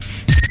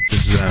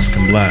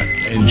African Black.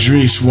 And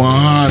Drees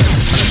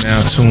 100.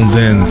 Now tuned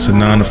in to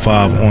 9 to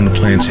 5 on the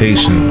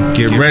plantation.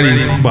 Get ready,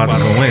 we about to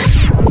go in.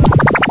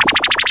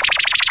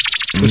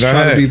 Let's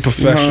try to be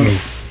professional.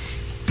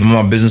 I'm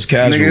on business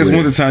casual. Nigga, it's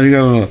winter time. You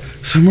got on a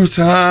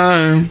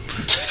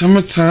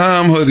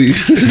summertime hoodie.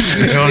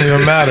 It don't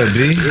even matter,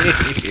 B.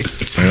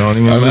 It don't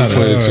even matter.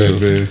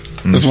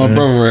 That's my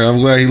brother, right? I'm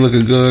glad he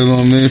looking good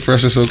on me,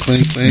 fresh and so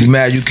clean. You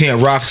mad you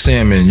can't rock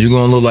salmon. You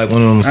gonna look like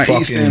one of them I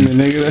fucking eat salmon,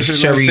 nigga. That shit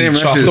cherry salmon.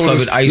 chocolate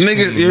covered ice cream.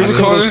 Nigga, you ever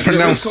call it?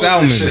 Pronounced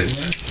salmon.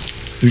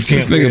 You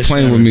can't. This nigga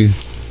playing with me.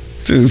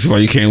 This is why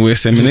you can't wear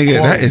salmon, nigga.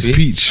 Coral, That is B.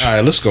 peach. All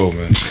right, let's go,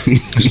 man.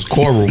 This is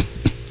coral.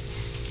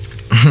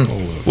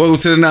 Welcome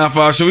to the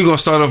 9-5 show. We gonna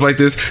start off like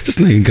this. This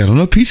nigga got on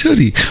a peach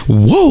hoodie.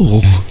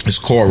 Whoa. It's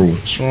coral.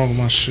 What's wrong with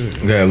my shit?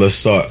 Okay, let's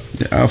start.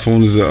 The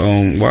iPhone is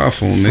a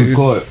Y-phone, nigga.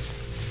 Record.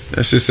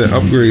 That shit said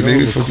upgrade,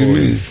 nigga. Fuck you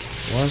mean?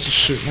 Why is this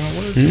shit not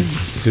working?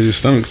 Because your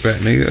stomach fat,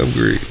 nigga.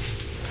 Upgrade.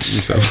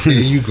 There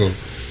you go.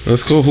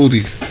 Let's go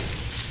hoodie.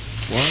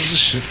 Why is this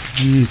shit?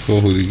 Go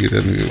hoodie. Get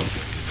that nigga.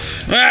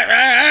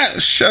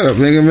 Shut up,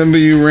 nigga. Remember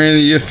you ran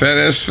and your fat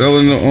ass fell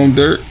in the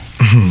dirt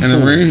in the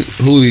rain?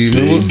 Hoodie,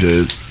 remember? He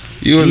did.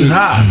 You was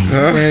hot.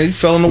 Huh? Man, you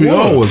fell in the We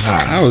water. all was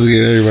hot. I was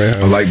getting everybody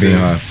high. I like being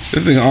high.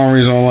 This nigga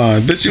Henri's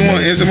online. Bitch, you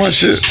want to answer my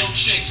shit?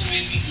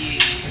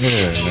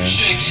 Yeah, man.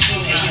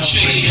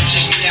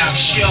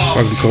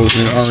 Fucking coach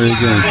nigga Henri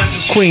again.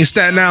 Queen,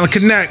 Staten Island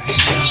Connect.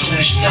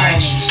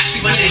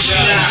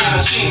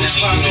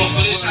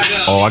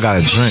 Oh, I got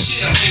a drink.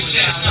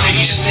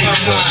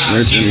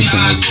 Right there, we come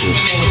over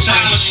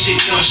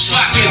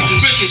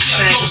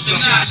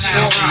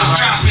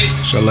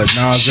Should I let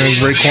Nas and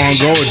Raekwon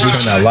go or Turn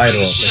just that light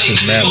off. That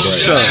shit's mad bright.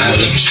 Shut up,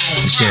 nigga.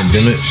 You can't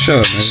dim it.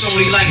 Shut up, nigga.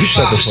 You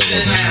shut the fuck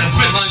up, man.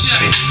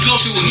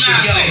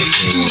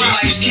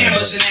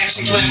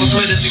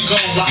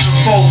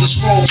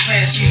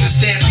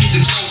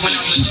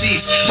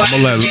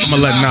 I'ma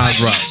let Nas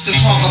rock.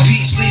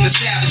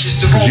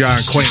 Cause y'all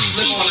in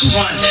Queens.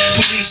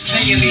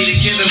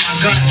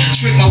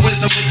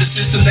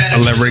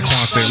 I'll let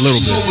Raekwon say a little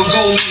bit.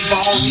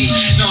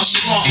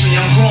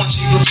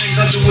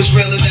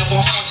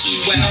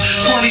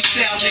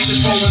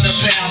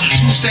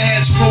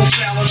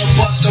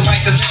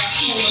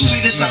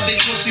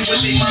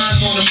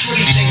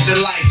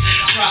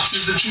 Props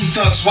is a true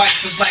thug's wife,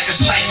 it's like a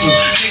cycle.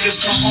 Niggas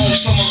come home,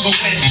 someone go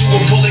in, do a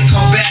bullet,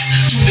 come back,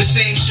 do the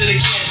same shit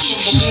again.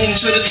 From the womb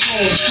to the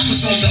tomb,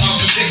 presume the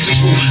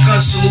unpredictable.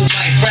 Guns salute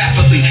life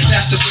rapidly,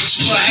 that's the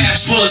ritual.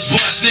 Perhaps bullets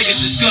bust, niggas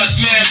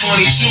discuss mad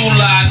money, true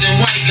lies, and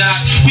white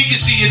guys. We can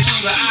see it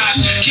through the eyes,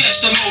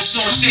 catch the most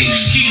on tape.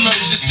 Kilos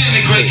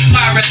disintegrate,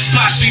 pirates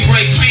spots we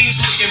break,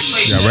 fiends looking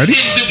place. Y'all ready?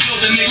 In the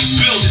building, niggas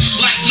building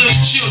like little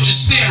children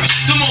staring.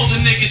 Them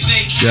older niggas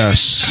ain't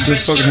Yes. Good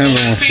fucking handle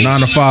on 9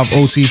 to 5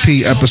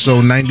 OTP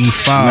episode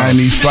 95.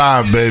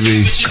 95,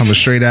 baby. Coming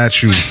straight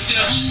at you.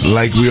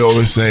 Like we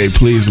always say,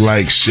 please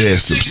like, share,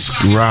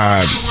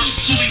 subscribe.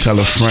 Tell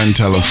a friend,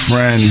 tell a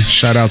friend.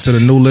 Shout out to the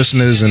new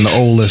listeners and the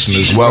old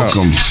listeners.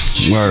 Welcome.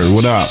 Word,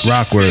 what up?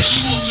 Rockworth.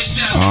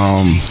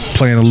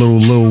 Playing a little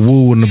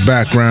woo in the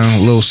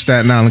background. Little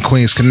Staten Island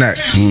Queens Connect.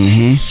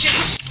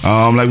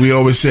 Like we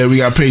always say, we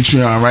got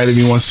Patreon, right? If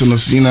you want to send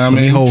us, you know what I Let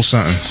me mean? hold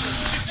something.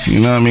 You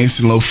know what I mean? It's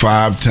a little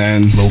 5,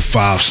 10, Little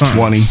 5 something.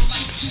 20,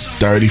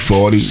 30,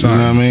 40. You know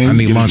what I mean? I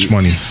need You get lunch a,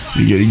 money.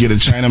 You get a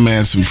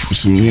Chinaman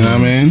some, you know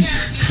what I mean?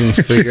 some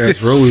fake ass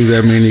rollies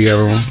that man you got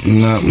on. You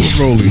know,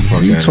 Rolly.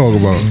 What you talk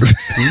about?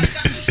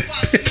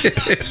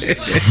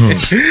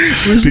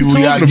 people,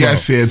 we got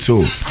guests here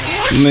too.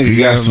 Nigga We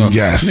got some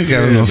guests. Nigga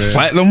got on a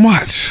platinum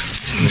watch.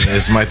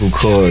 It's Michael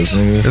Kors,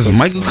 nigga. It's a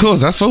Michael Kors.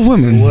 That's for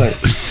women. What?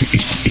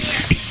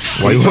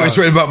 Why you always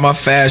worried about my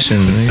fashion,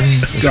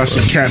 nigga? Got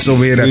some cats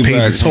over here that We paid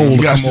back, the toll We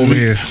to got come over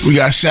here. We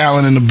got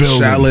Shallon in the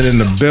building. Charlotte in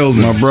the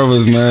building. My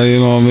brothers, man. You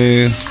know what I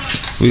mean?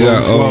 We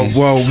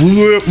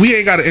got. We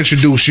ain't got to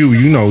introduce you.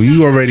 You know,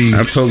 you already.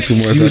 I talked too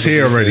much. You was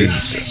here already.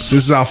 This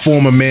is our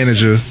former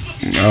manager.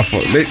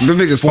 The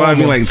niggas fired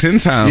me like 10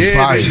 times. Yeah,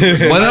 Fired.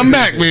 But I'm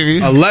back, baby.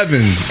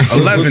 11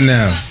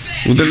 now.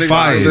 What the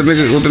Fired.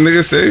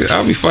 nigga say?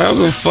 I'll be fired. I'm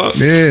gonna fuck.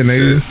 Yeah,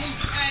 nigga.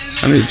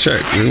 Shit. I need a check.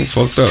 Nigga.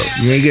 Fucked up.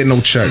 You ain't getting no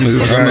check. Niggas,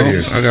 Fuck I outta know.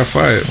 here. I got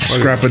fired. Fuck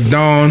Scrapper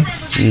Dawn.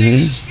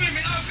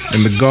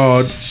 And the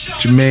guard,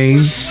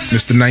 Jermaine,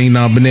 Mr.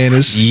 99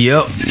 Bananas.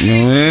 Yep. it. You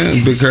know what I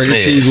mean? Big crack and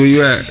cheese. Where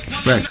you at?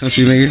 Fat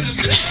country nigga.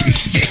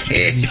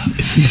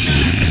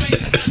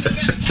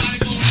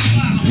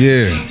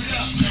 Yeah.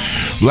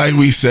 Like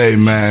we say,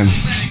 man.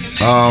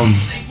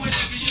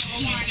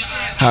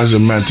 How's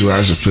your mental?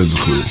 How's your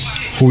physical?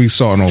 Who we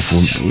starting off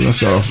with? We're gonna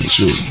start off with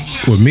you.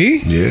 With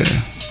me? Yeah.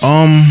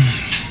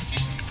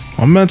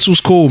 My mental's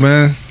cool,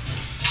 man.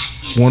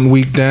 1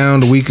 week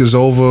down, the week is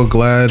over.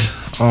 Glad.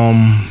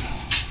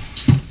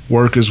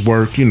 Work is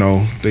work. You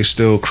know, they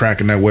still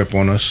cracking that whip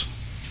on us,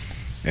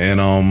 and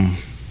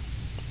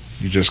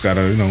you just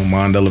gotta,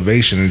 mind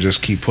elevation and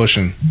just keep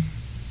pushing.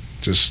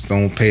 Just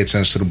don't pay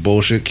attention to the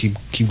bullshit.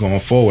 Keep going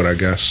forward, I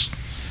guess.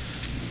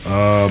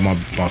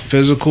 My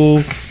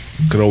physical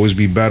could always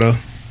be better.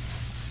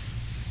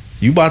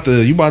 You about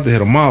to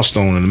hit a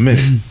milestone in a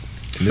minute. And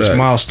this Facts.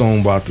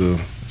 milestone about to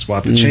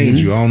change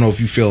you. I don't know if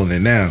you feeling it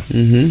now.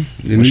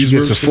 Mm-hmm. Once you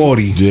get to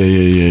 40,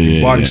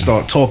 Yeah. body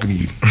start talking to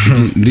you.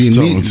 Do you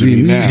talking need, to do you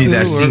me need, now. Need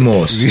that sea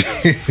moss.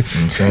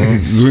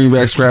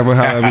 greenback scrapper?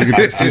 However you get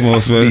that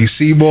CMOS, You man. need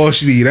sea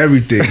moss, you need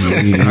everything.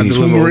 I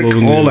deliver Turmeric, all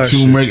over all that shit.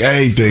 turmeric,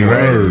 everything,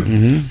 Word.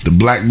 right? The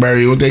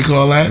blackberry, what they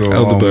call that?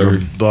 Elderberry.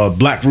 The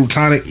black root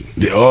tonic,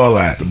 All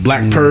that.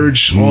 black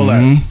purge, all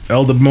that.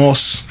 Elder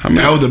moss.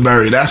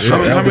 Elderberry, that's How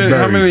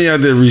right. many of y'all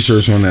did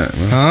research on that,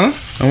 man? Huh?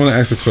 I want to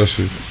ask a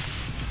question.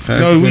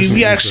 No,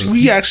 we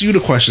ask you the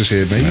questions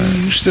here, man.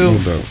 You still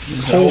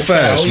hold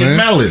fast, Hold your man.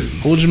 melon.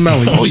 Hold your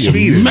melon. You Hold your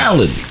speeding.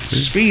 melon.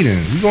 Speeding.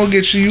 We gonna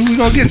get to you. We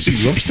gonna get to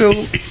you. I'm still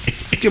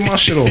get my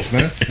shit off,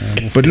 man.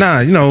 But nah,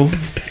 you know,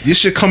 your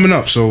shit coming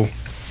up, so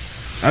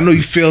I know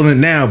you feeling it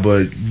now,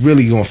 but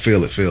really you gonna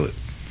feel it.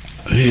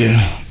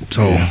 Yeah.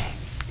 So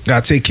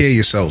gotta take care of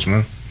yourselves,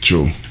 man.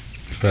 True.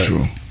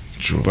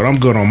 True. But I'm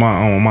good on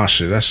my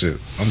shit. That's it.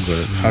 I'm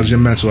good. How's your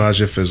mental? How's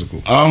your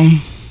physical?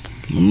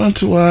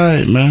 Mental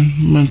alright,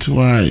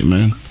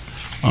 man.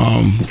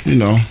 You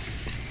know,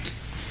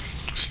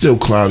 still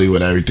cloudy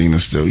with everything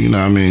and still, you know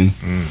what I mean?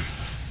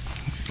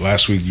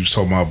 Last week you was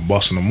talking about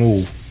busting a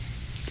move.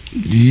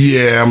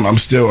 Yeah, I'm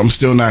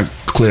still not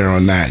clear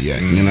on that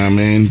yet, you know what I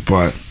mean?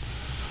 But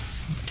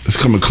it's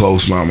coming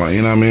close, you know what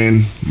I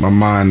mean? My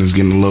mind is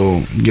getting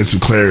some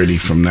clarity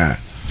from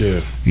that.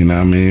 Yeah. You know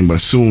what I mean? But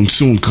soon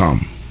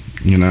come.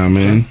 You know what I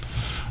mean?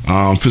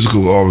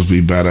 Physical will always be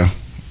better.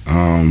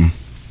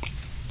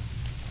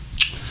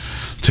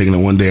 Taking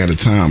it one day at a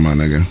time, my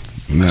nigga.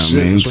 You know what I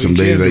mean? Some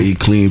days I eat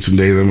clean, some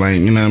days I'm like,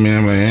 you know what I mean?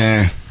 I'm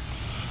like,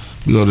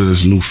 we go to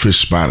this new fish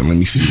spot and let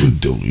me see what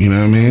it do. You know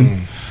what I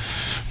mean?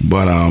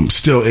 But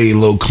still ate a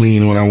little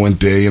clean when I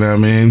went there, you know what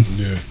I mean?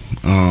 Yeah.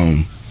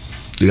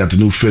 They got the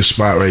new fish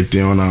spot right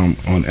there on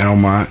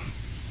Elmont.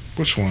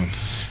 Which one?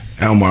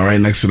 Elmont, right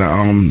next to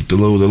the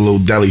little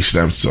deli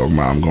shop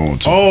I'm going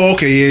to. Oh,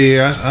 okay,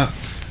 yeah.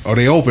 Oh,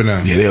 they open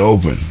now. Yeah, they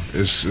open.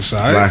 It's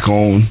alright. Black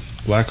owned.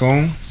 Black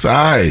on. It's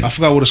alright. I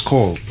forgot what it's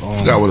called. I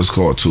forgot what it's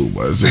called too,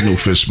 but it's a new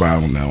fish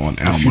spot on Elmont.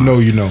 If you know,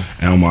 you know.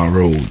 Elmont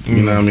Road.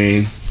 You know what I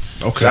mean?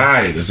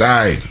 Okay. It's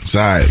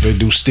alright. They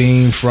do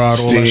steam, fried,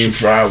 all that Steam, shit.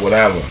 fried,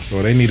 whatever.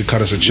 Well, they need to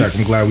cut us a check.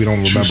 I'm glad we don't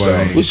remember story.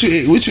 that. What you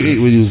ate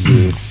when you was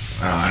there?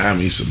 I had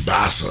me some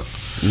basa.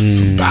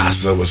 Some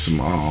basa with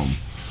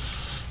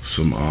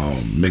some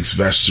mixed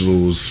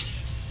vegetables.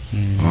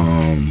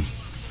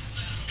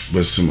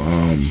 With some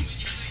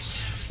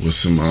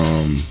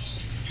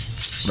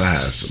I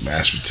had some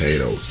mashed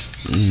potatoes.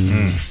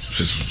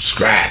 Just from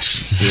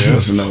scratch. Yeah.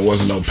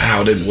 Wasn't no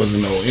powdered,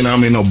 wasn't no, you know what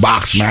I mean, no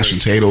box mashed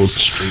potatoes.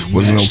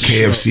 Wasn't no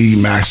KFC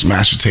mashed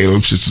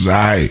potatoes. Just was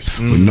alright.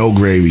 With no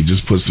gravy. They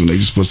just put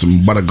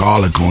some butter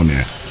garlic on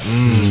there.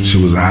 She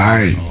was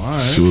alright.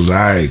 She was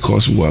alright.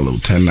 Cost me what, a little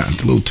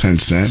 10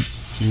 cent.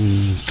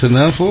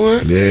 $10 for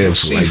it? Yeah,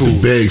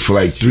 for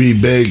like 3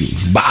 big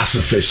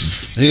basa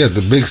fishes. You got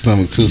the big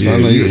stomach too, so I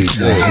know you ate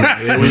that.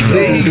 Here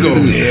we go.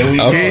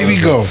 Here we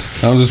go.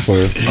 I'm just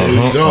playing. Here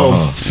we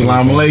go.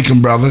 Salam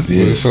alaikum, brother.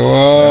 So,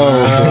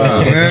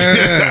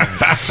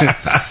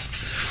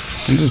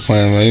 I'm just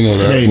playing, man. You know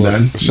that. Ain't But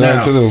nothing. Shout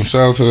out to them.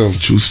 Shout out to them.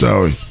 True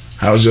story.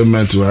 How's your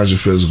mental? How's your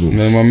physical?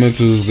 Man, my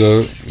mental is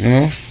good. You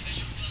know,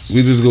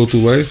 we just go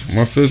through life.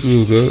 My physical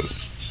is good.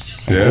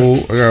 I'm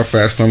old. I got a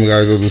fat stomach. I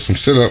gotta go do some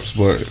sit-ups,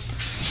 but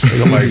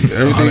Like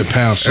 100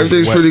 pounds.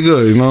 everything's pretty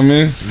good. You know what I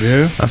mean?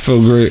 Yeah. I feel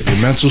great. Your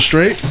mental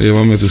straight? Yeah,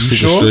 my mental super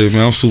sure? straight,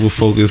 man. I'm super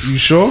focused You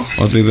sure?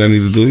 on things I need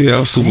to do. Yeah,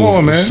 I'm super. Come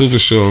on, man. Super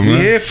sure, We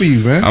man. here for you,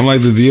 man. I'm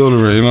like the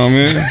deodorant. You know what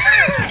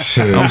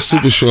I mean? I'm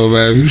super sure,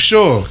 You baby.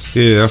 sure?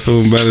 Yeah, I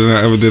feel better than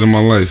I ever did in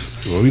my life.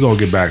 Well, we gonna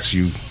get back to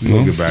you. We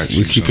gonna get back to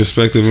We you. keep son.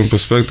 perspective in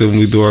perspective, and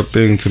we do our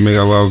thing to make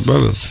our lives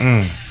better.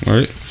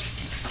 Right?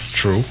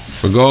 True.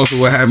 Regardless of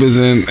what happens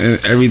in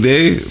every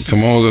day,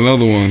 tomorrow's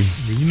another one.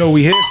 You know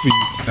we here for you.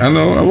 I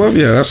know, I love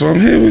y'all. That's why I'm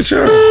here with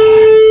y'all.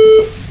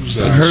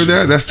 I heard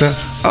that? That's the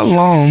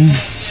alarm.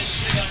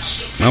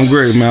 I'm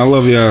great, man. I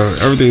love y'all.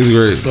 Everything's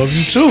great. Love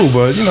you too,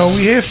 but you know we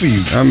here for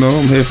you. I know,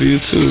 I'm here for you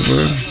too,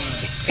 bro.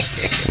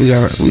 We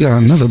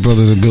got another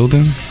brother in the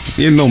building.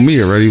 You know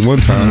me already one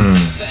time.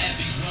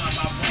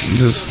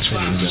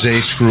 Just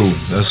J Screw,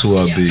 that's who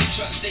I be.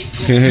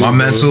 can't hit My me,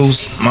 bro.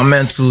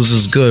 mentals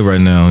is good right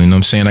now. You know what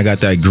I'm saying? I got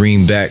that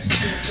greenback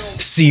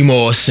sea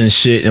moss and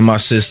shit in my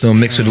system,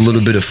 mixed with a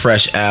little bit of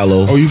fresh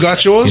aloe. Oh, you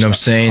got yours? You know what I'm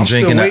saying? I'm still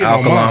Drinking the waiting on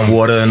alkaline mine.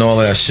 water and all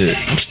that shit.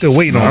 I'm still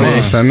waiting on I mine.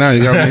 understand now.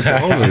 You got to make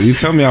the order. You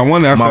tell me I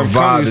want it. I My said,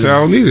 come. You vibe say I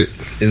don't need it.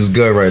 It's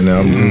good right now.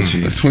 I'm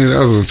Gucci. That's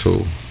 $20 in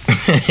total.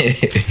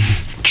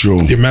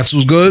 True. Your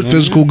mental's good,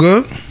 physical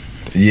good.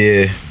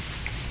 Yeah.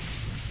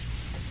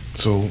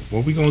 So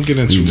what we gonna get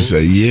into? You just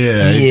say,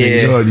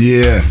 everything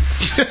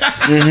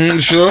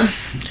good, Sure.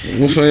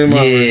 What's on your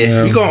mind?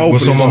 Yeah. We gonna open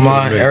What's on this my up a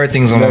mind? bit.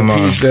 Everything's on my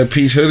mind. That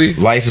peach hoodie?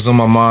 Life is on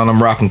my mind.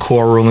 I'm rocking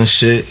coral and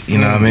shit. You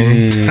know what I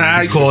mean?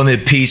 He's calling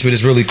it peach, but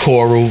it's really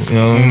coral. You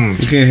know?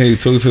 You can't hear you.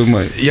 Talk to the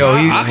mic.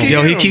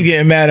 Yo, he keep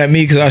getting mad at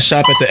me because I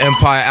shop at the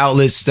Empire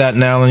Outlet,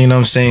 Staten Island. You know what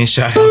I'm saying?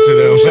 Shout out to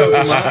them.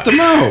 Shout them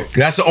out.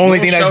 That's the only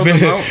thing that's shout been.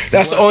 them out.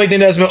 That's the only thing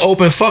that's been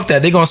open. Fuck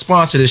that. They gonna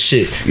sponsor this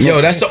shit.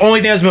 Yo, that's the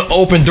only thing that's been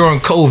open during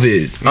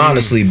COVID.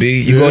 Honestly,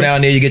 B. You go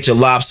down there, you get your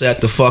lobster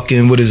at the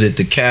fucking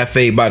the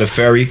cafe by the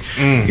ferry.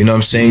 You know what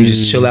I'm saying? You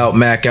just chill out,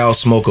 mac out,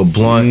 smoke a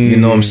blunt. You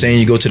know what I'm saying?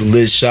 You go to the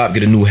Liz shop,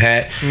 get a new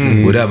hat,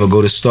 whatever.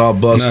 Go to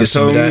Starbucks, get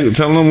some of that.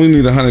 Tell them we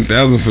need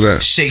 100,000 for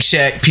that. Shake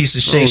Shack, piece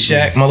of Shake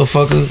Shack,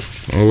 motherfucker.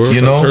 Oh, well,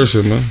 You know?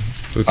 cursing, man.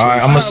 All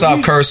right, I'm gonna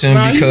stop cursing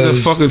It's because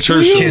a fucking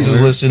church show. kids is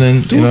man.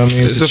 listeing. You know what I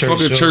mean? It's a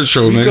fucking church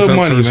show, man. Good Stop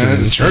money, cursing.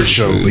 man. Church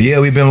show. But yeah,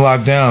 we've been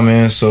locked down,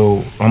 man.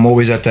 So I'm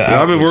always at the.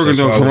 Yeah, I've been working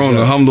during Corona.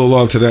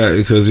 Alhamdulillah to that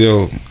because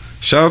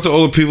shout out to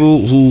all the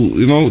people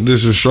who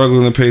just are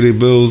struggling to pay their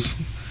bills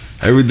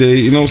every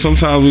day.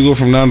 Sometimes we go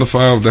from 9 to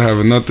 5 to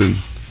having nothing,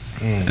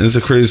 and it's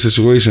a crazy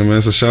situation,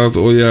 man. So shout out to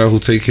all y'all who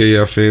take care of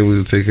your families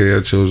and take care of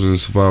your children and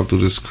survive through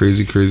this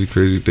crazy, crazy,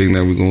 crazy thing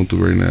that we're going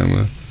through right now,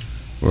 man.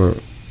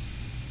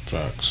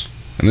 Facts.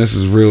 And this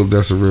is real.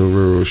 That's a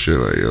real shit.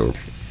 Like Yo,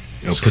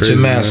 it's put crazy,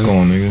 your mask man.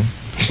 on, nigga.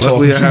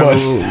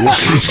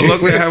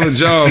 Luckily I have a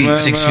job, man.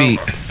 6 Man, feet.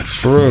 It's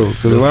for real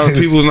because a lot of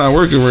people's not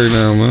working right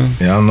now, man.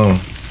 Yeah, I know.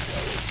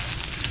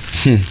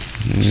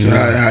 So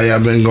how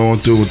y'all been going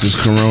through with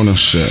this Corona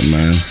shit,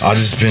 man? I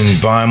just been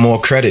buying more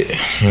credit.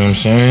 You know what I'm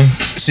saying?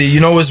 See, you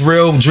know what's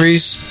real,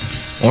 Drees?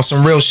 On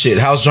some real shit.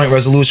 House Joint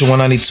Resolution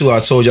 192. I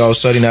told y'all I was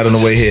studying that on the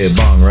way here.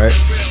 Bong, right?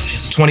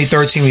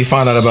 2013, we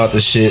found out about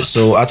this shit.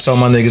 So I tell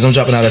my niggas, I'm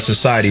dropping out of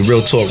society.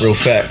 Real talk, real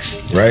facts,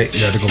 right?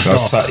 You had to go I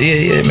was dark.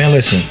 yeah, man,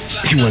 listen.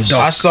 He went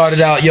dark. I started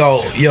out,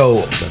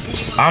 yo,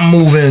 I'm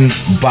moving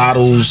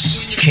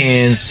bottles,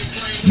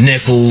 cans,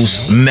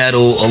 nickels,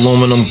 metal,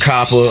 aluminum,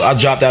 copper. I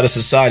dropped out of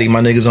society. My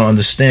niggas don't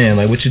understand.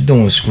 Like, what you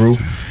doing, screw?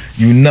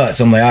 You nuts.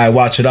 I'm like, all right,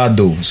 watch what I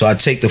do. So I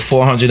take the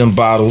 400 in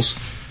bottles.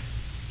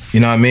 You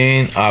know what I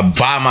mean? I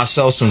buy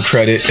myself some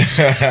credit.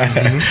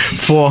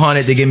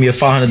 400, they give me a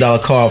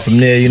 $500 card from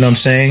there. You know what I'm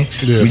saying?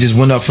 Yeah. We just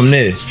went up from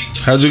there.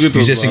 How'd you get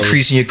those? You just bottles?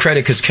 increasing your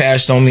credit because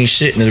cash don't mean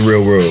shit in the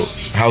real world.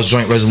 House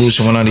Joint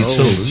Resolution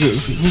 192.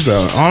 Who's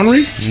that?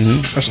 Henri?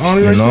 That's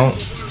Henri, You right know?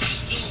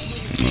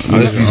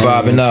 I just be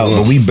vibing out,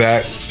 but we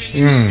back.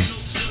 there?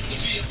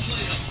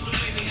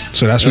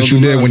 So that's what you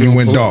did when you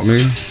went dark.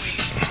 man.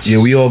 Yeah,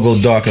 we all go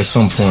dark at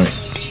some point.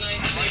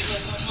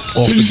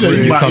 Off You the said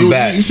grid. you, come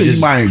back. You said Just-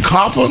 you buying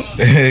copper?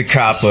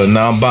 Copper.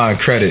 Now I'm buying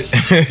credit.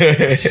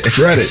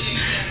 Credit.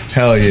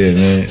 Hell yeah,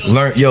 man.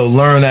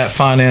 Learn that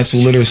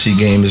financial literacy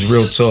game is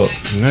real talk.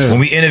 Yeah. When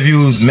we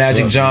interviewed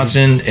Magic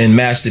Johnson and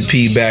Master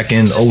P back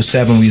in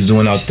 07, we was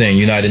doing our thing,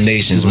 United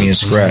Nations, me and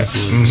Scrap.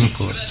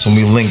 So when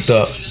we linked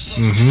up,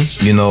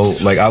 you know,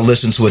 like I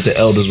listened to what the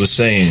elders were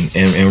saying,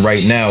 and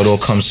right now it all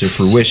comes to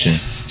fruition.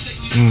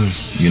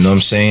 You know what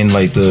I'm saying?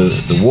 Like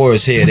the war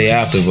is here, they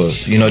after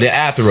us. You know, they're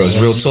after us,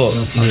 real talk.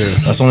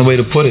 That's the only way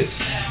to put it.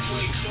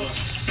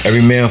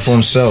 Every man for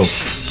himself.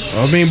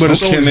 I mean, but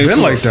it's always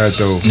been like that,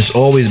 though. It's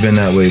always been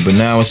that way, but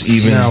now it's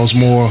even. Now it's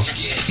more.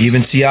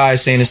 Even T.I.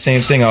 is saying the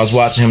same thing. I was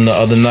watching him the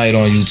other night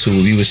on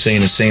YouTube. He was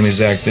saying the same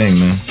exact thing,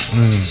 man.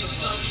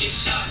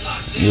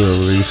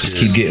 Just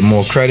keep getting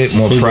more credit,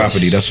 more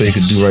property. That's what you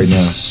could do right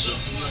now.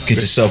 Get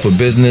yourself a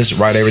business,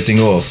 write everything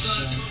off.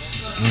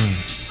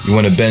 You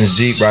want a Benz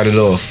Jeep, write it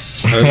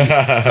off.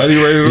 How do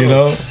you write it off? You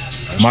know?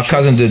 My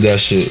cousin did that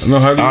shit. No,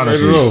 how do you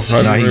Honestly. write it off? How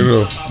do Nah, you he- write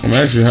it off? I'm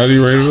asking, how do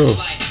you write it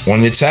off?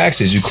 On your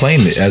taxes, you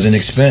claim it as an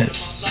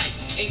expense.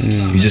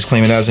 You just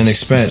claim it as an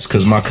expense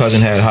because my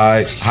cousin had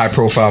high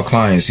profile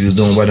clients. He was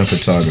doing wedding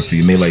photography.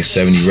 He made like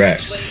 70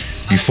 racks.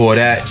 Before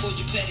that,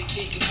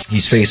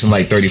 he's facing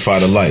like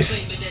 35 to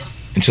life.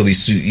 Until he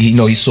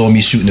saw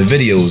me shooting the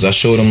videos. I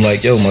showed him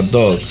like, yo, my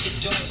dog,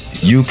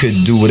 you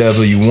could do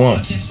whatever you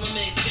want.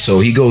 So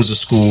he goes to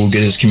school,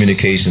 get his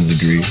communications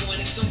degree.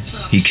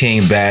 He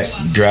came back,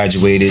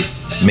 graduated,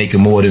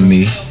 making more than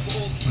me.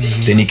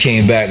 Then he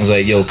came back and was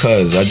like, yo,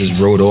 cuz, I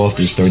just wrote off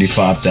this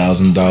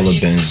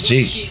 $35,000 Benz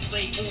Jeep.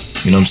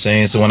 You know what I'm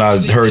saying? So when I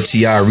heard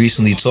T.I.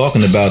 recently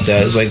talking about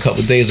that, it was like a couple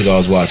of days ago I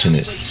was watching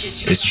it.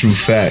 It's true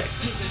fact.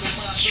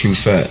 It's true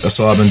fact. That's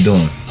all I've been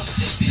doing.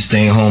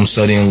 Staying home,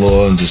 studying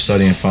law, and just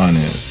studying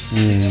finance.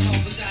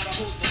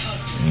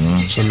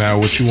 So now,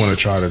 what you want to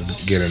try to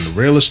get in the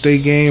real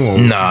estate game? Or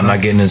Nah, I'm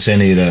not getting into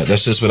any of that.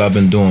 That's just what I've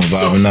been doing,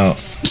 vibing out.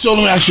 So let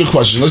me ask you a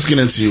question. Let's get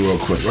into you real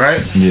quick,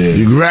 right? Yeah.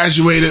 You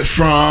graduated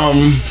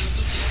from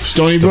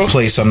Stony The Brook?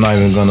 place I'm not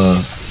even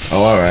gonna.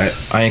 Oh, all right.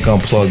 I ain't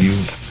gonna plug you.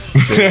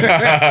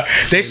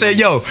 They said,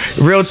 yo,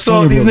 real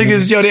talk, these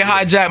niggas, yo, they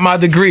hijacked my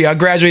degree. I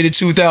graduated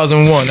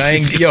 2001. I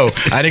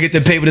didn't get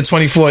the paper to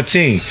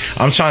 2014.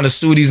 I'm trying to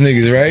sue these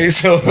niggas, right?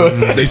 So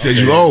They said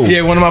you owe.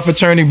 yeah, one of my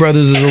fraternity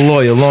brothers is a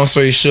lawyer. Long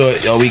story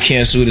short, yo, we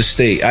can't sue the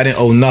state. I didn't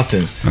owe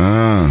nothing.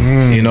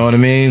 You know what I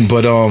mean?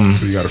 But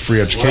You got a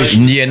free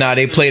education. yeah, nah,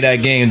 they play that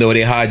game though.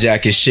 They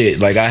hijack his shit.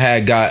 Like I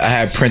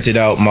had printed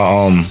out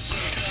my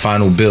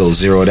final bill,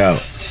 zeroed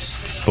out.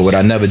 But what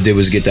I never did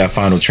was get that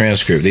final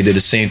transcript. They did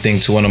the same thing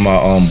to one of my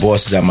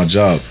bosses at my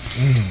job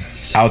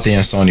out there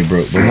in Stony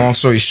Brook. But long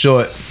story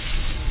short,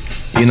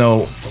 you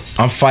know,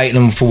 I'm fighting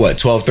him for what,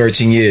 12,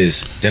 13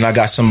 years. Then I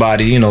got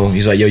somebody, you know,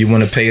 he's like, yo, you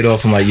want to pay it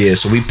off? I'm like, yeah.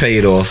 So we pay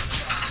it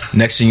off.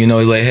 Next thing you know,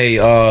 he's like, hey,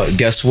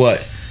 guess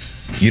what?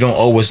 You don't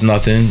owe us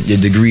nothing. Your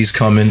degree's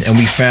coming. And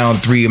we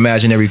found 3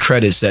 imaginary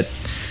credits that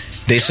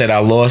they said I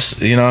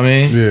lost. You know what I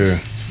mean? Yeah.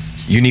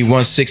 You need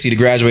 160 to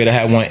graduate. I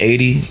had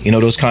 180. You know,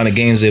 those kind of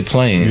games they're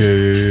playing.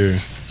 Yeah.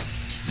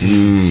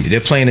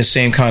 They're playing the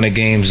same kind of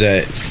games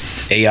that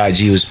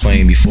AIG was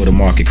playing before the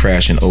market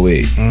crash in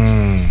 08.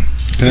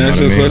 Can I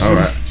ask you a question? All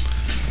right.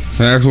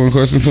 Can I ask one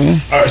question to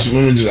him? All right, so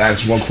let me just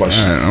ask one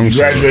question. All right, I'm you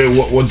sorry.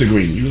 graduated what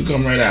degree? You can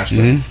come right after.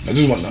 I'm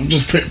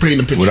just painting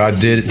the picture. What I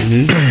did,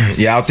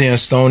 yeah, out there in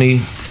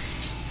Stony,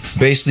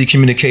 basically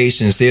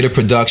communications, theater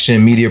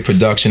production, media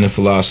production, and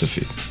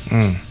philosophy.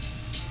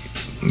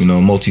 You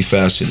know,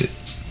 multifaceted,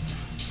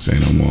 Say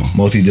no more.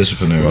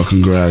 multidisciplinary. Well,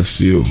 congrats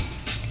to you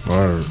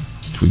Word.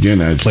 for getting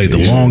that. Played the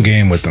education. long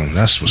game with them.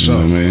 That's what's You know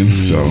up. what I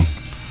mean? So,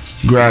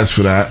 congrats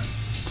for that.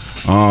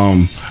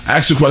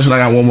 Ask your question. I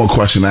got one more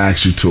question to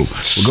ask you too.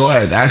 Well, go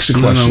ahead. Ask your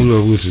question.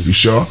 No, I'm with you. You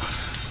sure?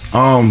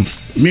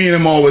 Me and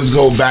him always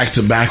go back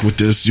to back with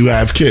this. You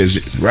have kids,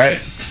 right?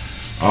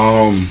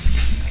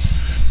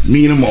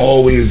 Me and him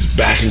always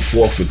back and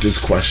forth with this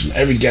question.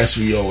 Every guest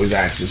we always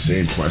ask the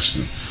same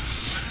question.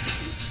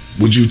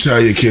 Would you tell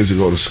your kids to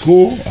go to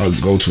school or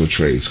go to a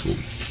trade school?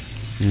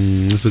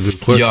 That's a good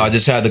question. Yo, I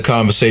just had the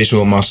conversation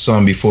with my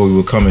son before we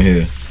were coming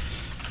here.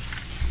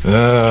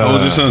 How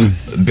old's your son?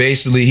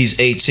 Basically, he's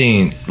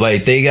 18.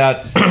 Like, they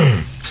got...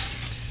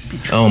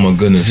 oh, my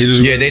goodness.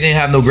 Yeah, they didn't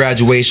have no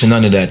graduation,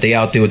 none of that. They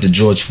out there with the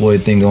George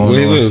Floyd thing going on. Where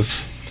he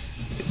lives?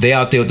 They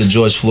out there with the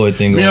George Floyd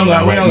thing We going don't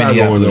on. got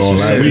going through all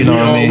that. You know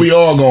what I mean? We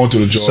all going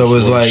through the George So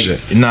it's Floyd like,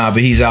 shit. nah, but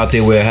he's out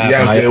there where it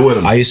happened. out there with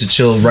him. I used to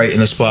chill right in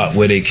the spot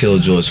where they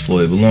killed George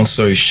Floyd. But long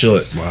story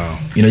short, Wow.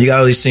 you know, you got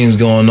all these things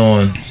going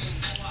on.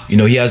 You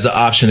know, he has the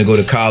option to go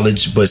to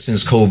college, but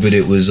since COVID,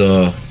 it was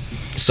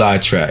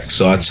sidetracked.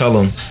 So I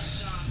tell him,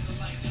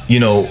 you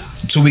know,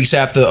 2 weeks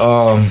after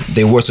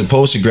they were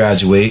supposed to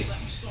graduate,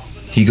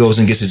 he goes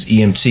and gets his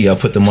EMT. I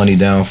put the money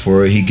down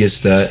for it. He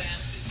gets that.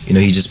 You know,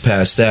 he just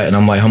passed that. And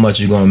I'm like, how much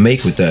are you going to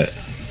make with that?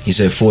 He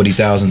said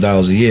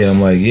 $40,000 a year.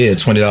 I'm like, yeah,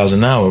 $20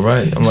 an hour,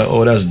 right? I'm like,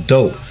 oh, that's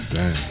dope.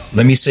 Damn.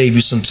 Let me save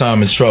you some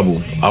time and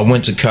trouble. I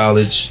went to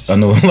college. I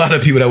know a lot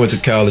of people that went to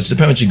college.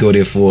 Depends what you go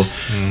there for.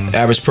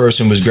 Average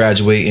person was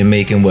graduating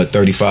making what,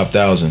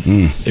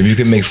 $35,000. If you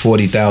can make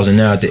 $40,000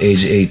 now at the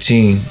age of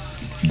 18,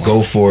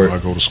 go for it. I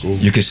go to school.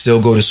 You can still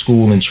go to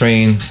school and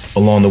train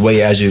along the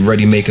way as you're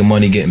already making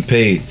money, getting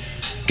paid.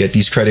 Get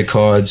these credit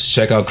cards.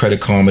 Check out Credit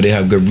Karma. They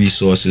have good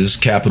resources.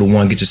 Capital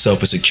One, get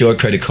yourself a secure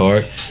credit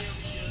card.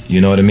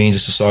 You know what I mean?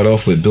 Just to start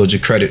off with, build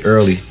your credit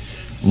early.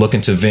 Look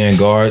into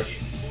Vanguard.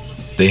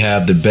 They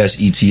have the best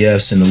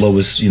ETFs and the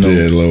lowest, you know,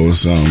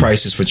 lowest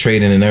prices for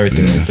trading and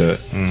everything like that.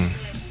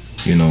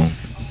 You know,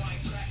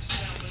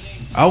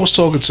 I was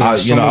talking to I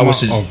some of my,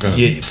 was okay.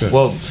 yeah.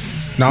 Well,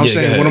 Now I'm yeah, go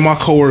saying ahead. one of my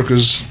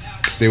coworkers,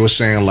 they were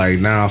saying like,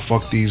 nah,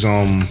 fuck these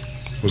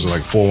was it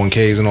like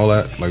 401ks and all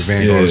that, like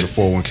Vanguard is a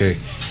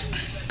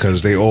 401k,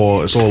 because they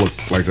all it's all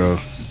like a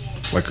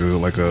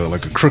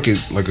crooked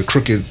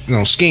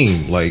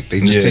scheme. Like they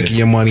just taking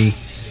your money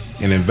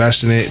and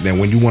invest in it. Then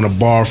when you want to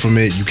borrow from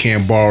it, you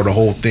can't borrow the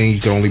whole thing.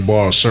 You can only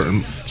borrow a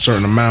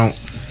certain amount.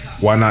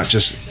 Why not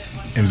just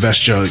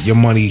invest your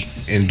money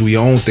and do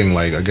your own thing?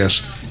 Like I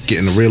guess get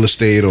into real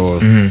estate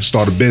or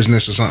start a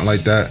business or something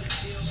like that.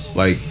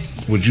 Like,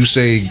 would you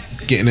say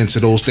getting into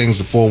those things,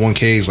 the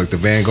 401ks, like the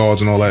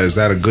Vanguards and all that, is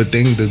that a good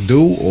thing to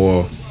do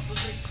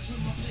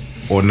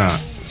or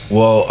not?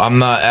 Well, I'm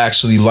not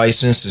actually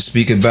licensed to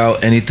speak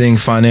about anything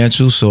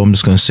financial, so I'm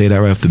just gonna say that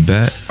right off the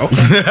bat.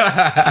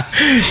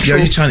 Okay. Yo,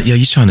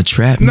 you trying to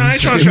trap me? No, I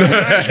ain't trying to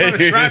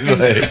trap him,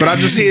 but I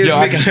just hear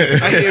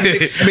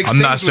mixed I'm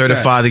not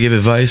certified to give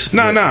advice.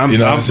 No,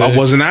 I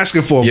wasn't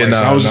asking for advice.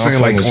 I was just saying,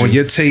 like, on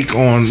your take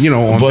on,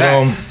 on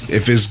that.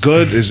 If it's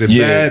good, is it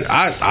bad?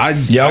 I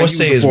would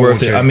say it's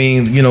worth it. I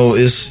mean, you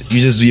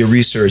just do your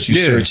research. You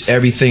search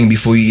everything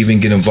before you even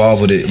get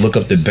involved with it. Look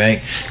up the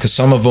bank, because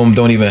some of them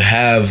don't even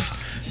have,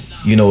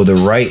 the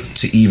right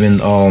to even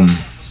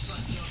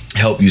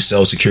help you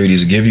sell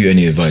securities or give you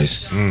any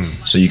advice.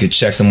 So you could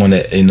check them on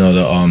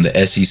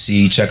the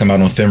SEC. Check them out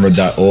on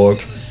FINRA.org.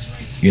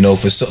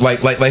 For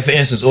for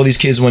instance, all these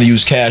kids want to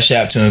use Cash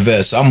App to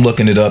invest. So I'm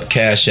looking it up.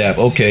 Cash App.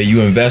 Okay,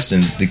 you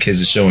investing? The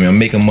kids are showing me I'm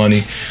making money,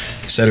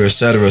 et cetera, et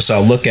cetera. So I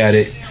look at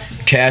it.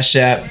 Cash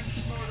App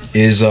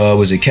is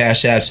was it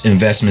Cash Apps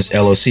Investments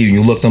LLC. When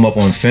you look them up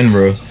on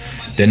FINRA,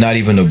 they're not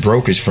even a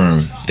brokerage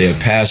firm. They're a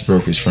past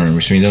brokerage firm,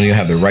 which means they don't even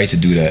have the right to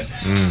do that.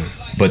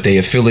 But they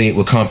affiliate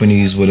with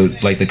companies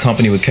like the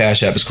company with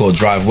Cash App is called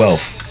Drive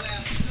Wealth.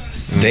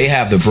 They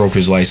have the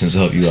broker's license to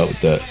help you out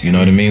with that. You know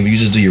what I mean? But you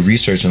just do your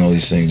research on all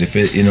these things. If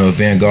if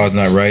Vanguard's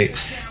not right,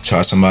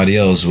 try somebody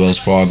else. Wells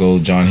Fargo,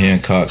 John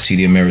Hancock,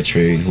 TD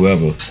Ameritrade,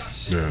 whoever.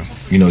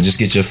 Yeah. Just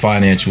get your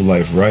financial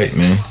life right,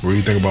 man. What do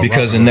you think about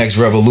Because Robinhood? the next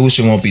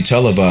revolution won't be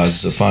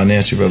televised. It's a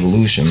financial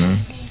revolution, man.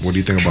 What do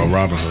you think about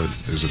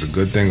Robinhood? Is it a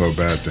good thing or a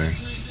bad thing?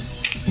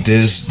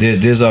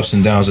 There's ups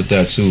and downs with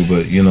that too,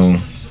 but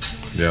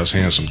Yeah, I was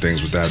hearing some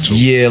things with that too.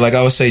 yeah, like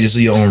I would say, just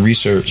do your own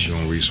research.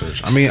 Doing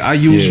research. I mean, I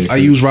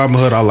use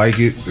Robinhood. I like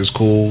it. It's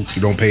cool.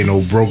 You don't pay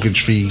no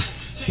brokerage fee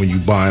when you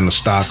buying the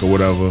stock or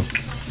whatever.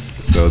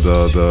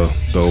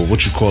 The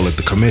what you call it,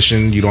 the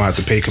commission. You don't have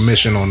to pay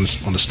commission on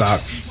the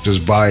stock.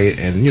 Just buy it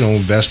and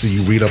invest it.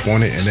 You read up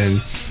on it and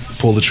then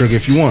pull the trigger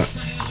if you want.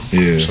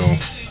 Yeah. So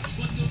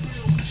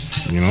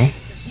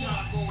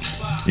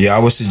Yeah, I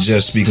would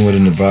suggest speaking with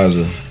an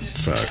advisor.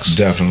 facts.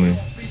 Definitely.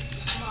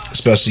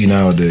 Especially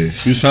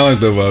nowadays. You sound like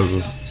the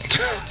advisor.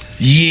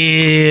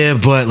 Yeah,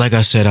 but like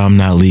I said, I'm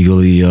not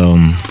legally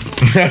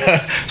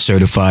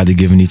certified to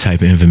give any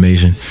type of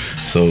information.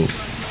 So,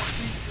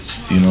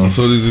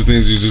 So these are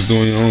things you just do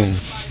on your own.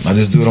 I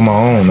just do it on my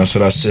own. That's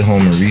what I sit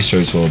home and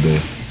research all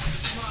day.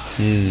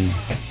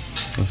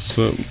 That's what's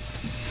up.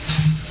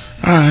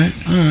 All right.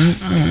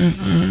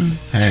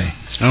 Hey,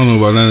 I don't know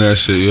about none of that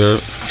shit, you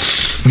heard?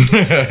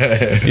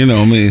 You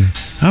know me.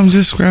 I'm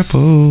just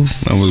Scrappo.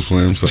 I was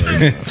playing, I'm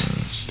sorry.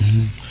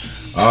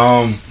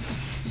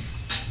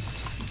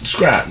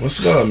 Scrap, what's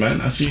good,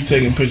 man? I see you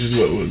taking pictures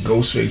with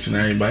Ghostface and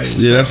everybody. What's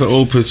Yeah, up? that's an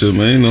old picture,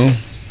 man,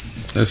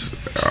 That's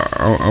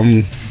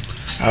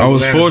I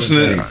was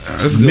fortunate.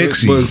 That's good,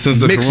 Mixy. but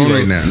since the Mixy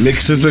right now.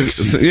 since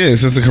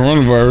the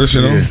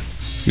coronavirus,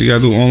 you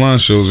gotta do online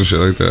shows and shit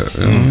like that.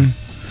 You know what I mean?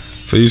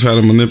 So you try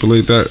to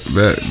manipulate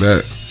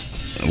that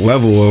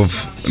level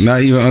of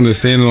not even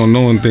understanding or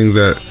knowing things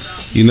that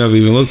you never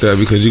even looked at,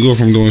 because you go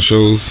from doing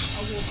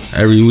shows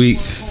every week,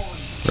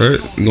 right?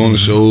 Going to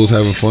shows,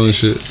 having fun and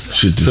shit.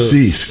 Shit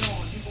deceased.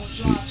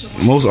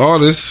 Most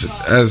artists,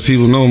 as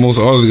people know,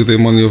 get their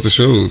money off the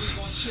shows.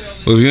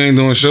 But if you ain't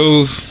doing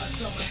shows,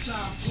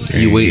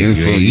 you waiting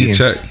for your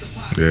check.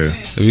 Yeah.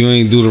 If you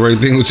ain't do the right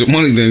thing with your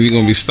money, then you're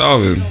gonna be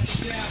starving.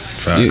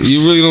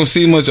 You really don't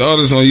see much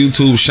artists on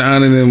YouTube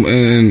shining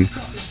and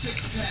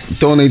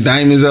throwing their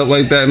diamonds up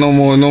like that no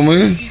more,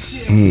 man.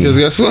 Because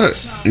guess what?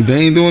 They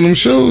ain't doing them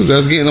shows.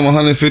 That's getting them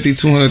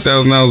 $150,000,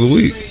 $200,000 a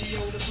week.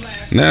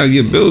 Now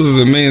your bills is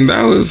 $1 million.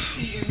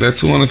 That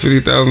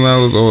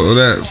 $250,000 or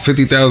that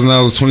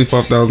 $50,000,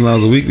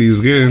 $25,000 a week that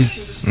he's getting,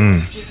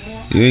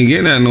 you ain't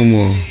getting that no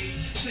more.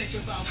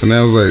 So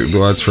now it's like,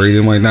 do I trade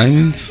in my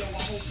diamonds?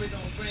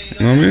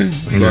 You know what I mean?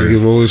 Do I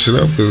give all this shit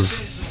up?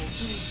 Because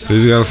you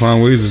just gotta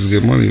find ways to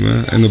get money,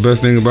 man. And the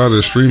best thing about it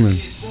is streaming.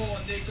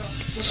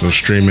 So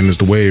streaming is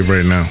the wave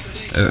right now.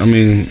 I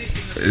mean,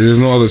 there's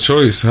no other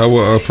choice. How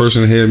will a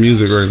person hear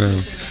music right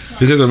now?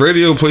 Because the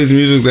radio plays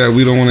music that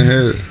we don't want to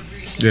hear.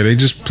 Yeah, they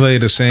just play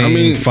the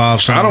same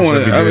 5 songs. I don't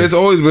want to. It's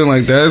always been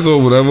like that. It's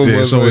all whatever. Yeah,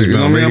 but it's always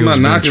been. I mean, I'm not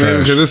knocking it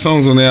because there's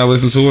songs on there I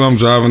listen to when I'm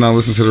driving. I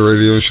listen to the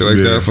radio and shit like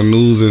that for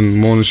news and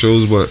morning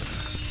shows. But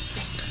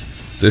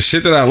the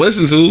shit that I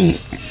listen to,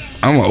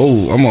 I'm an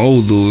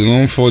old dude.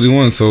 I'm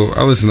 41, so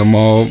I listen to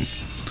Mob,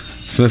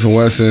 Smith and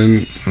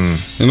Wesson,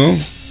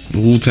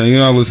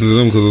 Wu-Tang. I listen to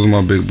them because those are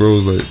my big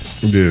bros. Like,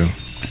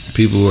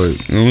 people like,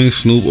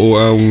 Snoop, old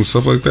albums,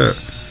 stuff like that.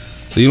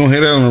 So you don't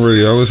hear that on the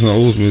radio. I listen to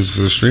old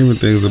music. So streaming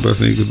things is the best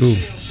thing you can do.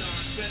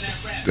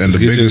 And the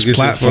biggest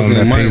platform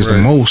that pays the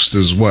most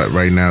is what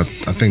right now?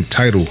 I think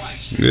Tidal.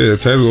 Yeah,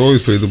 Tidal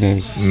always paid the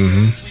most.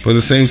 But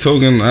the same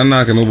token, I'm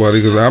knocking nobody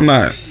because I'm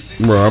not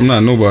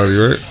nobody,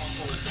 right?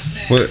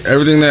 But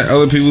everything that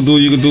other people do,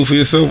 you can do for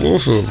yourself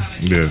also.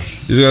 Yeah.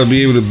 You just gotta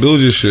be able to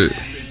build your shit.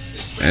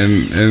 And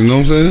you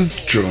know what I'm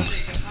saying? True.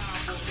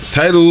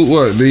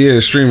 Tidal,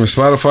 streaming.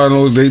 Spotify,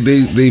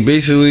 they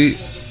basically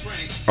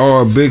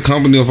are a big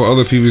company for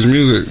other people's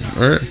music,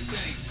 right?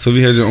 So if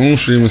you had your own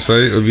streaming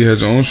site, or if you had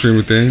your own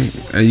streaming thing,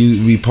 and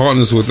you be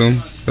partners with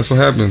them, that's what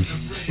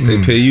happens.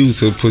 They pay you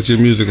to put your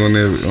music on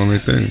their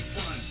thing.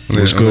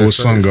 What's good with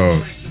Sun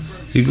God?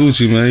 He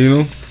Gucci,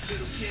 man.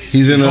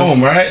 He's in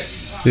home, right?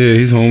 Yeah,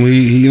 he's home.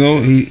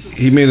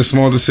 He made a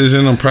small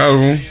decision. I'm proud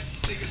of him.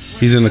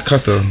 He's in the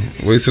Qatar.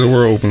 Wait till the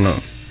world open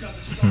up.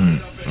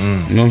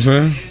 You know what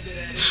I'm saying?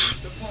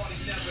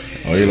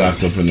 Oh, he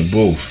locked up in the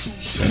booth.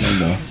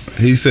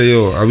 He said,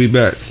 "Yo, I'll be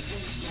back."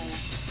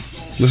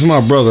 This is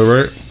my brother,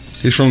 right?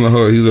 He's from the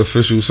hood. He's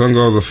official. Sun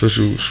God's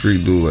official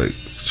street dude, like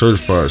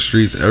certified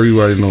streets.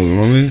 Everybody knows. You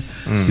know what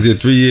I mean? He did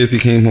 3 years. He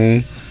came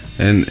home,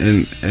 and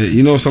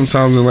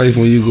sometimes in life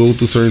when you go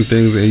through certain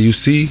things and you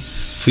see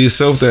for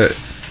yourself that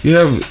you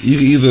can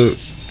either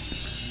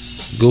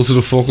go to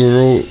the fork of the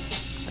road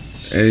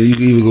and you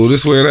can either go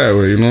this way or that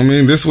way. You know what I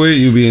mean? This way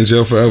you'll be in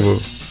jail forever.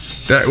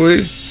 That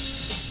way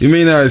You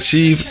may not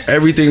achieve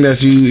everything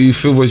that you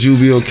feel, but you'll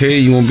be okay.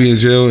 You won't be in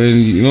jail, and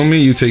you know what I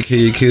mean. You take care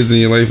of your kids, and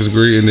your life is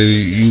great. And then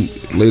you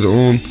later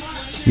on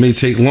may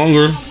take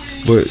longer,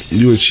 but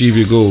you achieve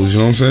your goals. You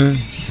know what I'm saying?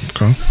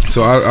 Okay.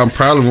 So I'm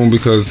proud of him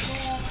because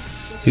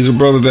he's a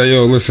brother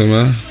that listen,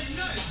 man.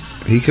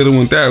 He could have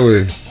went that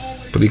way,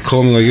 but he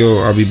called me like,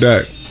 I'll be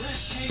back.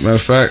 Matter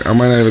of fact, I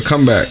might not even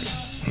come back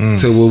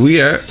till where we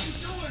at.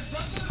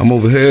 I'm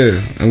over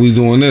here, and we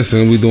doing this,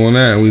 and we doing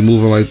that, and we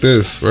moving like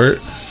this, right?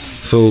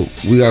 So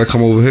we gotta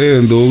come over here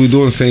and do it. We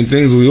doing the same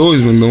things we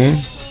always been doing.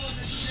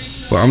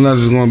 But I'm not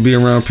just gonna be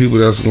around people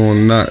that's gonna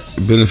not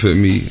benefit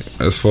me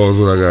as far as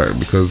what I got,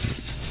 because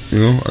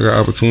I got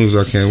opportunities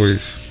I can't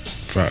waste.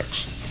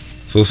 Facts.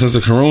 So since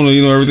the corona,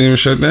 everything was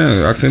shut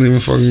down. I couldn't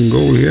even fucking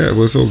go where he at,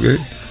 but it's okay.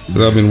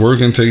 But I've been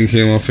working, taking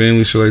care of my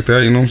family, shit like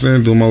that. You know what I'm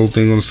saying? Doing my little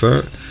thing on the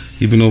side.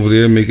 He been over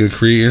there making,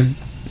 creating.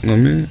 You know what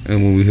I mean?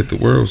 And when we hit the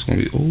world, it's gonna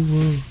be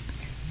over.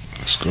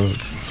 That's good.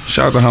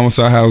 Shout out to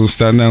Homicide House in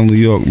Staten Island, New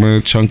York,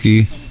 man.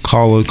 Chunky,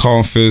 Colin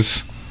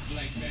Fist.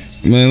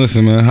 Man,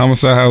 listen, man.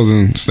 Homicide House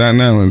in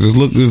Staten Island. Just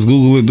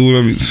Google it, do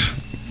whatever.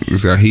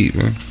 It's got heat,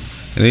 man.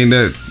 It ain't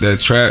that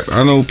trap.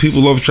 I know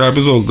people love trap.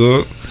 It's all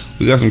good.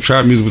 We got some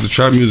trap music, but the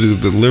trap music,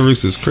 the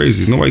lyrics is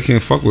crazy. Nobody can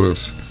fuck with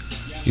us.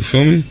 You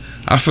feel me?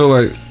 I feel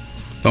like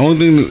the only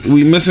thing that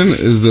we missing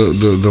is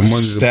the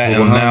money.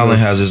 Staten Island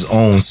has its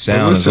own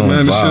sound. Listen,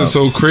 man, this shit is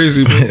so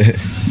crazy, bro.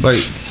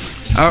 Like,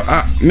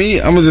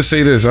 I'm gonna just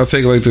say this. I'll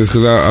take it like this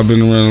because I've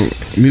been around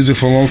music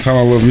for a long time.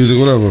 I love music,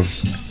 whatever.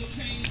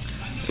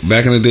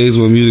 Back in the days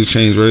when music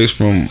changed, right? It's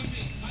from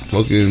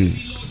fucking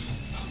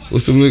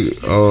what's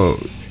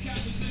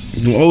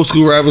the old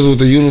school rappers with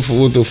the uniform,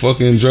 with the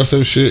fucking dress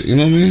up shit. You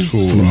know what I mean?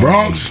 From the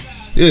Bronx.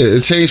 Yeah,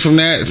 it changed from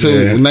that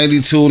to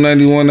 92,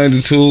 91,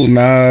 92.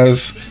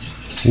 Nas,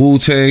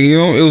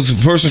 Wu-Tang. It was a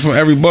person from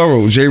every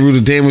borough. J. Rue the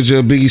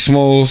Damager, Biggie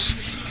Smalls.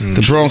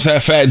 The Bronx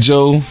had Fat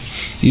Joe.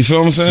 You feel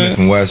what I'm saying?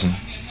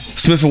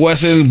 Smith and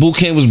Wesson. Boot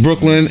Camp was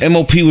Brooklyn.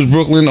 MOP was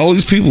Brooklyn. All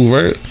these people,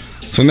 right?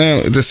 So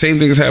now the same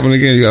thing is happening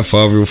again. You got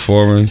Favre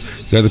Foreign.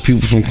 You got the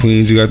people from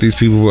Queens. You got these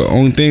people. But the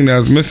only thing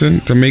that's missing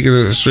to make it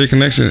a straight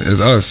connection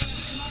is us.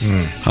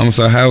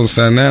 Homicide House,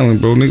 Staten Island,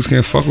 bro. Niggas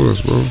can't fuck with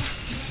us, bro.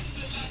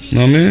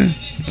 Know what I mean?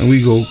 And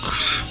we go.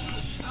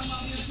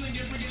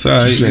 It's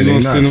alright.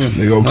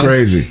 They go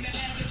crazy.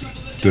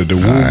 The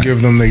Wu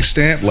give them they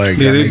stamp like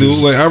they do.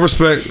 Like I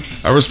respect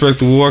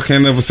the Wu. I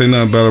can't never say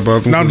nothing bad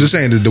about them. No, I'm just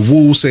saying that the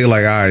Wu say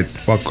like I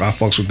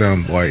fucks with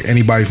them, like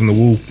anybody from the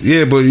Wu.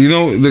 Yeah, but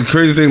the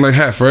crazy thing, like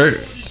Hef, right?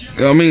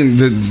 I mean,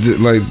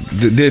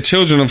 their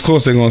children, of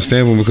course, they're gonna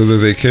stamp them because they're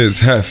their kids.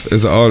 Hef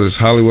is an artist,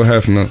 Hollywood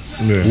Hefner.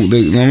 Yeah.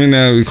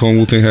 Now we call him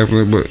Wu-Tang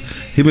Hefner, but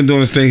he been doing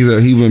this thing.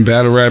 He been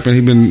battle rapping.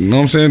 He been, know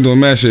what I'm saying, doing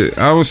mad shit.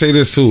 I would say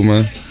this too,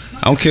 man.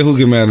 I don't care who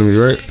get mad at me,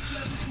 right?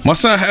 My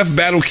son Hef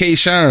battled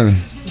K-Shine,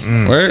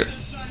 right?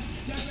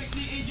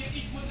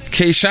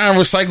 K-Shine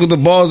recycled the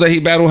balls that he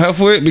battled Hef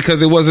with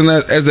because it wasn't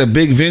as a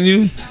big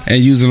venue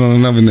and used it on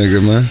another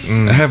nigga, man.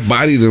 Hef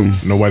bodied him.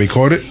 Nobody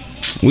caught it?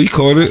 We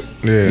caught it.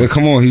 Yeah. But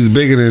come on, he's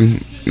bigger than, you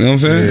know what I'm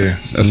saying? Yeah.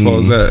 As far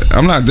as that.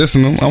 I'm not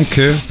dissing him. I don't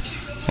care.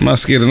 I'm not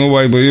scared of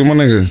nobody, but you my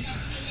nigga.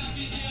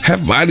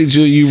 Hef bodied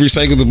you and you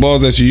recycled the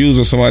balls that you use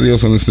on somebody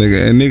else on this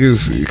nigga. And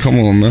niggas, come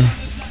on, man.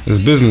 It's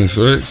business,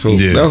 right? So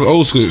that was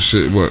old school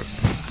shit, but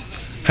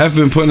Hef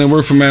been putting in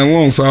work for man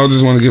long, so I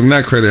just want to give him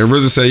that credit. And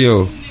RZA say,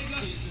 yo,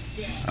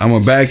 I'm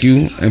gonna back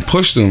you, and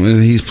push them,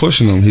 and he's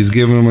pushing them. He's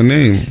giving them a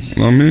name. You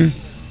know what I mean?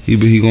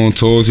 He going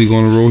tours, he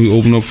going to roll, he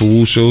open up for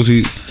Wu shows.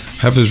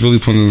 Hef is really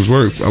putting in his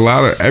work. A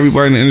lot of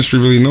everybody in the industry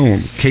really know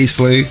him.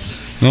 K-Slay, you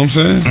know what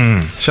I'm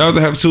saying? Shout out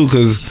to Hef too,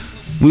 because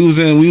we was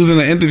in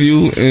an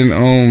interview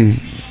in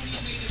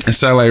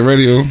Satellite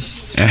Radio,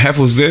 and Hef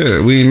was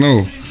there. We didn't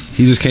know.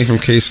 He just came from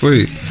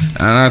K-Slay,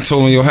 and I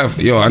told him,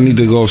 yo, I need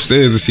to go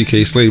upstairs to see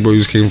K-Slay, bro. He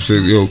just came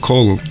from, yo,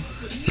 call him.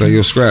 Like,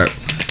 yo, Scrap,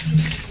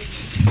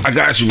 I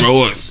got you,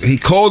 bro. He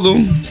called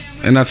him,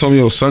 and I told him,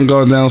 yo, Sun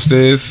God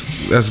downstairs,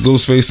 that's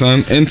Ghostface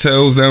son.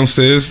 Intel's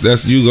downstairs,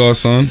 that's You God's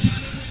son.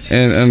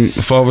 And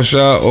Father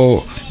Shah,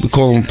 or we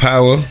call him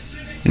Power,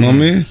 you know what I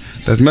mean?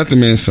 That's Method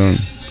Man's son.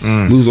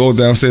 We was all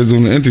downstairs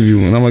doing the interview,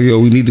 and I'm like, yo,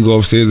 we need to go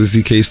upstairs to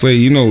see K-Slay.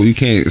 You know, you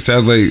can't,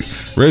 Satellite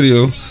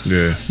Radio.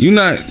 Yeah. You're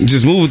not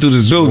just moving through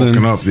this building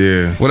up,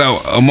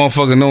 without a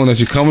motherfucker knowing that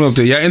you're coming up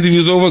there. Your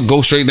interview's over,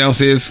 go straight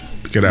downstairs.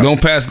 Get out.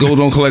 Don't pass go,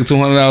 don't collect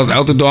 $200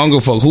 out the door. I don't give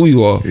a fuck who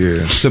you are.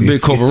 Yeah. It's a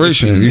big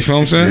corporation. You feel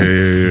what I'm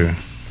saying? Yeah.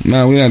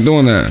 Nah, we're not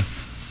doing that.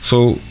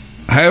 So,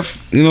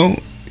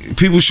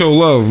 people show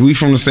love. We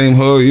from the same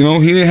hood, he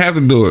didn't have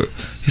to do it.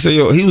 He said,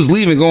 yo, he was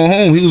leaving, going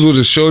home. He was with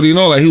his shorty,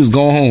 like he was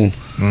going home.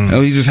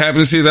 And he just happened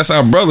to see us. That's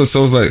our brother.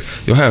 So it's like,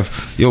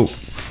 yo,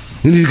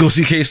 we need to go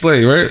see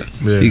K-Slay, right?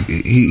 Yeah.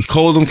 He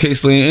called him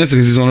K-Slay and answered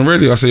because he's on the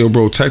radio. I said, yo,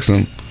 bro, text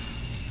him.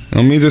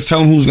 I mean, just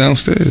tell him who's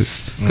downstairs.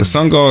 Because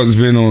Sun God has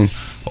been on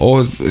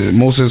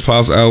most of his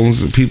Pop's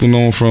albums. People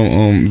know him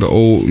from the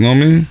old, you know what I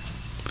mean?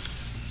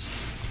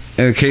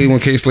 And when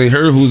K-Slay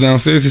heard who's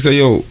downstairs, he said,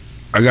 yo,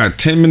 I got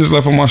 10 minutes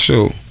left on my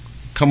show.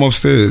 Come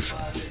upstairs.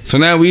 So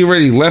now we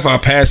already left our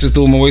passes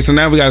through my way. So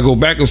now we gotta go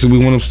back up. So we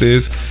went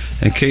upstairs,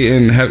 and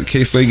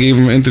K Slay gave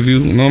him an interview.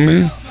 You know what I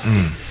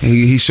mean?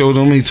 He showed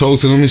them. He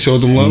talked to them. He showed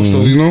them love.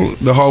 So you know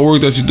the hard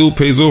work that you do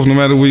pays off no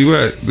matter where you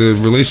at. The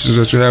relationships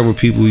that you have with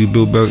people, you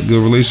build good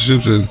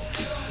relationships, and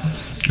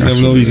you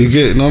never know what you can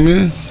get. You know what I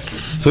mean?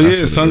 So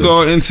yeah, Sun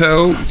God,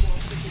 Intel,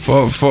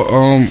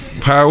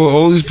 for Power,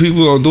 all these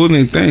people are doing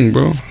their thing,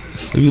 bro.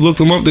 If you look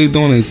them up, they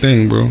doing their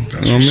thing, bro.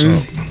 That's you know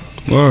what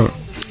I mean? What?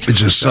 It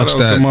just sucks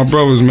Shout out that to my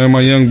brothers, man, my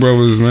young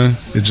brothers, man.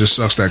 it just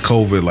sucks that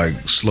COVID like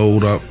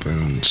slowed up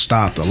and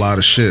stopped a lot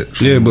of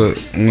shit. Yeah, but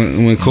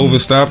when COVID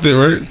stopped it,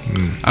 right?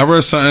 I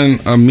read something,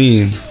 a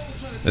meme.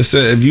 It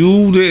said if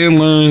you didn't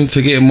learn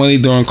to get money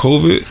during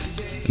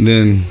COVID,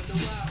 then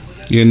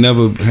you'll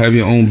never have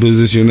your own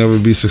business. You'll never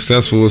be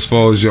successful as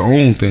far as your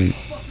own thing.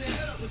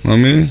 You know what I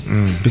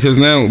mean? Because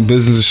now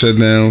businesses shut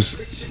down.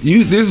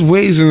 There's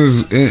ways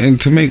in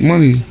to make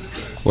money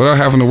without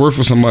having to work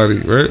for somebody,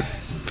 right?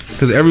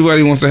 Because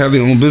everybody wants to have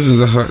their own business.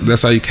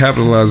 That's how you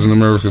capitalize in the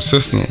American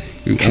system.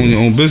 You own your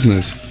own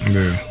business.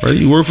 Yeah. Right?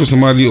 You work for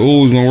somebody, you're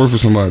always going to work for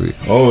somebody.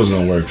 Always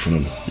gonna work for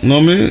them. You know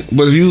what I mean?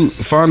 But if you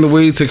find a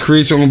way to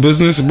create your own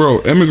business, bro,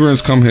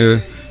 immigrants come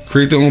here,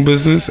 create their own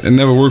business, and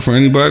never work for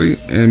anybody,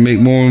 and make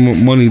more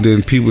money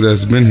than people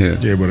that's been here.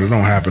 Yeah, but it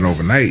don't happen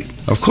overnight.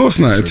 Of course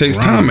not. It It's a takes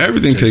grind. time.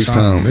 Everything It takes takes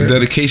time. time, yeah.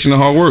 Dedication and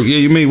hard work. Yeah,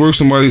 you may work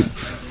somebody.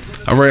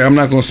 All right, I'm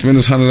not going to spend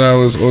this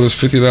 $100 or this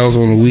 $50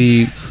 on the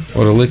weed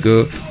or the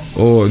liquor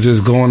or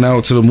just going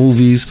out to the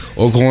movies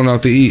or going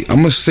out to eat. I'm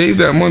going to save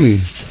that money.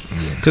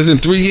 Because in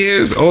 3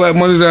 years, all that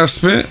money that I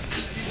spent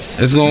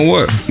is going to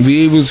what?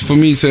 Be able for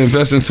me to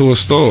invest into a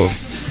store.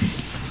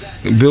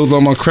 Build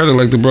on my credit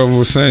like the brother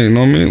was saying. You know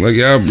what I mean? Like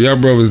y'all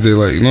brothers did.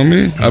 Like, you know what I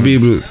mean? I'll be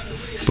able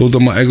to build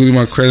up my equity,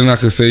 my credit, and I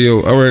can say,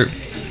 yo, all right,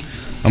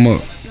 I'm going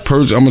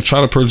to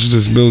try to purchase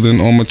this building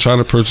or I'm going to try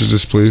to purchase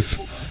this place.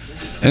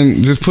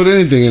 And just put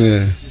anything in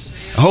there.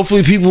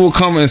 Hopefully people will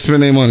come and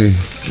spend their money.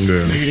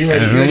 Yeah. You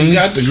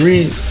got the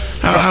green.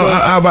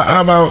 How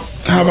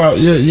about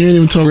you ain't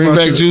even talking about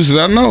Greenback your, juices,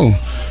 I know.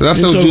 I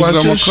sell talk juices about on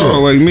my your car,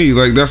 shit. like me.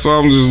 Like that's what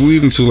I'm just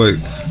leading to, like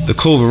the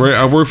COVID, right?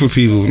 I work for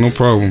people, no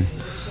problem.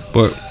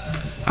 But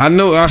I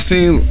know I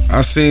seen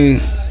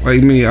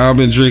like me, I've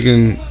been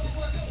drinking.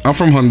 I'm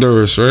from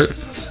Honduras, right?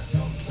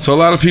 So a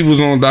lot of people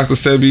was on Dr.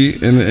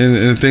 Sebi and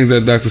the things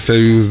that Dr.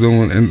 Sebi was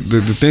doing, and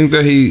the things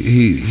that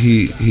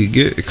he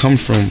get, it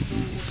comes from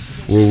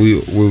where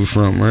we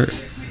from, right?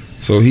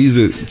 So he's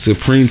a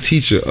supreme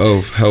teacher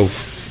of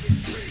health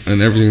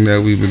and everything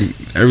that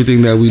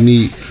we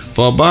need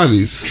for our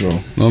bodies. True. Know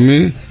what I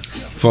mean?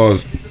 For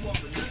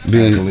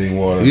being alkaline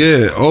water.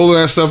 yeah, all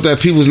of that stuff that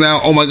people's now,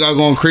 oh my God,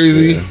 going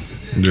crazy.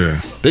 Yeah.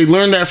 They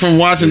learned that from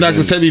watching Dr.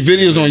 Sebi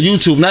videos on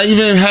YouTube. Not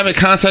even having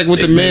contact with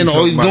the men or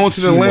talking going about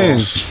to the sea land.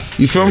 moss.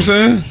 You feel what I'm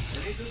saying?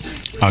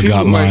 I People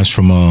got like- mine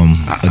from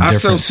I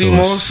sell different sea source.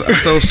 moss. I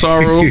sell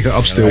sorrow.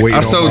 I'm still waiting I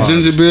on sell mine.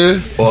 ginger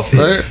beer.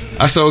 Right?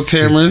 I sell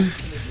tamarind.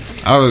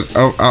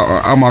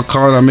 On my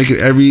card, I make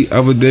it every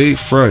other day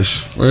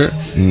fresh. Right?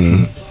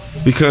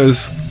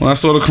 Because when I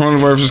saw the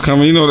coronavirus was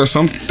coming, you know, there's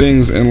some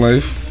things in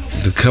life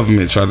the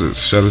government tried to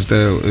shut us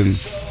down, and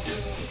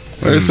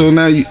right. So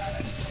now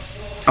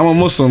I'm a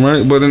Muslim,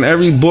 right? But in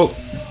every book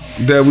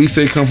that we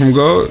say come from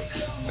God,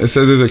 it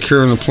says there's a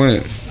cure in the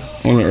plant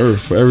on the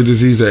earth for every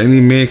disease that any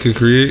man could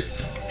create.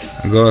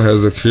 God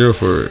has a cure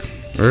for it,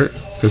 right?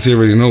 Because He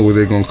already know what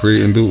they're gonna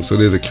create and do. So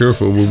there's a cure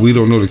for it, but we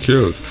don't know the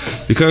cures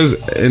because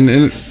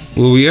in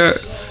where we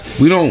at,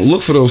 we don't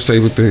look for those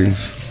type of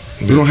things.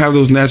 We don't have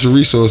those natural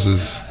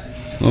resources.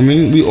 You know what I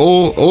mean, we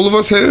all of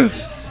us here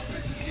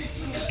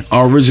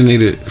are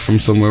originated from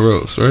somewhere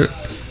else, right?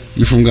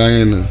 You're from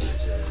Guyana.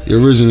 Your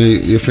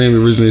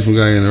family originated from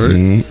Guyana,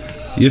 right?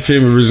 Your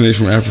family originated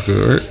from Africa,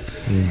 right?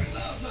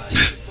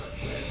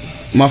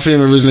 My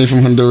family originated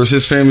from Honduras.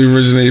 His family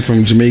originated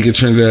from Jamaica,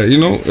 Trinidad. You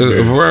know,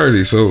 a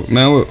variety. So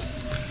now look,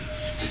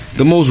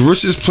 the most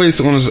richest place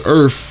on this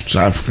earth, It's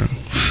Africa.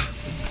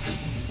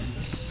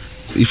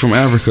 you from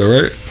Africa,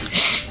 right?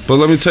 But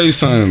let me tell you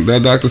something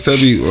that Dr.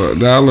 Sebi,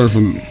 that I learned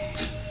from.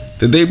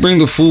 Did they bring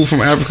the food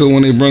from Africa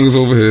when they brought us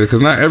over here? Because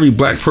not every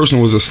black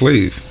person was a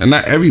slave, and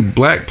not every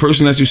black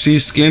person that you see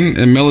skin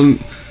and melanin.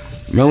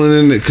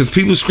 Because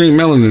people scream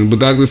melanin, but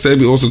Dr.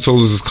 Sebi also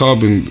told us it's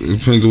carbon. It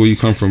depends on where you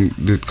come from.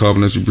 The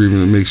carbon that you breathe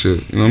in, it makes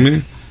you. You know what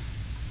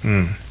I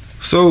mean?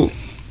 So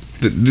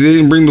they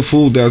didn't bring the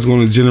food that's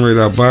going to generate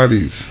our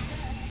bodies.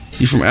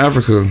 You from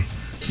Africa,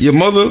 your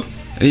mother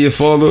and your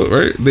father,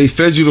 right? They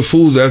fed you the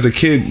food as a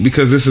kid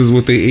because this is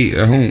what they ate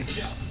at home.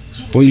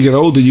 But when you get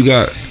older, you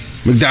got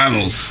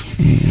McDonald's,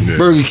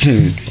 Burger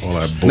King. All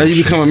that bullshit. Now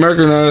you become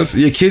Americanized.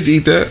 Your kids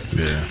eat that.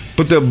 Yeah.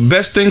 But the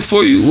best thing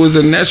for you was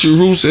the natural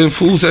roots and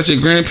foods that your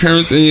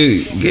grandparents and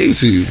you gave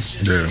to you.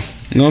 Yeah.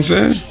 You know what I'm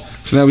saying?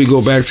 So now we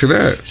go back to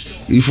that.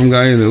 You from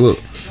Guyana, look.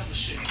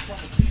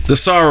 The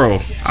sorrow.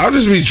 I'll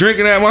just be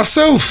drinking that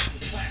myself.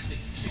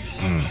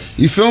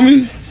 You feel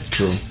me?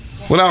 True.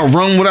 Without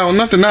rum, without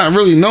nothing, not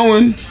really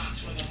knowing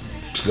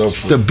Go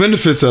for the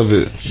benefits of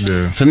it.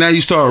 Yeah. So now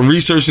you start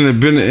researching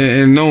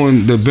and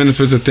knowing the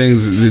benefits of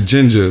things, the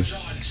ginger.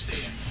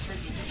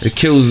 It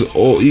kills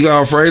all. You got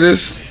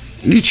arthritis.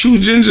 You chew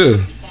ginger.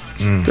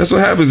 That's what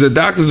happens. The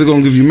doctors are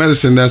gonna give you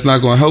medicine that's not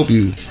gonna help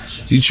you.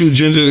 You chew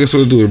ginger. That's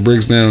what it do. It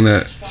breaks down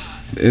that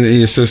in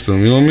your system.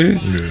 You know what I mean?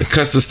 It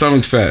cuts the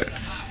stomach fat.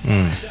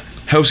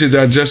 Helps your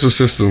digestive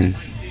system.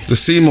 The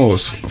sea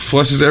moss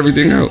flushes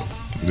everything out.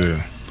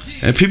 Yeah.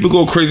 And people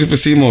go crazy for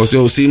sea moss.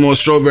 Yo, sea moss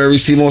strawberry,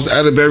 sea moss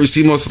elderberry,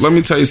 sea moss. Let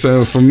me tell you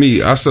something. For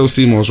me, I sell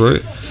sea moss,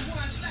 right?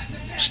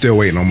 Still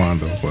waiting on mine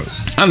though, but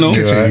I know.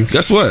 Continue.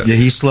 Guess what? Yeah,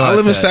 he slugged I live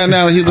in that. Staten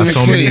Island. He live in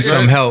told me he Queens. needs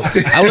some help.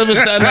 I live in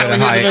Staten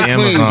Island. He live in Hire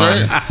Queens,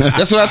 Amazon. right?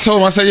 That's what I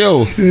told him. I said,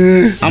 yo,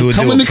 I'm Do a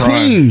coming to Prime.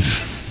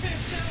 Queens.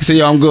 He said,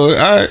 yo, I'm good.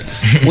 All right.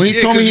 When he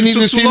Yeah, told me 'cause he you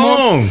needed took too sea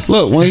long. moss,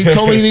 look, when he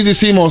told me he needed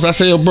sea moss, I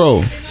said, yo,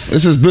 bro,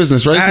 this is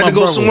business, right? I This had my to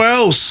go brother. somewhere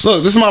else.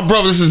 Look, this is my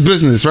brother. This is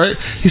business, right?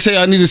 He said,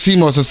 I need a sea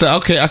moss. I said,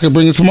 okay, I can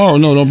bring it tomorrow.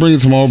 No, don't bring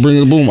it tomorrow. Bring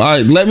it, boom. All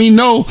right, let me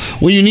know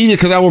when you need it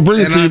because I will bring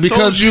it And to I you told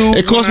because you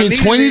it cost when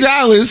I me needed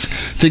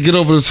 $20 to get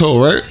over the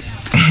toll, right?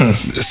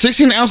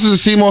 16 ounces of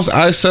sea moss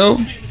I sell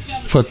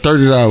for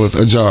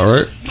 $30 a jar,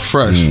 right?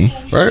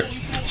 Fresh, right?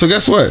 So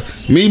guess what?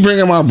 Me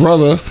bringing my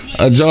brother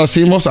a jar of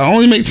sea moss, I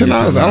only make $10.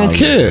 I don't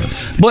care.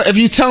 But if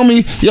you tell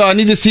me, yo, I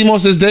need the sea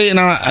moss this day, and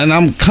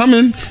I'm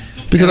coming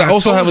because And I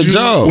also told have a you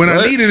job when I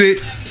right? needed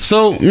it.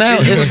 So now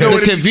You it's know the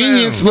where to be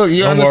convenience. found. Look,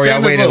 you Don't worry, I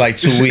understand? waited Look. like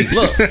 2 weeks.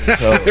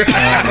 So,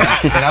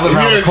 and I live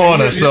around the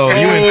corner, so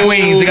you in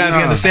Queens, you gotta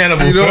be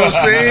understandable. You know what I'm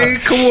saying?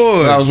 Come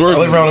I on. was working.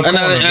 I live around the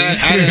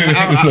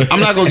And I'm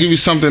not gonna give you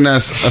something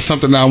that's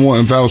something that I want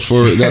and vouch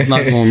for. That's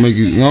not gonna make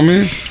you. You know what I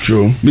mean?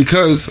 True.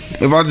 Because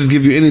if I just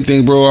give you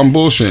anything, bro, I'm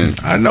bullshitting.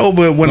 I know,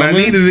 but when Know I what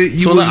mean? needed it, you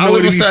so was I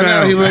nowhere live to in be Staten Island,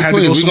 found. he live I in had to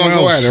Queens. go We gonna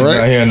somewhere go else. at it,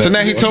 Not hearing right? So that.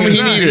 now he told me he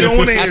Nah, needed you don't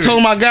wanna it. I hear told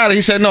him I got it.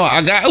 He said no,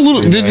 I got a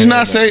little. Did you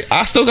not say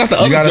I still got the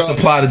other? You gotta jar?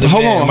 supply the demand.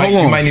 Hold on, hold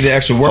on. You might need an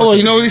extra worker. Hold on,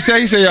 you know what he said?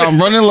 He said, "Yo, I'm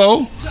running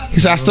low." He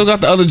said, "I still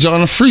got the other jar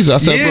in the freezer." I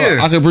said, Yeah.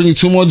 "Bro, I can bring you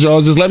 2 more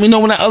jars. Just let me know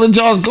when that other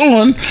jar's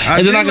gone, I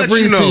and then did I can let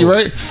bring you it to you." know.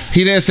 Right?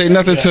 He didn't say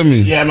nothing to me.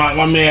 Yeah, my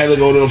man had to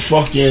go to the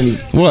fucking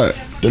What?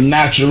 the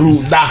natural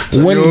root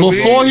doctor. When You know what I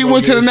before mean? he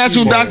went to the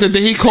natural doctor,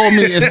 then he called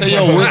me and said,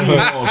 "Yo,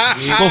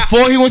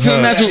 before he went to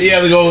the natural." He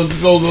had to go.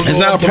 It's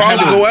not a up the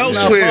problem. go It's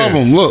not a elsewhere.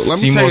 problem. Look,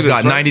 let me tell you CMOS this.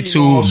 got right?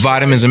 92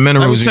 vitamins and Let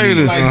minerals me tell you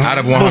this. out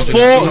of 100.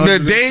 Before the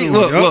day,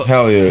 look.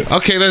 Hell yeah.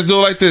 Okay, let's do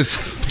it like this.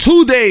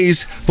 2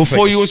 days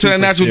before you went to that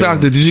super natural serum.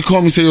 doctor, did you call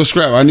me and say, "Yo,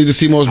 Scrap, I need to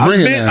see most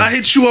bring it now"? I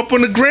hit you up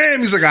on the gram.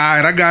 He's like, all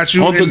right, I got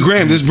you. On the And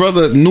gram, this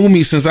brother knew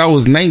me since I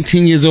was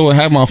 19 years old and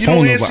had my phone don't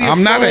number. answer your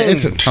I'm not an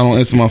phone. I don't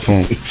answer my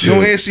phone. You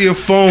don't answer your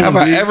phone. Have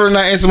I B. ever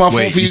not answered my phone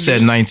Wait, for you you?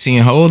 said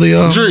 19. How old are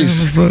y'all?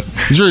 Dries,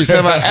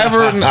 have I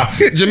ever?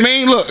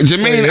 Jermaine, look,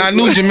 Jermaine. I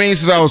knew Jermaine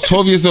since I was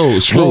 12 years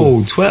old. Screw.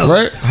 Whoa, 12.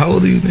 Right? How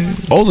old are you,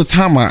 nigga? All the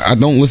time, I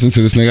don't listen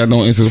to this nigga. I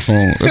don't answer the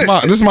phone.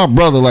 This is my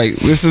brother. Like,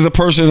 this is a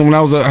person when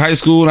I was at high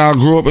school and I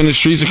grew up in the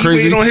streets of He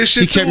crazy. waiting on his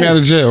shit He kept too. me out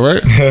of jail,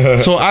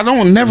 right? So I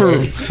don't never.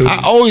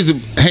 I always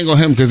hang on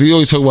him because he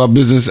always talk about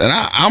business, and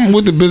I'm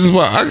with the business,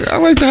 but I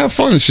like to have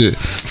fun and shit.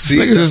 See,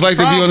 Niggas that's just like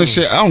the to be on this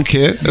problem. shit. I don't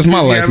care. That's my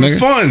Busy life, having nigga.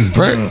 fun.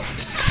 Right?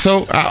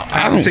 So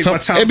I don't. take my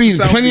time It be to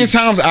South plenty of Beach.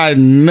 times I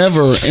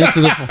never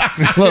answer the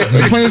phone. Look,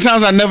 there's plenty of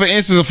times I never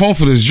answer the phone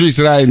for this Dries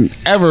that I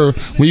ever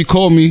when you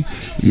call me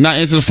not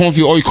answer the phone for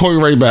you or you call you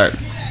right back.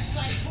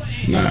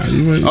 Nah,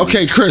 you ain't.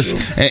 Okay, Chris.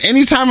 And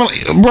anytime,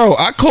 bro,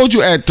 I called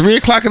you at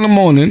 3:00 in the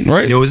morning,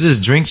 right? Yo, is this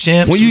Drink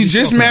Champs? When you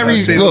just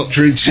married, Say look,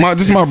 drink champ.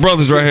 this is my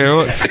brother's right here.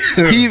 Look.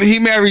 He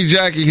married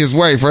Jackie, his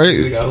wife, right?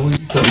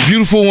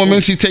 Beautiful woman.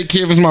 She take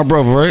care of his my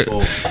brother, right?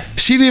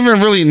 She didn't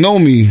even really know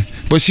me,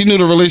 but she knew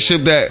the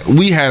relationship that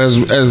we had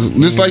as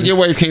just like your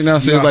wife came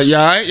downstairs, like, y'all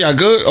all right? Y'all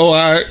good? Oh, all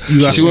right.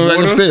 got She went some back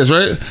water? upstairs,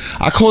 right?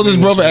 I called this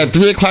brother at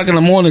 3:00 in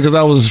the morning because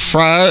I was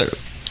fried.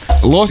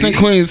 Lost in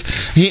Queens.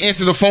 He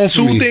answered the phone for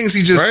Two me. things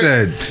he just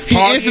said. He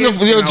answered the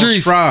Partying and I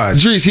was fried.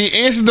 Dries, he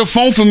answered the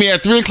phone for me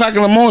at 3:00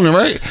 in the morning,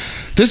 right?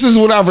 This is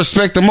what I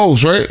respect the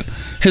most, right?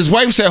 His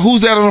wife said,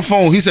 "Who's that on the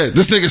phone?" He said,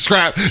 "This nigga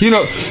Scrap." You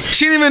know,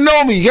 she didn't even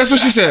know me. Guess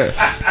what she said?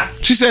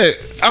 She said,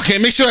 "Okay,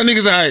 make sure that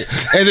nigga's alright."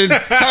 And then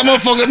that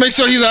motherfucker, make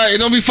sure he's alright.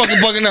 Don't be fucking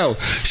bugging out.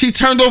 She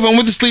turned over and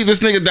went to sleep.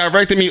 This nigga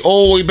directed me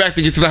all the way back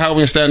to get to the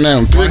highway in Staten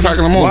Island. 3:00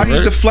 in the morning. Why he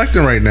right?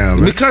 deflecting right now,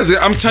 man? Because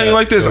I'm telling you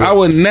like this, I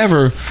would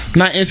never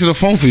not answer the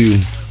phone for you.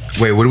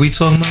 Wait, what are we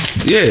talking about?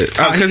 Yeah,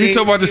 because he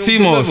talked about the he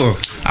don't CMOS. deliver.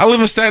 I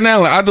live in Staten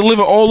Island. I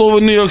deliver all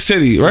over New York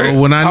City, right?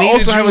 Well, when I needed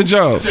also have a you-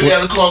 job. So you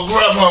had to call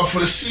Grubhub for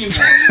the seat.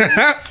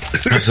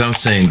 That's what I'm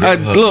saying.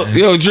 Look,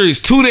 yo, Dries,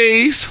 2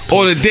 days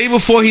or the day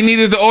before he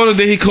needed the order,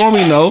 did he call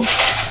me? No,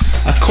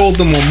 I called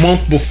them a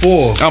month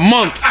before. a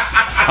month,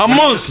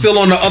 Still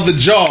on the other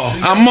jar.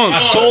 a month,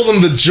 I told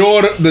them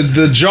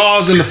the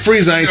jars in the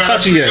freezer I ain't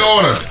touching yet.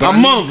 a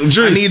month.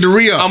 Dries, I need to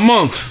re-up. a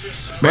month.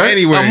 But Right?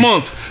 anyway. a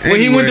month. When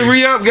he went to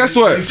re-up, guess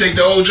You what? take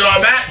the old jar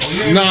back?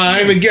 Nah, I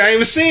ain't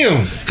even see him.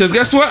 Because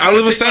guess what? I live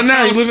in take Staten my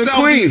Island. You time live in to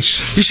South Queens.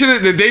 Beach. You should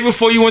have, the day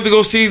before you went to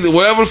go see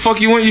whatever the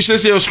fuck you went, you should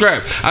have said, "Yo,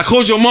 Scrap, I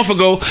called you a month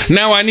ago.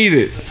 Now I need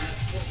it."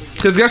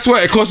 Because guess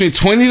what? It cost me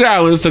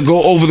 $20 to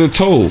go over the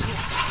toll.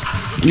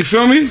 You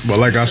feel me? But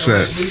like I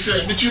said, He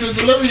said, but you the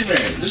delivery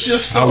man. This your I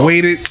store.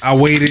 waited.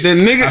 The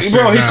nigga, I said,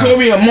 bro, he nah. called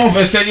me a month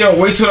and said, "Yo,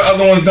 wait till the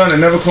other one's done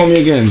and never call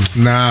me again."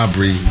 Nah,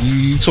 Bree.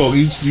 You talk.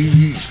 You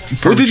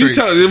What did you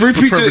tell?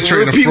 Repeat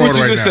what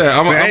you just said.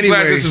 I'm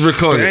glad this is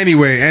recorded.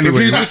 Anyway.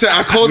 Repeat what you said.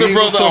 I called the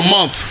brother a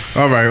month.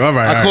 All right.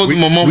 I called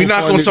him a month We're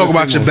not before going I to talk did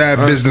about the your Seymour's.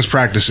 bad business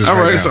practices. All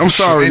right, now. so I'm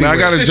sorry, man. I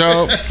got a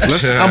job.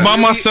 I'm by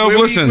myself.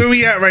 Listen, where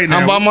we at right now?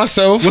 I'm by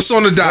myself. What's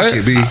on the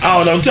docket, B?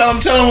 I don't know.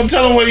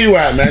 Tell him where you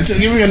at, man.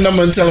 Give me your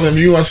number and tell him if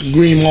you want some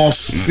green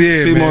moss. Yeah,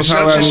 Sea man. moss, Shout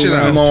holla that at shit me,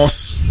 out. Green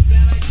moss.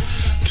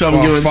 Tell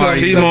him give it.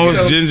 Sea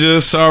moss, ginger,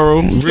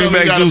 sorrow,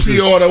 greenback juices.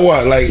 Pre-order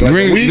what? Like a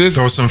Green, week? this,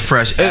 Throw some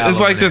fresh. it's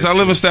like this. I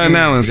live in Staten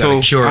Island, You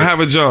gotta so cure it. I have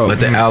a job. Let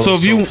the aloe So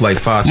if you, soak like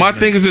 5 my minutes.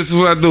 thing is this is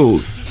what I do.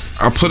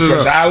 I put it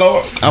Fresh up.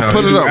 aloe? I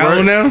put it up Aloe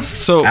right now?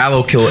 So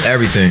Aloe kill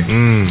everything.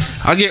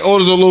 I get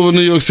orders all over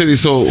New York City.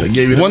 So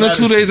gave you the 1 or 2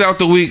 medicine. days out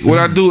the week, what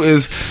I do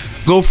is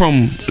go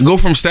from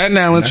Staten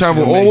Island, That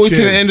travel shit all the way make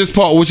to the kids. end of this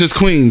part, which is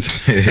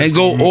Queens, and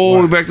go all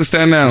the way back to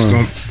Staten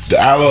Island. The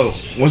aloe,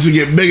 once it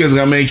get bigger, it's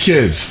gonna make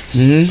kids.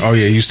 Oh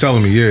yeah, you was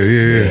telling me.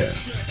 Yeah.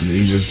 And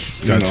you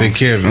just Gotta take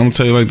care of I'm it. gonna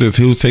tell you like this: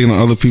 he was taking on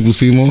other people's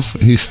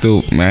CMOS. He's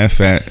still mad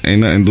fat.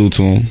 Ain't nothing to do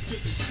to him.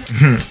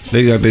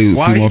 They got their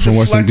Why you CMOS from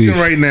Western deflecting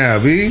Beef right now,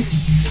 B?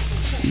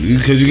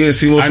 because you get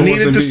CMOS I from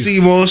needed Western the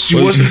Beef. CMOS.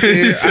 You wasn't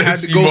there. I had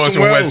to go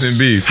somewhere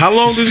else. How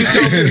long did you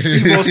tell me?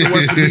 CMOS and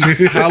Western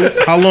Beef.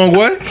 How long?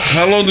 What?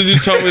 How long did you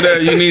tell me that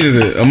you needed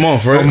it? A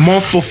month, right? A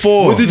month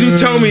before. What did you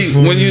tell me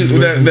when you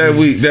that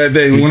week that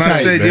day When I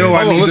said, yo,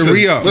 I need to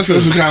re-up. Listen,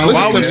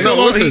 Why we still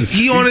on? listen.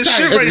 He on his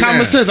shit right It's now.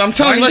 common sense. I'm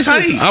telling you, Why like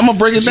tight? this. I'm gonna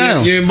break it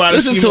down. you ain't buy the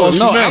Listen to CMOS it.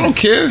 No, from them. I don't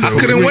care. I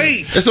couldn't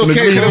wait. It's okay.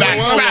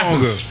 greenback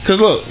scrappers. Because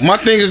look, my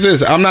thing is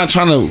this: I'm not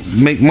trying to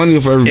make money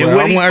off everybody. And I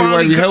when he want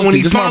everybody to be healthy. when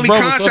he This my finally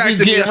brother, so if he's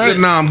contacted me, I getting said, hurt-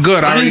 "Nah, I'm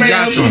good. I already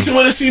got some."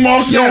 Where the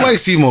CMOS? You don't like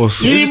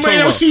CMOS. You What didn't talking bring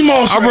no about?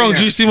 CMOS I right brought now.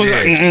 G CMOS.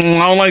 Like,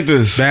 I don't like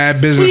this. Bad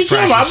What you business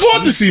talking about? I practice.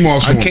 bought the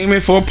CMOS I from him. came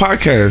in for a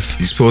podcast.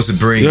 You're supposed to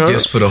bring Yeah.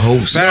 gifts for the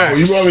host. Facts.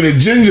 You brought me the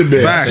ginger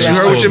beer. Facts. You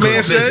heard what your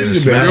man said?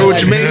 business, You man. heard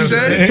what your man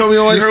said? You told me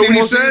you don't like You heard what he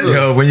CMOS said? either.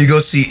 Yo, when you go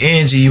see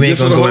Angie, you ain't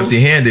Gifts for gonna the go host?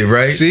 empty-handed,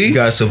 right? See? You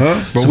got some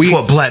But support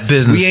we- black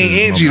businesses. We ain't my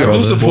Angie brother. though.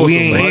 do support We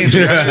them, ain't man. Angie.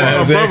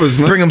 That's why. My brothers,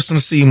 man. Bring them some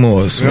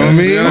CMOS. You know what I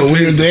mean? But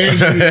we in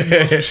danger.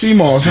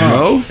 CMOS, huh?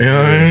 No, You know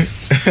what I mean?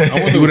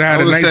 You would have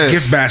had a would've nice said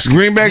gift basket.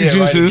 greenback Yeah,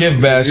 like juices.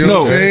 gift basket. You know No,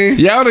 what I'm saying?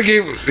 y'all would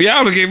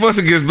have gave us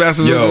a gift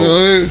basket.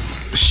 Yo.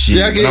 Shit.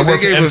 Yeah, When I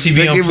worked they for gave us MTV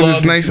this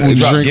Unplugged, nice we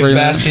drop drink gift right now.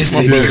 baskets,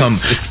 My they brother. become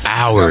my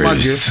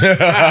ours.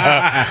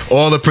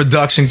 All the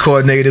production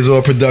coordinators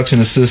or production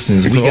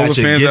assistants. We To all got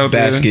the your fans gift out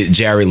there. basket,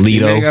 Jared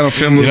Leto. ain't got no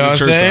family You know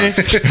what I'm in the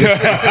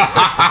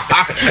saying?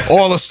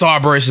 All the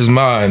Starburst is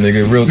mine,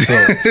 nigga. Real talk.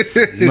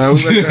 Man,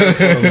 we let that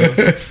fall,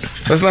 man.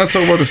 Let's not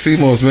talk about the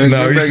CMOS, man. No,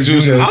 we Greenback used to do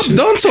juices. that I'm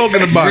done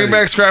talking about it.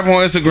 Greenback scrap on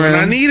Instagram. When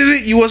I needed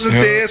it, you wasn't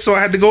there, so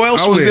I had to go I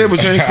elsewhere. was there,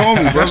 but you ain't call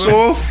me, brother. That's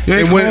all. You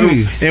ain't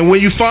And call me.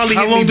 when you finally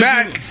How hit long me did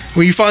back,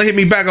 when you finally hit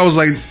me back, I was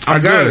like, I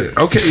I'm got good. it.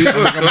 Okay, you I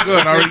was like, I'm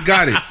good. I already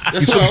got it.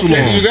 That's You took what- too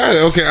okay, long. You got it.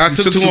 Okay, I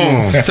took too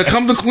long to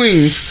come to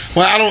Queens.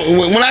 When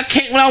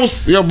I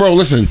was yo, bro.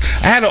 Listen,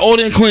 I had an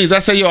order in Queens. I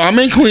said, yo, I'm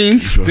in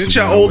Queens. Didn't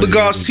your older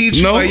guys teach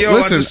you? No, Like, yo,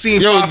 listen, I just seen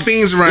yo, 5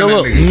 fiends around yo, that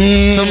look,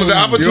 nigga. Some of the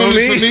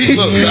opportunities You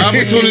know what I for me. mean? Look, the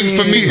opportunities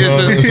for me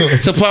is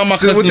to supply my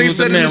cousins What they with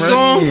said the in man, the right?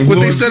 song? What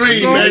they said in the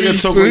song? You can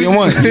talk what you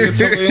want. You can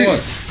talk what you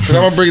want. But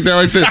I'm gonna break it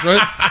down like this,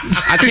 right?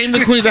 I came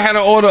to Queens. I had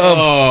an order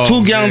of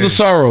 2 gallons of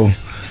sorrow.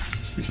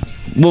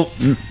 Well,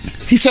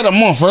 he said a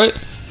month, right?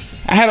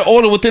 I had an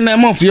order within that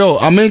month. Yo,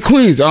 I'm in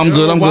Queens. I'm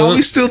good. I'm Why good.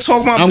 we still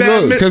talking about I'm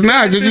bad good because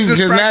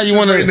now you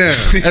want to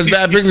that's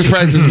bad business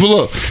practice. But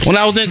look, when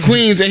I was in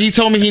Queens and he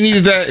told me he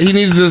needed the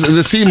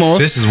CMOS.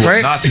 This is what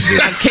right? not to do.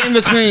 I came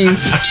to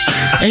Queens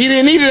and he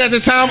didn't need it at the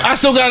time. I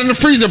still got it in the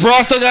freezer, bro.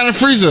 I still got it in the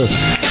freezer.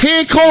 He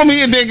didn't call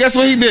me and then guess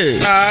what he did?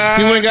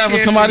 He went and got it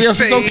for somebody else.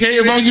 It's okay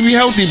as long as you be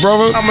healthy,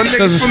 brother. I'm a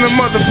nigga from the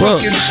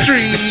motherfucking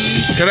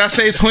streets. Cause I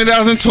saved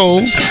 $20 in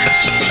total.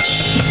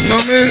 You know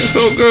what I mean? It's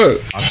so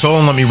good. I told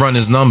him let me run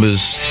his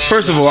numbers.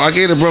 First of all, I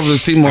gave the brother the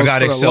CMOS. I got for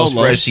the Excel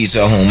low-low. spreadsheets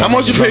at home. How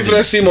much you pay for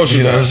that CMOS?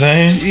 You know what I'm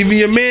saying? Even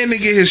your man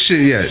didn't get his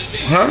shit yet.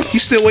 Huh?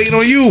 He's still waiting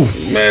on you.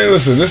 Man,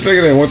 listen, this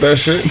nigga didn't want that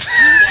shit.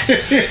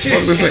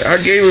 Fuck this nigga. I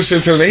gave his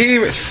shit to him. He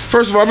even,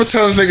 first of all, I've been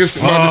telling this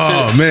nigga about this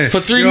shit man. for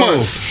 3 Yo,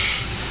 months.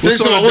 what's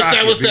What's, on the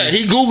docket, what's that? B?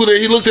 He Googled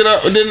it. He looked it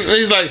up. And then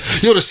he's like,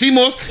 yo, the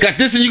CMOS got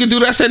this and you can do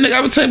that. I said, nigga,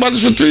 I've been telling you about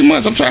this for 3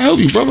 months. I'm trying to help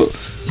you, brother.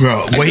 Bro,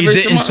 what he Activate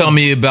didn't your tell mind.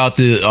 me about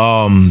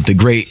the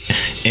great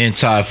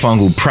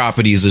antifungal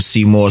properties of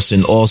CMOS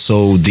and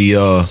also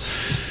the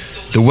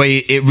way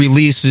it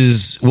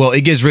releases, well,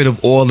 it gets rid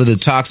of all of the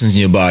toxins in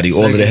your body,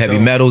 all of the heavy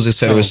metals, et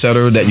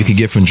cetera, that you can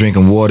get from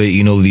drinking water,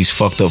 you know, these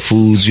fucked up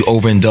foods. You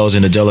overindulge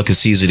in the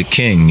delicacies of the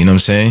king, you know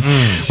what I'm saying?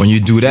 When you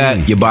do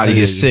that, your body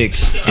gets sick.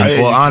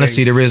 And well,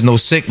 honestly, there is no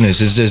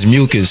sickness. It's just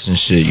mucus and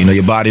shit. You know,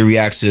 your body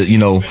reacts to, you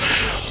know,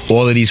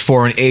 all of these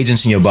foreign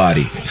agents in your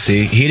body.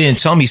 See, he didn't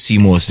tell me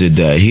CMOS did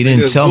that. He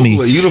didn't Nigga, tell me.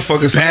 Google it. You the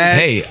fucking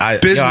Hey, I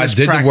business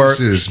did the work.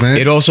 practices, man.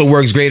 It also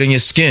works great on your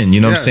skin.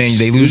 You know what I'm saying?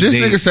 They lose. This They,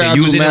 nigga said they I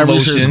use do it in mad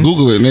research. lotions.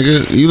 Google it,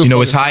 nigga. You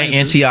know, it's fucking high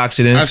in scientist.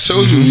 antioxidants. I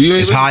showed you. You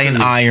ain't It's high in listen to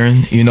me.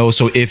 iron. You know,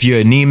 so if you're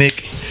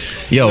anemic,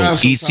 You yo, know,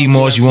 eat sometimes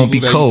CMOS, you won't be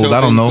people that cold. tell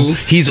I don't know. things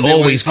too, He's and then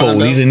when always they find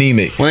cold. He's out-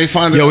 anemic. when they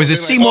find Yo, out, is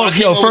it they like, CMOS? oh, I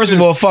Yo, can't first go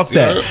of all, this. fuck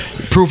that.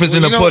 Yeah. Proof is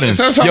in Well, the you know, pudding.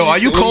 sometimes Yo, are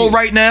you when cold you-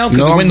 right now? Because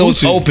No, the I'm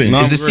window's Gucci. open. No,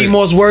 Is I'm the great.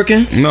 CMOS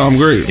working? No, I'm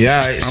great. Yeah,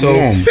 alright, I'm so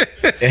warm.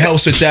 it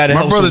helps with that. It My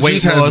helps brother with weight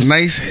Juice has loss.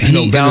 nice You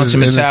know, heat balance in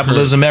your his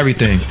metabolism,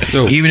 everything.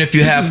 Yo, Even if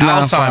you this have is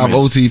 9.5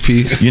 Alzheimer's.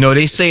 OTP. You know,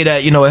 they say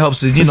that, you know, it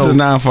helps, you This know, is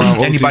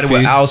 9.5 anybody OTP.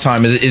 with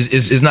Alzheimer's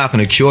is not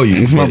going to cure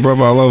you. It's my but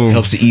brother. I love It him.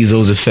 helps to ease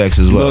those effects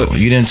as well. Look,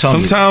 You didn't tell me.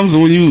 Sometimes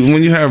when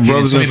you have You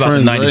brothers didn't and tell me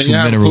friends, about the 92 right, you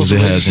have minerals close it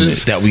has in it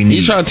relationships. that we need.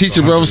 You try to teach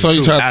your brother something,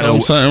 you try to Out tell him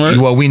of- something, right?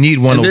 Well, we need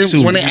And then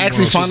 102. when they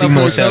actually find out for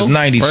CMOS has themselves,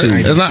 92.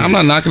 right? I'm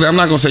not knocking it. I'm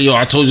not gonna say, yo,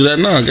 I told you that.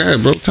 No, go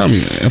ahead, bro. Tell me,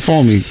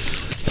 inform me.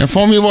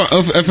 Inform me about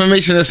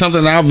information that's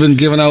something that I've been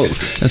giving out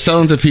and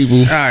selling to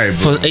people right,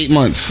 for 8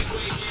 months.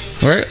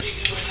 Right?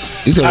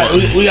 He said, what?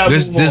 We gotta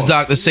This move on.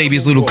 Dr.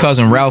 Sabi's little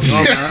cousin, Ralphie.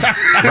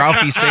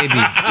 Ralphie Sabi.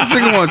 This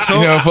nigga want to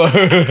talk.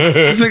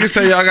 This nigga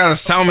say y'all got a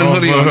salmon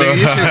hoodie on. Nigga,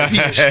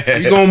 your shit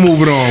peach. We gonna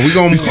move it on. We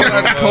gonna move it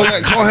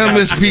on. Call him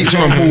Miss Peach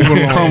from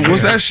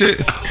what's that shit?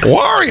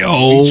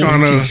 Wario.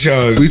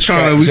 We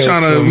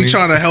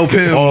trying to help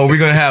him. Oh, we're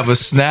going to have a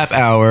snap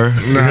hour.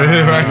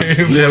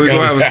 Yeah, we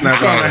gonna have a snap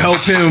Trying to out.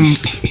 help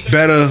him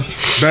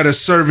better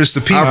service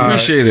the people. I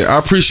appreciate it. I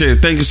appreciate it.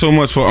 Thank you so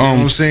much for what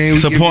I'm saying? We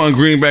supporting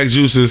Greenback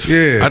Juices.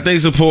 Yeah. I thank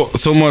support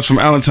so much from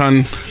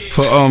Allentown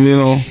for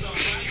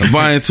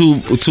buying two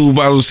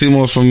bottles of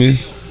CMOS from me.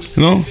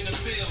 You know?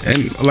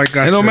 And Like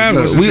I it don't said, matter.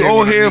 you wasn't We there all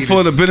when I here needed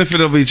for the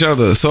benefit of each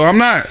other. So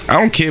I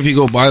don't care if he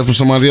go buy it from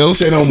somebody else.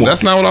 Say no more.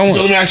 That's not what I So let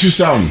want. me ask you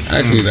something.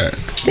 Ask me that.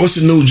 What's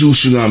the new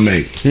juice you gonna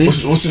make?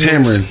 What's the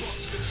Tamarind.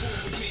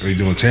 We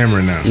doing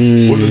tamarind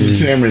now. What does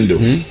the tamarind do?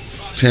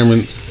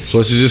 Tamarind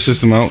flushes your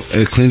system out.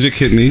 It cleans your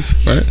kidneys,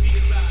 right?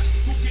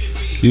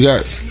 You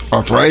got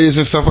arthritis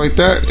and stuff like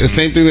that. The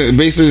same thing that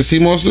basically the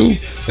CMOS do.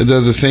 It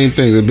does the same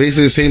thing.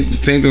 Basically the same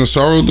thing the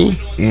sorrow do.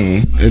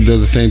 It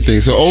does the same thing.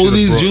 So all of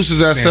these brought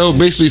juices I sell samples.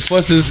 basically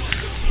flushes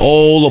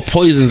all the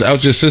poisons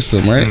out your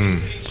system, right?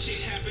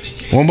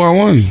 One by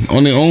one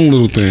on their own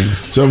little thing.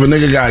 So if a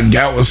nigga got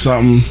gout or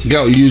something,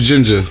 Gout, you use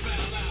ginger.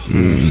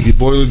 You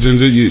boil the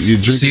ginger. You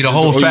drink. See, the ginger,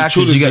 whole or fact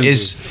chew is the you got ginger.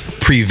 it's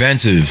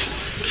preventive.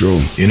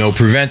 true. You know,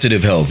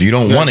 preventative health. You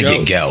don't Yeah, want to gout.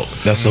 get gout.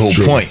 That's the whole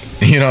point.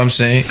 You know what I'm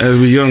saying? As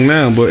we young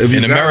now, but if you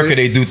In got America, it,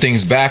 they do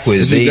things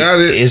backwards. If you They got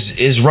it-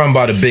 it's run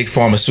by the big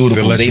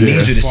pharmaceuticals. They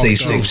need you to stay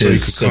sick so you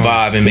to can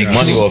survive and make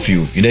money off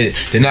you.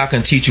 They're not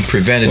going to teach you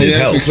preventative yeah,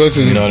 health. because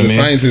You know what I the mean?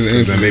 science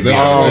is Then they be that's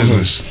out all of it is.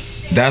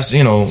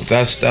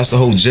 business. That's the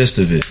whole gist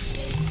of it.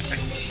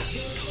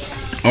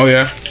 Oh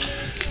yeah.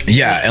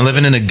 Yeah, and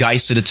living in the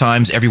Geist of the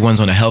times, everyone's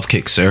on a health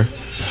kick, sir.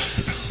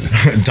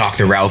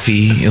 Dr.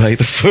 Ralphie, like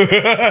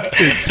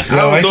I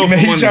don't do it for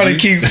he's money, trying to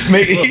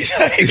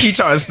B. keep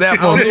trying to snap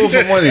I don't on do it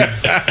for money.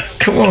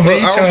 Come on,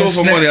 man. I don't do it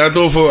for money. I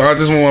do it for. I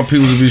just want my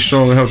people to be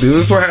strong and healthy.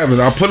 This is what happens.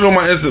 I put it on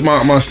my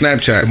my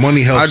Snapchat.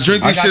 Money helps. I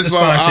drink these I got shits. the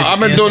About, scientific I've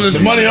been doing this.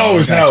 The money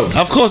always helps.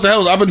 Of course, the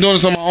hell. I've been doing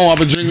this on my own. I've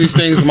been drinking these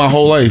things my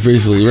whole life,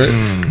 basically. Right.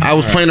 I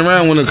was playing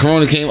around when the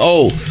Corona came.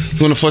 Oh, you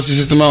want to flush your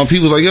system out? And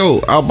people was like, "Yo,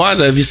 I'll buy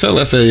that if you sell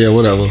it." I said, "Yeah,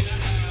 whatever."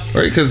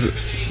 Right? Because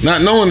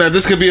not knowing that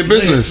this could be a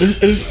business.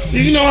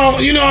 You know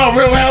how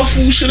real health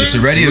food shit is.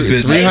 It's already a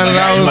business.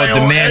 $300 But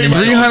demand and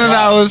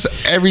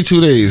 $300 every 2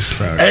 days.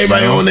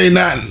 Everybody on they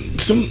not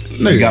some You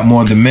nigga. got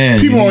more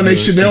demand. People You on need they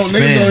to shit. They don't, niggas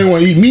expand. don't even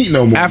want to eat meat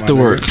no more. After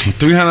my work, nigga.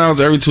 $300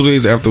 every 2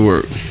 days after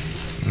work.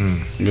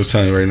 I'm just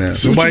telling you right now.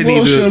 So Nobody what you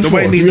need to bullshitting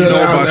for? know $300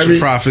 about every-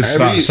 your profits.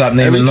 Stop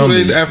naming every 2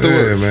 numbers. days after Yeah,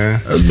 work.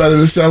 man. That's better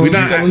than selling, We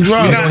not- selling we drugs.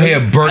 not- You don't hear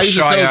I used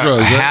to sell Berkshire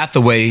drugs, right?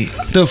 Hathaway The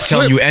telling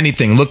flip- you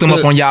anything. Look them up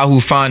the- on Yahoo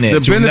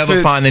Finance. You'll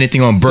never find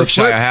anything on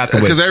Berkshire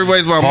Hathaway. Because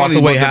everybody's about money.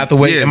 Hathaway, but the-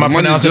 Hathaway. yeah, Am I the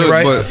money's pronouncing it good,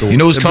 right? but You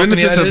know whose the company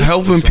benefits that of is?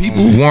 helping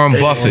people Warren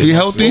Buffett. be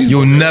healthy.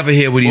 You'll never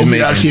hear what he's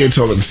Hopefully I making. can't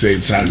talk at the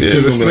same time. Yeah,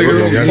 this nigga-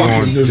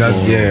 Y'all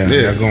going, Yeah,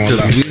 y'all going because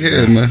live. we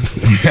here, man.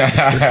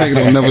 This nigga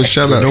don't never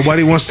shut up.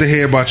 Nobody wants to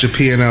hear about your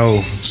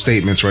P&L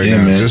statements right Yeah,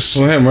 now. man. Just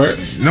For him, right?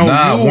 no,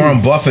 Nah, you.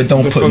 Warren Buffett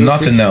don't The put fuck-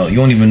 nothing out. You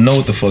don't even know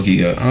what the fuck he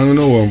got. I don't even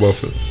know Warren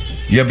Buffett.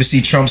 You ever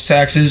see Trump's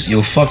taxes?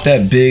 Yo, fuck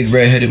that big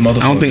red-headed motherfucker.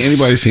 I don't think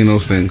anybody's seen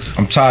those things.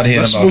 I'm tired of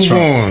hearing Let's about move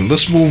Trump. on.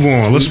 Let's move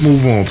on. Let's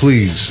move on,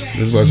 please.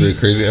 This is about to be a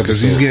crazy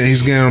Because episode.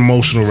 he's getting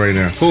emotional right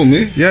now. Who,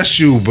 me? Yes,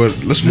 you. But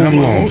let's move I'm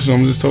not along. emotional,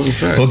 I'm just talking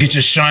facts. Go get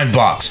your shine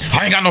box.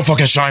 I ain't got no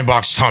fucking shine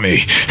box,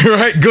 Tommy.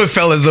 Right? Good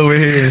fellas over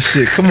here and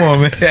shit. Come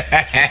on, man.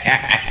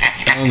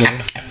 I don't know.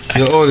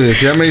 Your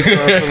audience, y'all may feel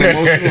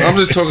emotional. I'm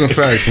just talking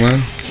facts,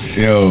 man.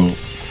 Yo.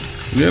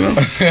 You know?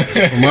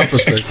 From my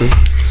perspective.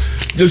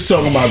 Just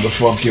talking about the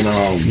fucking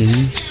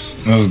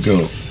Let's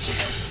go.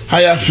 how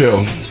y'all feel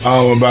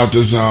about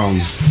this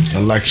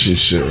election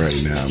shit right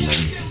now, man.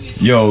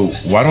 Yo,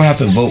 why do I have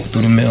to vote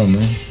through the mail,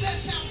 man?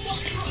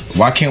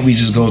 Why can't we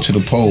just go to the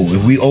poll?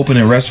 If we open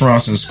in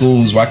restaurants and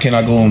schools, why can't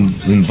I go and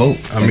vote?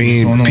 I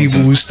mean,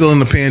 people, we still in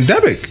the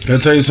pandemic. Can I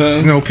tell you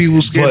something? You know,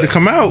 people scared But- to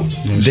come out.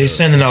 They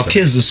sending our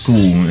kids to school,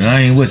 and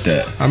I ain't with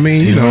that. I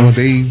mean, you know,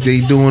 they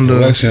doing the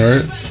Election,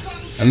 right?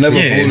 I never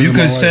Yeah, voted you in my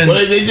could life. send.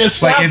 But they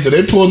just Like, stopped if- it.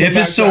 They pulled it if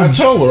back it's to so-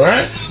 October,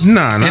 right?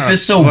 nah. If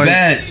it's so like,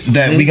 bad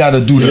that we got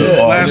to do the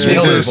last week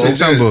mail-in of vote,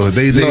 September,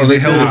 they No, they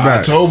held did it back.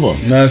 October.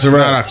 Nah, it's a Not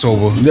wrap.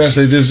 October. Yes,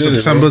 they just did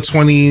it, September bro.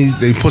 20.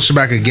 They pushed it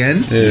back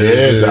again. Yeah,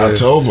 it's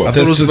October. I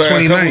thought it was the A couple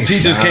 29th.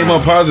 teachers came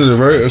out positive,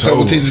 right? A couple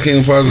October. teachers came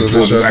out positive.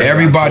 Pulled it That's back. right.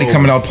 everybody October.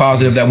 coming out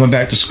positive that went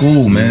back to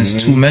school, man. It's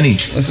too many.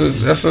 That's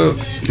a.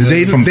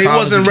 They From college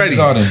wasn't to ready.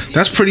 kindergarten.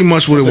 That's pretty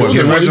much what it was.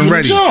 They wasn't ready wasn't from the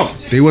ready. jump.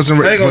 They wasn't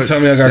They ready. ain't gonna But tell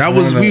me I got that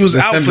was corona. we was The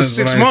out for symptoms 6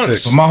 when I ain't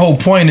months. sick. But my whole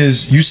point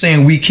is, you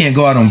saying we can't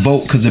go out and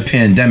vote because of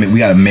pandemic. We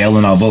got to mail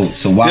in our votes.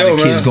 So why Yo,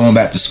 the kids man. going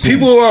back to school?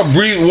 People are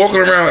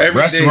walking around every day.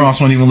 Restaurants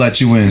won't even let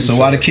you in. So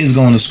why the kids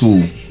going to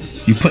school?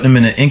 You put them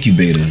in an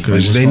incubator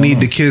Because they need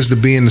the kids to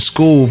be in the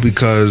school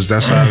because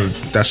that's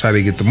how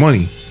they get the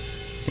money.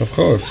 Of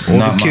course. All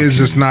Not the my kids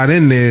that's not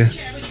in there,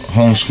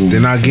 homeschool. they're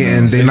not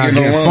getting They getting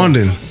getting online.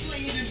 funding.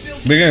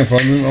 They getting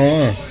funding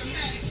online.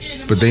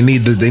 But they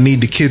need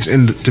the kids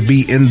to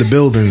be in the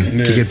building to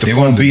get the They funding.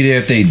 won't be there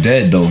if they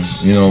dead though.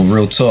 You know,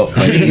 real talk.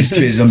 Like these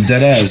kids, I'm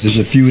dead ass. There's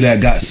a few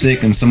that got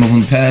sick and some of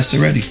them passed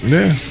already.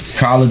 Yeah.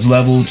 College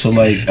level to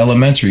like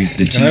elementary.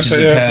 The Can I teachers tell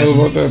you that how I passed.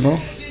 feel about that, bro?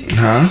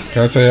 Huh?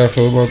 Can I tell you how I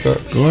feel about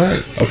that? Go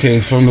ahead. Okay,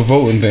 from the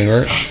voting thing,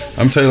 right?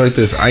 I'm telling you like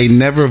this. I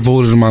never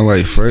voted in my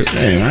life, right?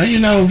 Hey, man, you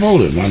never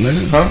voted, my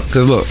nigga. Huh?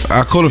 Because look,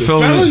 I caught a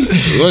felony.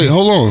 Wait,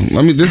 hold on.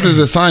 I mean, this is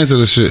the science of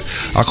the shit.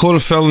 I caught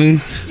a felony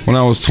when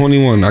I was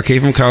 21. I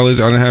came from college.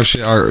 I didn't have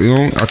shit.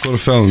 I caught a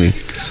felony.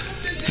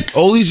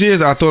 All these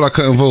years, I thought I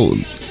couldn't vote.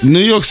 New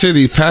York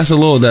City passed a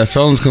law that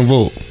felons can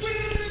vote.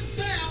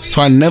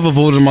 So I never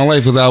voted in my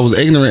life because I was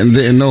ignorant and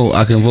didn't know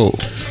I can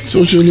vote. So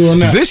what you doing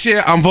now? This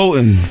year, I'm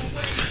voting.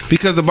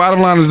 Because the bottom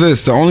line is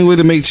this: the only way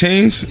to make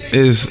change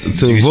is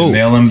to Use your vote.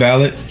 mail-in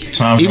ballot.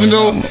 Times Even running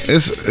though out.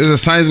 it's a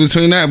science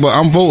between that, but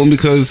I'm voting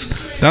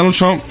because Donald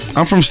Trump.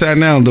 I'm from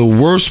Staten Island, the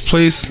worst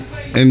place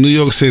in New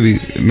York City,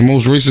 the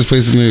most racist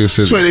place in New York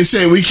City. That's why they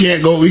say we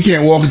can't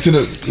walk into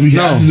the. We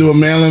have to do a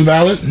mail-in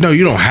ballot. No,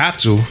 you don't have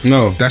to.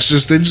 No. That's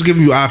just they're just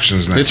giving you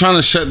options now. They're trying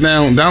to shut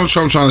down. Donald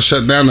Trump trying to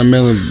shut down the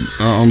mailing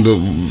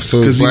so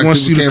Because he black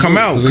wants people you to can't come vote,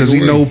 out. 'cause Because they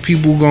he gonna know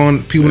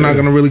win. people not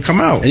gonna really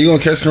come out. And you gonna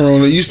catch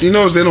corona. You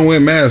notice they don't wear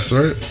masks,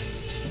 right?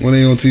 When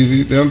they on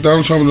TV,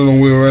 Donald Trump don't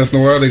wear masks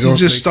nowhere. They go. He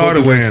just they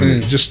started COVID wearing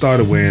vaccine. it. Just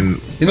started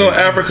wearing. You know,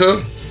 Africa,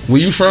 where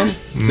you from?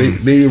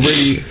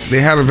 They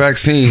had a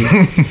vaccine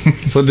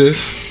for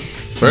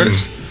this, right?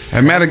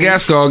 At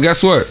Madagascar,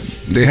 guess what?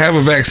 They have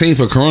a vaccine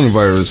for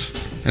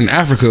coronavirus. In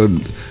Africa,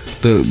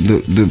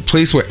 the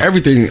place where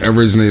everything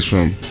originates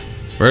from,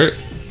 right?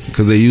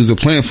 Because they use a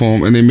plant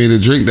form and they made a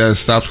drink that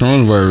stops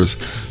coronavirus.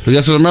 But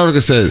guess what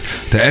America said?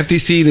 The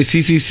FTC, the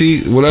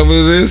CCC, whatever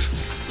it is,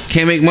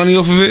 can't make money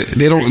off of it.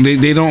 They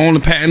don't own the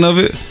patent of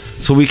it.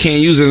 So we can't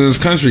use it in this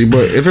country.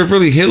 But if it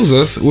really heals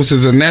us, which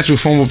is a natural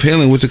form of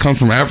healing, which it comes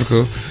from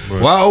Africa,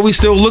 why are we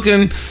still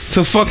looking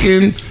to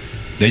fucking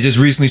They just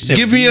recently said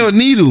give me a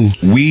needle?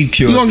 weed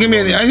cure. You gonna give me?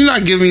 You're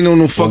not giving me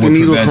no fucking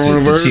needle of The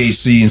coronavirus.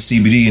 THC and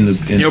CBD in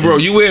the. Yo, bro,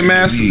 you wear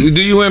masks? weed.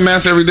 Do you wear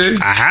masks every day?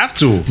 I have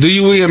to. Do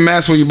you wear a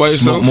mask when you by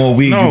yourself? Smoke more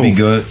weed, No. you'll be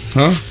good.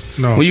 Huh?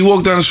 No. When you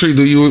walk down the street,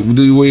 do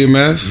you wear your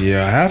mask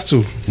Yeah, I have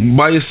to.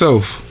 by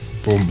yourself?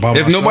 By If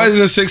myself. nobody's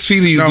in 6 feet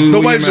of you, No, do if you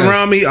wear nobody's your mask?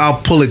 around me, I'll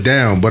pull it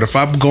down. But if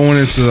I'm going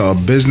into a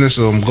business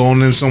or I'm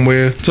going in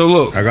somewhere, So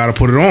look, I gotta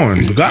put it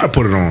on. You gotta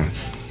put it on.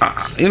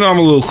 you know I'm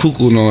a little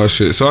cuckoo and all that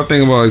shit. So I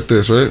think about it like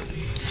this, right?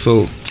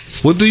 So,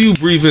 what do you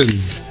breathe in?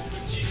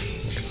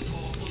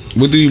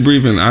 What do you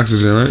breathe in?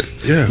 Oxygen, right?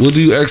 Yeah. What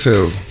do you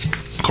exhale?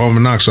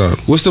 Carbon monoxide.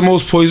 What's the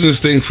most poisonous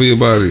thing for your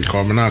body?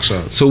 Carbon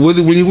monoxide. So when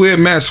you wear a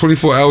mask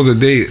 24 hours a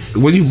day,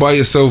 when you by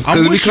yourself, because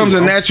I'm it with becomes you.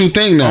 a natural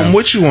thing now. I'm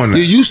with you on that.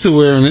 You're used to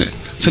wearing it,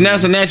 so now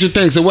it's a natural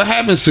thing. So what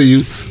happens to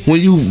you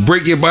when you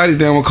break your body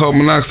down with carbon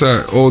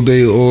monoxide all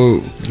day? Or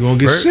You're gonna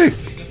get right? sick.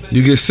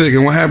 You get sick,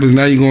 and what happens?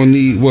 Now you're gonna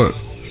need what?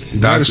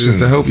 Doctors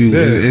Medicine. to help you,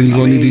 Yeah. and you're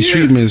gonna need these yeah.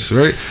 treatments,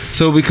 right?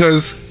 So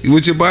because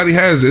what your body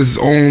has is its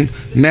own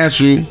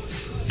natural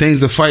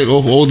things to fight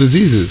off all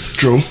diseases.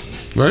 True.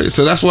 Right,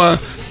 so that's why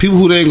people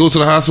who didn't go to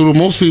the hospital,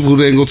 most people who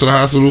didn't go to the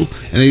hospital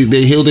and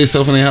they healed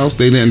themselves in their house,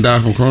 they didn't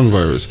die from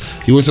coronavirus.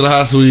 You went to the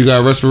hospital, you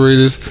got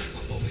respirators.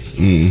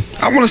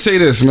 I want to say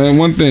this, man.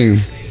 One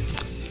thing,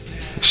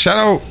 shout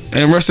out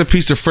and rest in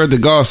peace to Fred the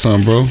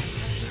Godson, bro.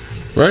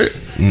 Right,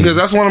 because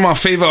that's one of my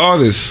favorite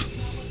artists.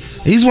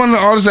 He's one of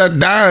the artists that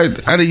died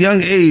at a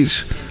young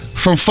age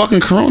from fucking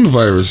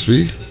coronavirus,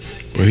 B.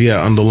 But he had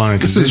underlying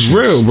This conditions. is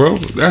real, bro.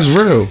 That's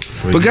real.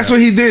 But guess what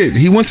he did?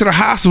 He went to the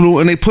hospital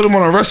and they put him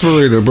on a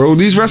respirator, bro.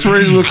 These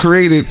respirators were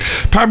created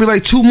probably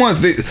like 2 months.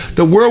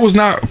 The world was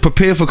not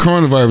prepared for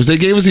coronavirus. They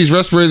gave us these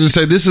respirators and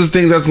said, this is the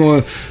thing that's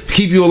going to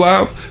keep you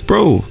alive.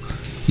 Bro,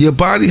 your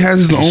body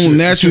has its own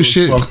natural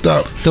shit Fucked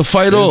up. to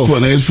fight off.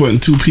 They was putting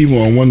 2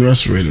 people on one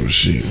respirator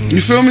machine.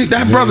 You feel me?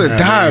 That brother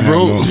died,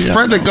 bro.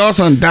 Fred the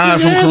Godson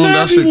died from corona.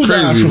 That shit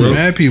crazy, bro.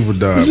 Mad people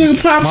died. This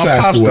nigga Pops My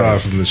passed pops away.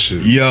 died from this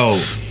shit. Yo,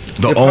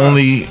 the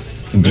only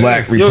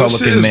black Yo, shit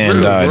Republican is man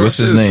real, died. bro. What's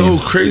his Shit is name?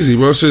 so crazy,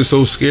 bro. Shit is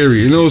so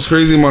scary. You know what's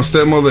crazy? My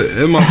stepmother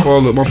and my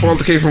father. My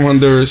father came from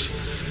Honduras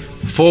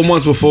 4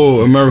 months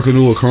before America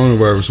knew what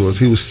coronavirus was.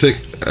 He was sick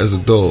as a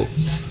dog.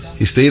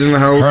 He stayed in the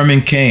house.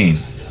 Herman Cain.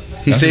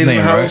 He That's stayed his in the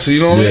name, house. right? You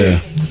know what I Yeah. mean?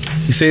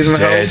 He stayed in the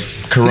Dead. house.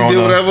 Corona. He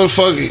did whatever the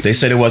fuck. They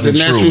said it wasn't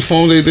the natural true.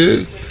 form they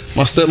did.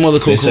 My stepmother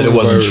called They said it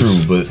wasn't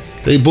coronavirus. true,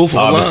 but They both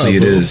alive, obviously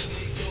it bro. is.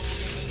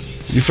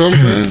 You feel what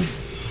I'm saying?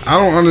 I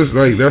don't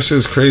understand. Like that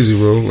shit's crazy,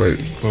 bro. Like,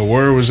 But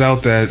word was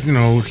out that, you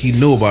know, he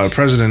knew about it.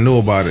 President knew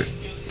about it.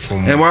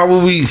 and why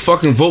would we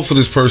fucking vote for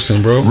this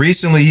person, bro?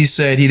 Recently, he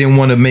said he didn't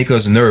want to make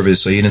us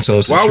nervous, so he didn't tell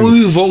us the Why truth. would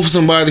we vote for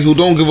somebody who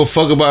don't give a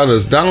fuck about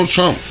us? Donald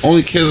Trump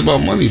only cares about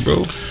money,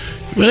 bro.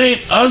 It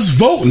ain't us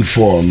voting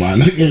for him, my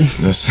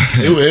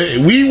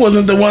nigga. We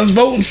wasn't the ones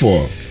voting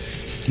for him.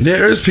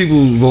 There is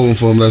people voting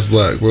for him that's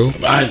black, bro.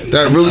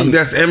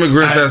 That's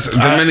immigrants, that's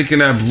Dominican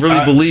that really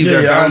believe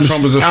that Donald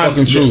Trump is a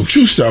fucking truth.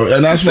 True story,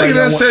 and that's why Nigga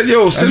that said,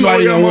 yo, send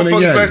all y'all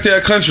motherfuckers back to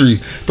that country.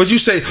 But you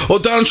say, oh,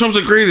 Donald Trump's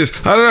the greatest.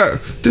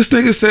 This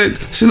nigga said,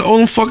 send all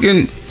them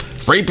fucking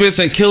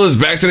rapists and killers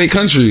back to their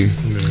country.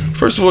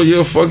 First of all,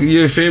 your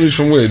family's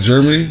from where?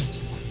 Germany?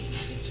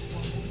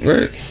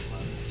 Right?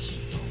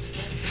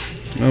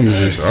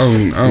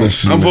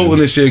 I'm voting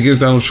this shit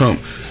against Donald Trump.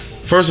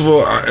 First of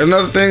all,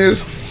 another thing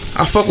is,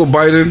 I fuck with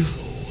Biden,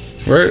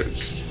 right?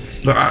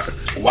 But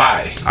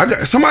why?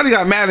 Somebody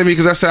got mad at me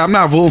because I said I'm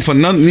not voting for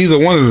neither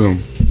one of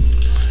them,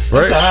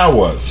 right? That's how I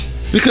was.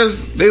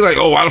 Because they like,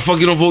 oh, why the fuck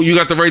you don't vote? You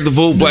got the right to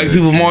vote. Black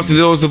people marching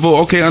those to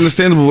vote. Okay,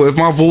 understandable. But if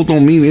my vote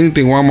don't mean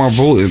anything, why am I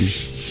voting?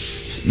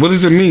 What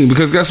does it mean?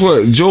 Because guess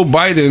what? Joe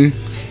Biden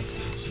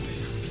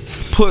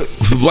put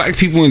black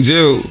people in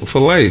jail for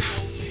life.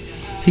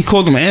 He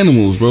called them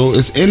animals, bro.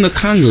 It's in the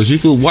Congress. You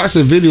could watch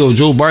the video of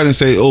Joe Biden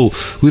say, oh,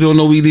 we don't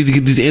know, we need to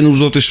get these animals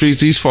off the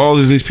streets. These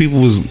fathers, these people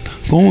was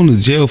going to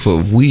jail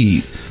for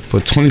weed for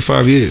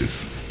 25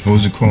 years. What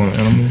was it called?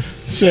 Animal?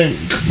 Say,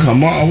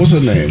 Kamala, what's her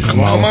name?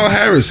 Kamala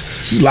Harris.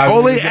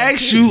 All they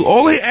asked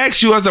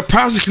you as a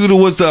prosecutor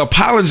was to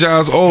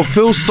apologize or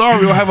feel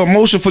sorry or have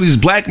emotion for these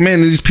black men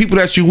and these people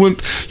that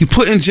you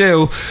put in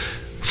jail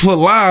for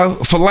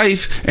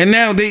life, and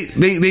now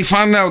they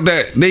find out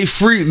that they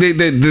free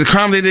the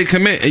crime they did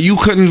commit, and you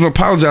couldn't even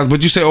apologize,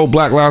 but you say, "Oh,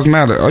 Black Lives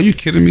Matter." Are you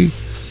kidding me?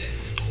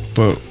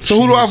 But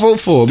so who do I vote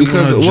for?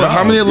 Because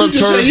how many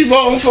electoral? You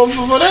voting for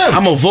them?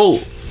 I'm a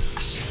vote.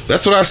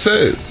 That's what I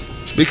said.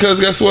 Because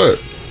guess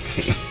what?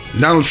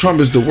 Donald Trump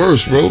is the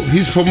worst, bro.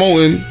 He's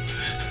promoting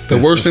the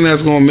worst thing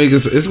that's gonna make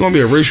us. It's gonna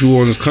be a racial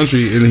war in this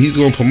country, and he's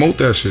gonna promote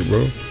that shit,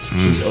 bro.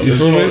 You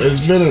feel me?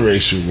 It's been a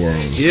racial war.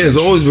 Yeah, it's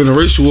always been a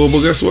racial war,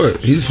 but guess what?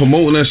 He's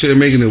promoting that shit and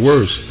making it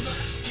worse.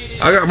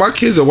 I got my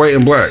kids are white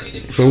and black,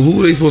 so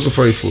who are they supposed to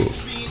fight for?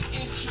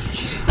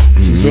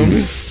 You feel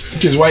me?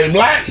 Kids white and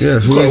black?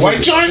 Yes. Got a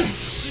white joint?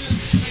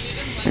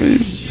 I mean,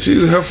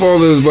 her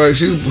father is black.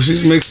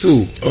 She's mixed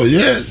too. Oh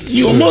yeah,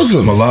 you a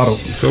Muslim? Mulatto.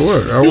 So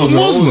what? I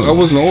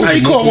wasn't old. How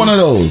you caught one of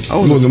those? I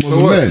was a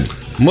Muslim man.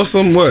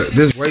 Muslim what?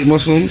 There's white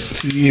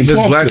Muslims. There's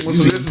black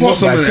Muslims. There's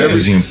Muslim in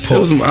everything.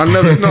 I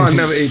never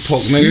ate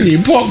pork, nigga. You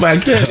eat pork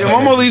back then. Yeah,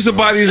 my mother used to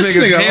buy these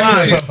niggas ham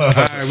and cheese.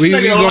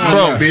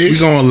 Alright, we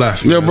going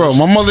left. Yeah, bro.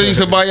 My mother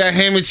used to buy y'all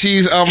ham and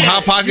cheese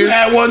hot pockets. You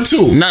had one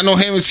too. Not no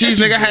ham and cheese,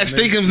 nigga. I had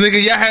steakums,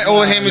 nigga. Y'all had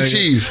all ham and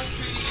cheese.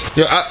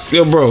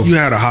 Yo, bro. You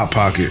had a hot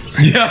pocket.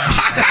 Yeah,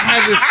 I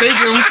had the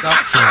steakums.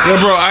 Yo,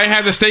 bro, I ain't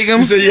had the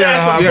steakums.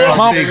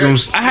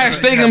 Steakums. I had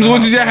steakums.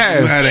 What did y'all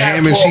have? You had a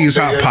ham and cheese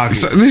hot pocket.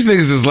 So, these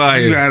niggas is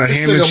lying. You had a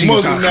ham and cheese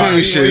hot pocket.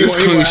 Clean shit. It's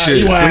clean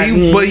shit.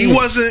 But he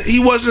wasn't.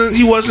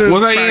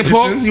 Was I eating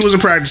pork? He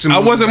wasn't practicing. I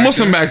wasn't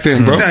Muslim back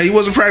then, bro. Nah, he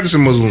wasn't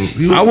practicing Muslim.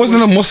 I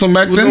wasn't a Muslim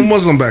back then. He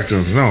wasn't a Muslim back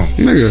then. No,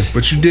 nigga.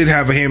 But you did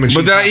have a ham and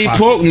cheese. But did I eat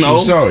pork?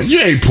 No. You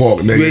ate pork,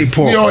 nigga. You ate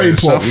pork. We all ate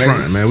pork,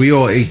 nigga. Man, we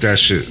all ate that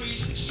shit.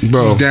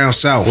 Bro, down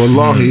south.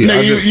 Wallahi,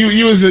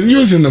 you was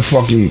in the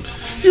fucking.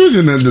 You was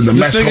in the this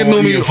mess nigga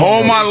knew me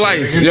all my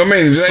life. Yo,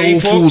 man, did I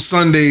eat pork? Soul Food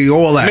Sunday,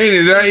 all that.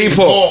 Man, did I eat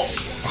pork?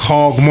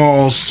 Hog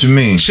malls. What you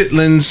mean?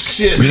 Chitlins.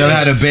 You never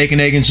had a bacon,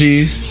 egg, and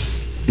cheese?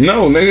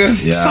 No,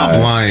 nigga. Yeah. Stop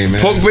lying, man.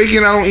 Pork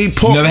bacon, I don't eat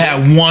pork. You never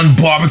had one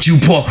barbecue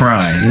pork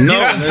rind? No.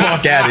 Get the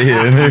fuck out of here,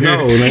 nigga.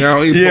 No, nigga, I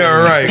don't eat pork. Yeah,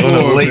 right. On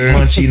a late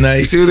punchy night.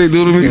 You see what they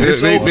do to me?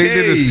 It's They okay.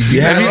 did this.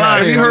 Yeah,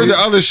 Have you heard the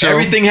other show?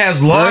 Everything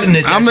has lard in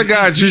it. I'm the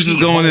guy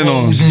Jesus going in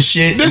on. And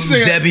shit. This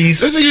nigga, Debbie's.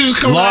 This nigga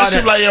just come out Lard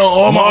shit like, yo,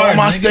 all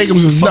my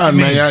steakums is done,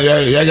 man.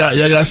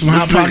 Y'all got some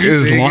hot pockets.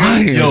 Is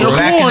lying. Yo, Yo,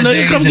 back come on, in the nigga,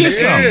 days come in get the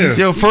some. 80s,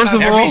 Yo, first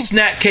of all, every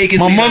snack cake is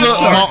my made mother,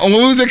 of when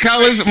we was in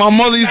college, my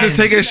mother used to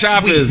take us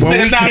shopping. When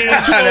we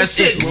That's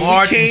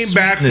came it.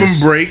 back from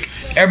break,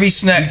 Every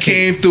snack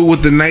Came through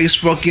with the nice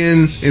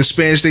fucking, in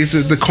Spanish they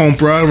said the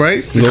compra,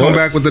 right? They come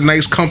back with the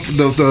nice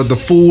the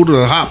food,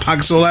 the hot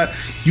pockets, all that.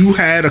 You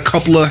had a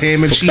couple of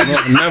ham and cheese.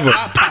 Never.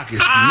 Hot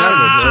pockets.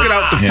 Never. Took it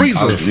out the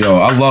freezer. Yo,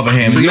 I love a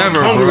ham and So cheese. I'm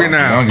hungry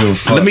now. I don't give a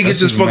fuck. Let me get That's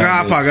this just fucking mad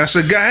hot good. pocket. I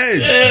said, go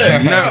ahead.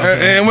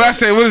 And when I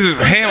say, what is it?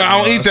 Ham, I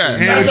don't eat that.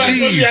 Ham and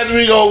cheese. After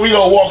we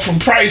go walk from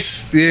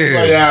Price. Yeah.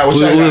 Like, yeah, what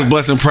We y'all was got?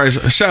 blessing Price.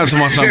 Shout out to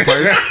my son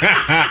Price.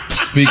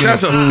 Speaking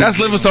Shout of out to, that's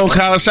Livingstone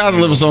College. Shout out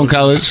to Livingstone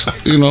College.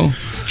 You know.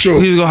 True.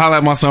 We go holler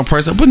at my son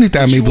Price. Beneath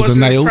that He maples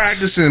and wasn't nails.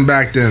 practicing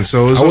back then,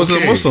 so it was I wasn't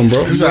okay. a Muslim,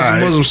 bro. He wasn't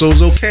a Muslim, so it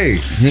was okay.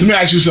 Let me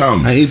ask you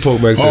something. I eat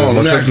pork back then. Oh,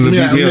 let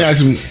me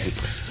ask him.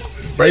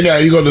 Right now,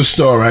 you go to the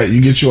store, right? You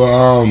get your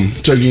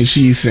turkey and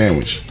cheese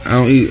sandwich. I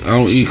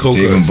don't eat cold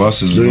Dave and cuts.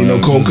 Buster's. Do you know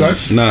cold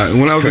cuts? Nah,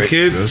 when I was a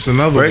kid, That's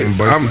another right? one.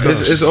 But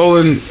It's all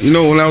in. You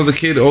know, when I was a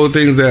kid, all the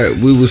things that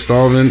we was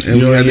starving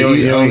and we had to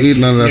eat. I don't eat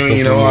none of that stuff.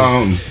 You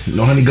know,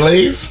 no honey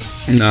glaze?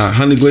 Nah,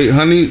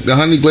 the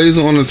honey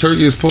glazing on the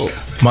turkey is pork.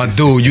 My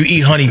dude, you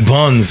eat honey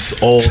buns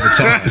all the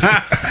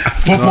time.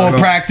 Football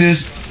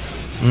practice.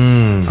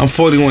 I'm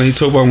 41. He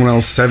talked about when I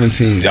was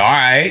 17. All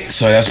right,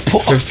 so that's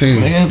pork. 15.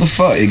 Man, what the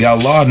fuck? It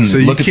got lard in it. So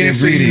you Look at the can't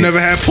say you ingredients. never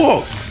had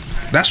pork.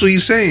 That's what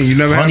he's saying. You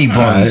never honey had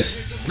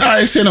buns. No, I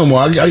ain't say no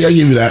more. I give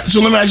you that.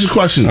 So let me ask you a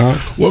question.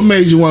 Uh-huh. What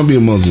made you want to be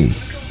a Muslim?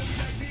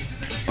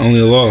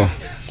 Only Allah.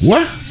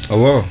 What?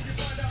 Allah.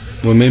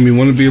 What made me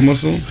want to be a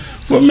Muslim?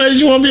 What made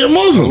you want to be a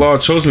Muslim? Allah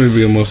chose me to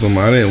be a Muslim.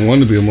 I didn't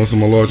want to be a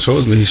Muslim. Allah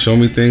chose me. He showed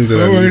me things that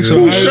I All right, needed. so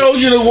Who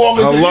showed you to walk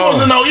into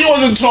Allah. you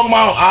wasn't talking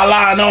about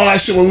Allah and all that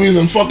shit when we was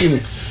in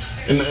fucking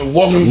and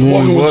walking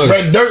When we with was.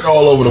 red dirt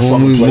all over the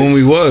fucking place. When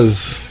we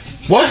was.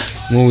 What?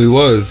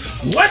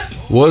 What?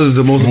 Was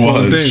the most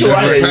important thing. Sure,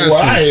 That's I like hear you. I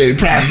passing. hear you.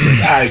 Pass it.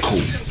 All right,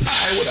 cool.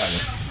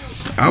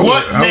 All right, whatever.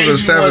 What I made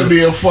was you a want to savage.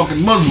 be a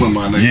fucking Muslim,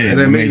 my nigga? Yeah. And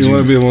that made me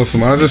want to be a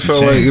Muslim. I just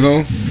felt like, you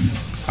know,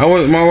 I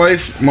was my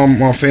life.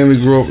 My family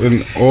grew up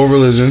in all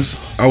religions.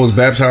 I was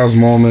baptized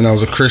Mormon. I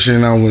was a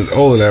Christian. I was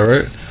all of that.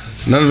 Right?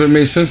 None of it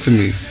made sense to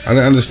me. I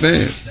didn't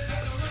understand.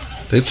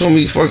 They told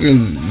me fucking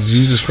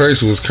Jesus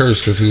Christ was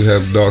cursed because he would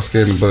have dark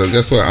skin. But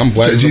guess what? I'm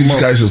black. That as a Jesus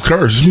mother. Christ is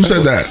cursed. Who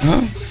said that?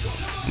 Huh?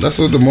 That's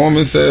what the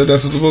Mormon said.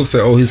 That's what the book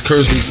said. Oh, he's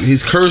cursed.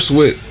 He's cursed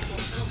with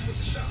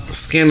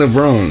skin of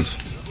bronze.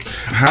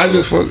 How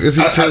the fuck is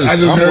he cursed? I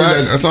just I'm heard black.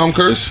 that- That's why I'm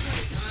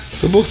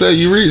cursed. The book that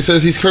you read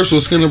says he's cursed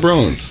with skin of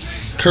bronze.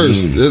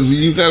 Cursed.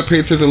 You gotta pay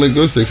attention to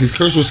linguistics. He's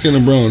cursed with skin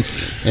of bronze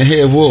and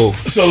hair of wool.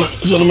 So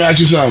let me ask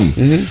you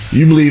something.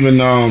 You believe in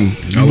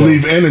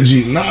believe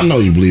energy? No, I know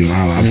you believe in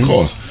Allah, of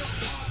course.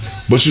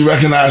 But you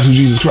recognize who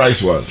Jesus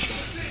Christ was?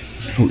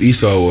 Who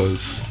Esau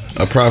was.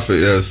 A prophet,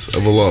 yes,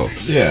 of Allah.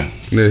 Yeah.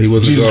 Yeah, he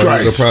wasn't Jesus God,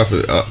 he was Christ. a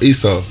prophet.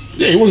 Esau.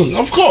 Yeah, he wasn't.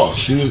 Of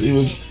course, he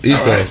was.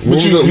 Esau. all right. When,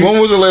 But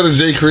when was the letter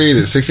J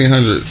created?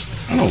 1600s.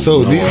 I don't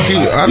So know. these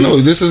people, I know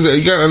this is.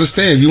 You gotta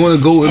understand. If you want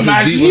to go into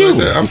asking deep you. like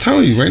that, I'm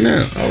telling you right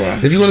now. All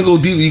right. If you want to go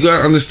deep, you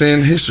gotta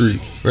understand history,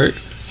 right?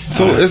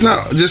 So it's not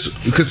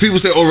just because people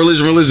say, "Oh,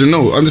 religion."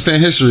 No,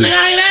 understand history. Man,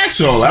 I ain't asked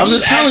all that. I'm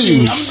just telling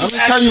you. I'm just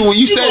telling you what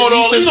you said.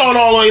 He's going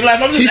all the way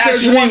left. I'm just He said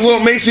asking to me, you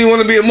 "What makes me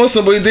want to be a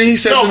Muslim?" But then he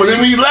said, No, to but me,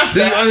 then when you left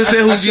do you that,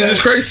 understand I who Jesus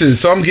said- Christ is?"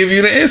 So I'm giving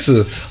you the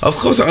answer. Of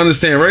course, I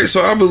understand, right?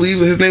 So I believe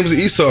his name was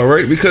Esau,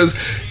 right? Because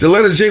the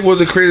letter J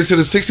wasn't created to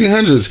the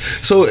 1600s.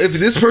 So if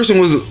this person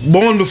was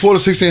born before the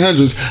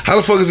 1600s, how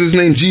the fuck is his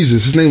name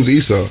Jesus? His name was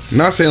Esau.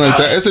 Not saying like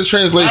that. It's a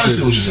translation. I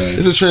see what you're saying.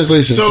 It's a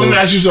translation. So let me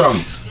ask you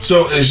something.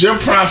 So is your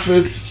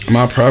prophet?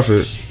 My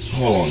prophet.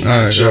 Hold on, All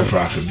not right, your yeah.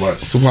 prophet, but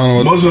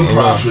Subhanallah. Muslim Allah.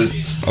 prophet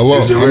Allah.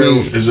 is the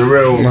I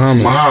real mean,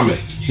 Muhammad. Muhammad.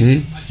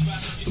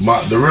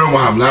 The real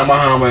Muhammad, not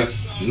Muhammad,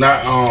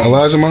 not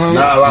Elijah Muhammad?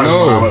 not Elijah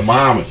No. Muhammad.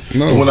 Muhammad,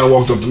 No. the one that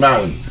walked up the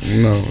mountain.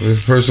 No,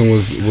 this person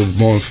was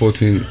born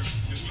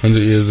 1,400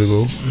 years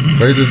ago,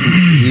 right? This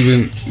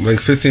even like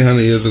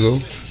 1,500 years ago,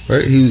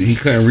 right? He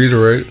couldn't read or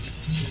write.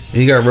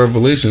 He got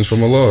revelations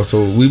from Allah,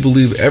 so we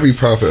believe every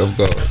prophet of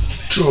God,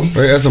 True,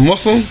 right? As a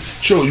Muslim,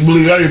 true. You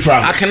believe every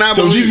prophet. I cannot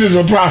So believe- Jesus is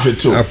a prophet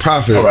too. A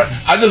prophet. All right.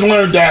 I just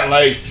learned that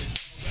like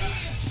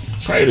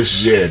probably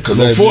this year because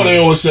That- before they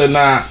always said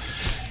nah,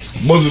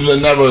 Muslims are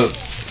never.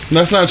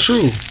 that's not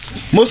true.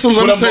 Muslims,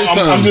 let But me tell you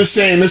something. I'm just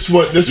saying this.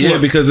 yeah,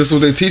 What because this is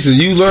what they teach you.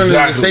 You learn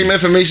Exactly. the same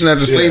information that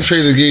the slave Yeah.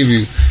 trader gave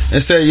you,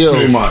 and said, "Yo,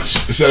 pretty much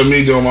instead of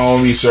me doing my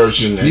own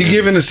research and you're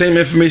giving the same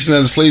information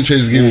that the slave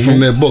traders give you from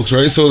their books,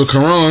 right?" So the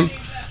Quran,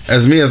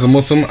 as me as a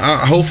Muslim,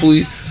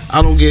 hopefully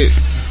I don't get,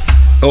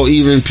 or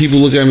even people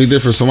look at me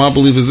different. So my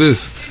belief is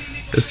this: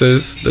 it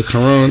says the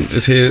Quran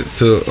is here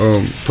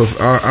to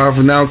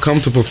I've now come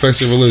to perfect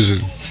your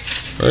religion,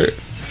 right?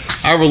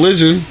 Our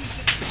religion,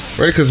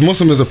 right? Because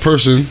Muslim is a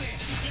person,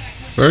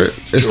 right?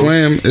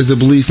 Islam is the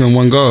belief in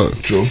one God.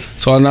 True.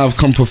 So I now have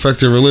come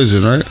perfect your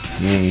religion, right?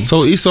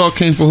 So Esau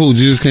came from who?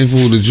 Jesus came from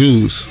who? The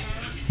Jews.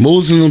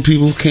 Moses and them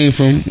people came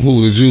from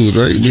who? The Jews,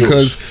 right?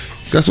 Because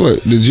guess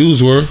what? The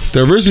Jews were,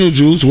 the original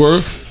Jews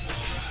were,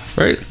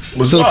 right?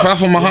 Was So the us.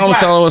 Prophet Was Muhammad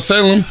black. sallallahu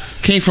alaihi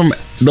wasallam came from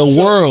the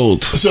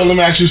world. So let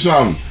me ask you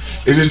something.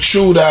 Is it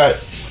true that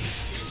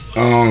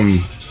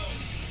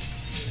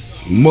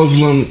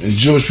Muslim and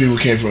Jewish people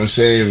came from the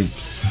same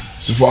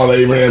So Father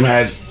Abraham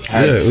had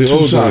we two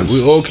all sons.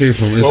 we all came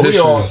from. It's Well, we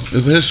history. all-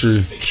 It's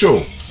history.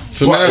 True.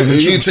 So But now is it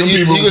you true? can, Some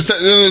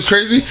people- it's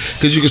crazy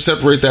because you can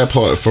separate that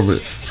part from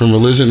it, from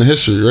religion and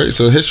history, right?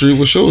 So history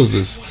will show us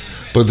this,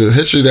 but the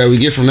history that we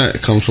get from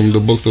that comes from the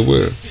books of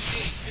where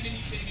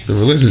the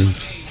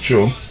religions.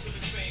 True.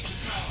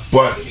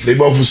 But they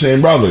both were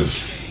same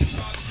brothers.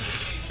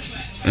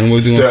 And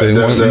what you gonna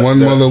say? One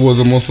mother was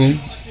a Muslim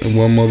and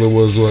one mother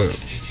was what?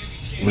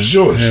 Was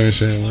Jewish. Ham and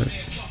Shem, right?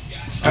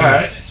 All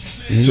right.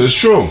 So it's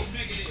true.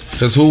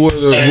 Because who were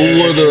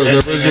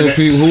the original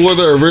people? Who were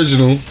the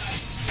original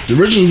The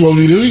originals were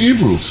the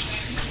Hebrews.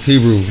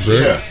 Hebrews, right?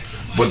 Yeah.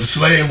 But the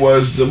slave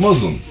was the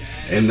Muslim.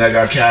 And that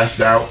got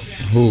cast out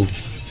Who?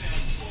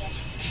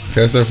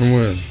 Cast that from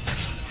where?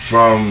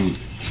 from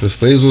The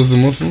slaves was the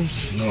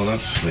Muslims. no, not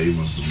the slave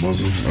was the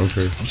Muslims.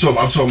 Okay. I'm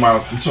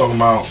talking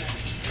about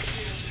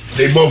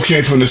they both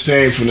came from the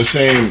same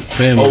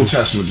Family. Old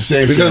Testament, the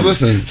same Because family.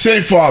 listen,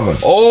 same father.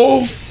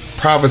 all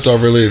prophets are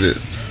related,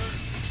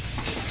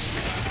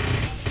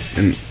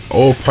 and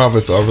all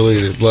prophets are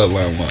related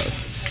bloodline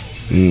wise.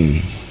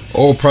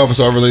 All prophets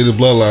are related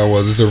bloodline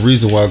wise. There's a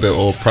reason why they're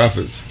all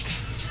prophets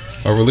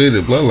are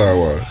related bloodline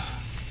wise.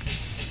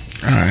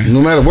 Alright.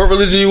 No matter what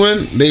religion you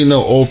in, they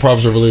know all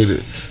prophets are related.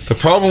 The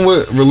problem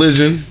with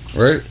religion,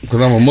 right?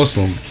 Because I'm a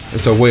Muslim,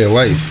 it's a way of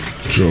life.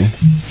 True.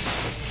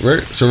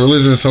 Right? So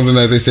religion is something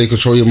that they say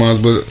control your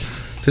minds, but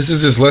this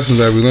is just lessons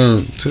that we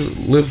learn to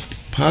live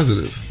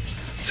positive,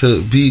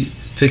 to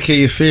take care of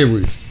your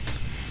family,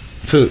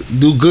 to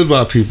do good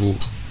by people.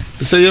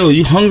 To say, yo,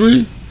 you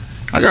hungry?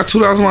 I got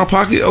 $2 in my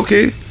pocket.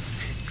 Okay,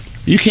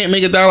 you can't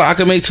make $1. I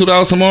can make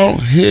 $2 tomorrow.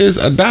 Here's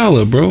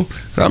 $1, bro.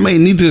 I may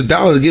need this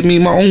 $1 to get me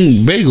my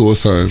own bagel or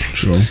something.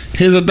 True.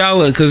 Here's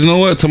 $1 because you know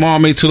what? Tomorrow I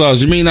make $2.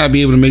 You may not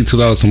be able to make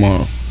 $2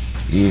 tomorrow,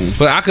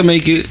 but I can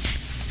make it.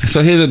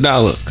 So here's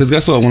 $1 because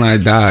guess what? When I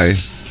die,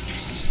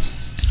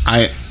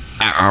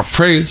 I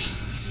pray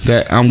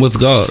that I'm with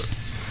God.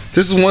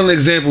 This is one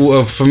example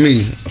of for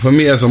me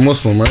as a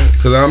Muslim, right?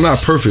 Because I'm not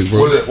perfect,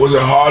 bro. Was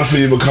it hard for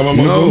you to become a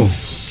Muslim? No.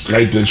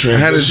 Like the transition? I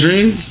had a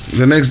dream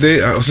the next day.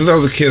 Since I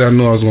was a kid, I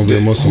knew I was going to be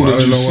a Muslim. I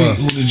didn't know why.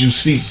 Who did you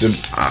seek? I You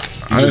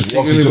didn't just seek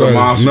walked into the anybody.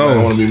 mosque and No.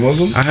 I want to be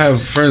Muslim? I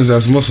have friends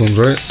that's Muslims,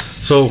 right?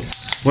 So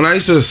when I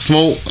used to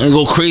smoke and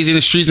go crazy in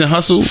the streets and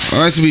hustle,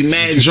 I used to be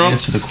mad drunk.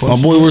 answer the My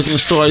question? boy worked in the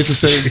store. I used to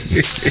say,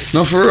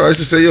 no, for real. I used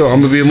to say, yo,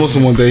 I'm gonna be a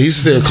Muslim one day. He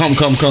used to say, come.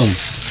 10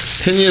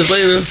 years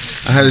later,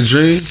 I had a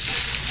dream.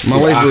 My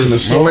You were life out in the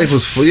was store?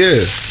 full. Yeah,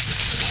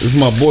 this is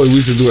my boy.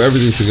 We used to do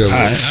everything together. All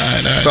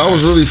right. So I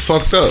was really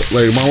fucked up.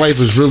 Like my life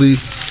was really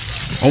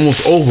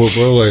almost over,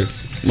 bro. Like,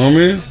 you know what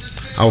I mean?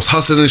 I was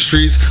hustling in the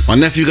streets. My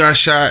nephew got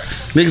shot.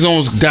 Niggas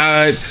almost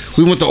died.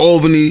 We went to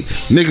Albany.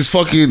 Niggas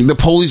fucking, the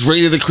police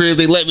raided the crib.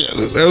 They let me.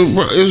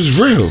 It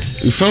was real.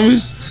 You feel me?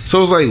 So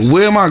it was like,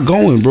 where am I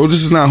going, bro?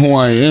 This is not who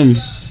I am.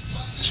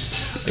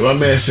 And my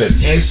man said,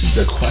 answer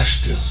the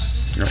question.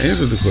 I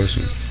answered the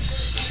question.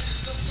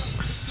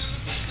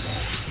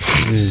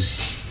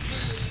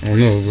 I don't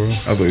know, bro.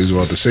 I thought he was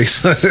about to say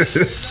something.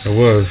 I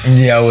was.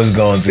 Yeah, I was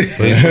going to. I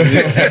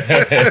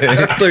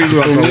thought he was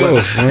about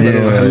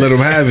to let him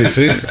have it.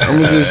 See, I'm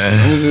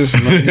just.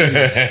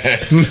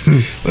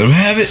 Let him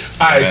have it.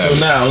 All right, so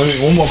now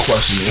one more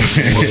question.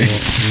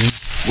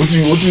 What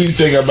do you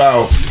think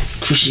about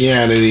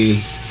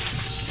Christianity?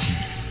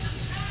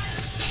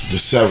 The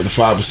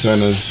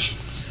 5%ers.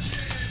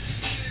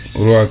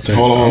 What do I think?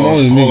 Hold I'm on,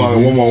 only me.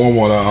 one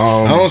more.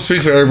 I don't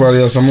speak for everybody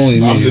else. I'm only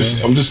me. I'm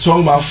just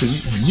talking about for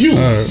you. All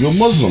right. You're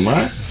Muslim,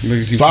 right?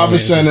 Nigga keep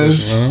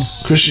 5%ers, telling me.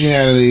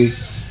 Christianity,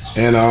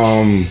 and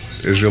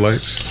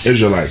Israelites.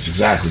 Israelites.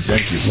 Exactly.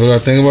 Thank you. What do I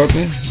think about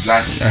them?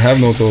 Exactly. I have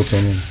no thoughts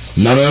on them.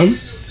 None of them.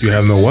 You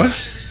have no what?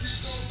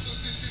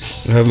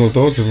 I have no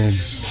thoughts on them.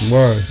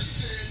 Why?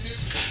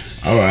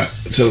 All right.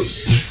 So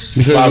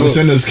Because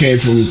 5%ers came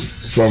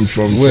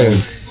from Where?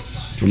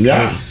 From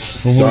Yah.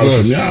 From Started who's from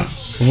us? Yah.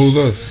 From who's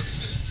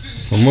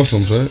us? From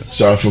Muslims, right?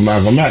 Started from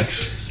Malcolm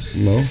X.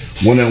 No.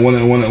 One of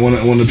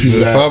the people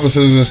The that 5%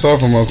 didn't start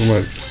from Malcolm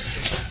X.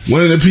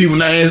 one of the people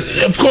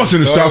that of course it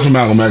didn't start from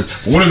Malcolm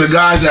X. One of the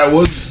guys that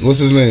was What's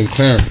his name?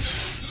 Clarence.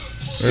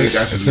 I think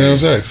that's his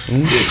Clarence name. X.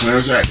 Yeah,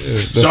 Clarence X.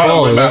 The Started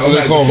father. with That's what Malcolm they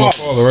X, call him. the The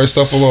father. father, right?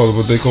 Stuff father,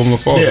 but they call him the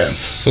father. Yeah.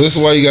 So this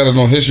is why you gotta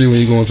know history when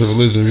you go into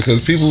religion,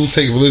 because people who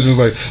take religions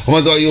like, oh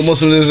my God, you're a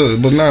Muslim,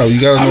 but now you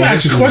gotta know. I'm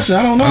asking a history. question.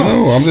 I don't know. I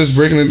know. I'm just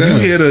breaking it down.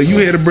 You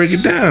here to break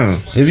it down.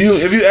 If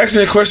you ask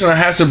me a question, I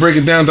have to break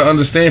it down to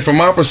understand from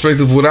my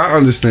perspective what I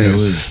understand,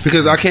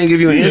 because I can't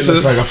give you an It answer.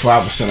 looks like a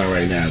 5%er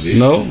right now, dude.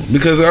 No,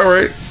 because all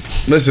right,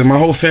 listen, my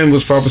whole family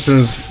was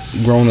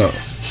 5% grown up,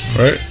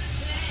 right?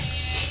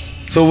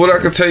 So what I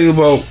could tell you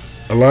about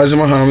Elijah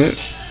Muhammad,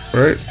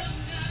 right,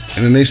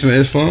 and the Nation of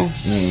Islam,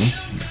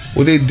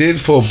 what they did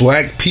for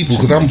black people,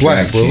 because I'm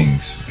black, bro.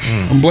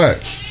 I'm black.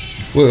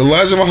 Well,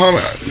 Elijah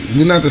Muhammad,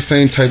 we're not the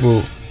same type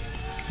of.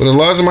 What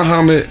Elijah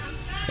Muhammad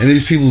and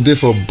these people did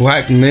for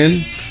black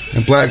men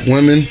and black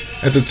women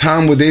at the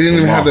time where they didn't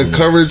even have the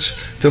courage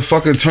to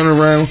fucking turn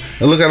around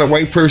and look at a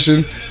white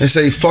person and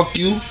say, fuck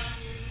you.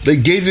 They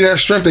gave you that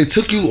strength. They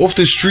took you off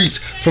the streets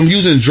from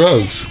using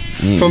drugs.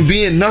 from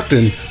being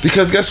nothing.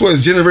 Because guess what?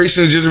 It's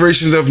generations and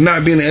generations of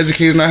not being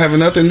educated, not having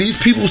nothing. These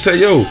people say,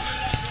 yo,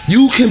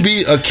 you can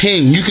be a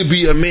king, you can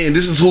be a man.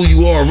 This is who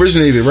you are,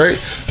 originated, right?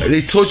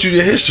 They taught you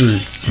your history.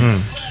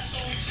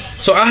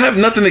 So I have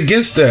nothing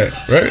against that,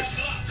 right?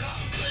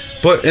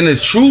 But in the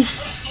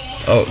truth,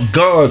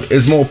 God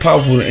is more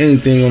powerful than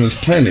anything on this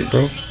planet,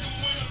 bro.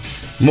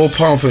 More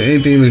powerful than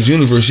anything in this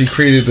universe. He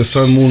created the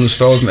sun, moon, and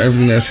stars and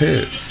everything that's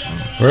here,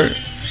 right?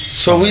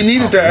 So we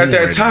needed that at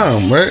that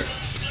time, right?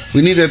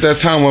 We needed at that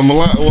time when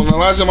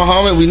Elijah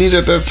Muhammad, we needed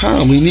at that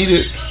time. We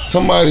needed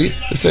somebody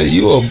to say,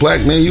 you are a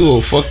black man, you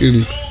are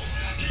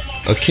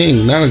a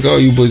king, not a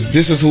god, but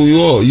this is who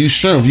you are. You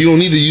strength. You don't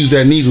need to use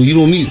that needle. You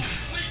don't need, you know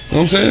what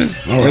I'm saying?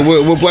 Right. And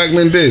what black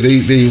men did,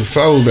 they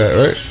followed that,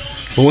 right?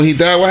 But when he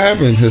died, what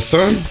happened? His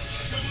son,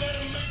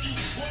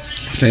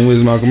 same way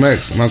as Malcolm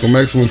X. Malcolm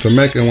X went to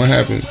Mecca, and what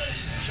happened?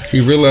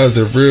 He realized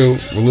the real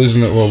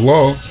religion of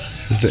Allah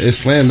is the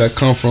Islam that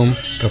come from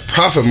the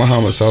Prophet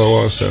Muhammad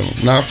sallallahu alaihi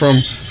wasallam, not from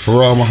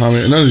Farah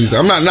Muhammad and none of these.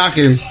 I'm not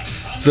knocking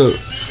the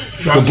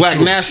black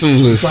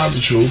nationalists,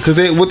 because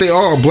what they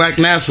are black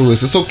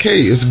nationalists. It's okay,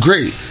 it's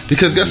great,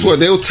 because guess what?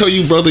 They'll tell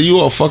you, brother, you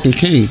are a fucking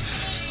king,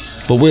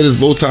 but where does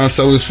Botan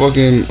sell his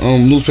fucking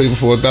newspaper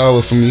for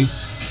 $1 for me,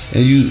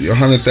 and you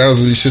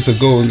 100,000 of these shits will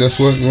go, and guess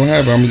what gonna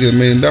happen? I'm gonna get $1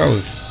 million.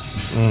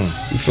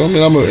 You feel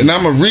me? I'm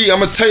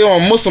gonna tell you,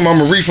 I'm Muslim. I'm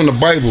gonna read from the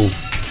Bible.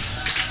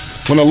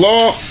 When the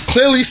law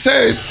clearly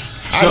said,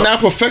 "I'm not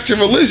perfect your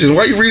religion,"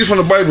 why you reading from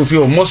the Bible if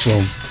you're a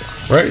Muslim?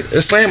 Right?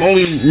 Islam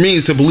only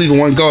means to believe in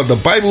one God. The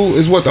Bible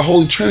is what? The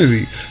Holy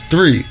Trinity.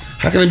 3.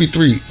 How can it be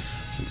 3?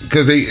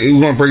 Because they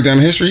want to break down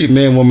history: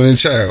 man, woman, and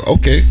child.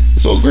 Okay,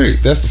 it's all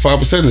great. That's the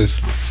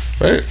 5%ers,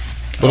 right?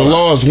 But the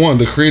law is one.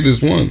 The Creator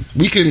is one.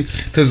 We can,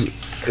 because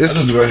it's.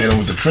 I just go ahead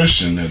with the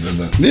Christian.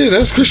 Yeah,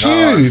 that's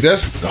Christianity. God,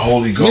 that's the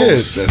Holy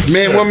Ghost. Yeah,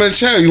 man, woman, and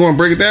child. You want to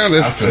break it down?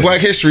 That's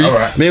Black history. All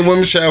right. Man,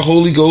 woman, child,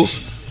 Holy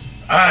Ghost.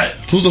 All right.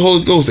 Who's the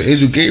Holy Ghost? The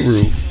angel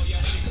Gabriel.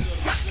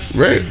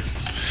 Right.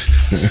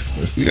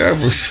 Yeah,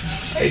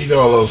 hey, you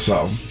know a little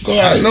something. Go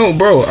ahead. I know,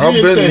 bro.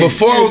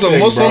 Before I was a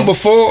Muslim. Bro.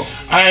 Before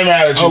I ain't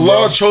mad at you.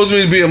 Allah chose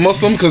me to be a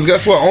Muslim, because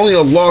guess what? Only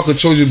Allah could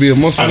chose you to be a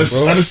Muslim.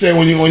 I understand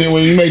when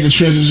you made the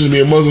transition to be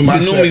a Muslim.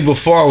 You knew me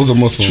before I was a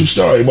Muslim. True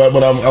story,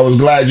 but I was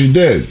glad you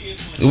did.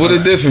 What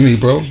it did for me,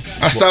 bro?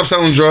 I stopped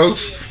selling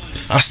drugs.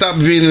 I stopped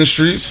being in the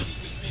streets.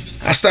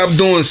 I stopped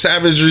doing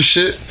savagery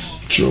shit.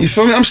 True. You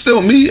feel me? I'm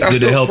still me.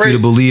 Did it help you to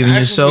believe in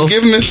yourself?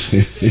 Forgiveness?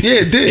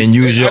 Yeah, it did. And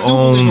use your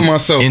own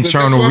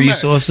internal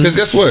resources? Because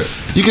guess what?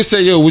 You can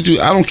say, yo,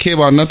 I don't care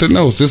about nothing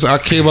else. I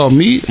care about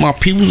me, my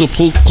people's the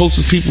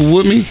closest people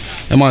with me,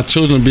 and my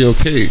children will be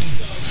okay.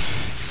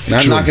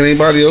 Not knocking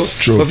anybody else.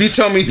 True. But if you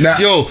tell me,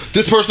 yo,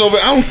 this person over,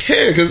 I don't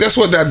care, because guess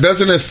what? That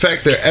doesn't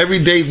affect the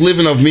everyday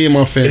living of me and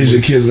my family. Is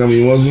your kids gonna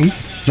be Muslim?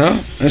 Huh?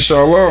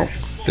 Inshallah.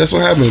 That's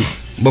what happened.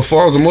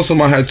 Before I was a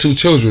Muslim, I had 2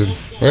 children.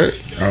 Right?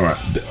 All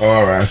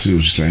right. I see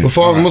what you're saying.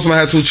 Before I was Muslim, I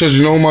had 2 children.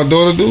 You know what my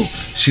daughter do?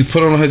 She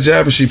put on her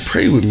hijab and she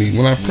prayed with me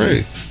when I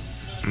pray.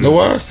 You know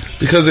why?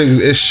 Because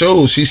it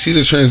shows. She see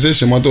the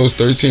transition. My daughter's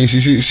 13.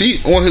 She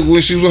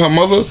when she was with her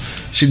mother,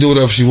 she do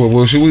whatever she want.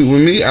 When she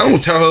with me, I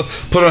don't tell her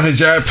put on her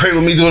hijab, pray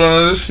with me, do all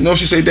of this. You know,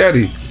 she say,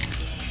 "Daddy,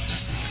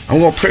 I'm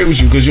gonna pray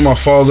with you because you're my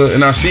father,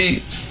 and I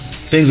see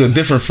things are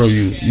different from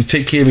you. You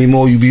take care of me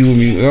more. You be with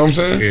me. You know what I'm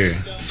saying?" Yeah.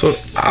 So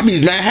I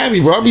be mad happy,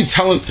 bro. I be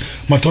telling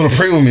my daughter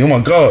pray with me. Oh my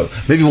God,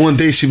 maybe one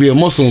day she'll be a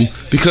Muslim,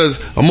 because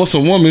a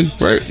Muslim woman,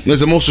 right, is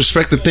the most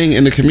respected thing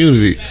in the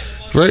community,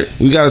 right?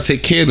 We gotta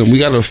take care of them. We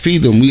gotta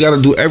feed them. We gotta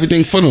do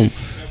everything for them.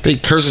 They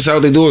curse us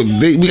out. They do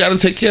it. We gotta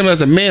take care of them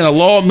as a man.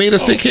 Allah made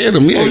us take care of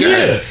them. Yeah.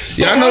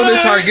 I know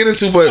they're trying to get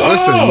into, but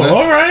listen, man.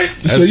 All right.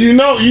 So you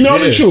know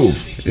the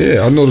truth.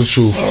 Yeah, I know the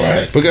truth. All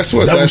right. But guess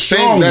what? That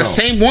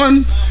same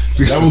one.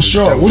 That was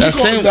strong. What you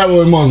call that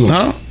with Muslim?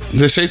 Huh?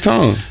 The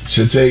shaitan.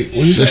 Should take.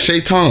 What you say? The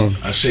shaitan.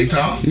 A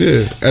shaitan.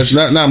 Yeah, that's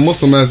not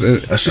Muslim. As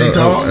a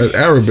shaitan. As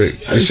Arabic.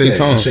 A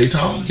shaitan.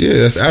 Shaitan. Yeah,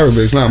 that's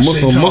Arabic. It's not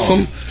Muslim. Shaitan.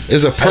 Muslim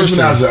is a person.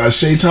 A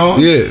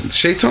shaitan. Yeah,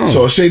 shaitan.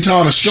 So a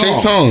shaitan is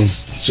strong.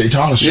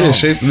 Shaitan is strong.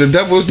 Yeah, the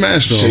devil is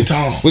mad strong.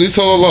 Shaitan. What he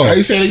told Allah? How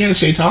you say it again?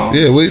 Shaitan.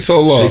 Yeah, what he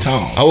told Allah?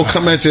 Shaitan. I will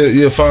come at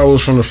your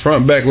followers from the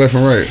front, back, left,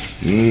 and right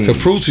to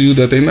prove to you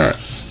that they're not.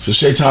 So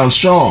shaitan's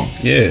strong.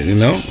 Yeah, you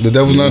know the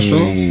devil's not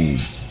strong.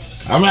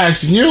 I'm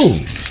asking you.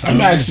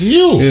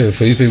 Yeah,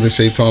 so you think the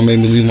shaitan made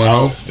me leave my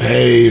house?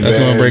 Hey, that's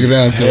man. What I break it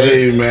down to.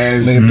 Hey,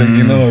 man. Nigga think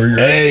you know.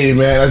 Hey,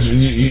 man. That's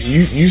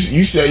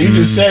you said. You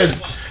just said.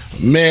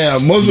 Man, a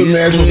Muslim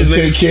man supposed to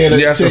take care of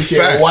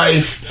the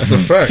wife. That's a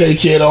fact. Take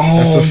care of the home.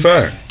 That's a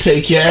fact.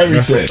 Take care of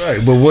everything. That's a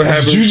fact. But what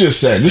happened? What you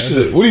just said. This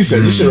is what he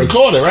said. This shit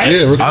recorded, right?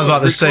 Yeah, recorded. I was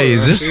about to say,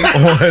 is this?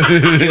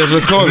 It's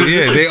recorded.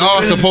 Yeah, they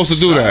are supposed to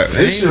do that.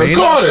 This shit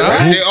recorded,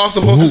 right? They are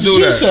supposed to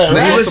do that. Said, they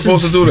are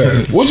supposed to do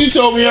that. What you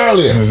told me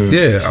earlier?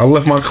 Yeah, I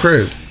left my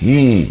crib.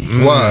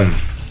 Why?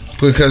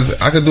 Because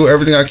I could do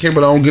everything I can,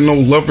 but I don't get no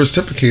love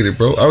reciprocated,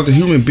 bro. I was a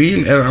human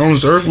being, and on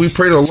this earth, we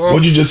pray to Allah.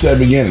 What you just said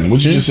beginning? What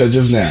you just said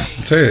just now?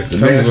 Tell you. The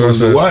man's supposed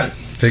to do what?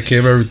 Take care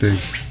of everything.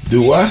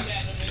 Do what?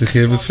 Take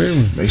care of his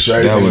family. Make sure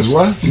everything is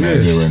what? Yeah,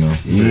 right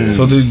now.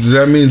 So does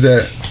that mean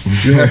that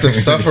you have to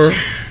suffer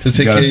to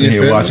take care of your here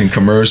family? watching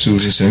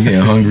commercials and shit, I'm getting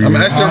hungry. I'm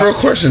asking a real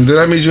question. Does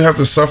that mean you have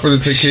to suffer to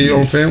take care of your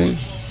own family?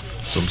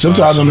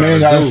 Sometimes a man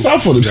gotta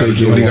suffer to take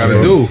care what of he his gotta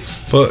family. do.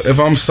 But if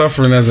I'm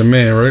suffering as a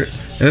man, right?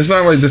 And it's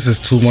not like this is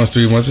 2 months,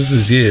 3 months. This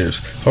is years.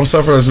 If I'm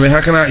suffering as a man,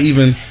 how can I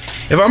even?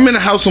 If I'm in the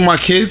house with my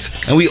kids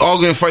and we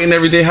arguing and fighting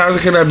every day, how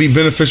can that be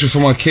beneficial for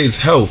my kids'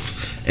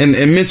 health and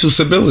mental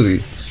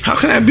stability? How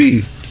can that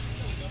be?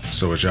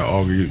 So what y'all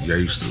argue? Y'all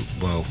used to.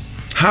 Well,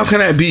 How can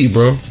that be,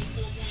 bro?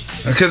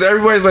 Because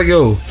everybody's like,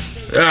 yo,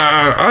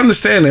 I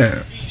understand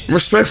that.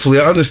 Respectfully,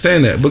 I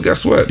understand that. But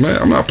guess what,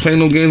 man? I'm not playing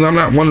no games. I'm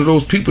not one of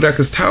those people that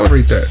can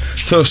tolerate that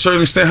to a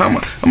certain extent. How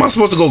am I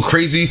supposed to go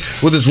crazy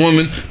with this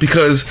woman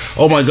because,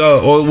 oh my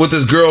God, or with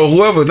this girl,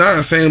 whoever?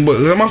 Not saying, but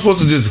am I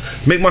supposed to just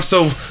make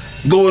myself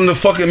go into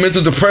fucking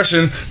mental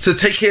depression to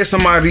take care of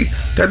somebody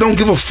that don't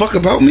give a fuck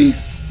about me?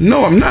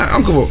 No, I'm not.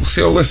 I'm going to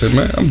see. Listen,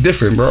 man, I'm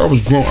different, bro.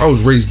 I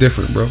was raised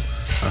different, bro.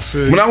 I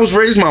feel When I was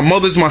raised, my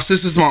mothers, my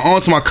sisters, my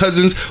aunts, my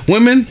cousins,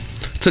 women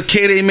took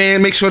care of their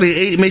man, make sure they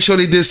ate, make sure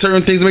they did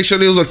certain things, make sure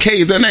they was okay.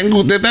 If that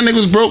nigga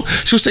was broke,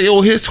 she'll say,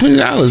 "Oh, here's $20,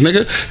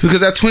 nigga," because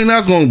that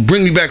 $20 gonna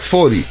bring me back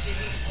 40.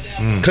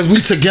 Cause we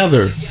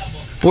together.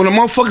 But when a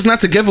motherfucker's not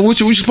together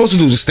with you, what you supposed to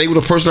do? Just stay with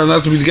a person that's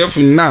not to be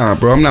together? Nah,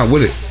 bro, I'm not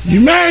with it.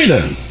 You married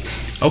her.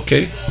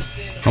 Okay,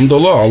 I'm the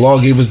law.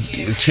 Allah gave us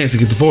a chance to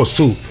get divorced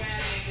too.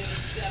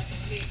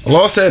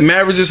 Allah said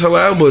marriage is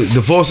halal, but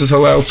divorce is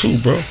halal too,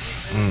 bro.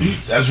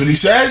 That's what he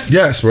said?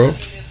 Yes, bro.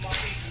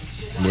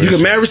 You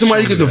can marry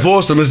somebody, you can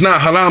divorce them. It's not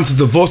haram to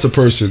divorce a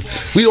person.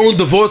 We only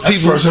divorce That's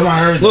people. the first time I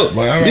heard Look, that.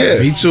 But all right. yeah.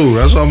 me too.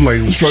 That's why I'm like,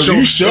 You sure? show me,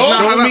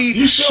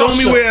 You sure? show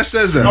me where it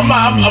says that. I'm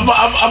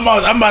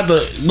about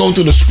to go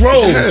through the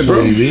scrolls, ahead,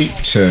 bro. baby.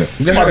 Shit.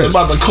 Go ahead.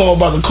 About to call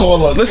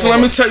her. Listen, let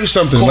me tell you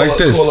something call like her-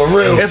 this. call her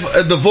real. If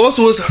a divorce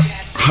was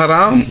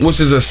haram, which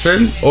is a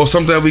sin or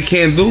something that we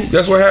can't do,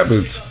 that's what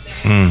happens.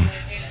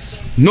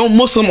 No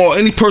Muslim or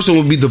any person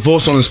would be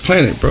divorced on this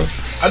planet, bro.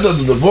 I thought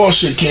the divorce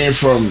shit came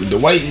from the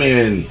white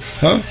man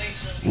Huh?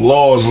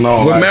 laws and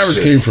all Where that marriage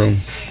shit. came from?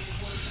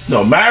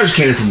 No, marriage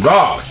came from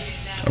God.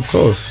 Of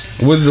course.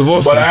 Where did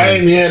divorce But come I from?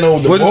 ain't hear no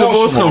divorce. Where did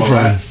divorce come all from?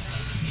 that.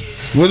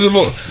 Where did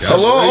divorce?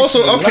 Allah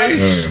also okay.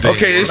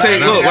 They say,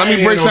 look, let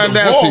me break something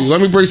down to you.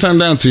 Let me break something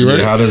down to you, right?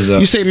 Yeah, how does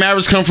that- You say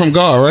marriage come from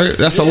God, right?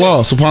 That's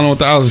Allah, subhanahu wa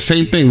ta'ala. It's the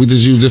same thing. We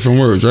just use different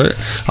words, right?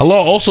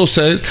 Allah also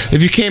said,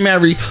 if you can't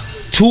marry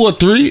 2 or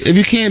 3, if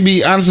you can't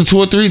be honest with 2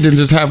 or 3, then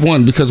just have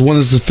one, because one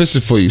is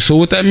sufficient for you. So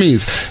what that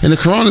means, in the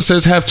Quran it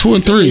says have 2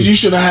 and 3. You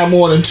shouldn't have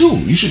more than 2.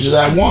 You should just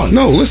have one.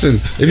 No, listen.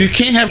 If you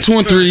can't have 2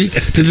 and 3,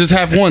 then just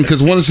have one,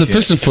 because one is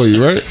sufficient for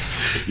you, right?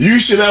 You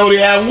should only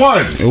have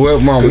one. Well,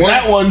 my 'Cause one,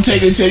 that one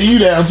take you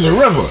down to the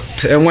river.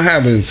 and what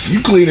happens? You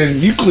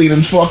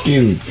cleaning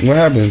fucking What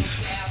happens?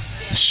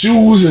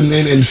 shoes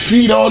and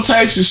feet, all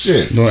types of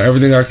shit. Doing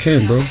everything I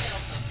can, bro,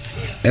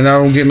 and I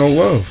don't get no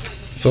love.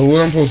 So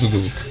what I'm supposed to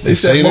do? They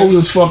said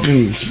Moses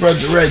fucking spread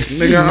the Red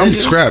Sea. Nigga, I'm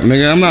scrap,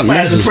 nigga. I'm not You might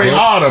have to Moses, pray bro.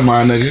 harder,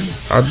 my nigga.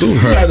 I do. You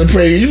might have to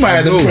pray. You might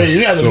have to do. pray.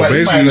 You have to So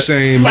basically you're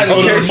saying-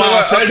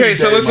 Okay,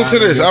 so listen to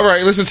this. All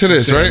right, listen to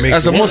this, Saying right? make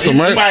As a it Muslim,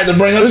 You right? might have to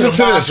bring her Listen to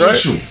to the this, mosque right?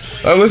 with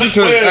you. Listen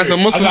to this. As a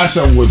I Muslim, got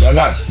something with.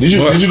 Did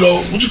you? What? Did you go?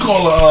 What you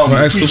call I the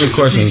ask preacher? stupid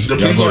questions. The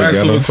Y'all preacher. gonna ask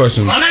stupid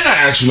questions. I ain't gonna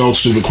ask you no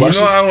stupid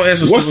questions. I don't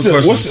answer what's stupid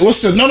the, questions.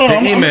 What's the? No. The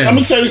I'm E-man.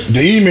 gonna tell you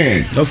the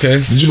E-man.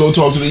 Okay. Did you go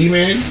talk to the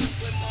E-man?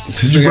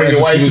 Did you bring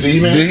your wife to the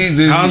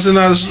E-man? How's it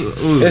not?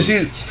 Is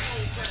he?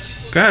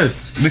 Go ahead.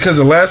 Because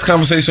the last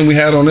conversation we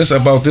had on this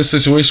about this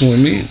situation with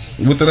me,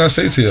 what did I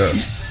say to y'all?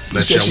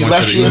 She said she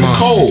left you in the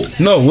cold.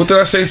 No, what did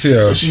I say to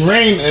y'all?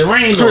 It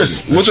rained.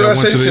 Chris, on you. what did I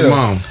say to the y'all?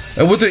 imam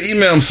And what did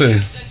Imam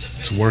say?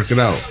 to work it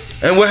out.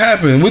 And what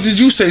happened? What did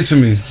you say to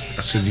me?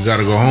 I said you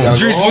gotta go home. gotta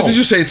go Dries, what did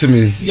you say to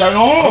me? You gotta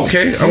go home.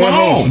 Okay, I You went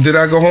home. Did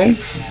I go home?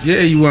 Yeah,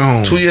 you went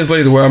home. 2 years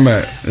later, where I'm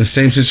at, in the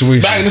same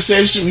situation. Back in the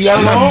same shit. You gotta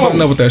I'm go not putting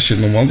home. up with that shit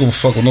no more. I don't give a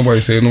fuck what nobody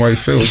say, nobody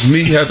feels.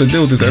 Me have to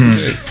deal with this every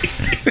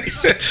day.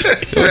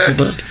 Yo, listen,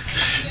 man.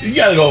 You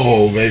gotta go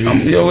home,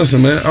 baby. Yo,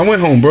 listen, man. I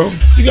went home, bro.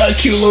 You got a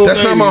cute little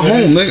That's baby, not my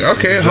man. home, nigga.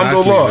 Okay, Exactly,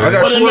 alhamdulillah. I man.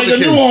 got But 2 then make other a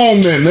new kids.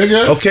 home then,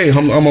 nigga. Okay,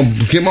 I'm gonna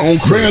get my own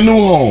Bring a crib.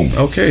 new home.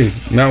 Okay,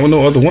 not with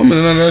no other woman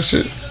and none of that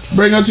shit.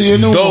 Bring her to your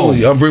new home.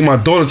 Dolly, I'll bring my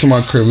daughter to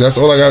my crib. That's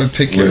all I gotta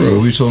take care What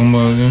of. we talking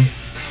about again?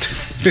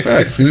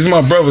 Facts. These are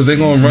my brothers. They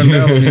gonna run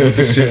down with me with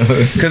this shit.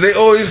 Cause they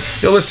always,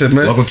 yo, listen,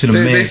 man. Welcome to the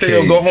they man say, yo,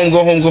 cave. go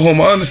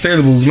home.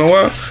 Understandable. You know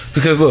why?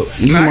 Because look,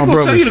 these Nah, are I my ain't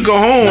gonna tell you brothers. to go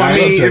home. Nah, I I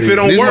mean, ain't gonna if tell it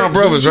don't These work, my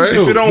brothers, right?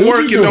 If it don't What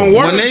work, you it don't do?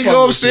 work. When they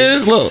go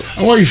upstairs, look,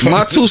 Where you from?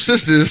 my 2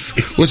 sisters,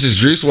 which is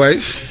Dries'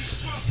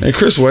 wife and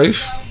Chris'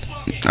 wife,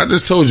 I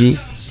just told you.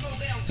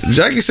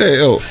 Jackie said,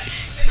 yo,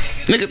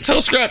 nigga,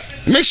 tell Scrap,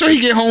 make sure he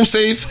get home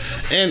safe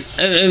and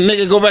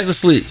nigga go back to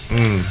sleep.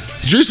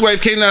 Dries'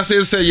 wife came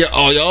downstairs and said, yeah,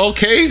 oh, y'all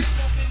okay?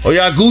 Oh,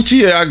 y'all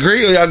Gucci? Y'all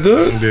great? Oh, y'all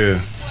good? Yeah.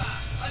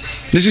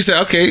 Then she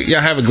said, okay, y'all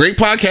have a great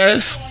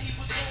podcast.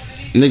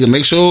 Nigga,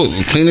 make sure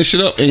you clean this shit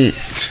up and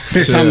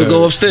it's time to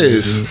go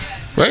upstairs.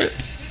 Right?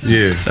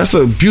 Yeah. That's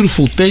a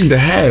beautiful thing to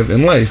have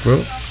in life,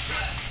 bro.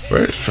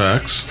 right?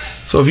 Facts.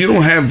 So if you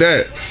don't have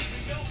that,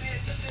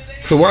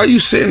 so why are you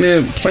sitting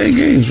there playing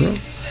games, bro?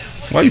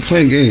 Why are you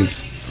playing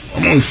games?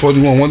 I'm only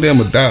 41. One day I'm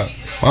gonna die.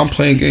 Why I'm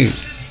playing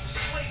games?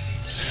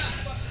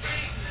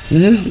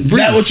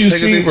 That what you Take a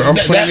see? deep breath. I'm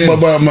playing But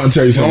games. I'm gonna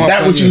tell you something. I'm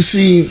That what playing you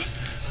see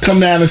come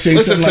down and say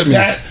Listen something to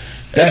like me. that.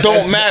 It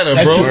don't matter,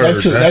 bro.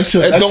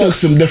 That took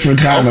some different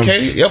kind of.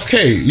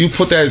 Okay. You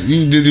put that.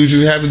 You did what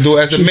you had to do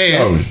as a True man.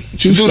 story. To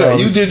True do that.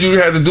 story. You did what you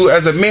had to do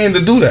as a man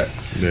to do that.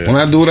 Yeah. When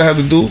I do what I have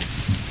to do,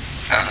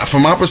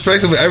 from my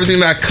perspective, everything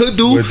that I could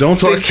do, But don't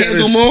so I think can't that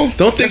do it's- more.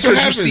 don't think that's what 'cause you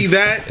happens. see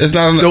that- It's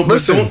not. Don't- but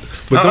Listen, don't-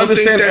 but I don't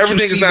understand think that you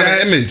everything is see not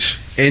that- an image.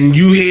 And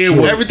you hear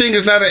what Everything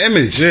is not an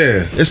image.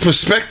 Yeah. It's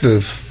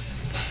perspective,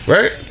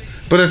 right?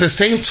 But at the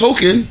same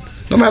token,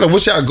 no matter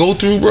what y'all go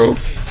through, bro,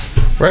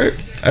 right?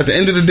 At the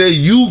end of the day,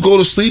 you go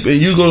to sleep and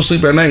you go to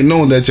sleep at night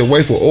knowing that your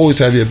wife will always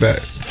have your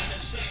back.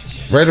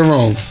 Right or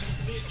wrong?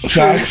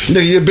 Facts.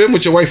 Nigga, you've been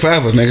with your wife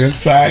forever, nigga.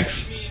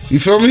 Facts. You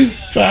feel me?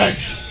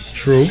 Facts.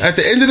 true. At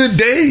the end of the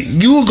day,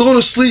 you will go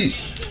to sleep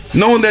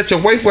knowing that your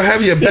wife will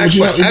have your Yeah, back but you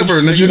know,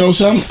 forever, but nigga. you know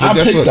something? But I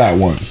guess picked what? that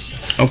one.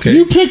 Okay.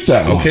 You picked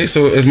that one. Okay,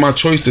 so it's my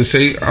choice to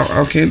say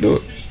I can't do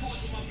it.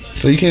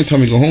 So you can't tell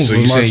me go home. So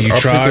you It's my- saying you I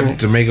picked tried it.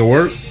 to make it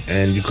work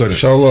and you couldn't.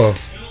 Inshallah.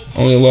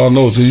 Only Allah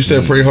knows. So you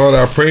said pray hard,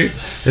 I pray.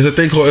 There's a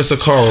thing called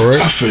Istikhara, I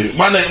right? feel you.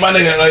 My nigga, like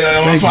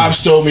my Thank you.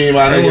 pops told me,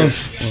 my Thank nigga, you.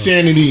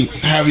 sanity,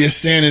 have your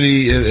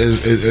sanity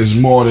is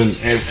more than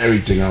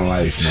everything in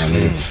life, my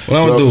nigga. What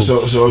I'm gonna do?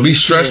 So if be you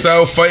stressed can't-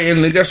 out,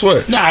 fighting. Then guess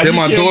what? Nah, then you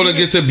my can't daughter do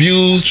gets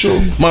abused. True.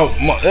 You know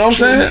what I'm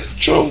saying?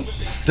 True.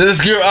 Then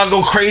this girl, I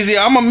go crazy.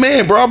 I'm a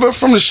man, bro. I've been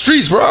from the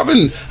streets, bro. I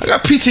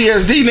got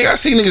PTSD, nigga. I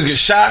seen niggas get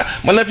shot.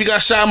 My nephew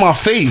got shot in my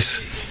face.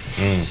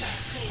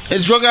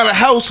 And drug out of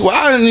house. Well,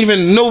 I didn't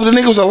even know if the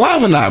nigga was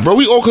alive or not, bro.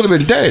 We all could have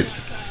been dead.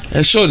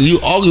 And shorty, you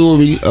argue with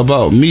me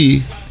about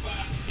me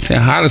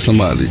saying hi to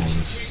somebody.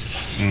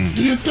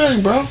 Do your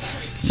thing, bro.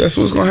 That's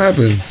what's gonna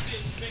happen.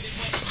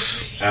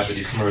 After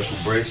these commercial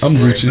breaks, I'm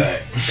we'll be Gucci.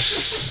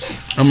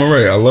 back. I'm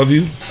alright. I love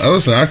you.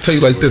 Listen, I tell you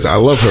like this. I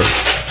love her.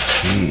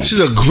 She's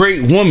a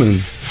great woman.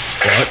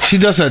 She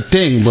does her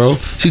thing, bro.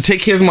 She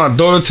take care of my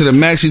daughter to the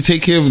max. She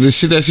take care of the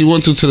shit that she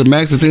wants to the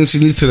max. The things she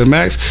needs to the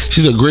max.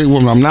 She's a great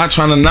woman. I'm not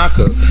trying to knock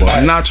her.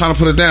 I'm not trying to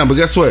put her down. But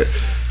guess what?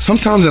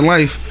 Sometimes in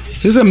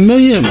life, there's a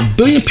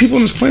billion people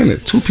on this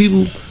planet. Two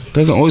people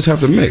doesn't always have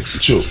to mix.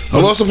 True.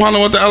 Allah subhanahu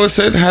wa ta'ala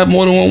said, have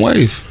more than one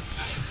wife.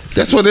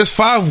 That's why there's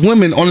 5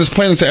 women on this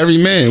planet to every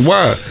man.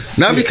 Why?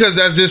 Not because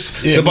that's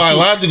just Yeah, the but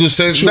biological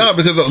sex. True. No,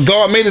 because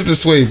God made it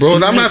this way, bro.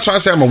 And I'm not trying to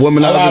say I'm a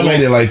woman. Allah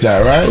made it like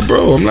that, right?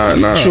 Bro, I'm not.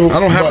 Nah. True. I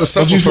don't have But to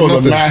suffer you for supposed to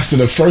nothing. master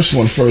the first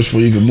one first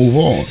before you can move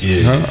on.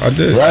 Huh? I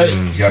did. Right?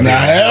 gotta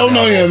Now, be- hell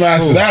no, you didn't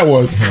master that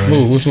one.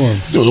 Who? Which one?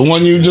 Dude, the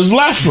one you just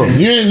left from.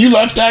 You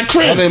left that I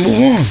crib. didn't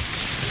move on.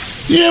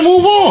 You didn't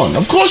move on.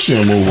 Of course you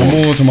didn't move I'm on.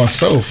 moving to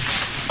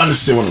myself.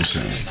 Understand what I'm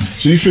saying.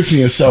 So you fixing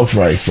yourself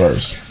right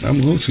first. I'm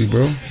Gucci,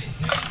 bro.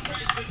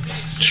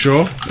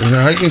 Sure.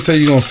 How you can say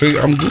you gonna figure?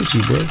 I'm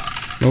Gucci, bro.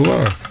 No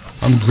lie.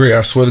 I'm great.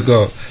 I swear to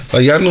God.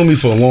 Like y'all know me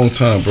for a long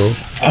time, bro.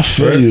 I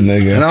feel you,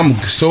 nigga. And I'm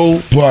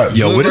so. But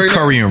Yo, where the right now-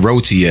 curry and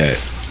roti at?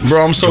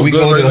 Bro, I'm so We good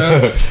go right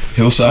to now.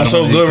 Hillside. I'm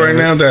so on good right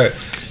Monday. now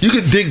that you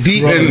could dig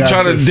deep Bro, and that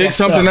try to shit dig fucked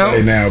something up out.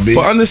 right now, B.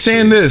 But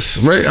understand this,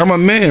 right? I'm a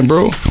man,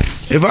 bro.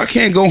 If I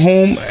can't go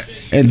home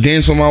and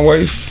dance with my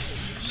wife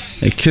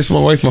and kiss my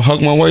wife and hug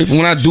my wife,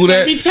 when I do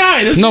that, be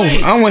tired. It's no,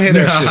 late. I don't want to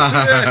hear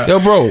that shit. Yo,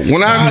 bro,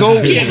 when I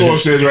go, You can't go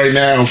upstairs right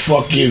now and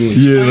fucking.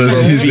 he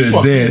said said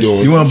fucking dance.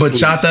 doing? You want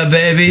bachata,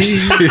 baby?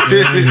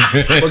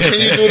 but can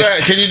you do that?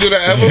 Can you do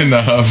that ever?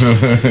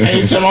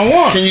 Anytime I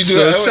want. Can you do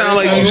So that? it sound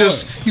like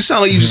you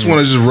sound like you just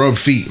want to just rub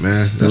feet,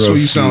 man. That's what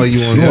you sound like you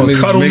want. You to wanna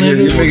do. cuddle, nigga?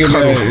 You make it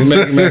mad. You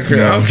make it mad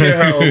crazy. I don't care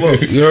how it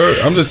look. You heard?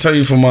 I'm just telling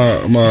you from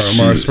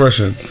my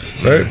expression,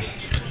 right?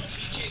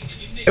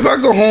 If I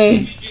go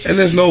home and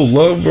there's no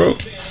love, bro,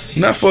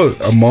 not for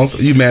a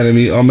month. You mad at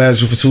me? I'm mad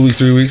at you for 2 weeks,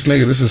 3 weeks,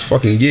 nigga. This is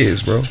fucking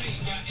years, bro.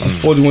 I'm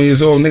 41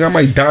 years old, nigga. I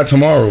might die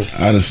tomorrow.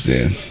 I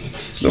understand.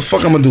 The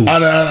fuck I'm gonna do?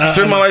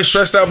 Spend my life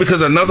stressed out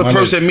because another My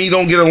person and me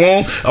don't get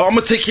along? Oh, I'm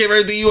gonna take care of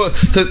everything you want.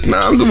 Cause nah,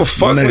 I don't give a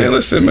fuck, My nigga, man.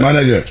 Listen, man. My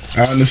nigga,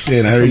 I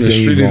understand From the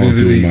everything street you're to going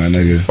the through, my D's.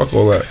 nigga. Fuck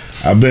all that.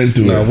 I've been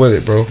through Nah, it. with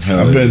it, bro.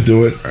 I've been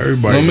through it.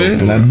 Everybody. No, man.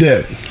 And I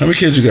did. How many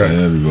kids you got?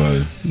 Everybody.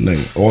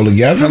 Nigga, all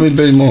together? How many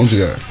baby moms you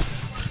got?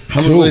 How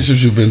many 2.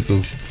 relationships you been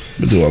through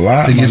Been through a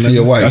lot. to my get to nigga.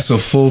 your wife? That's a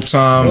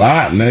full-time, A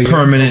lot, nigga.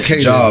 permanent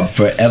Okay, job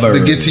forever.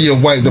 To get to your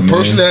wife, the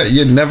person that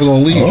you're never gonna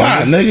leave. A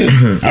lot,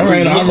 nigga. I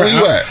ran Where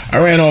you at? I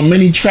ran on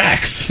many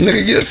tracks.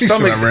 Nigga, your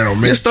stomach, I ran on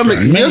many your stomach,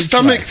 tracks. your Many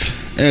stomach,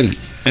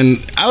 and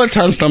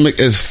Alatan's stomach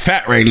is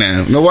fat right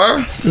now. Know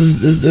why?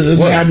 It's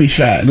What? happy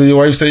fat. Did your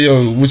wife say,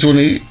 "Yo, what you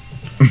wanna eat?"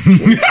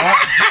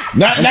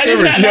 Not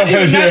even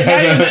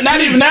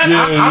that.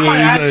 I might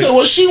ask her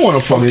what she want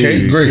to fucking Okay,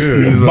 eat. great.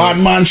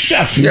 Badman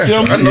chef. You Yes,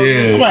 feel me? I know.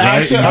 I might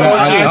ask her.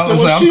 I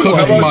was like, I'm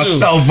cooking for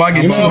myself. If I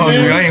get You too know what I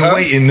hungry, mean? I ain't Huh?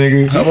 waiting,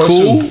 nigga. How about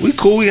Cool. you? We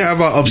cool. We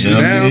have our ups and Yeah,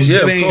 I mean, downs. yeah,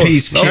 It of ain't course.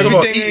 peace. I'm talking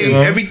about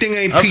Everything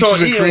eating, ain't I'm peaches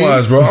talking and eating cream.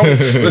 wise, bro.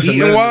 Listen, Eating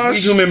man,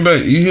 wise? You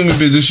human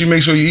being. Does she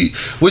make sure you eat?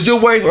 With your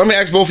wife, let me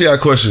ask both of y'all a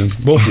question.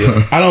 Both of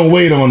y'all. I don't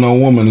wait on no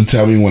woman to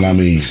tell me when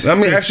I'm eating. Let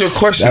me ask you a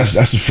question.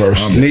 That's the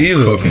first thing. Me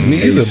either,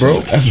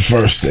 bro. That's the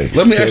first thing.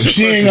 Let me So ask if you a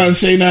she ain't question. gonna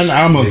say nothing,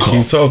 I'm gonna Keep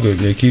cook. talking.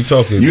 Yeah, keep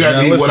talking. You got to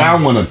Now, eat what listen. I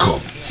want to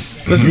cook.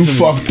 Listen You to me.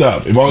 fucked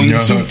up. If I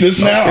eat soup this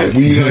now,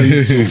 we gonna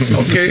eat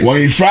soup. Okay. Want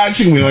to eat fried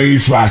chicken? We gonna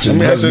eat fried chicken.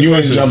 Let me ask Because you a you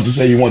ain't question. jump to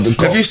say you want to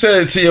cook. If you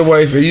said to your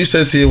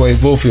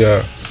wife, both of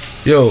y'all,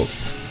 yo,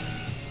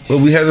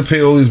 look, we had to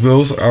pay all these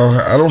bills.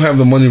 I don't have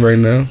the money right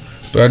now,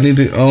 but I need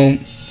to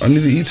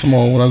eat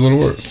tomorrow when I go to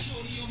work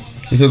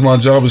because my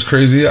job is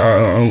crazy.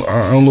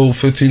 I unload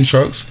 15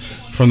 trucks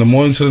from the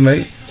morning to the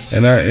night,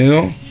 and I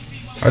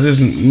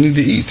just need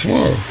to eat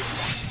tomorrow.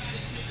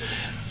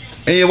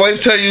 And your wife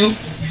tell you,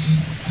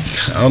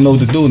 I don't know what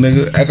to do,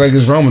 nigga. Act like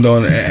it's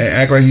Ramadan and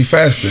act like you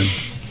fasting.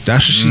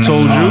 That's what she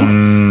told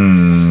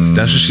you?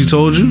 That's what she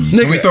told you?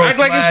 Nigga, throw a act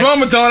like it's flag?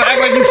 Ramadan, act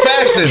like you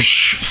fasting.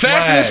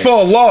 Fasting is for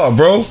Allah,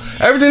 bro.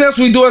 Everything else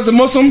we do as a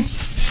Muslim,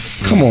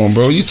 come on,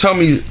 bro. You tell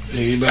me,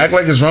 act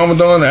like it's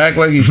Ramadan and act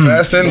like you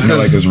fasting. I feel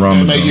like it's Make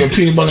Ramadan. you a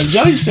peanut butter and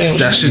jelly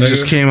sandwich. That shit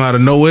just came out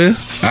of nowhere.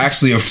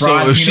 Actually, a So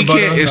fried if she peanut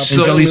butter can't, if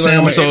and jelly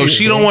sandwich. so if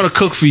she don't want to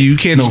cook for you, you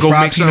can't No, just go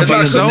fried make something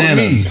peanut for butter and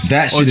yourself. banana.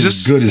 That Or shit is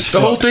just- good as The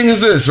fuck. whole thing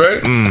is this,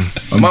 right?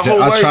 My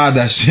whole I life, tried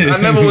that shit. I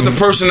never was the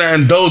person that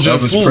indulged in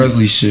Elvis food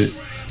Presley shit.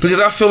 because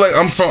I feel like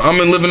I'm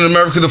living in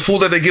America. The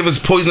food that they give us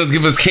poisonous,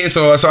 give us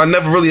cancer. So I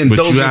never really But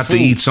indulge you in have food.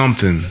 to eat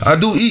something. I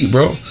do eat,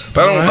 bro,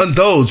 but I don't Alright.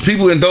 indulge.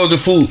 People indulge in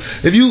food.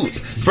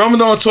 If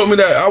Ramadan taught me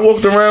that, I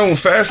walked around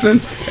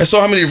fasting and saw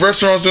how many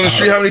restaurants on the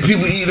street, how many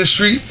people eat in the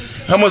street,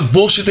 how much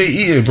bullshit they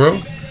eating, bro.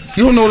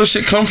 You don't know where this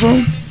shit come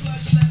from.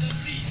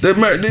 They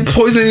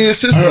poisoning your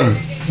system.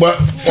 But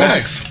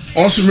Facts.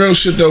 On some real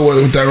shit though,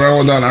 with that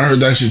Ramadan, I heard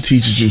that shit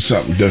teaches you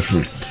something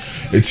different.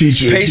 It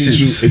teaches you.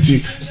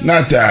 Patience.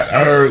 Not that.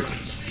 I heard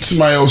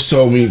somebody else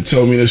told me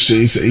this shit.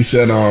 He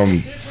said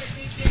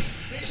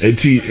it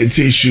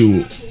teach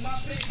you.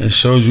 It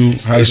shows you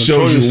how to It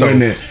control shows you yourself. when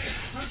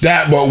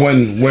but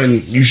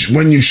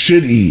when you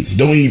should eat,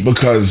 don't eat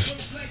because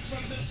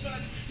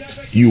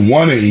you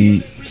want to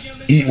eat.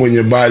 Eat when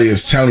your body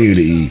is telling you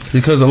to eat.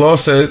 Because the law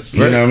said, right? You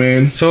know what I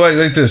mean? So like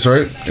this,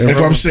 right? If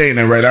I'm saying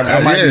it right, I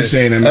might be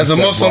saying it. As a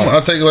messed up, Muslim, but-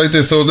 I'll take it like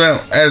this. So now,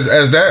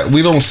 as that,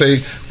 we don't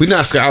say we're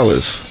not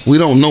scholars. We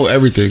don't know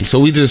everything. So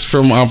we just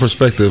from our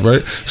perspective,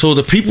 right? So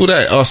the people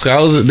that are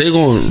scholars, they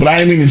going. But I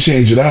ain't even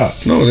change it up.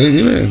 No, they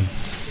didn't.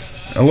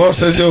 Allah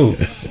says, yo,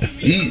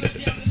 eat.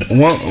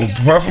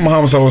 Prophet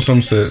Muhammad SAW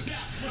said,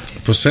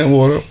 percent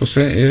water,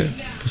 percent air,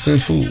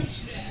 percent food.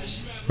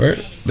 Right?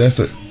 That's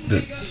the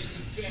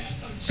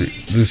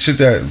shit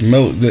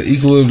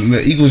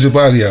that equals your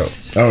body out.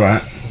 All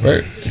right.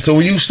 Right? So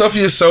when you stuff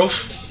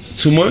yourself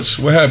too much,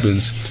 what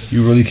happens?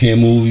 You really can't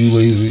move, you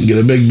lazy. You get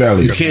a big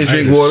belly. You can't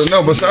drink water.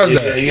 No, besides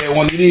that. You get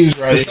one of these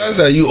right. Besides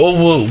that, you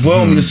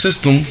overwhelm your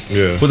system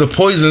with the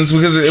poisons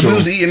because if you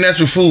was eating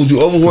natural food,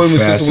 you overwhelm your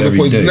Fast system with the every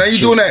poisons. day. Now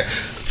you're doing that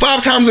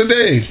 5 times a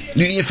day.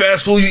 You eating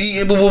fast food, you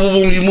eating boom, boom, boom,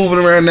 boom, you moving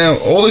around now.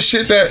 All the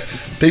shit that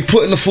they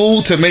put in the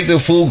food to make the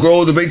food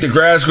grow, to make the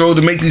grass grow,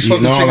 to make these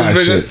Eating fucking all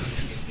chickens that bigger.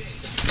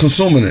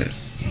 Consuming it.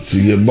 So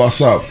you get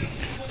bust up.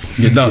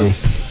 You're done.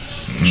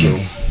 True.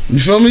 You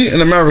feel me?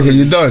 In America,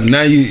 you're done.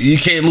 Now you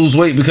can't lose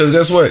weight because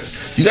guess what?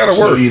 You gotta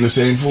Still work. eating the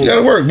same food. You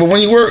gotta work. But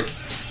when you work,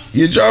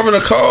 you're driving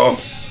a car,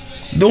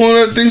 doing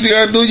other things you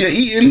gotta do. You're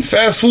eating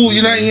fast food.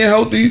 You're not eating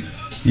healthy.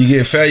 You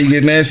get fat. You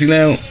get nasty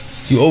now.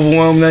 You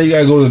overwhelmed now. You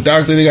gotta go to the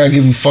doctor. They gotta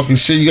give you fucking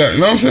shit. You know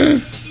what I'm saying?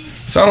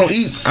 So I don't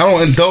eat. I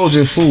don't indulge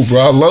in food, bro.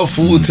 I love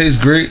food. It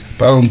tastes great,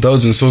 but I don't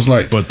indulge in it. So it's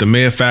like But the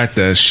mere fact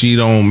that she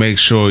don't make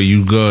sure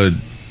you good,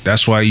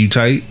 that's why you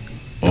tight?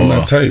 I'm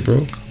not tight,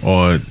 bro.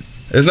 Or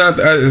It's not.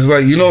 It's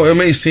like, you know, it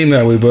may seem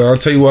that way, but I'll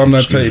tell you why I'm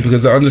not tight.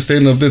 Because the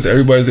understanding of this,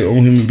 everybody's their own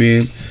human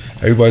being.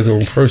 Everybody's their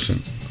own person,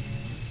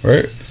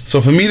 right? So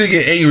for me to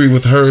get angry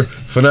with her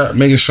for not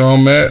making sure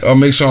I'm mad or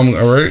make sure I'm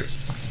all right,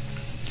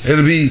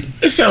 it'll be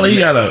It sounds like you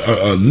got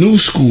a new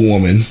school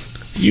woman.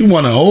 You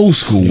want an old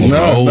school woman.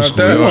 no, old not school.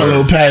 that. You want a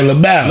little Patty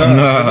LaBelle. Nah,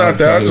 not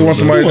that. I just want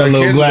somebody You want that a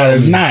little cares about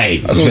Gladys me.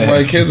 Knight. I just want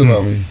somebody that cares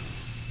about me.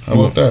 How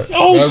about that?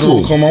 Old That's what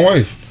school. I call my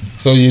wife.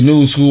 So your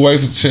new school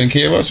wife shouldn't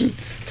care about you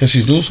because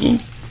she's new school.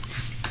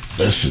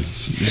 Listen,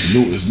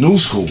 it's new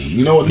school.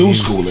 You know what new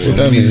school is? What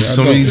that means?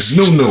 some I of don't. these,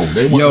 It's new.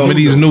 They want some of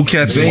these new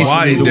cats is Basically,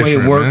 wired the way it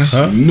different, works.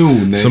 man. Huh? new.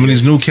 Nigga. Some of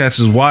these new cats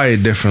is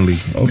wired differently.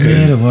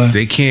 Okay.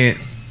 They can't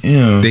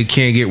they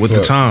can't get with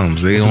the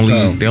times. They What's the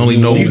only time? they only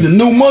know. These the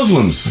new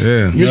Muslims.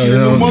 Yeah. You see the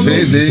new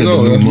Muslims? There you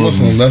go. That's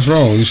Muslim. That's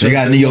wrong. You They shouldn't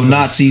got say Muslim.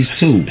 neo-Nazis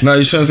too. No,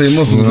 you shouldn't say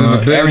Muslims. There's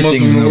a billion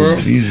Muslims in the world.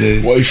 these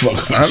days. Boy, you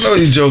fucking. I know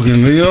you're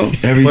joking, Leo.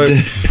 Every but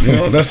day. you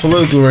know that's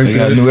political right They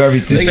there. got new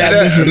everything. They got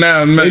got different-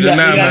 now, they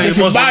got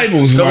different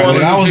Bibles, Come man. on,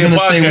 Like, I was listen to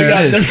gonna your say podcast.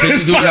 what's this? They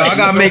can do Yo, that. I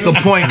gotta make a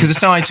point because it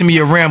sounds like to me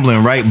you're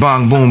rambling, right?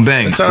 Bong, boom,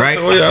 bang, It sounds- right?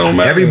 oh, yeah, I don't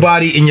matter.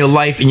 Everybody in your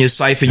life, in your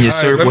life, in your All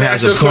right, circle let me has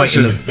ask you a point.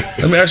 In question.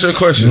 Let me ask you a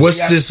question. what's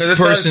this Because it sounds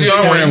person's to you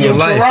I'm point in your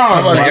rambling. life?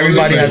 Quran, Like, right?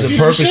 everybody has a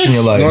purpose in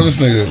your life. No, this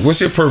nigga.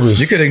 What's your purpose?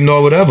 You could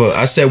ignore whatever.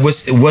 I said,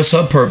 what's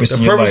her purpose The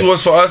in your purpose life?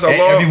 was for us. Allah,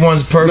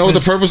 Everyone's purpose. You know what the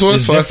purpose was?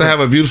 is For us to different.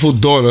 have a beautiful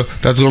daughter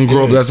that's gonna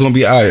grow up. That's gonna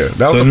be Aya. That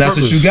was So the and that's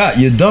purpose. what you got.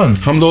 You're done.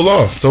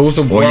 Alhamdulillah. So what's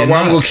the Or why you're I'm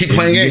not. gonna keep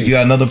playing You games?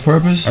 got another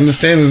purpose.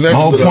 Understand My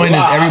exactly. whole point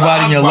is Allah,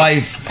 everybody in your Allah.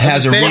 life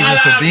has a Understand? reason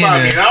for being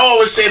there. I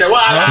always say that.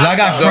 Cause I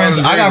got friends.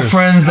 I got Davis.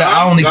 friends that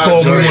I only God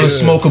call when they want to Davis.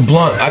 smoke a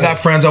blunt. I got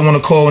friends I want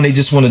to call when they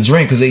just want to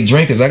drink because they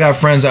drinkers. I got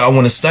friends that I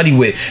want to study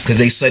with because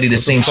they study the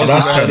same shit I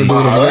does that have study. to do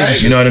with a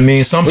relationship? You know what I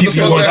mean? Some What the people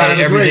you fuck want that that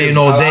have every to day do and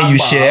all day. You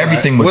with share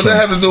everything with What that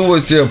them. have to do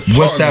with your partner?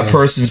 What's that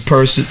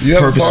person's You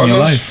have a purpose in your partner?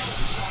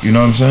 life? You know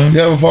what I'm saying? You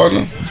have a partner?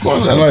 Of course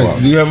I In have a life.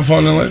 partner. Do you have a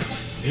partner in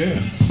life?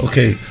 Yeah.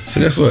 Okay. So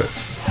guess what?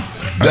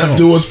 Death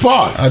do us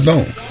part. I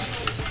don't.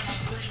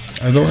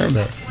 I don't have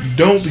that. You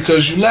don't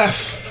because you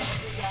left.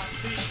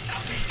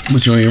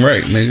 But you ain't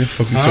right, nigga.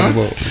 Fuck you talking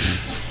about.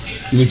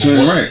 But you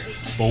ain't right.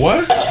 But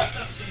what?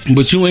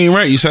 But you ain't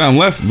right. You said I'm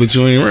left, but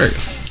you ain't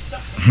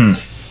right.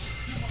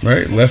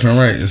 Right? Left and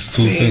right is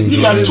two things.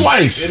 You left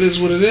twice. It is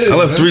what it is. I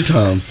left man. 3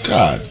 times.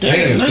 God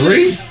damn. Damn,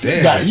 nigga. 3?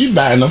 Damn. You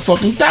batting a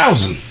fucking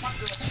 1,000.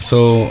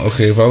 So,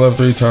 okay, if I left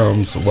 3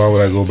 times, why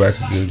would I go back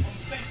again?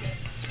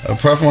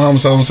 Prophet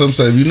Muhammad sallallahu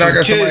said, if you knock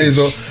at somebody's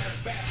door,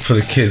 for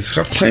the kids,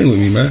 stop playing with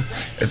me, man.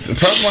 The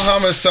Prophet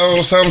Muhammad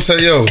sallallahu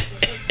said, yo,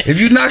 if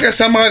you knock at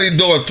somebody's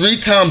door 3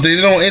 times, they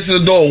don't answer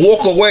the door,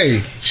 walk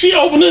away. She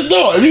opened the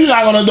door. If you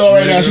knock on the door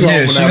right now, she gonna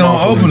Yeah, open she that gonna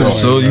motherfucking open door. it.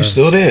 So you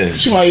still there?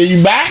 She like,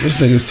 you back? This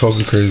nigga's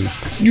talking crazy.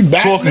 You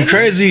back? Talking nigga?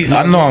 crazy.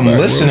 I know I'm Back,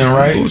 bro. listening,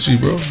 right? Gucci,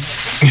 bro.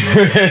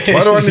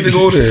 Why do I need to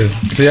go there?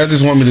 So y'all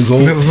just want me to go?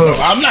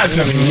 I'm not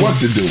telling you what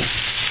to do.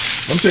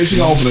 I'm saying she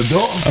gonna open the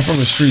door. I'm from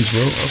the streets,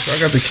 bro. I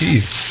got the key.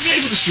 You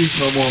ain't for the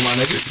streets no more, my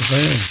nigga. Yes, I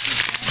am.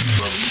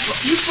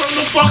 You from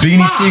the fucking Beanie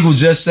mosque. Siegel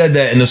just said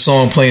that in the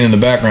song playing in the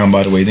background.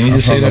 By the way, didn't he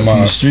just say from that the from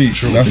the mosque. street?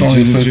 That's the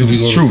only place we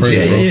go to Truth, pray,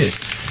 yeah, bro. yeah, yeah.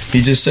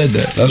 He just said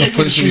that. That's You a ain't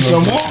for the place streets we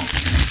no go. more.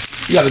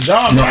 You got a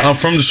job, No, right? I'm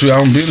from the street. I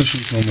don't be in the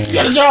streets no more. You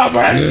got a job,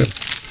 right? Yeah.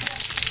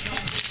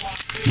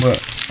 But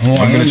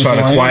I'm gonna try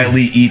to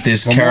quietly eat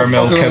this Well,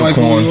 caramel motherfucker kettle don't like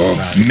corn who you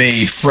are.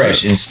 made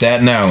fresh in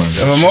Staten Island.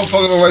 If a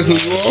motherfucker don't like who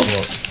you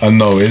are, I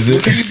know, is it?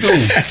 what can you do?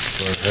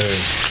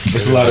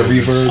 It's a lot of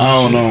reverb.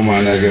 I don't know, my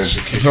nigga.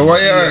 So why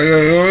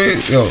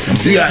yo,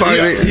 see,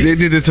 they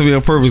did this to me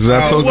on purpose.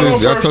 I talked what on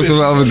to them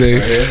the other day.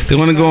 purpose? They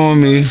want to go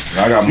on me.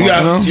 I got You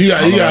got, you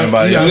got, you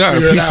got, You got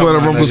a piece sweater,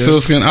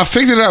 Rumpelstiltskin. I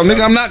figured it out,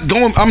 nigga. I'm not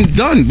going. I'm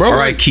done, bro. All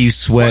right, Keith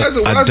Sweat. Why is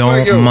it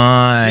like, yo,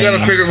 mind. You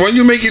gotta figure when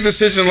you make your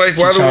decision. Like,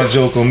 why trying to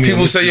joke on do me.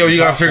 people say, yo, you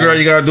gotta figure out,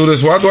 you gotta do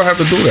this? Why do I have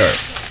to do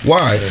that?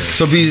 Why?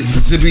 To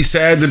be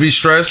sad, to be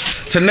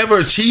stressed, to never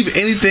achieve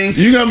anything.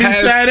 You gonna be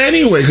past- sad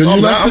anyway because Oh,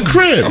 you man, left the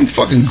crib. I'm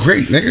fucking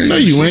great, nigga. No,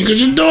 you ain't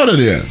because your daughter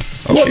there.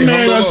 What Okay, man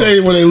hold gonna on. say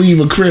when they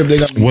leave a crib? They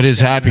got What is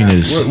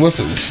happiness? What's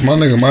my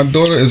nigga? My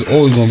daughter is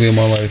always gonna be in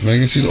my life,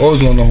 nigga. She's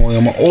always gonna know who I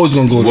am. I'm always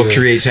gonna go What there.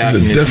 creates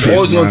happiness? difference.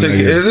 Always gonna my take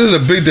nigga. it. It is a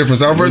big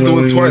difference. I've read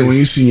through it twice. When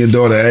you see your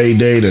daughter every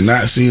day, to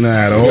not seeing her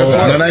at all. That's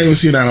right. Not even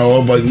seeing her at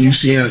all, but you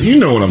see her, you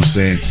know what I'm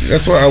saying.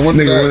 That's why I went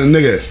to Nigga, that.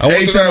 nigga. I went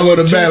Every to time I that go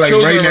to with bed, two like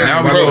children right now,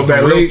 around, I bro. go to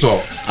bed late.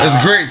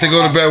 It's great to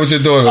go to bed with your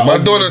daughter. My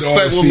daughter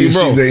slept with me,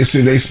 bro. They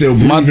still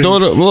breathing. My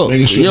daughter, look,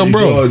 Making sure yo, your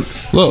bro,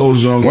 blood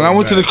goes on, look. When I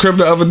went to the crib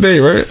the other day,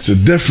 right? it's a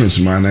difference,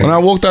 man. When I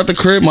walked out the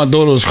crib, my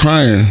daughter was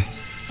crying,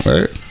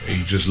 right?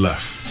 You just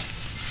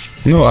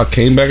left. No, I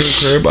came back in the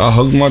crib, I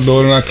hugged my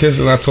daughter and I kissed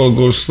her and I told her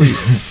to go to sleep.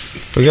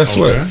 But guess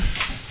what?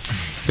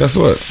 Guess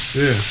what?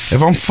 Yeah.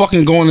 If I'm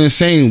fucking going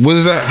insane, what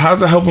is that? How's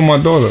that helping my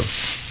daughter?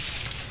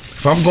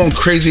 If I'm going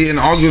crazy and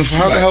arguing,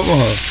 how's that helping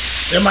her?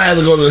 They might have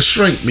to go to the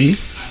shrink, B.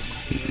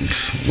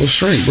 What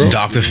shrink, bro?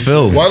 Dr.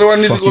 Phil. Why do I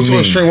need to go to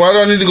a shrink? Why do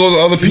I need to go to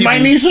other people? You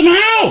might need some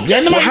help.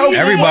 Yeah, help?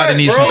 Everybody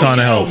needs some kind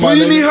of help. What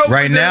do you need help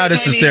Right with? now,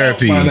 this is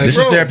therapy. my nigga. This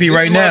is Bro, therapy this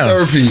right is my now.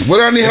 Therapy. What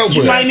do I need help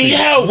You with? might need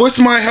help. What's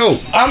my help?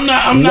 I'm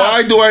not.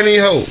 Why do I need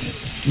help?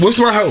 What's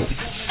my help?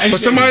 I ain't For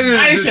say somebody you. to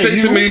I ain't just say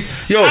say to you. me,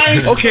 yo, I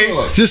ain't say okay,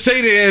 you. just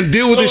say that and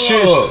deal with this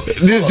shit. Look.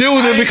 Just deal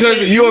with I it ain't because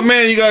say you're a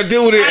man, you gotta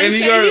deal with it. I And ain't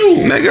you say got, you.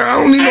 nigga, I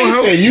don't need I no ain't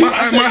help. say you. I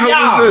My said help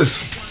y'all. is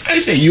this. I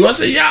didn't say you. I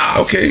said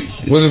y'all. Okay,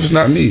 what if it's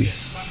not me?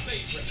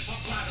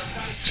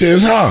 Say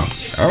it's her.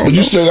 I don't But you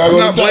know. still gotta I'm go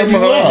not to therapy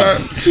blaming with her. her.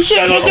 I'm not- You still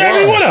gotta go to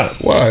therapy with her.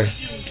 Why?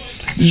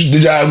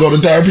 Did y'all go to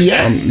therapy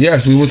yet?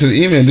 Yes, we went to the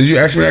E-Man. Did you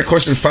ask me that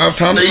question 5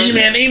 times? The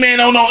E-Man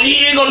don't know.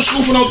 He ain't go to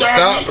school for no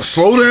therapy. Stop,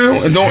 slow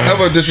down, and don't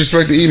ever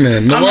disrespect the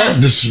E-Man. You know I'm why? not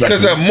disrespecting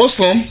Because that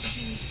Muslim,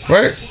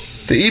 right?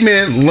 The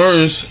E-Man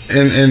learns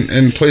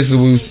in places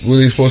where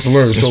he's supposed to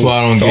learn. That's So why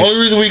I don't the get only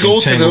reason we go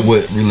to entangled them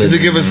with is religion.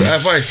 to give us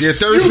advice. Your You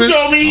therapist.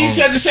 told me he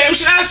said the same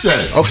shit I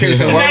said. Okay,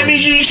 so And why- that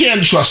means you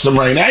can't trust him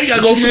right now. You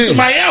gotta go What you to mean?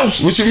 somebody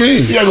else. What you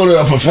mean? You gotta go to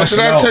a What did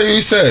professional. I tell you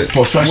he said?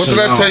 What Professional.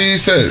 did I tell you he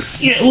said?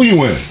 Yeah, who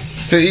you in?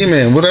 To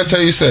E-Man, what did I tell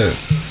you he said?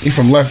 He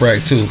from Left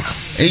Rack too.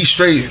 And he's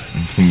straight.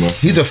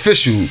 He's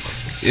official.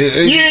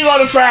 You ain't go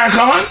to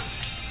Farrakhan.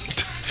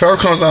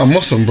 Farrakhan's not a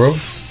Muslim, bro.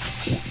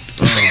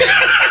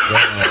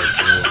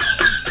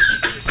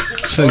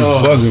 This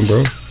nigga's bugging,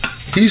 bro.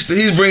 He's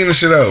bringing the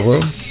shit out,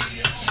 bro.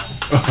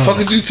 Fuck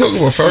is you talking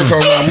about?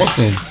 Farrakhan's not a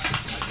Muslim.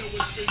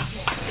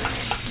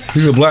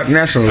 He's a black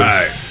nationalist. All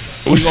right,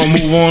 we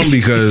gonna move on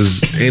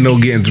because ain't no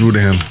getting through to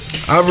him.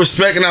 I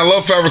respect and I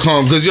love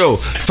Farrakhan because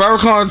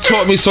Farrakhan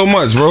taught me so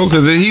much, bro.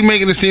 Because he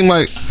making it seem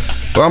like,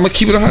 but I'm gonna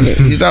keep it 100.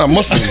 He's not a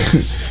Muslim.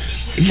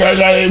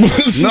 Farrakhan ain't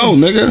Muslim.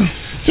 No, nigga.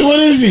 So what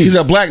is he? He's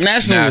a black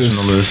nationalist.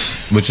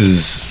 Nationalist, which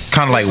is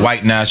kind of like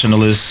white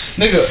nationalists.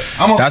 Nigga,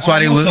 That's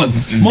why Muslim.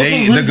 the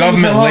Muslims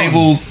government live in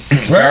labeled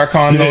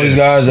Farrakhan those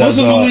guys as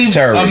Muslim believe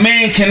terrorists. a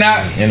man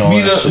cannot You know,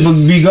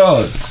 be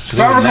God.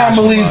 Farrakhan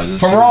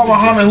believes Farah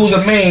Muhammad, who's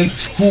a man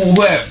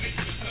who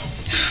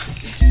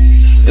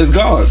is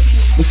God.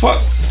 The fuck?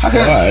 How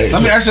can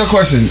let me ask you a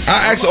question.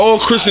 I ask all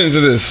Christians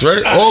of this,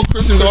 right? All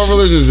Christians, all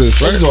religions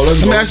this, right?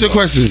 Let me ask you a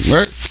question,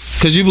 right?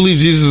 Because you believe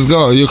Jesus is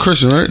God. You're a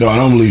Christian, right? No, I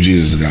don't believe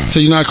Jesus is God. So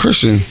you're not a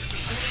Christian.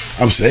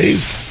 I'm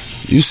saved.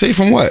 You saved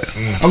from what?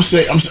 I'm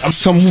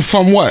saved.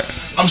 From what?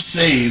 I'm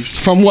saved.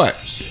 From what?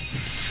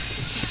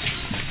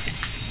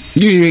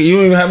 You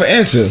don't even have an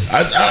answer.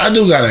 I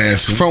do got an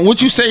answer. From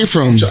what you saved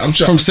from? I'm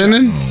from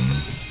sinning?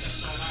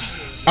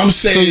 I'm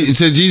saved.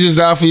 So Jesus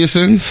died for your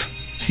sins?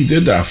 He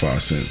did die for our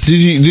sins. Do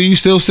you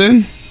still sin?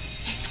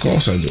 Of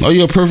course I do. Are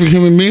you a perfect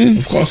human being?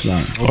 Of course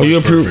not. Are you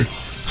a perfect?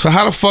 So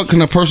how the fuck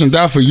can a person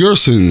die for your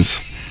sins?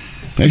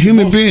 A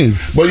human being.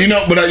 But you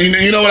know what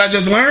I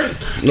just learned?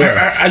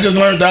 I just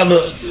learned the other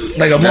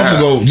like a month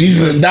ago.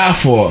 Jesus didn't die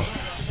for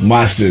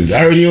my sins. I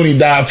heard he only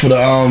died for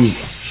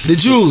the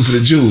Jews. For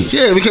the Jews.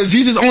 Yeah, because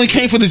Jesus only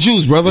came for the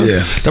Jews, brother. Yeah.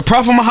 The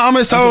Prophet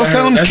Muhammad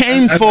ﷺ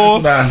came for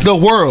the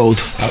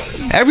world.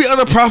 Every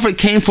other prophet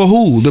came for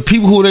who? The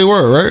people who they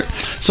were, right?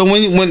 So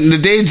when the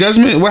day of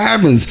judgment, what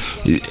happens?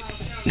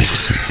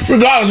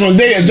 Regardless, when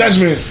day of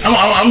judgment, I'm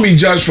gonna be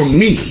judged from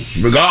me.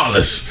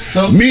 Regardless,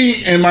 So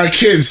me and my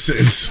kids'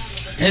 sins.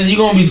 And you're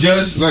gonna be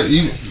judged like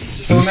you.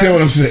 So Understand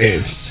what I'm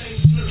saying?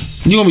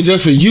 You're gonna be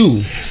judged for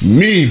you.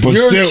 Me, but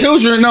Your still.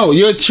 children, no,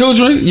 your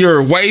children,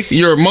 your wife,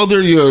 your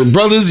mother, your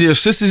brothers, your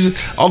sisters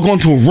are going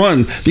to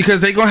run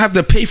because they're gonna have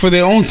to pay for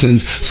their own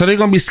sins. So they're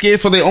gonna be scared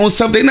for their own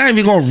stuff. They're not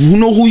even gonna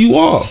know who you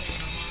are.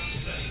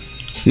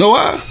 Know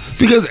why?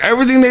 Because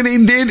everything that they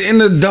did in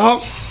the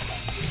dark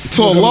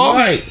to Allah,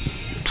 Right.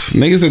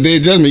 niggas, the day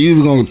of judgment, you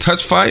either gonna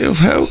touch fire of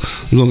hell,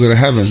 you're gonna go to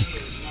heaven.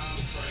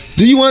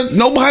 Do you want?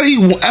 Nobody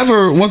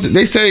ever wants.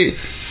 They say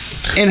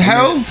in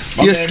hell,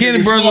 your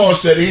skin burns. Paul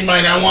said he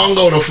might not want to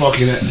go to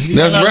fucking it.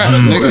 That's rap,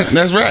 nigga.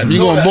 That's rap. You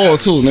gonna ball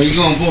too, nigga. You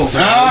gonna ball.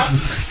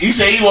 He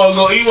said he want to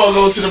go. He want to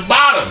go to the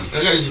bottom.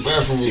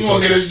 He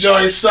want to get his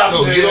joint sucked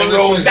Yo, and get on this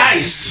roll way.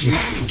 dice.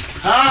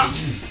 Huh?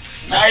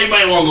 Now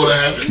everybody want to go to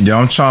heaven. Yo,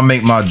 I'm trying to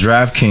make my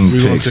DraftKings We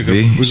gonna picks, take a-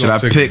 B. we Should gonna I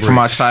take a pick for break.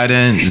 my tight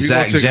end, gonna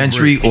Zach take a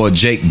Gentry break. or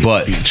Jake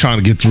Butt? Trying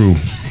to get through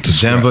to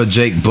Denver,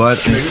 Jake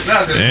Butt.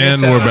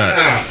 And we're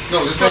back.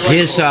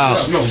 Here's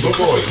how.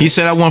 He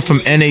said I went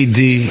from NAD,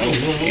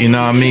 you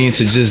know what I mean,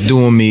 to just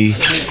doing me,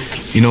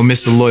 you know,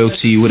 Mr.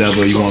 Loyalty,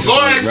 whatever you want to Go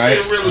call ahead it, and right?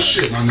 say the real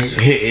shit, my nigga.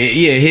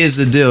 Yeah, here's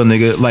the deal,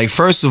 nigga. Like,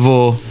 first of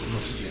all,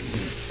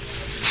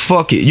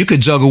 fuck it. You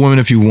could juggle women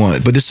if you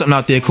want, but there's something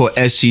out there called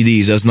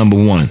STDs. That's number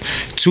one.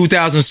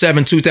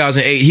 2007,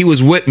 2008, he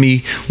was with me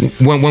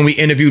when we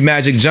interviewed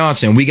Magic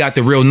Johnson. We got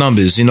the real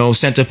numbers, you know,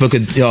 Center for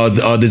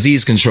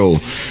Disease Control.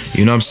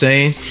 You know what I'm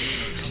saying?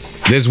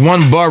 There's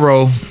one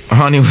borough,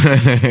 honey,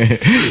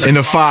 in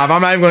the 5.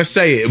 I'm not even gonna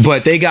say it,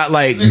 but they got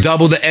like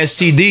double the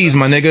STDs,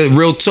 my nigga.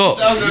 Real talk.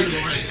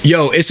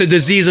 Yo, it's a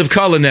disease of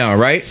color now,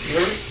 right?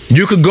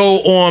 You could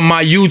go on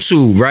my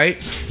YouTube, right?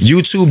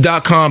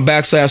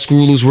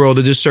 YouTube.com/Screw Loose World,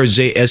 or just search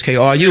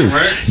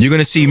JSKRU. You're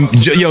gonna see,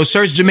 yo,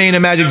 search Jermaine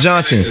and Magic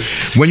Johnson.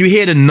 When you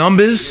hear the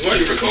numbers,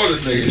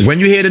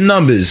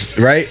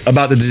 right,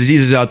 about the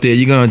diseases out there,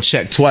 you're gonna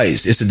check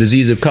twice. It's a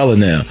disease of color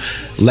now.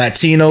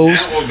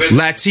 Latinos,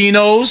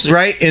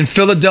 right, in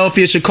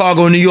Philadelphia,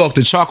 Chicago, and New York,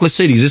 the chocolate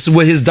cities. This is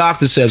what his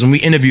doctor says when we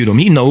interviewed him.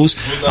 He knows.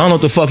 I don't know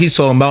what the fuck he's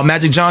talking about.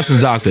 Magic Johnson's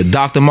doctor,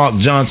 Dr. Mark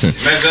Johnson.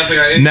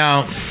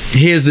 Now,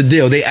 here's the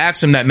deal. They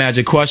asked him that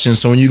magic question,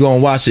 so when you go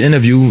and watch the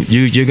interview,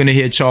 you're gonna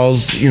hear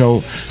Charles, you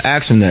know,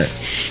 ask him that.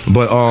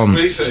 But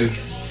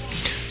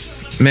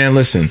man,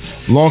 listen,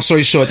 long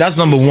story short, that's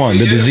number one,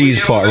 the disease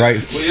part,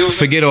 right?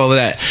 Forget all of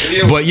that.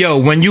 But yo,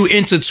 when you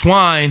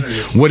intertwine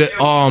with it,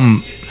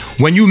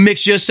 when you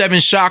mix your 7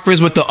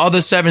 chakras with the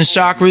other 7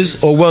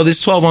 chakras, or well,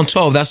 this 12 on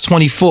 12, that's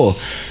 24.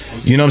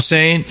 You know what I'm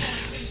saying?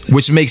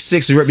 which makes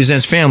 6, it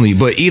represents family.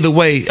 But either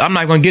way, I'm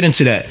not gonna get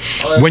into that.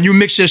 When you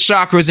mix your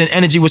chakras and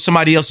energy with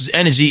somebody else's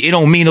energy, it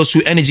don't mean those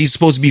two energies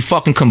supposed to be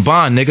fucking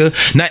combined,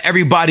 nigga. Not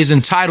everybody's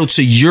entitled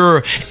to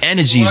your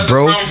energies,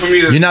 bro.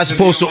 You're not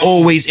supposed to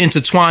always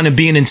intertwine and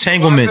be in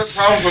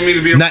entanglements.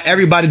 Not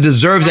everybody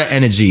deserves that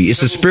energy.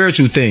 It's a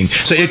spiritual thing.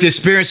 So if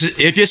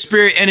your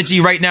spirit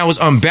energy right now is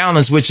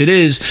unbalanced, which it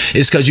is,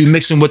 it's because you're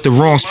mixing with the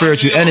wrong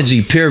spiritual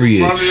energy,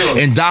 period.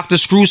 And Dr.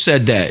 Screw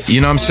said that.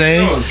 You know what I'm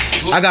saying?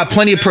 I got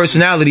plenty of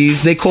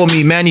personalities. They call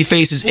me Manny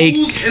Faces,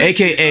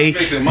 aka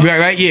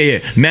right? Yeah.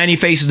 Manny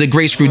Faces, the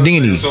Great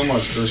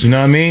Screwdini. You know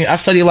what I mean? I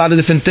study a lot of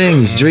different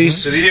things,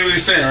 Drees. Did you hear what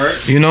he's saying,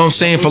 right? You know what I'm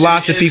saying?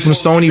 Philosophy from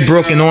Stony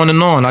Brook and on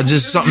and on.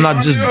 That's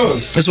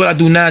what I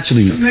do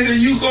naturally.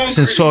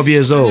 Since 12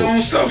 years old.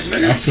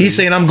 He's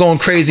saying I'm going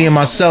crazy in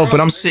myself, but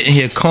I'm sitting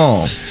here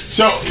calm.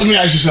 So let me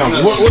ask you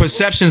something.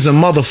 Perception's a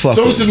motherfucker.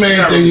 So what's the main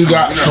thing you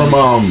got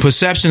from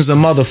Perception's a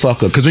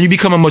motherfucker. Because when you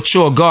become a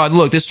mature God,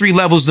 look, there's 3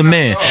 levels to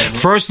man.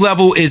 First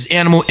level is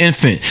animal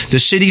infant. The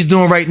shit he's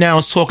doing right now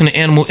is talking to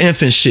animal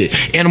infant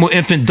shit. Animal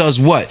infant does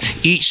what?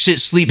 Eat shit,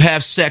 sleep,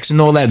 have sex, and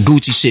all that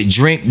Gucci shit.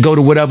 Drink, go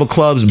to whatever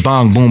clubs,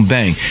 bang, boom,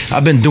 bang.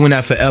 I've been doing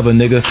that forever,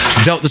 nigga.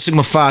 Delta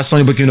Sigma Phi,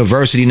 Stony Brook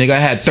University, nigga. I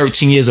had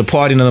 13 years of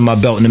partying under my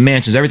belt in the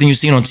mansions. Everything you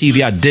seen on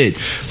TV, I did.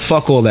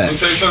 Fuck all that.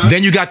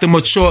 Then you got the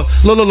mature.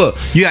 Look.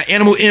 You got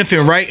animal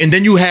infant, right? And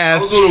then you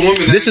have,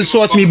 this is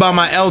taught to me by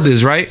my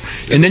elders, right?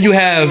 And then you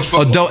have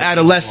adult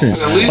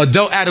adolescents.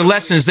 Adult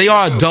adolescents, they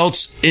are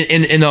adults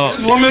in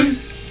a,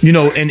 you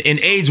know, in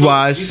age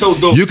wise,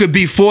 you could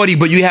be 40,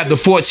 but you have the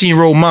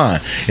 14-year-old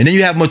mind. And then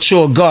you have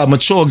mature God.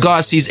 Mature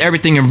God sees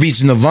everything and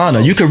reaches nirvana.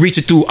 You can reach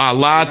it through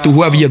Allah, through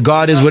whoever your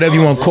God is, whatever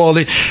you want to call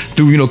it,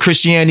 through, you know,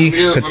 Christianity,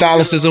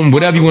 Catholicism,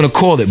 whatever you want to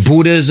call it,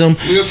 Buddhism,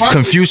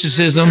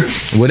 Confucianism,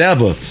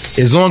 whatever.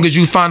 As long as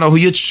you find out who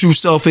your true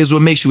self is,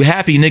 what makes you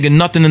happy, nigga,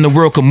 nothing in the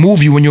world can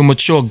move you when you're a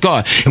mature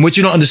God. And what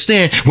you don't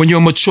understand, when you're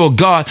a mature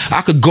God,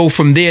 I could go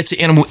from there to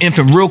animal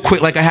infant real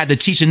quick, like I had to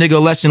teach a nigga a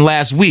lesson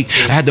last week.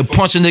 I had to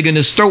punch a nigga in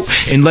his throat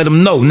and let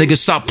him know, nigga,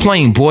 stop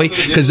playing, boy.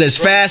 Because as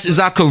fast as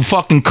I could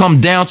fucking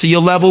come down to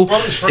your level,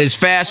 as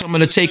fast I'm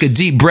gonna take a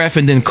deep breath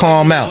and then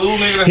calm out.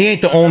 He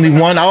ain't the only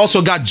one. I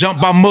also got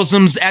jumped by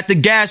Muslims at the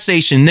gas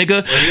station,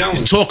 nigga.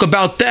 Talk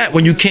about that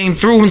when you came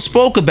through and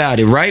spoke about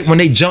it, right? When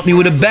they jumped me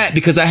with a bat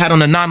because I had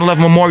on a 9/11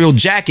 memorial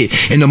jacket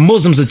and the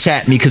Muslims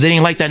attacked me because they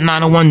didn't like that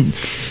 9/11.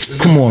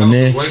 Come on,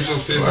 man.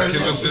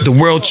 The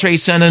World Trade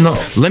Center.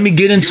 No. Let me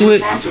get into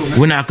it.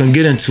 We're not gonna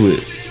get into it.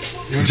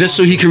 Just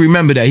so he can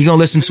remember that. He gonna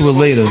listen to it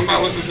later. I'm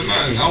not listening to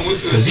nothing. I don't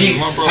listen to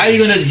my brother. How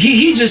you gonna?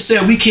 He just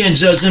said we can't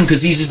judge him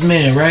because he's his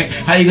man, right?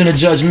 How you gonna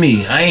judge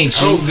me? I ain't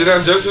you. Oh, did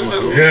I judge him?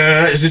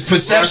 Yeah, it's his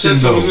perception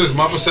though.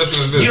 My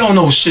perception is this. You don't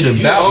know shit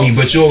about me,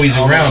 but you're always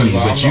around me.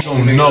 But you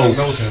don't know,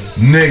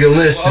 nigga.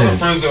 Listen, all the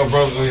friends that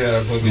brothers we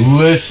have.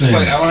 Listen, it's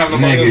like I don't have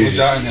nobody with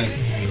y'all in that.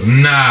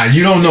 Nah,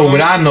 you don't know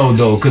what I know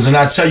though, because when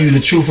I tell you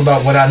the truth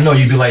about what I know,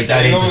 you be like,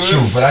 that ain't the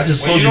truth. But I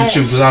just told you the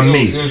truth because I'm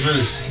me.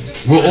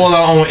 We're all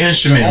our own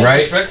instrument,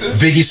 right?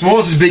 Biggie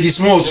Smalls is Biggie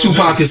Smalls,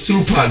 Tupac is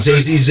Tupac,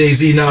 Jay-Z is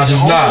Jay-Z, Nas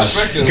is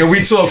Nas. Can we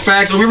talk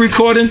facts? Are we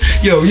recording?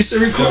 Yo, you still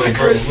recording,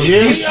 Chris?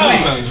 Yeah. He's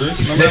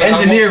asleep. The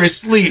engineer is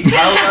asleep. No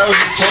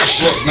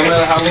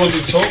matter how long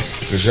you talk.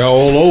 Cause y'all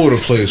all over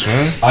the place,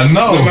 man. I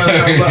know.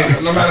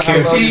 No matter how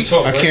long you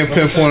talk. I can't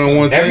pinpoint on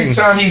one thing. Every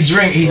time he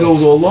drink, he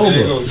goes all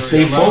over.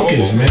 Stay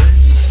focused, man.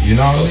 You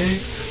know what I mean?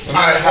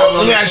 Alright,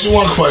 let me ask you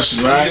one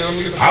question, right?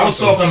 I was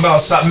talking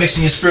about stop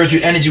mixing your spiritual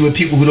energy with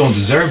people who don't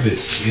deserve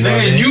it. You know what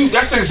I mean?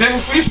 That's the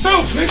example for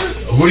yourself, nigga.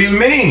 What do you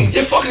mean?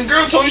 Your fucking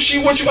girl told you she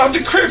wants you out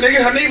the crib,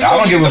 nigga. Her neighbor I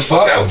told don't you give a the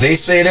fuck out. They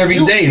say it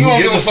every day. You Who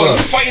don't gives give a fuck.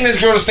 You fighting this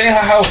girl to stay in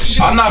her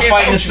house. I'm not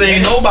fighting to stay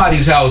in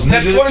nobody's house,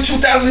 That nigga.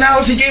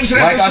 $42,000 he gave to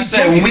that. Like I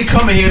said, when we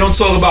come in here, don't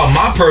talk about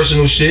my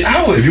personal shit.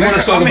 If you want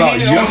to talk about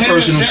your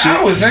personal shit,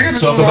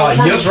 talk about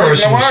your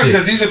personal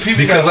shit.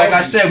 Because like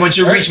I said, once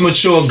you reach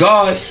mature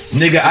God,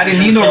 nigga, I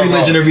didn't need no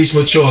religion to reach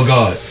mature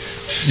God.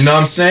 You know what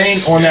I'm saying?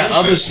 On that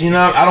other, you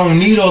know, I don't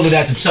need all of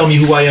that to tell me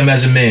who I am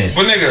as a man.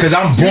 But nigga, because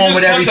I'm born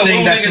with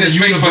everything that's in the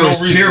universe,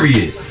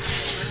 period.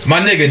 My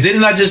nigga,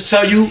 didn't I just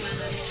tell you?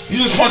 You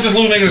just punch this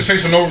little nigga in his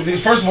face for no reason.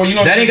 First of all, you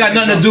know that ain't got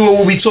nothing to do with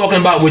what we talking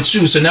about with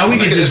you. So now we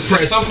can just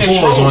press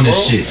pause on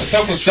this shit.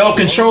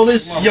 Self-control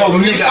is, yo,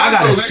 nigga, I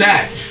got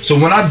attacked. So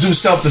when I do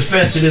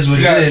self-defense, it is what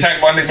it is.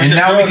 And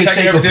now we can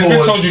take a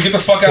pause. Told you get the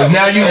fuck out. Because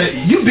now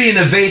you being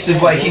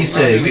evasive, like he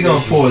said. We gonna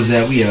pause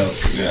that. We out.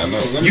 Yeah, I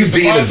know. You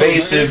being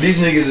evasive. These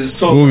niggas is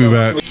talking. We'll be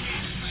back.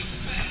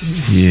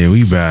 Yeah,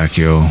 we back,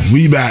 yo.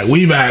 We back.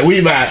 We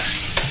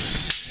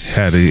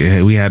had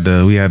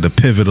to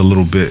pivot a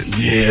little bit,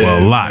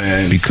 a lot,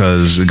 man.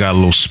 Because it got a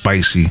little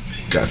spicy.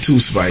 Got too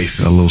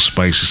spicy. A little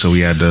spicy, so we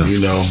had to,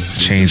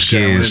 change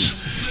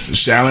gears. The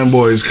Shaolin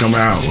boys come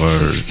out.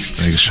 Word,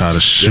 they try to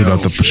shoot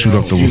up the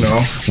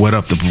wet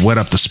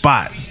up the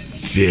spot.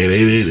 Yeah,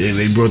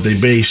 they brought their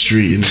Bay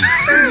Street.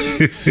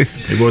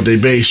 They brought their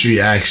Bay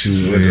Street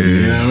action with them.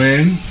 You know what I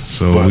mean?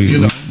 So but,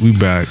 we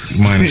back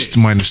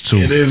minus 2.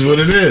 It is what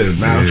it is.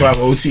 9-5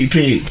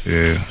 OTP.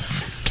 Yeah.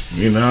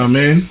 You know what I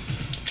mean?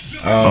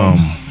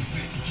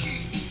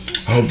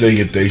 I hope they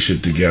get their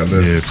shit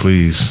together. Yeah,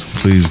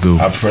 please do.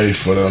 I pray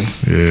for them.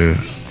 Yeah.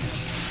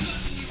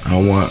 I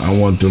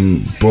want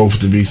them both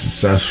to be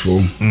successful.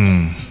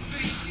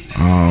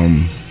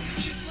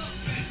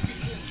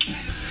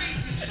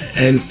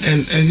 And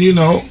you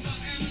know,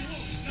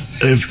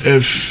 if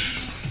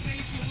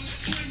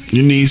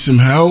you need some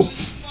help,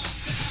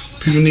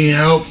 people need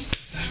help,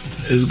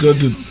 it's good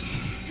to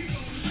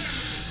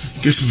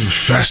get some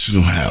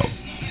professional help.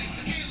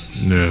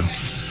 Yeah.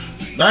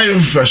 Not even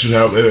professional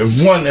help.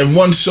 If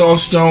one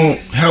source don't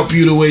help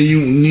you the way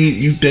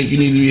you think you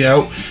need to be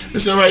helped,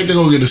 it's alright to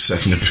go get a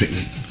second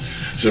opinion.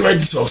 It's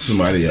alright to talk to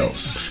somebody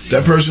else. If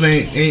that person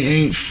ain't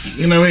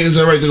you know what I mean? It's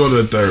alright to go to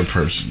a third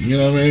person. You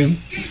know what I mean?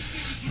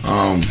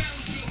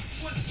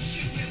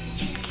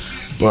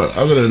 But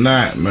other than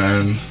that,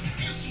 man,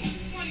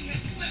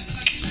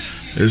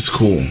 it's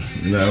cool.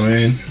 You know what I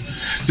mean?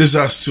 This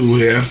us two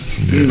here.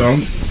 Yeah. You know,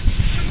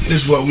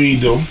 this what we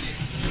do.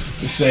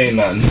 This ain't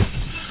nothing.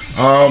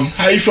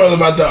 How you feel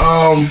about the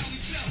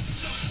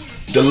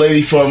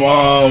lady from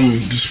the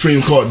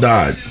Supreme Court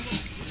died?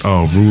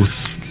 Oh,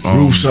 Ruth.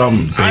 Ruth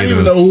something. Bader. I didn't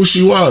even know who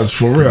she was,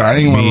 for real. I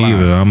ain't Me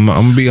either. I'm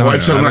gonna be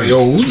honest. Like,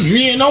 yo, you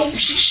didn't know?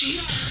 She.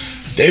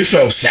 They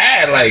felt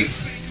sad, like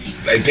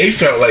they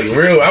felt like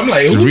real. I'm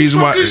like, the who reason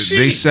the why fuck is she?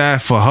 they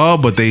sad for her,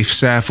 but they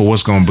sad for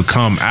what's gonna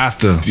become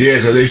after. Yeah,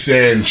 because they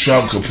saying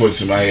Trump could put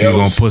somebody You're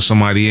else. gonna put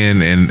somebody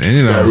in, and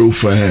you know, that root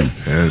for him.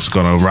 it's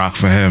gonna rock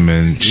for him.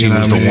 And she You know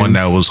was what I the mean? one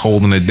that was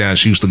holding it down.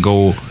 She used to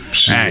go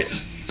at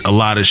a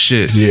lot of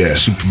shit. Yeah.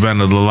 She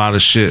prevented a lot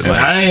of shit. And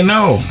Like, I ain't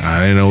know.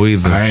 I didn't know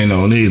either. I ain't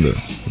know neither.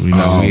 We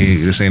know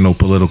this ain't no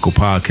political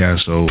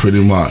podcast, so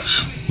Pretty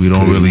much. we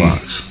don't Pretty really.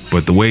 much.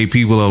 But the way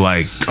people are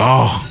like,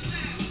 oh,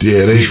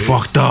 Yeah, we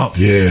fucked up.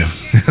 Yeah.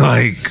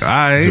 Like,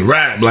 I. The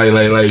rap,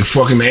 like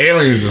fucking the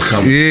aliens is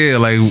coming. Yeah,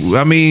 like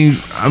I mean,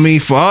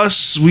 for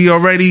us, we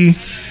already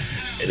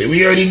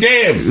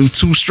dead.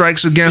 2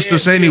 strikes against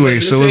us anyway.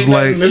 This So ain't it's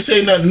nothing- like, this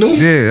ain't nothing new.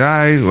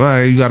 yeah, all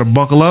right, you got to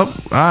buckle up.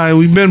 All right,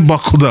 we've been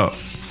buckled up.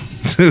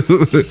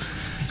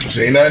 This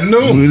ain't nothing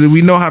new.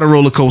 We know how the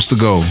roller coaster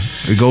go.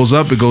 It goes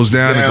up, it goes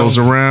down, it goes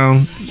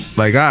around.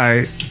 Like, all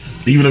right,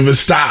 Even if it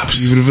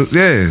stops, even if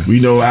it, we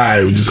know. All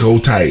right, we just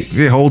hold tight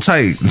hold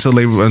tight until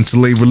they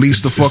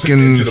release the fucking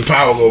until the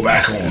power go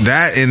back on.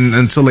 that, and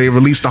until they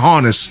release the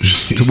harness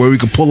to where we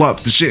can pull up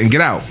the shit and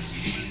get out.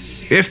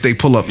 If they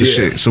pull up the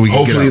shit, so we can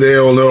hopefully get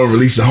out. they'll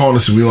release the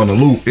harness and we on the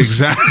loop.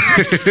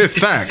 Exactly.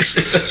 Facts.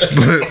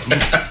 But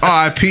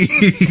RIP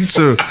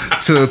to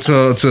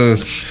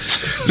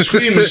The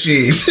screen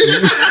machine.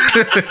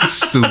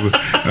 stupid.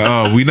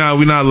 We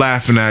not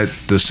laughing at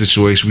the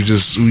situation. We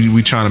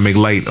trying to make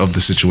light of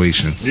the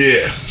situation.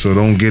 Yeah. So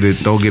don't get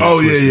it. Don't get it. Oh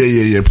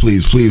twisted. yeah.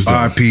 Please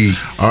don't. RIP.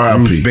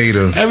 Ruth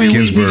Bader. Every week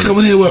we Ginsburg.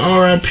 coming here with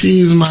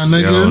RIPs, my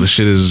nigga. Yo, this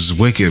shit is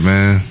wicked,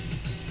 man.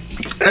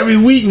 Every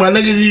week, my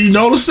nigga. Did you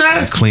notice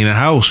that? Clean a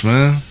house,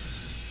 man.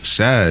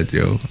 Sad,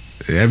 yo.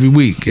 Every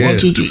week. Yeah. 1,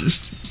 2, 3.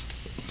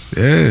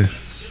 Yeah.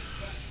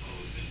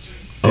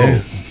 Oh.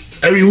 Yeah.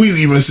 Every week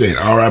we been saying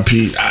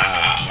RIP,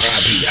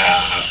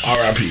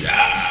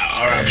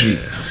 RIP.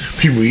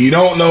 People you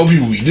don't know,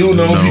 people we do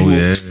know, No, people.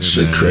 yeah,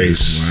 Shit man.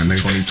 crazy, man.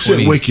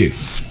 2020. Shit wicked.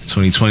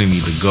 2020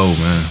 need to go,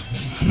 man.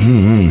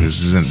 Mm-hmm.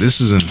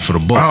 This isn't for the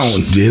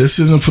books. This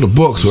isn't for the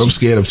books. So I'm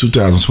scared of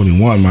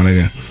 2021, my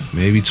nigga.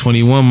 Maybe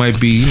 21 might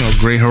be,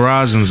 Great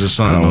Horizons or I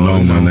something. don't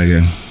know, my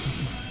nigga.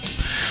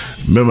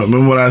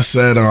 Remember what I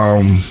said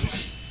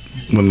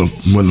when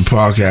the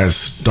podcast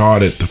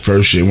started the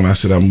first year, when I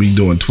said I'm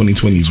doing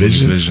 2020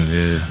 vision.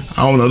 Yeah.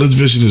 I don't know, this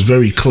vision is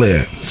very clear.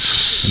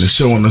 And it's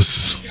showing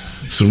us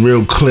some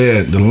real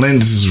clear, the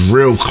lens is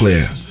real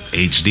clear.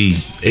 HD.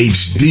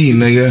 HD,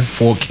 nigga.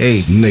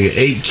 4K. Nigga,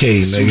 8K,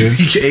 nigga.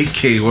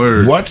 8K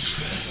word. What?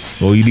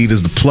 All you need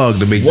is the plug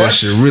to make What? that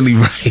shit really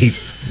right.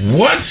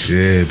 What?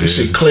 Yeah, This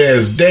man. shit clear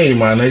as day,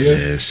 my nigga.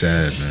 Yeah, it's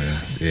sad, man.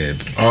 Yeah.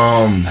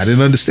 I I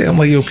didn't understand. I'm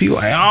like, yo, people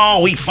like,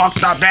 oh, we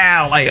fucked up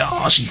now. Like,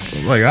 oh, she,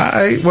 like, all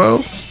right, well.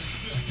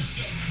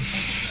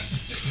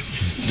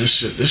 This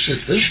shit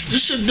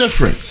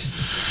different.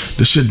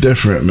 This shit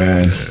different,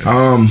 man.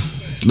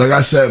 Like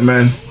I said,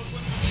 man.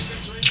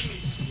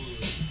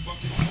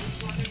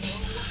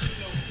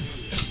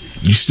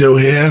 You still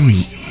here?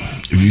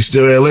 If you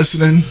still here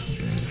listening,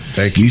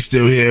 Thank you. we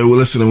still here. We're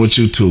listening with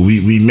you too.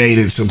 We made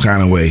it some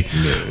kind of way.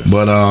 Yeah.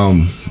 But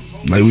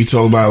like we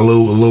talked about a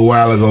little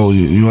while ago,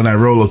 you on that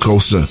roller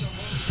coaster.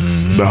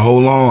 But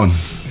hold on.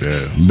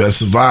 Yeah. You better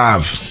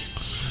survive.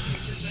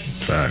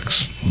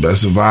 Facts. Better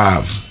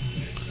survive.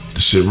 The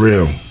shit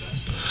real.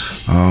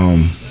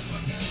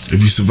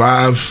 If you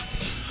survive,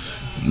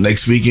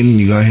 next weekend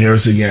you're gonna hear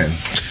us again.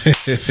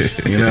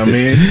 You know what I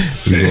mean?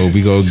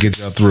 We go get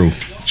y'all through.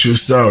 True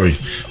story.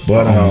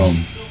 But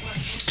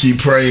keep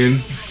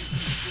praying.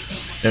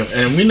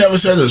 And we never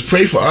said this.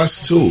 Pray for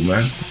us too,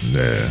 man.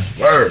 Yeah.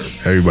 Word.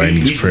 Everybody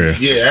needs prayer.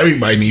 Yeah,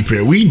 everybody need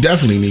prayer. We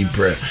definitely need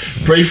prayer.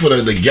 Pray for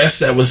the guests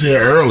that was here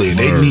earlier.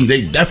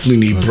 They definitely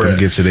need Let prayer. them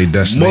get to their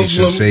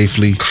destination Muslim,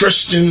 safely.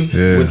 Christian,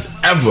 Yeah.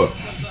 whatever.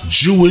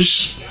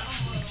 Jewish,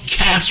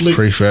 Catholic.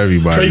 Pray for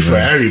everybody. Pray for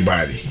man.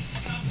 everybody.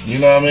 You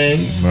know what I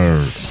mean?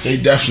 Word. They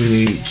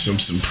definitely need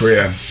some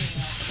prayer.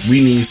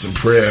 We need some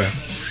prayer.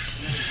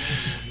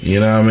 You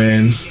know what I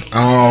mean?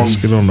 Let's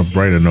get on the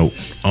brighter note.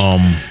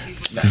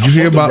 Did you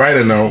hear about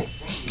brighter note?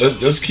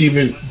 Let's keep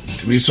it.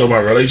 We talk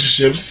about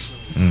relationships.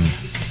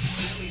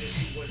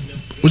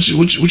 What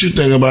you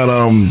think about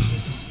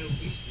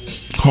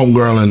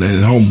homegirl and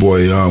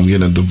homeboy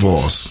getting a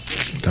divorce?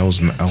 that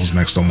was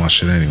next on my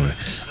shit anyway.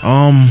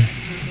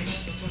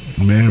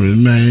 Married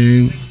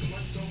man.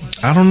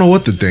 I don't know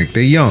what to think.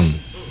 They young.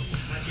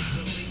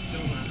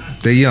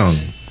 They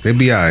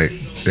be alright.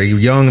 They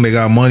young. They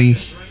got money.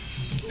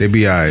 They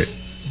be alright.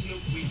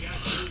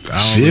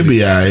 She'll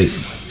be alright.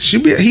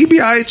 He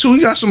be alright too.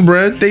 He got some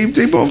bread.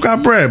 They both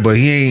got bread, but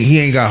he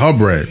ain't got her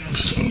bread.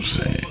 That's what I'm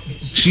saying.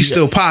 She's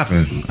still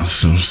popping.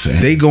 That's what I'm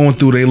saying. They going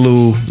through their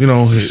little,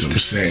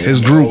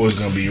 his group. Always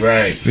gonna be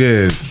right.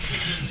 Yeah.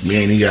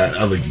 Man, he got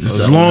other.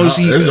 As long as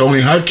this is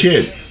only her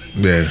kid.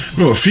 Yeah.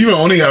 Remember, female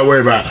only got to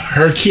worry about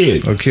her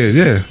kid. Okay.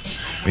 Yeah.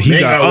 But he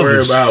got to worry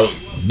about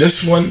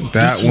this one,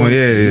 that one.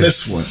 Yeah.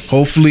 This one.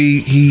 Hopefully,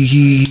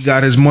 he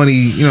got his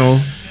money.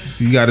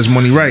 He got his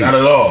money right. Not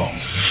at all.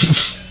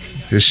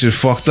 This shit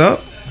fucked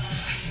up.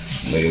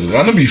 It's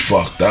gonna be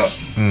fucked up.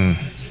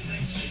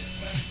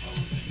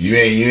 You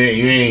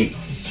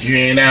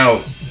ain't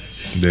out.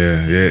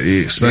 Yeah,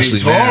 especially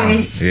now.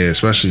 Yeah,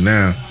 especially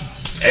now.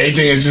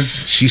 Everything is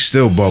just. She's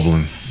still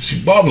bubbling.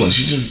 She bubbling.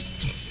 She just.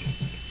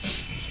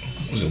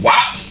 Was it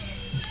WAP?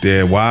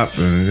 Yeah, WAP,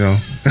 and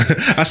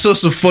I saw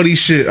some funny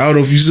shit. I don't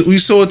know if you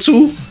saw it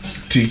too.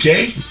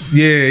 TK.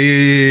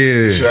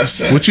 Yeah. Should I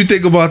say? What you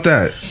think about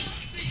that?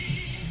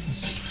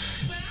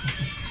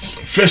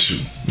 Official.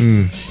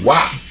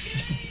 WAP.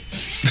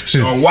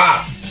 On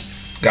WAP.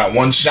 Got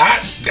one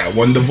shot. Got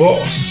one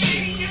divorce.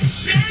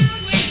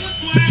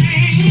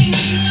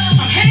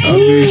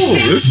 Ooh,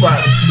 this is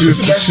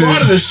the best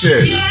part of this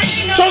shit.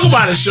 Talk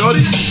about it, shorty.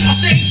 She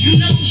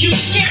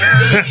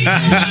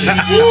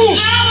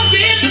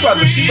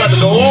about to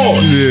go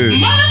on. Yeah.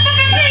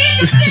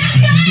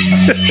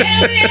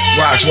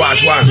 Watch. What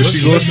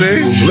she gonna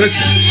say?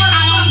 Listen.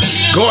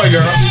 Go ahead,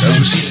 girl. That's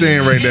what she's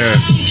saying right there.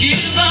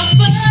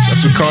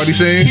 That's what Cardi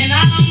saying?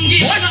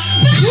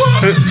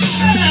 What?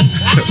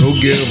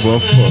 Don't give a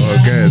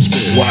fuck. Ass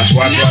bitch. Watch.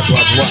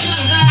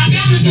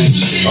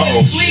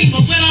 Uh-oh.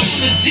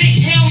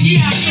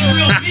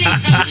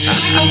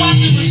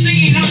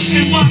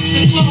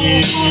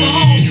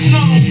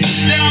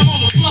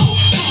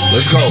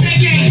 Let's go.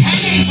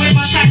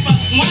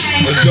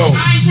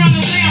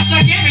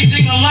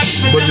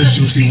 But the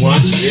juicy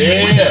ones, yeah.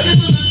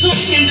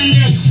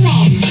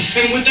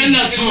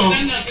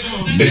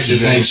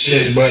 Bitches ain't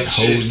shit but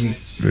hoes.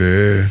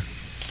 Yeah.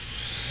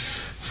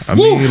 I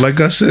mean, like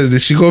I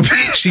said, she gonna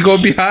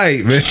be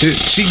hype, man.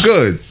 She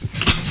good.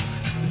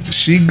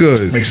 She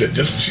good. She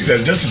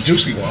said just the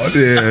juicy ones.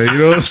 Yeah, you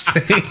know what I'm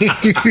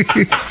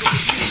saying?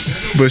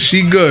 But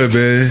she good,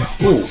 man.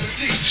 Ooh.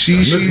 She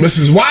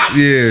Mrs. WAP?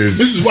 Yeah.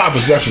 Mrs. WAP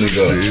is definitely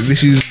good.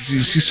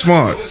 She's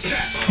smart.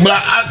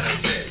 But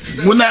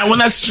when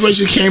that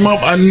situation came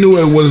up, I knew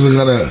it wasn't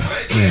gonna.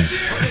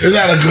 It's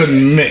not a good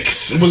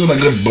mix. It wasn't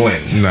a good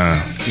blend.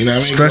 Nah. You know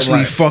what I mean?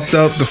 Especially fucked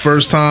up the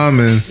first time,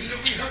 and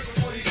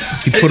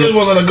it just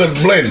wasn't a good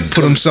blend.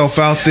 Put himself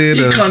out there.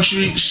 He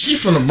country. She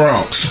from the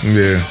Bronx.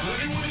 Yeah.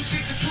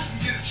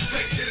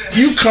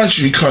 You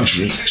country.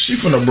 She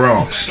from the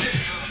Bronx.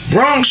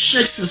 Bronx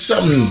chicks is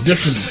something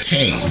different to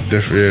tame.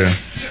 Different, yeah.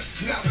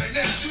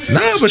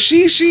 Nah, but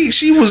she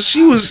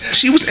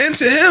was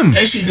into him.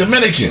 And she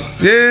Dominican.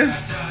 Yeah.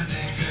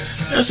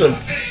 That's a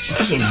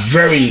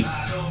very.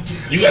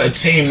 You gotta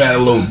tame that a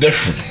little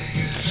different.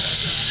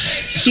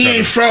 He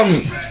ain't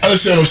from.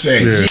 Understand what I'm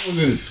saying? Yeah.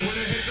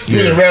 He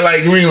was in red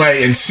light, green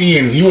light, and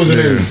seeing. He wasn't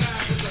in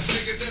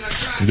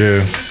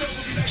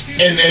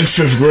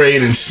 5th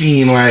grade and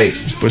seeing like.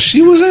 But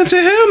she was into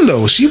him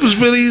though. She was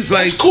really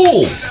like that's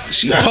cool.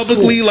 She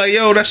publicly cool. Like,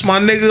 yo, that's my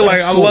nigga.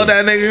 That's like, cool. I love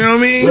that nigga. You know what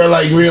I mean? Red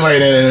light, green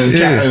light, and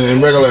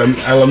in regular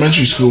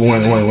elementary school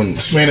when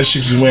Spanish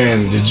chicks was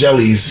wearing the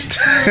jellies,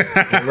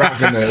 and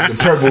rocking the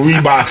purple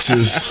Reeboks.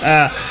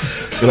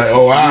 You're like,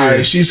 oh,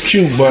 alright, she's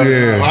cute, but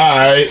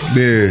alright.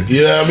 Yeah.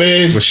 You know what I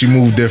mean? But she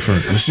moved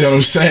different. You see what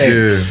I'm saying?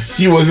 Yeah.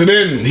 He wasn't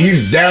in.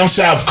 He's down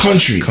south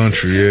country.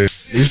 Yeah.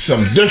 He's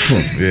something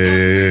different.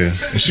 Yeah.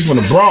 And she from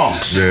the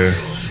Bronx. Yeah.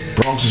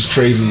 Bronx is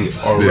crazy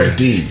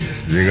already.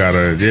 You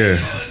gotta,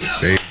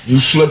 You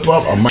slip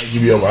up, I might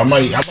give you a.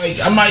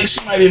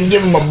 She might even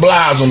give him a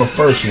blast on the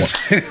first one.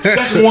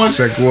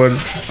 Second one,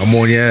 I'm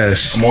on your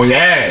ass.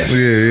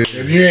 Yeah.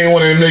 If you ain't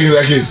one of them niggas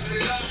that can.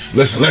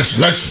 Listen. Yeah.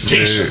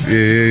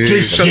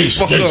 Shut the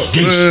fuck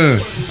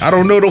up. I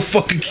don't know no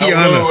fucking Kiana.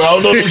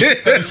 I don't know.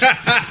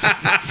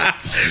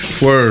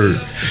 Word.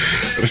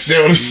 See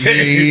what I'm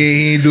saying?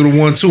 He ain't do the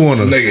 1-2 on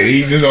her. Nigga,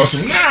 he just on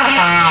some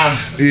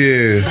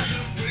Yeah.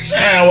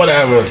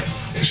 Whatever.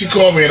 She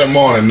called me in the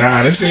morning.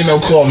 Nah, this ain't no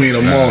call me in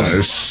the morning.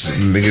 It's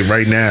nigga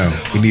right now.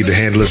 We need to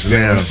handle this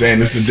now. I'm saying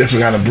this is a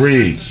different kind of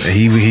breed. And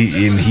he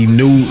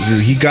knew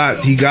he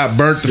got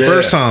burnt the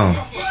first time.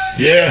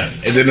 Yeah,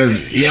 and then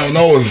he don't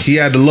know us. He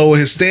had to lower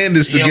his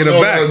standards to get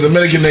her back. The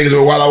Dominican niggas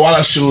with Walla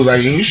Walla shoes,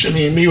 like, you shouldn't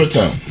even meet with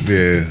them.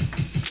 Yeah.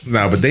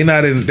 Nah, but they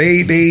not in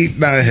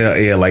her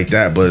air like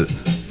that, but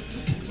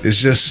it's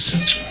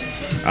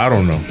just, I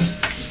don't know.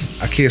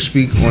 I can't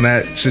speak on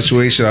that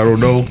situation. I don't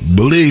know.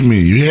 Believe me,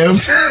 you hear him?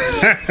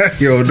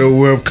 You don't know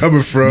where I'm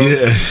coming from.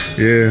 Yeah.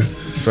 Yeah.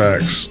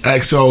 Facts.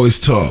 X always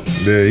talk.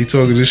 Yeah, he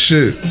talking this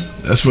shit.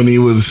 That's when he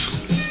was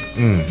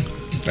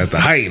At the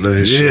height of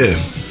his shit.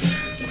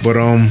 But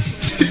alright.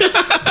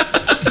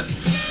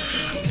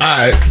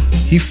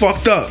 he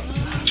fucked up.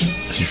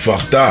 He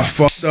fucked up.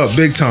 Fucked up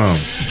big time.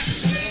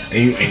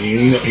 And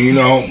you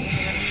know,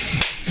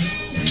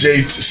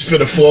 Jay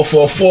spit a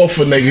 444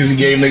 for niggas. He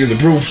gave niggas the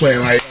proof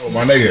plan like, oh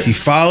my nigga. He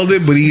followed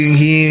it, but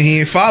he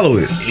ain't follow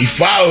it. He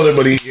followed it,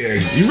 but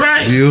you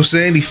right. You know what I'm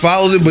saying? He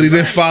followed it, but he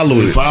didn't follow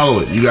it. Follow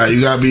it. You got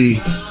to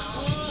be.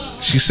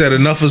 She said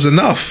enough is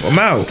enough. I'm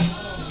out.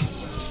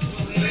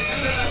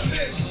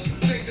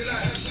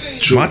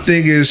 True. My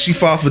thing is, she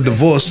filed for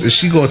divorce. Is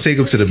she gonna take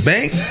him to the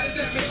bank?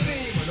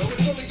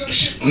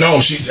 No, I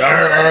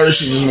heard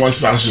she just wants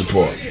spousal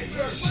support.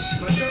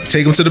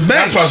 Take him to the Not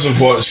bank. spousal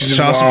support. She just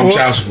Child wants support?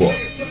 child support.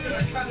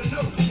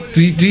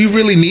 Do you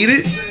really need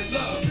it?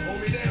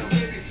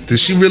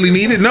 Does she really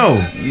need it? No.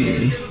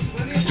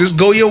 Just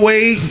go your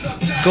way.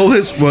 Go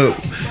his.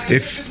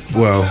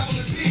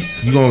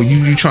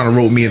 You trying to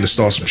rope me in to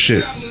start some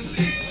shit.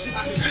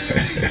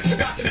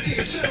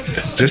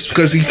 Just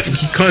because he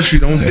country,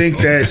 don't think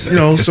that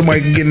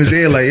somebody can get in his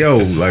ear like yo,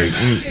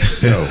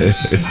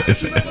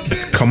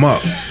 come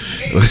up.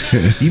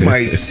 He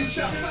might.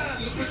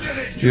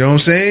 You know what I'm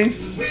saying?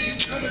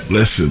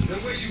 Listen,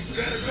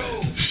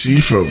 she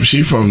from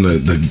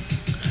the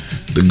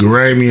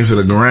Grammys of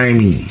the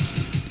Grammy.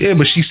 Yeah,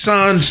 but she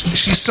signed.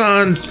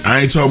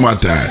 I ain't talking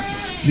about that.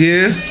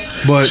 Yeah,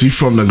 but she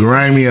from the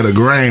Grammy of the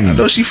Grammy.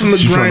 No, she from the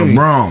Grammy. From the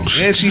Bronx.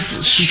 And she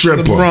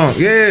stripper. from the Bronx.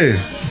 Yeah,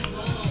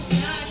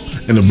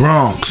 in the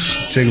Bronx.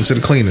 Take him to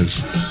the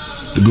cleaners.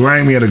 The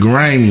Grammy of the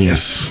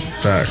Grammys.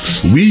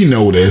 Facts. We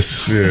know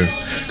this. Yeah,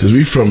 because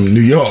we from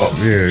New York.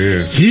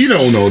 Yeah. He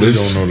don't know this.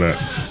 He don't know that.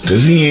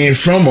 Because he ain't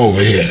from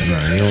over here. Nah,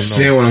 he don't know.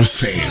 See what I'm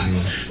saying?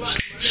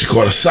 She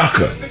called a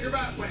sucker.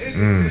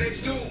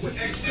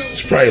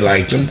 She probably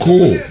like them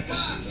cool.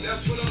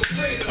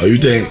 Oh, you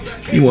think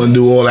he want to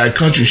do all that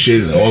country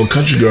shit and all the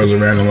country girls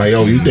around him like,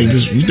 yo, you think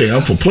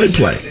I'm for play?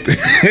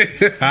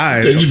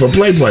 Alright. Think you for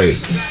play?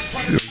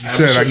 You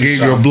said I gave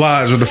you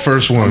oblige with the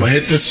first one. I'm gonna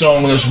hit this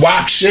song with this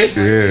WAP shit.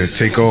 Yeah,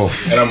 take off.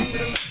 And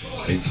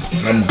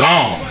I'm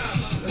gone.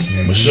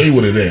 I'm gonna show you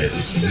what it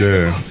is.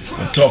 Yeah.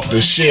 I talk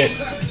this shit,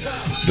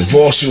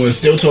 divorce you, and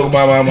still talk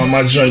about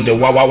my joint. The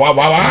wah.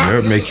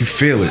 Yeah, make you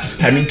feel it.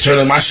 Had me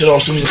turning my shit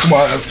off. So come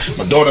on,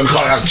 my daughter in the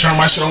car. I gotta turn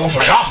my shit off.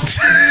 Like,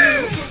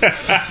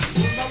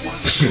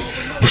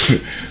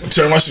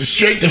 turn my shit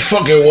straight to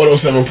fucking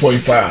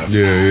 107.5.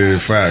 Yeah,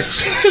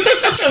 facts.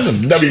 That's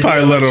a W.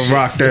 Probably let her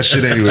rock that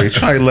shit anyway.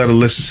 Probably let her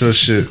listen to the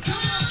shit.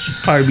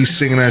 Probably be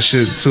singing that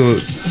shit to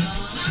it.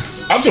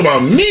 I'm talking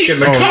about me in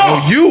the car.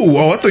 Oh, you?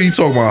 Oh, I thought you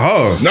talking about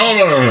her. No.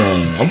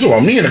 I'm talking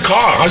about me in the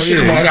car. I shit,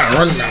 come on, I gotta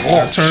run that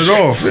off. Turn it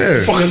off, yeah. What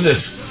the fuck is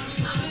this?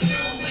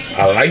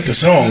 I like the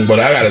song, but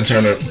I gotta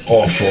turn it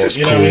off for It's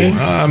you cool. know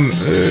what I mean?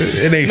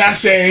 It ain't. Not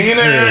saying, you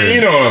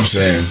know what I'm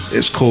saying.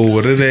 It's cool,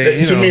 but it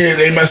ain't. To me,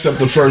 they messed up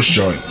the first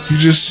joint. You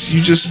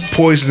just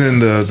poisoning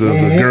the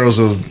girls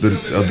of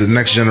the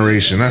next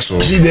generation. That's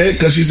what She did,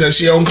 because she said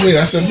she don't clean.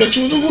 I said, bitch,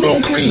 who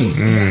don't clean?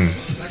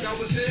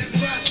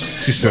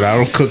 She said, I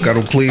don't cook, I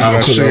don't clean, I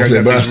don't cook,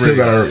 but I still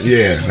got her.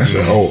 Yeah. I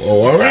said, oh,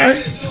 all right.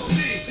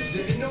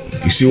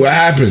 You see what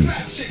happened?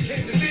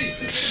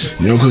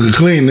 You don't cook it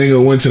clean,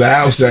 nigga went to the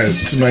house that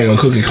somebody gonna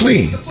cook it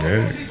clean.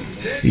 Yeah.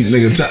 You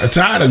nigga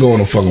tired of going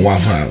to fucking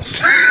Waffle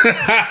House.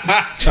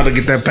 Trying to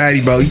get that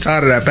patty melt. You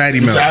tired of that patty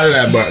melt? Tired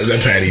of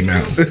that patty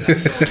melt.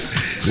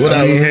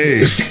 Whatever. I mean,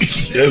 hey.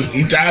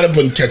 He tired of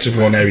putting ketchup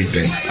on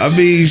everything. I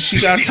mean, she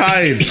got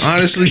tired.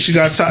 Honestly, she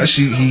got tired.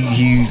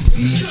 He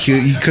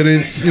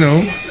couldn't,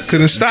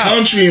 couldn't stop.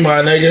 Country,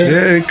 my nigga.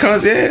 Yeah.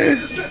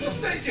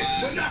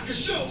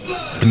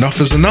 Enough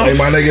is enough. Hey,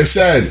 my nigga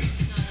said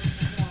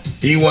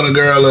he want a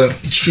girl to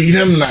treat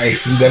him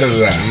nice and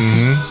da-da-da.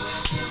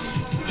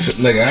 Said,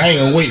 nigga, I ain't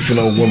gonna wait for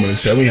no woman to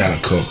tell me how to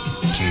cook.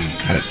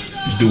 How to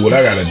do what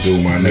I gotta do,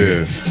 my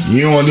nigga. Yeah.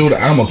 You don't wanna do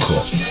that, I'ma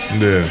cook.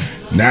 Yeah.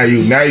 Now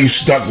you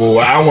stuck with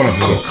what I wanna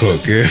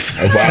cook. Yeah.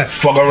 If I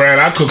fuck around,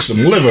 I cook some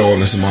liver on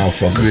this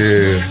motherfucker.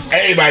 Yeah.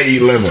 Everybody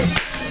eat liver.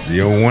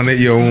 You don't want it,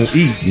 you don't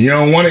eat. You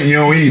don't want it, you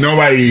don't eat.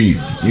 Nobody eat.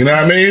 You know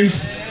what I mean?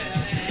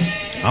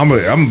 I'ma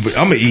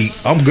eat.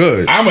 I'm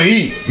good. I'ma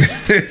eat.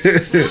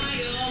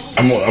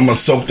 I'm gonna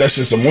soak that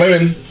shit some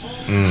lemon.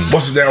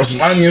 Bust it down with some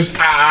onions.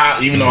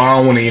 Even though I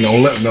don't want to eat no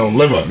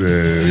liver.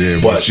 Yeah,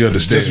 but you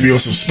understand. Just be on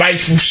some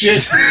spiteful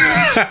shit.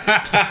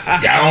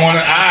 Y'all don't want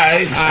to.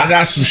 I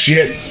got some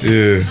shit.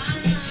 Yeah.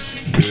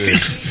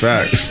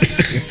 Facts.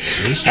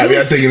 I mean,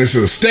 I'm thinking this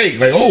is a steak.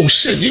 Like, oh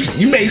shit,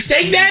 you make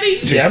steak, daddy?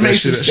 Yeah, I made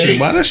some steak.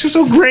 Why that shit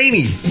so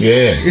grainy?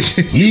 Yeah.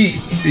 Eat.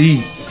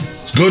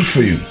 It's good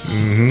for you.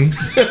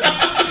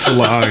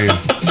 full of iron.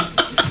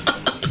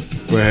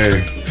 But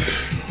hey,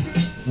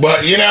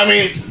 But you know what I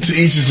mean? To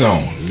each his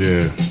own.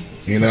 yeah.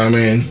 You know what I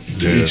mean?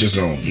 To Yeah. each his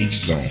own. Each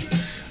his own.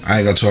 I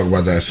ain't gonna talk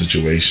about that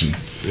situation.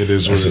 It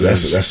is what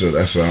That's it is.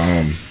 that's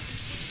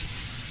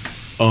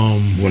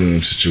one of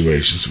them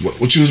situations.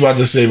 What you was about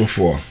to say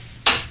before?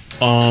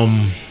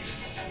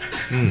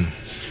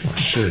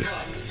 Shit.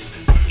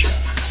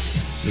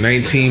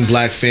 19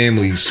 black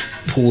families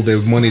pooled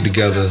their money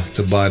together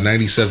to buy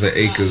 97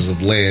 acres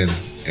of land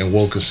in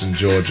Wilkinson,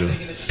 Georgia,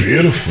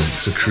 Beautiful.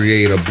 to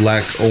create a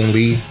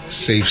black-only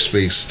safe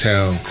space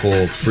town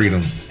called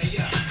Freedom.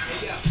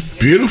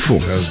 Beautiful.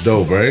 That's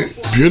dope, right?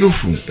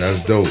 Beautiful.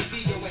 That's dope.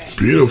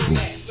 Beautiful.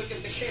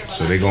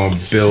 So they're gonna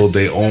build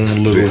their own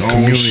little Their own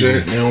community.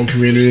 shit, their own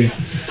community.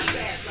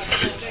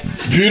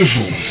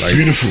 Beautiful. Like-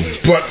 Beautiful.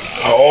 But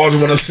I always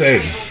want to say,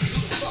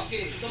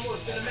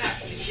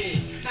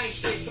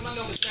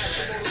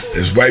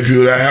 it's white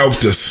people that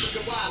helped us.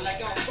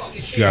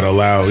 You gotta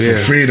allow, For yeah,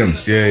 freedom.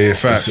 yeah,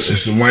 facts.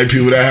 It's some white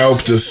people that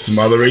helped us, some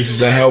other races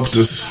that helped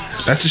us.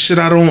 That's the shit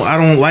I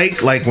don't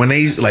like. Like when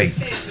they like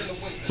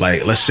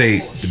let's say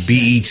the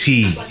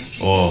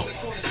BET or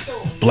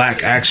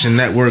Black Action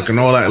Network and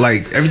all that,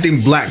 like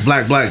everything black.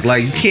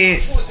 Like you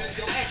can't.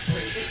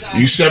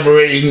 You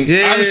separating.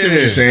 Yeah. I understand what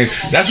you're saying.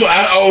 That's what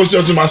I always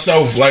thought to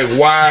myself. Like,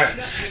 why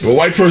if a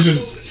white person?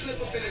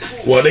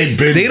 Well, they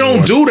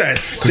don't do that.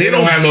 They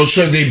don't have no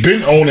trust. They've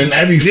been owning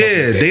everything.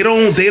 Yeah, they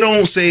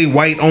don't say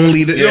white only.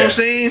 You know what I'm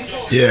saying?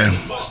 Yeah,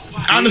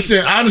 I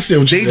understand. I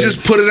understand what They you're saying.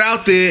 just put it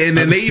out there and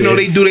then they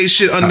do their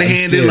shit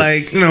underhanded. understand.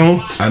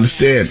 Like I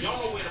understand.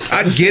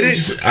 I get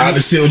it. I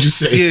understand what you're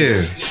saying.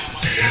 Yeah,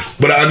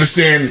 But I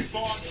understand.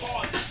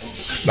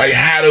 Like,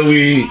 how do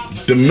we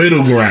the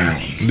middle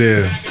ground?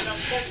 yeah.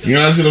 You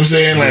know what I'm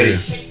saying? Like,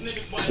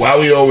 why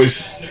we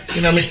always,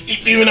 you know what I mean?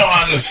 Even though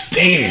I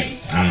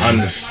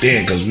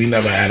understand because we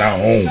never had our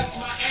own.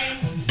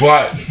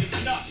 But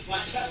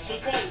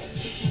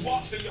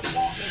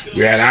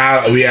we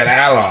had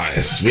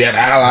allies. We had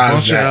allies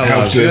Bunch of that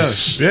helped allies,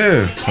 us.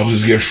 yes, Helped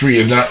us get free.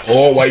 It's not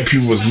all white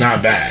people is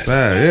not bad.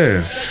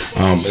 yeah.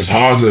 It's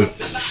hard to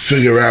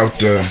figure out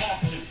the.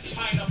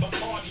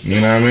 You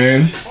know what I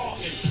mean?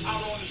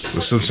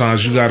 But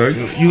sometimes you gotta.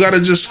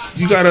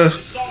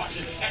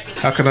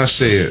 How can I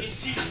say it?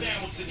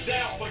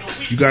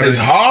 You gotta. It's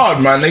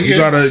hard, my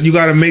nigga. You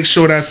gotta make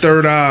sure that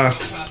third eye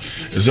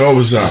It's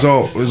always up.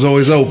 is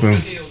always open,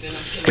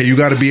 and you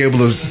gotta be able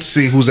to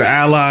see who's an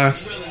ally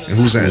and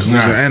who's an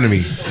not. enemy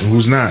and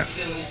who's not.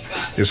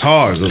 It's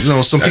hard, some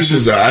That's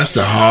people. that's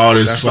the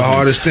hardest. That's the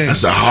hardest thing.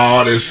 That's the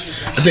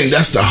hardest. I think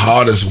that's the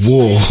hardest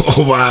wool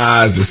over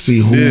our eyes to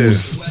see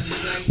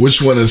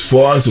which one is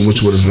for us and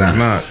which one is not.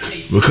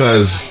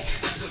 Because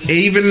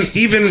even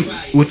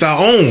with our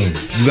own,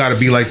 you gotta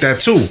be like that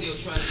too.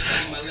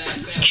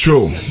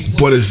 true,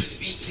 but it's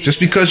Just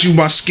because you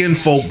my skin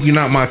folk, you're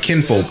not my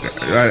kinfolk,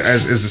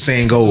 as the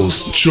saying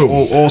goes. True.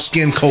 All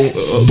skin coat.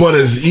 but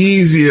it's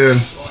easier,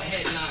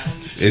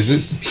 Is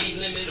it?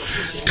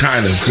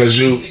 kind of, because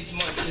you.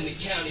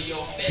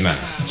 Nah,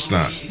 it's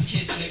not.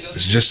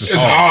 It's just as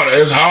It's hard.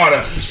 harder. It's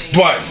harder,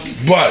 but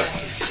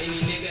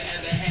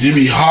you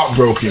be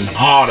heartbroken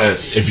harder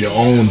if your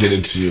own did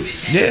it to you.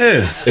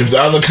 Yeah. If the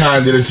other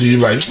kind did it to you,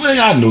 like, man,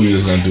 I knew you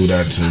was gonna do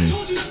that to me.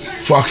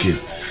 Fuck it.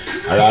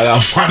 I'll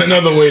find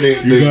another way to.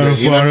 You gotta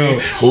you know what I find mean?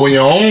 out. But when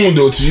your own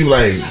do it to you,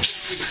 like,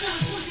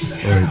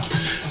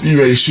 you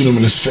ready to shoot him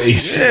in his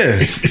face?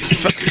 Yeah.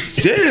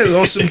 Yeah,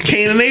 on some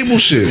Cain and Abel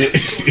shit.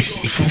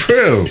 For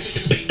real.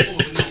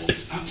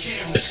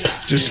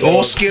 Just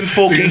all skin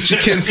folk ain't your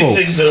kinfolk.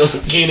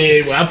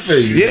 I feel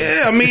you.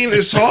 Yeah, I mean,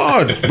 it's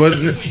hard, but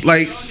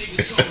like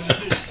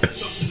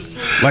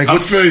I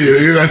feel you.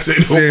 You gotta say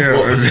no Yeah.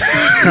 more.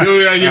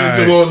 You gotta get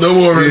into no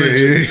more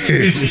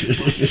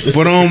religion.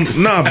 but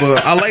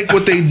but I like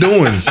what they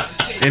doing,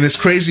 and it's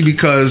crazy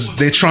because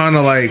they're trying to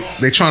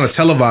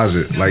televise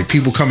it. Like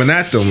people coming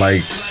at them,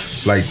 like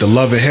the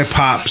Love and Hip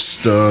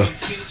Hops,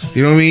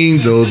 you know what I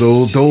mean?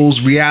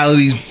 Those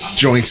reality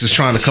joints is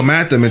trying to come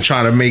at them and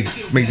trying to make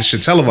the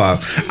shit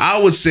televised.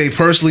 I would say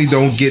personally,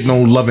 don't get no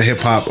Love and Hip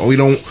Hop, or we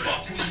don't.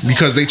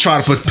 Because they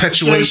try to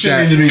perpetuate Some shit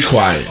that. need to be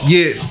quiet.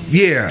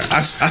 Yeah.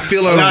 I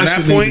feel it A lot on of that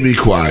shit need point. to be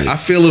quiet. I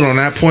feel it on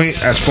that point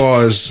as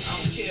far as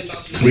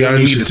we Yeah,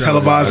 gotta you need to should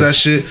televise televise. that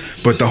shit.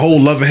 But the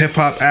whole Love and Hip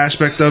Hop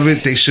aspect of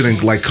it, they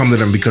shouldn't like come to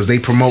them because they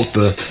promote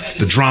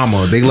the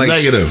drama. They like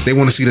Negative. They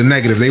want to see the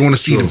negative. They want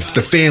to see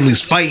the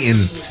families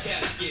fighting.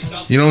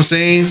 You know what I'm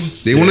saying?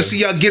 They want to see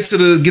y'all get to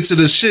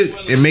the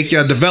shit and make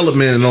y'all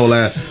development and all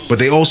that. But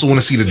they also want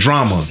to see the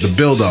drama, the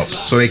build up,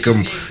 so they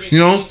can,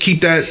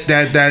 keep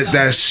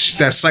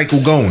that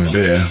cycle going.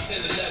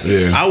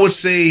 Yeah. I would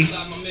say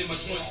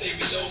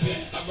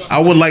I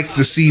would like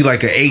to see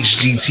like a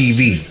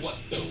HGTV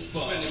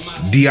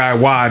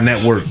DIY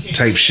network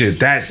type shit.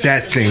 That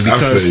thing, I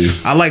feel you.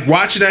 because I like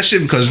watching that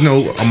shit because I'm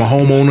a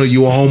homeowner,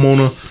 you a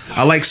homeowner.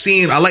 I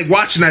like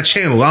watching that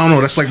channel. I don't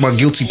know, that's like my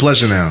guilty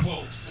pleasure now.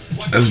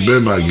 That's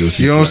been my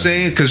guilty. You know what I'm pleasure.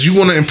 saying? Because you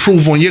want to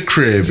improve on your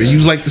crib, and you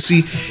like to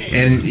see.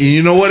 And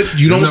you know what?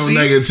 You There's don't no see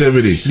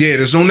negativity. Yeah,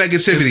 there's no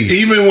negativity.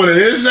 Even when it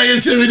is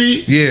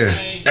negativity, Yeah,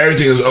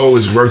 everything is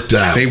always worked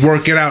out. they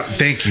work it out.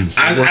 Thank you.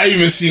 I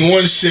even seen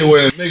one shit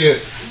where a nigga,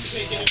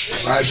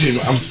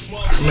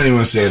 I'm not even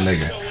gonna say a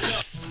nigga.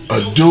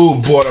 A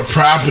dude bought a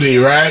property,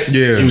 right?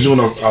 Yeah. He was doing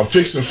a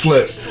fix and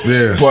flip.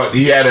 Yeah. But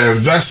he had an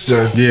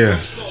investor. Yeah,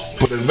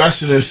 But the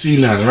investor didn't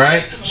see nothing,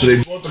 right? So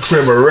they bought the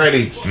crib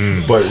already.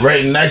 But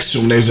right next to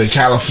him, they was in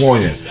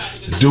California.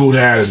 The dude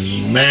had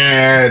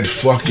mad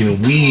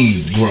fucking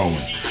weed growing.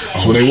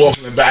 So when they walk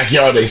in the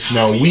backyard, they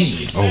smell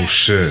weed. oh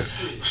shit.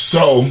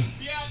 So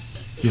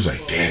he was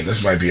like, damn,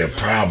 this might be a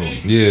problem.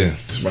 Yeah,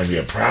 This might be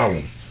a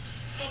problem.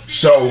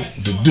 So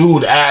the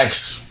dude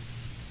asked,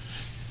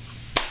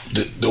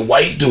 the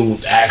white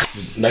dude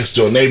asked the next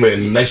door neighbor,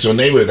 and the next door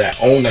neighbor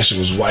that owned that shit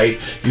was white.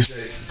 He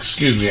said,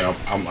 "Excuse me,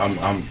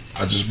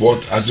 I just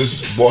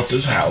bought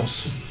this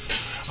house.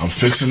 I'm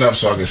fixing up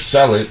so I can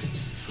sell it.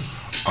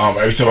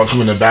 Every time I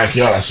come in the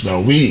backyard, I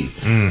smell weed."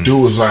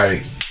 Dude was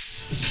like,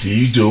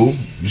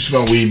 You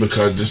smell weed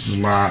because this is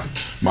my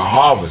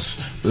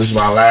harvest. But this is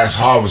my last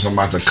harvest. I'm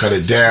about to cut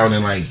it down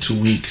in like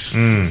 2 weeks,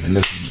 and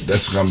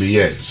that's gonna be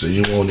it. So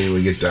you won't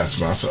even get that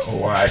smell. I said,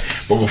 "Oh, all right."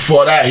 But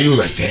before that, he was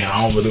like, "Damn,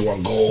 I don't really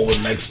want to go over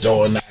next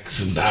door and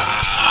ask him."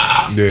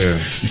 yeah.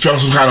 You felt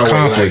some kind of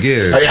Conflict,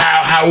 way, yeah. Like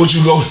how would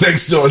you go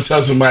next door and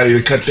tell somebody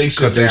to cut their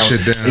shit their down?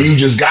 shit down. And you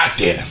just got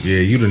there. Yeah,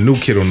 you the new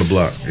kid on the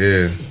block.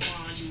 Yeah.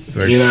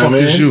 Like, You know fuck what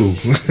I is mean?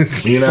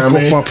 you? You know Fuck what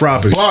I mean? off my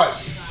property.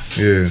 But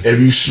Yeah. if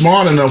you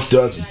smart enough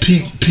to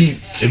peep,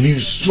 if you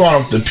smart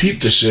enough to peep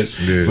the shit,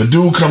 Yeah. if a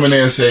dude come in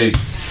there and say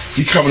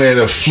he coming there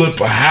to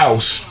flip a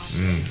house,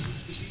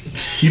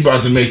 he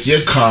about to make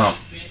your comp,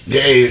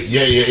 your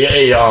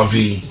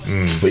ARV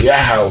for your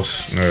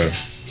house Yeah.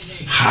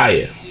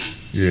 higher.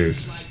 Yeah.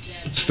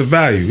 It's the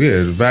value.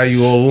 Yeah, the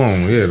value all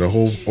along. Yeah, the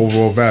whole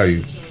overall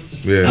value.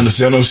 Yeah.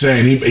 Understand what I'm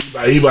saying?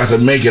 He about to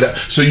make it up.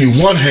 So you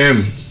want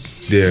him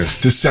Yeah.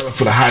 to sell it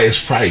for the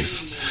highest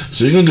price.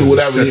 So you're gonna do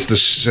whatever. Sets the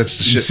shit.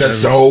 Sets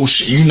the whole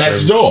shit. You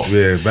next door.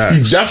 Yeah, facts.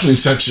 You definitely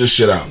sets your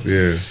shit out.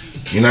 Yeah.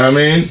 You know what I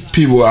mean?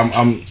 People,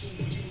 I'm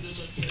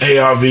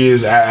ARV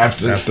is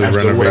after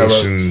whatever.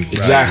 renovation.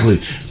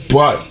 Exactly.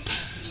 But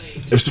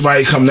if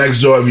somebody come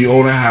next door, if you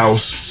own a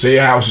house, say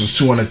your house is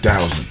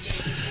 200,000.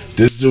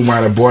 This dude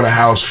might have bought a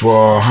house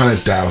for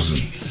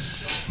 100,000.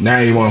 Now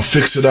you want to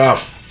fix it up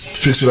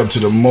to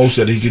the most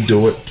that he can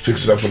do it.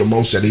 Fix it up for the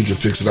most that he can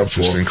fix it up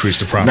for. Just to increase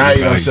the property Now you're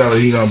gonna value. sell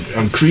it. He gonna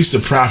increase the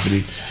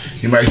property.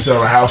 He might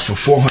sell a house for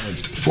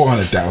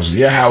 400,000.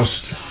 Your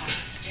house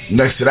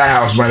next to that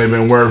house might have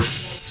been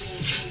worth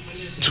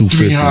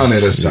 250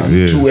 300 or something,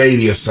 Yeah.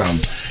 280 or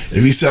something.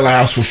 If he sell a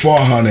house for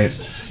 400,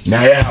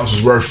 now your house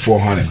is worth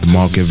 400.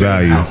 Market It's the same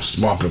value. House,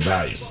 market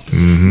value.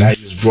 Now you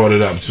just brought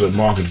it up to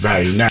market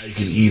value. Now you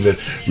can either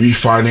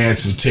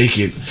refinance and take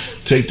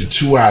the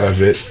 2 out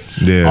of it,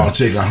 Yeah. or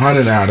take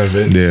 100 out of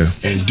it, Yeah.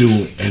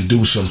 and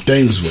do some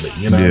things with it.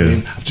 You know what I Yeah.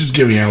 mean? I'm just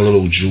giving you a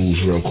little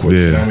jewels real quick. You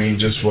Yeah. know what I mean?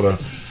 Just for the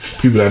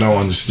people that don't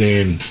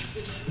understand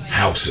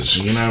houses.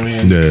 You know what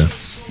I mean? Yeah.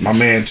 My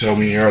man told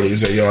me earlier, he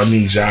said, "Yo, I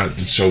need y'all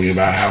to show you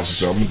about houses."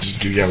 So I'm gonna just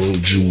give y'all little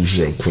jewels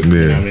real quick. You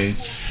Yeah. know what I mean?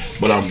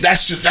 But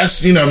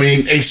that's you know what I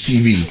mean,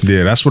 HTV.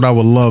 Yeah, that's what I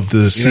would love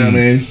to see know what I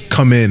mean?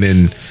 come in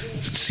and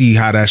see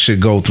how that shit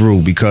go through,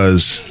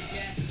 because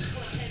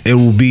it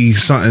will be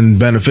something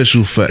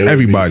beneficial for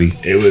everybody.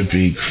 It would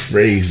be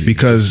crazy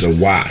Because just to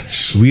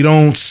watch. We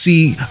don't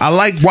see. I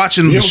like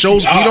watching We the don't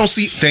shows. see We don't us.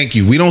 see. Thank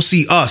you. We don't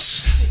see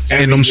us in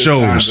Envy them just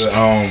shows.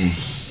 signed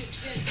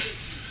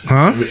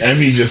Huh?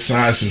 Envy just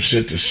signed some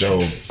shit to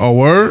show Oh, real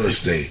word.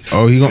 estate.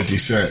 Oh, he gonna. 50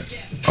 Cent.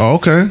 Oh,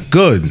 okay.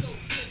 Good.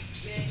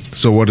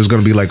 So what is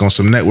going to be like on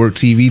some network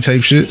TV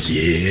type shit?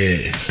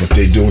 Yeah, but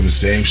they doing the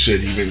same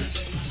shit. Even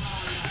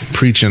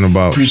Preaching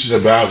about preaching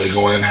about they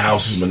going in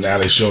houses, but now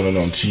they showing it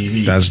on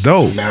TV. That's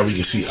dope. So now we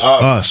can see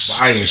us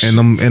buying shit. in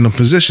them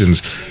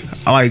positions.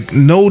 Like,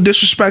 no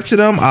disrespect to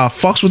them. I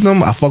fucks with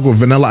them. I fuck with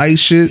Vanilla Ice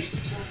shit.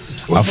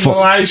 What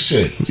Vanilla Ice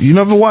shit? You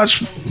never watch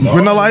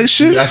Vanilla Ice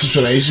shit? That's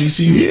from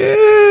HGTV.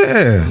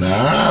 Yeah.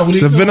 Nah, what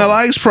The Vanilla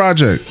Ice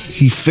Project.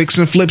 He fix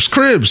and flips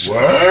cribs.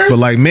 Word? But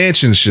like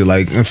mansion shit,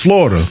 like in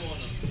Florida.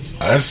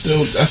 That's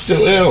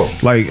still ill.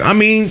 Like, I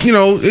mean, you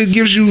know, it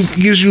gives you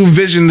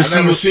vision to I see.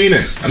 never seen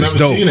it. I It's never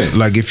dope. seen it.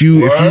 Like if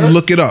you Word?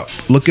 look it up,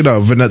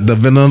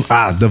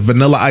 the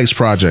Vanilla Ice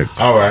Project.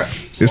 All right.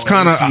 It's On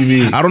kind of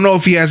TV. I don't know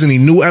if he has any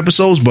new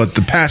episodes, but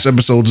the past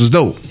episodes is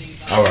dope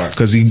All right.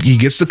 because he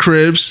gets the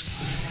cribs,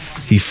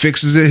 he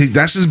fixes it.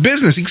 That's his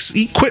business.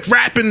 He quit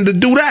rapping to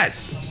do that,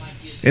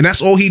 and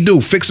that's all he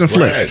do: fix and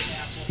flip. Right.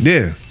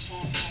 Yeah.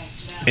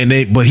 And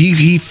but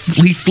he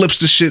flips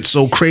the shit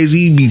so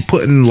crazy. He be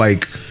putting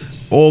like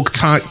all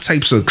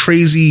types of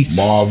crazy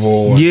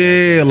Marvel.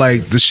 Yeah,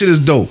 like the shit is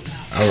dope.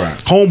 All right.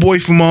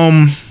 Homeboy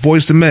from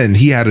Boys to Men,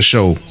 he had a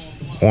show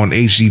on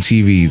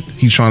HGTV.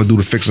 He trying to do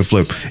the fix and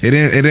flip. It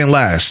didn't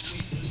last.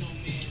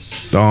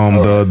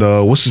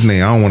 The what's his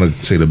name? I don't want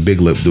to say the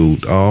big lip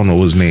dude. I don't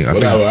know his name. I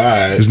Whatever, think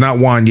alright. it's not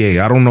Wanye.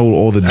 I don't know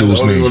all the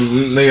dudes' names.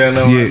 Nigga, I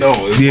know. It's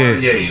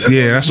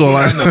Wanye. That's all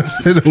I know.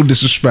 No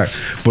disrespect,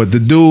 but the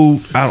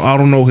dude, I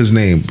don't know his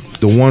name.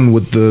 The one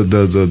with the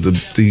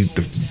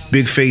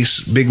big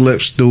face, big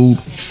lips, dude.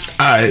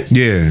 Alright.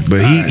 Yeah,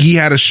 but he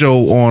had a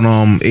show on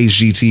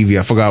HGTV.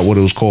 I forgot what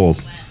it was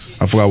called.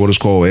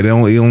 It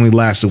only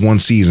lasted one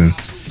season.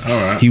 All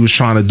right. He was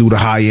trying to do the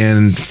high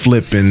end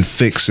flip and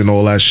fix and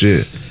all that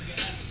shit,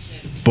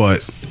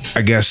 but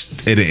I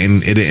guess it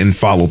didn't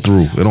follow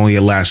through. It only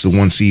lasted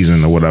one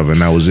season or whatever, and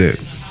that was it.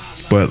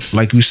 But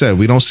like we said,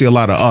 we don't see a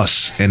lot of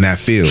us in that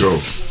field. True.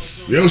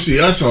 You don't see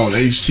us on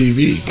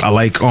HTV. I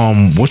like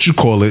what you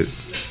call it,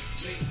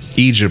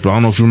 Egypt. I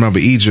don't know if you remember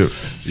Egypt.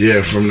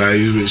 Yeah, from now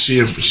she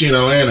in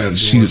Atlanta.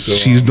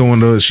 She's doing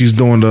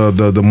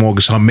the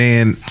mortgage. Her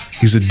man,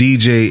 he's a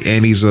DJ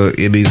and he's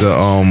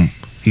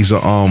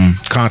a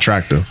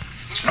contractor.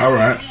 All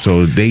right.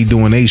 So they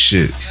doing they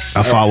shit.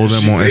 I follow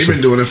them on Instagram. They've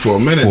been doing it for a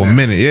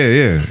minute.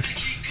 Yeah.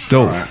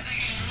 Dope. Right.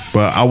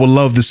 But I would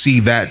love to see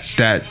that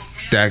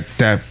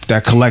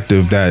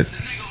collective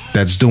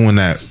that's doing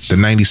that. The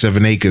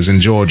 97 acres in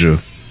Georgia.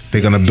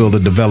 They're gonna build a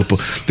developer.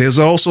 There's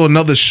also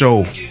another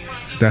show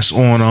that's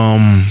on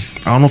I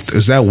don't know if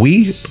is that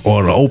We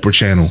or the Oprah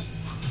channel.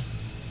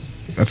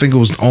 I think it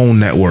was OWN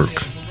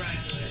network.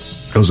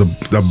 It was a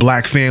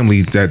black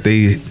family that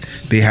they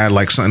had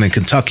like something in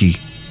Kentucky.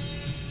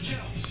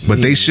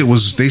 But they shit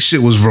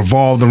was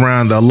revolved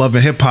around the Love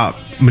and Hip Hop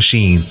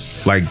machine.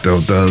 Like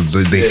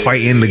they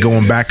fighting, the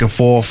going back and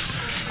forth.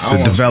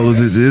 The develop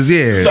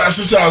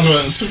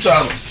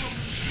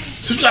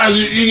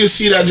Sometimes you can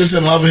see that just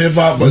in Love and Hip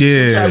Hop, but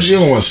sometimes you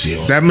don't want to see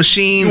it. That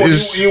machine you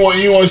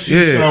want to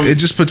see some. It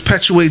just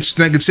perpetuates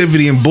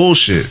negativity and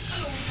bullshit.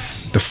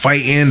 The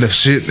fighting, the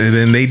shit, and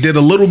then they did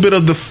a little bit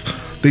of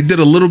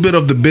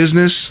the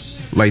business.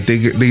 Like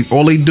they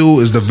all they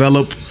do is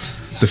develop.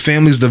 The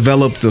families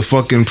develop the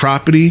fucking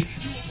property,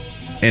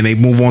 and they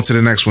move on to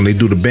the next one. They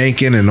do the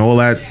banking and all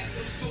that.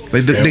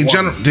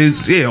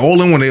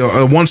 All in one. They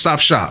a one-stop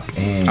shop.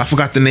 I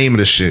forgot the name of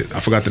the shit.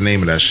 I'll come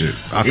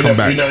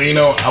back.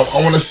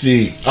 I want to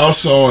see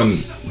us on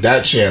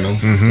that channel,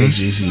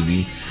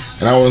 HGTV,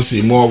 and I want to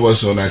see more of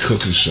us on that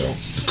cooking show,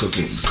 the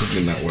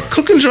cooking network.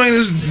 Cooking joint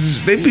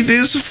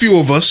there's a few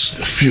of us.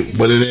 A few,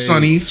 but it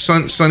ain't.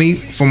 Sunny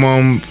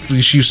from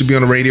she used to be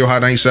on the radio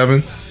Hot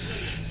 97.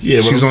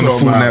 Yeah, but she's on the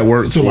Food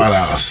Network. It's about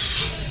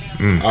us.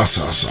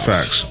 Us.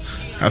 Facts.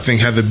 I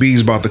think Heather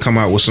B's about to come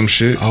out with some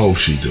shit. I hope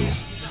she do.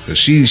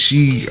 She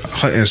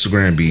her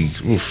Instagram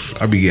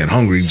I be getting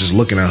hungry just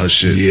looking at her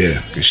shit. Yeah,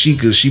 cause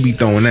she be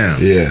throwing down.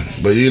 Yeah,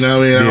 but you know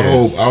what I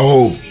mean. I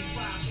hope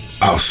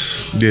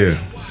us. Yeah,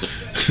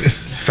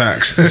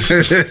 facts.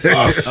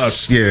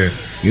 us. Yeah,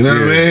 you know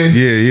what I mean.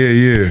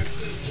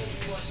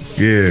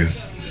 Yeah.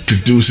 To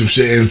do some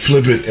shit and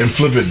flip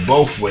it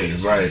both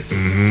ways. Like,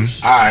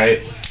 all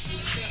right,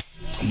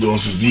 I'm doing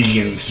some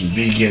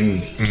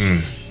vegan,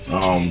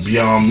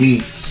 Beyond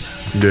Meat.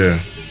 Yeah.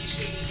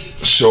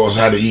 Show us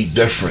how to eat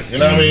different. You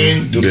know what I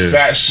mean? Do the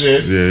fat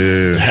shit,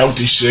 the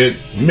healthy shit,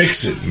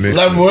 mix it,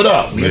 level it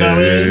up. You know what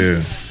I mean?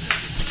 Yeah.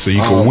 So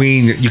you can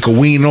wean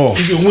off.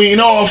 You can wean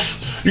off.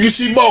 You can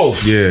see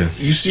both. Yeah.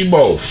 You can see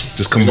both.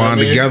 Just combine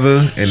together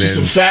and then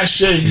some fat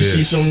shit. You can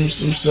see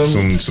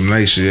some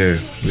nice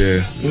shit.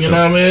 Yeah. You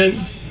know what I mean?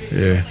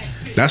 Yeah.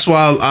 That's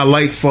why I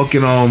like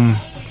fucking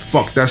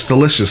That's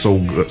Delicious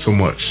so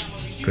much.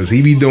 Cause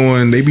they be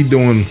doing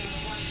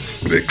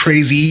the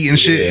crazy eating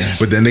shit,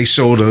 but then they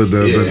show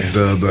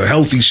the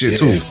healthy shit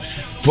too.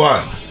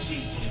 But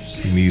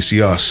you need to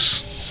see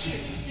us.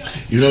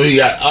 You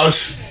got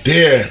us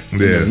there in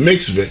the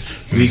mix of it.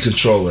 We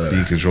control that.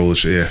 You control the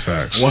shit. Yeah,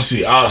 facts. I want to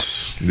see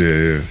us.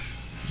 Yeah.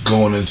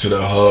 Going into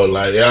the hood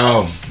like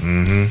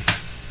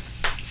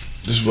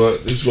This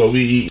is what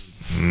we eat.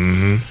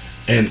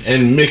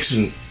 And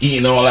mixing,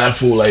 eating all that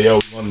food like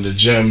going to the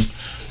gym.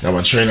 Got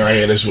my trainer right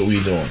here. That's what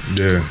we doing.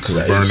 Yeah, because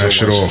burn that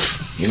shit off.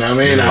 You know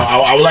what I mean? Yeah.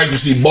 I would like to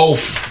see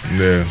both.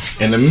 Yeah.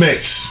 In the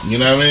mix. You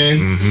know what I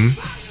mean?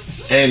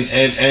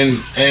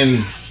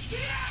 And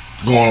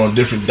going on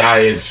different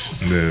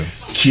diets. Yeah.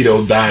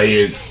 Keto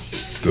diet.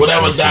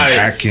 Whatever diet.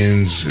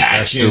 Atkins.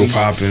 That's still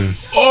popping.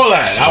 All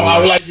that. I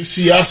would like to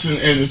see us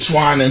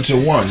intertwine into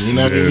one. You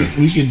know what I mean?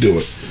 We can do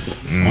it.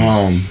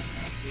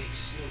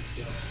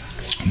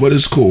 But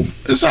it's cool.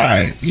 It's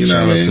alright. You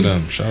know what I mean? Shout out to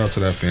them. Shout out to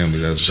that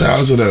family. Shout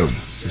out to them.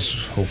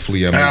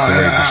 Hopefully I make the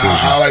right decision.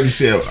 I like to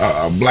see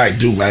a black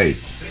dude like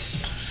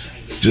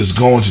just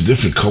going to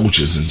different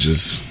cultures and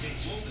just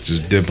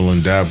dibble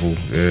and dabble.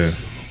 Yeah.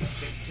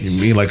 You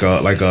mean like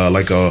a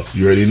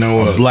you already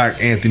know a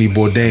black Anthony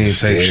Bourdain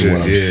type shit.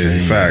 Yeah,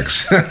 saying.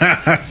 Facts.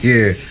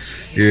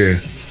 Yeah.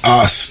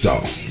 Us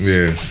though.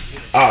 Yeah.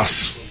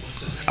 Us.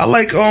 I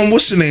like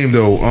what's the name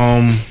though?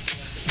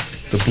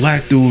 The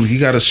black dude, he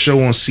got a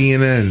show on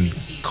CNN,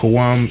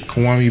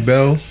 Kwame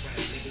Bell.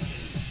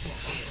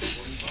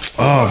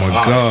 Oh my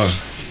God.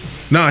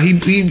 Nah, he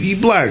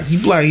black.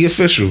 He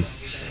official.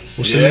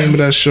 What's the name of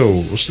that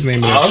show?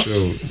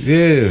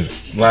 Yeah.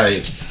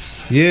 Like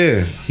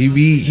Yeah, he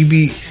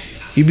be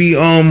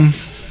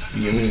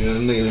You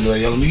know,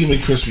 like, yo, let me give me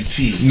crispy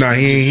tea. Nah,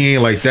 he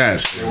ain't like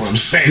that. You know what I'm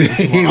saying?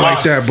 He ain't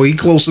like that, but he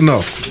close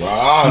enough. He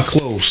Us.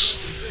 close.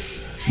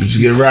 We just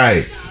get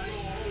right.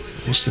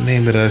 What's the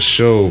name of that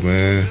show,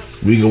 man?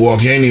 We can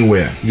walk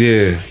anywhere.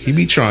 Yeah, he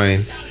be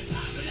trying.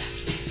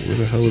 Where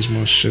the hell is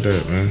my shit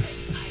at, man?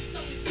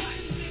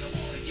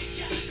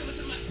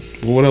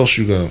 What else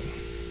you got?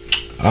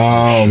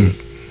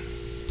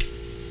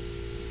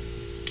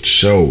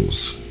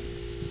 Shows.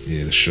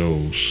 Yeah, the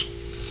shows.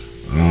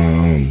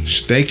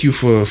 Thank you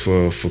for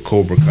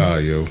Cobra Kai,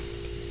 yo.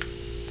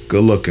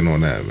 Good looking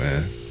on that,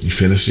 man. You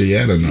finished it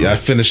yet or no? Yeah, I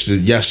finished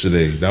it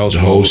yesterday. That was The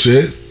whole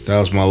shit? That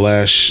was my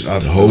last. The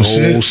whole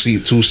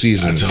shit? 2 I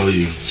seasons. tell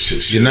you.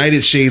 Shit.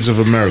 United Shades of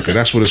America.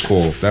 That's what it's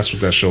called. That's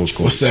what that show's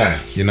called. What's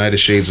that? United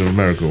Shades of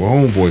America. Well,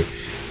 homeboy,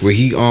 where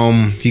he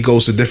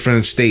goes to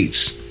different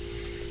states,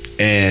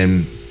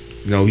 and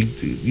you know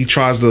he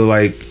tries to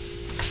like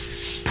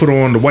put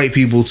on the white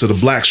people to the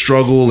black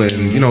struggle,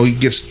 and you know he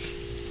gives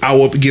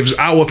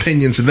our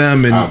opinion to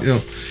them, and you know.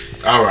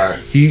 All right.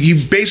 He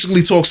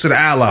basically talks to the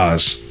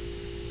allies.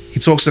 He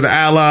talks to the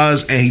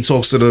allies, and he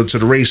talks to the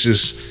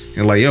racists,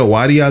 and like, yo,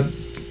 why do y'all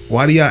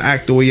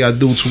act the way y'all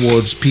do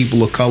towards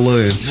people of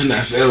color? And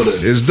that's elder.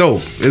 it's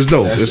dope. It's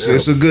dope. That's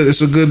It's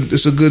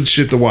a good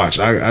shit to watch.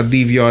 I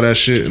DVR that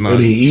shit. And But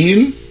he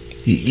eating?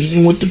 He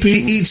eating with the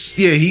people? he eats.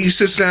 Yeah, he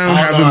sits down, I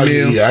have don't a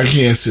know, meal. I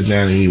can't sit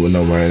down and eat with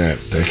nobody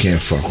that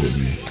can't fuck with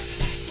me.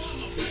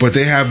 But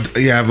they have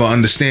an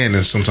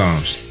understanding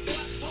sometimes.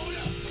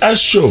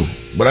 That's true.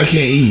 But I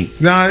can't eat.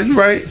 Nah, you're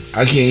right.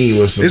 I can't eat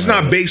with somebody. It's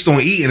not based on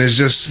eating. It's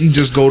just he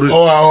just go to.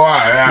 Oh, all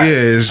right.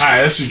 Yeah, All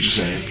right, that's what you're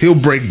saying. He'll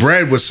break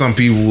bread with some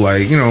people,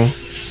 like, you know,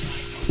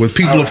 with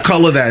people of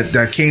color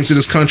that came to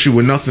this country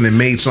with nothing and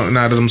made something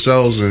out of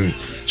themselves and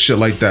shit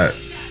like that.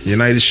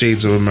 United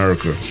Shades of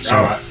America. So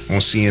All right.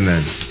 on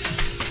CNN.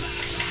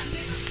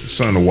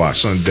 Something to watch,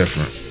 something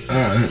different. All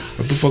right.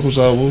 What the fuck was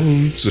that?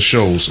 It's the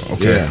shows.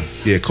 Okay.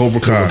 Yeah, Cobra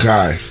Kai. Cobra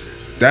Kai.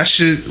 That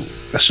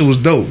shit was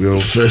dope, yo.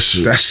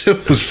 Official. That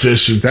shit was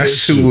Official. That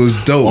shit was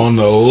dope. On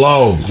the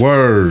low.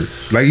 Word.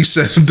 Like you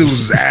said, them dudes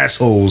was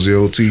assholes,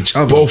 yo, to each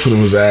other. Both of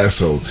them was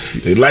assholes.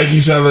 They like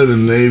each other,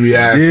 then they be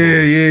assholes.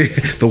 Yeah.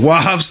 The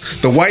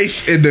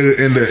wife and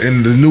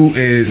the new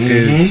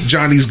and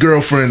Johnny's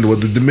girlfriend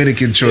with the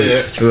Dominican chick.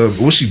 Yeah.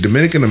 Was she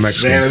Dominican or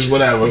Mexican? Spanish,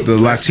 whatever. The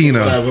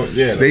Latina. Whatever.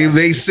 Yeah.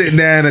 They sitting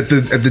down at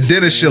the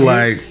dinner shit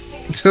like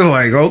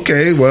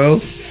okay,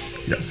 well.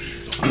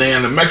 And they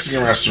in the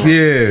Mexican restaurant.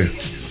 Yeah.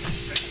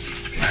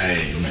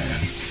 Hey man.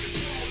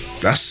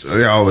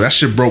 That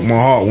shit broke my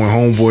heart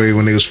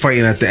when they was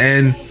fighting at the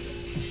end.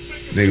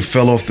 They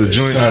fell off the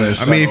joint. I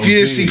mean, if you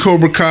didn't see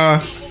Cobra Kai,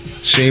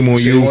 shame on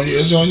you.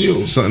 It's on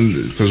you.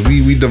 Something because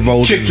we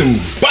divulged. Kicked him,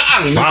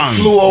 bang, Bang,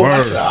 flew over. I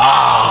word.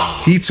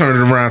 said, He turned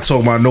it around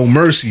talking about no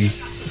mercy.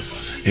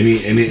 And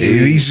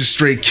he just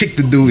straight kicked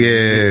the dude.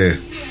 Yeah.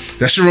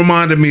 That shit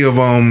reminded me of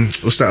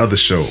what's that other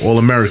show? All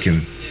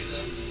American.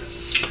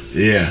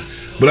 Yeah.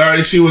 But I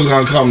already see what's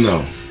gonna come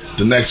though.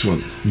 The next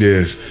one.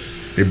 Yes.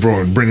 They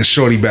bringing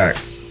Shorty back.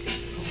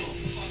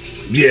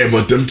 Yeah,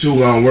 but them two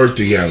gonna work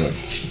together.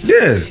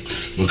 Yeah.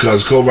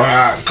 Because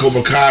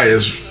Cobra Kai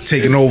is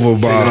taken over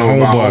by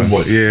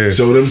Homeboy. Yeah.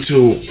 So them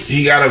two,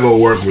 he gotta go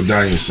work with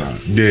Daniel-san.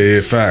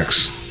 Yeah,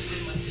 facts.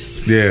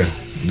 Yeah.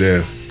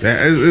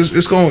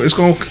 It's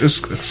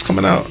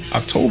coming out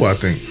October, I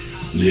think.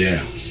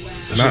 Yeah.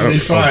 It's gonna be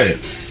fired.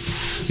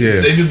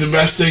 Yeah. They did the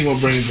best thing with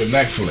bringing it to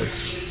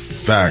Netflix.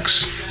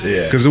 Facts.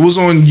 Yeah. Because it was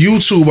on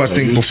YouTube, I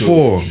think,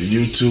 before. The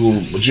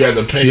YouTube, but you had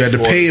to pay. You had to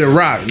pay to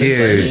rock.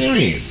 Yeah.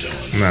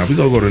 Nah, we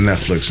gonna go to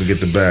Netflix and get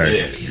the bag.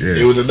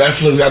 Yeah. It was the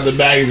Netflix got the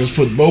bag and just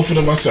put both of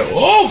them. I said,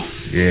 oh.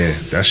 Yeah,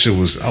 that shit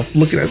was. I'm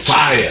looking at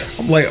fire.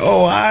 I'm like,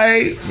 oh,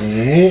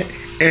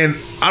 And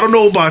I don't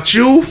know about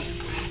you,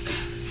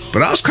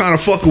 but I was kind of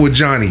fucking with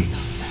Johnny.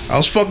 I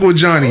was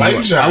Johnny.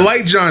 I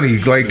like Johnny.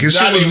 Like his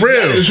shit was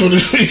real. He's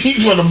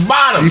from the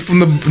bottom. He's from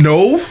the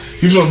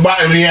He's from the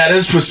bottom. And he had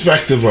his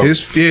perspective of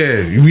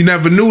it. We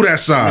never knew that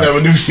side. We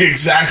never knew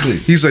exactly.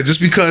 He's like,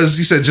 just because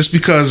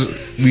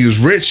we was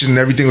rich and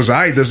everything was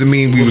alright doesn't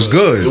mean we was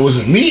good. It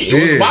wasn't me.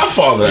 It was my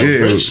father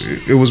that was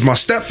rich. It was my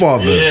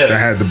stepfather that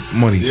had the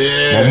money.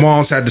 Yeah. My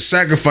mom's had to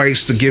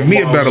sacrifice to give me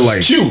a better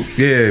life. Cute.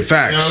 Yeah,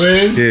 facts. You know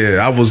what I mean?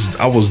 Yeah,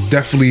 I was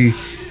definitely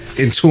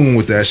in tune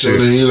with that shit. So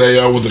then he lay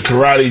out with the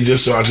karate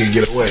just so I could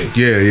get away.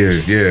 Yeah.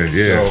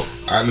 So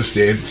I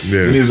understand.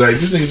 Yeah. And he was like,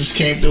 this nigga just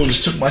came through and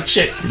just took my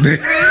chick.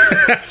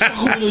 Fuck,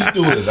 who let's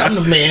do this? I'm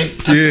the man.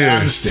 I said, I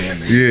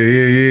understand that.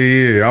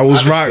 Yeah. I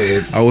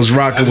was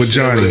rocking with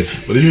Johnny.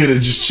 But if you would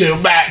have just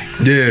chilled back,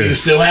 you'd have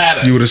still had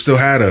her. You would have still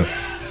had her.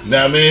 You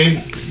know what I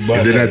mean? But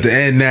and then at the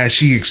end, now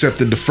she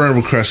accepted the friend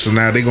request, so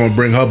now they gonna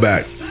bring her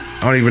back.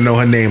 I don't even know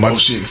her name.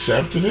 She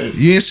accepted it?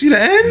 You didn't see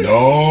the end?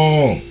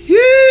 No.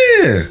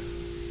 Yeah.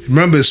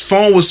 Remember, his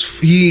phone was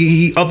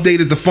he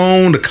updated the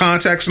phone, the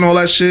contacts and all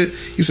that shit.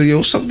 He said, "Yo,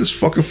 what's up with this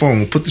fucking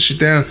phone? Put the shit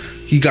down."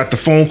 He got the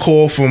phone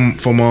call from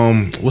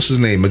what's his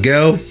name,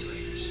 Miguel.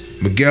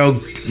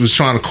 Miguel was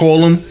trying to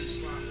call him,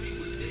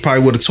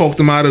 probably would have talked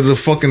him out of the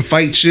fucking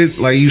fight shit.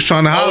 Like he was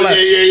trying to holler. Oh,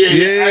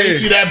 yeah. I didn't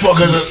see that part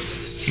because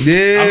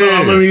Yeah. I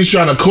remember he was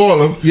trying to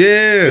call him.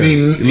 Yeah. And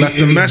he left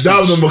a message. He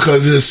dubbed him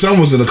because his son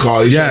was in the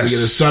car. He tried to get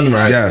his son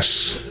right.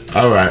 Yes.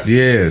 All right.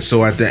 Yeah.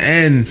 So at the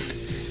end,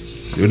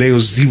 he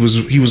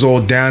was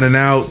all down and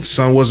out.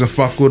 Son wasn't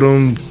fuck with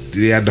him.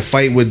 He had to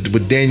fight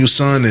with Daniel's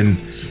son, and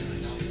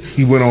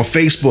he went on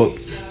Facebook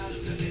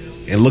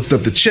and looked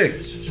up the chick.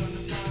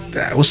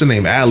 What's her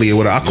name? Allie or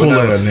whatever. I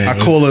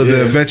call her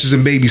the Adventures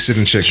in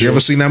Babysitting chick. You ever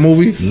seen that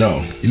movie?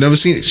 No. You never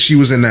seen it? She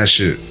was in that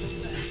shit.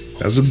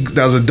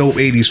 That was a dope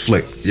 80s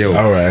flick. Yo.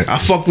 All right. I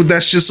fuck with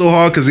that shit so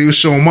hard because he was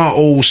showing my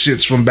old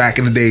shits from back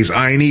in the days.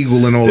 Iron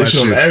Eagle and all that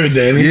shit.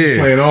 Everything. He was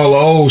playing all the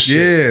old shit.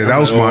 Yeah, that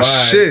was my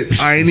shit.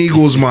 Iron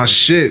Eagle was my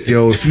shit,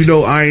 yo. If you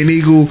know Iron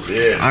Eagle,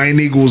 Iron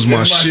Eagle was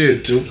my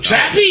shit. Too.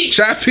 Chappie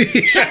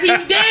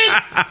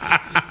dead.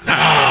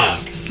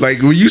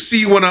 Like when you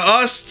see one of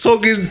us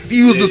talking,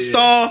 he was the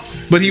star,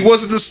 but he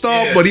wasn't the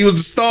star, but he was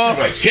the star.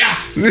 Like,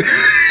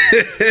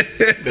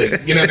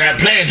 get in that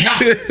plane,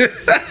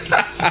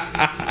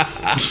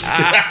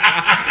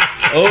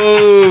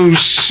 Oh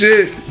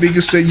shit!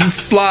 Nigga said you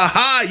fly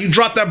high. You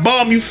drop that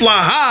bomb, you fly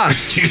high.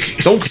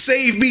 Don't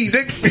save me,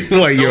 nigga.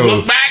 Like yo,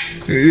 look back.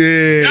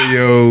 Yeah,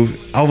 yo.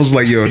 I was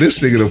like, yo, this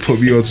nigga done put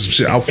me on some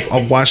shit. I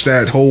watched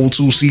that whole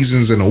 2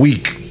 seasons in a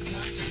week.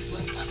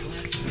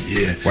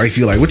 Yeah.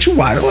 Wifey like, what you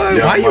watching?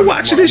 Why you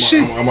watching this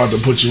shit? I'm about to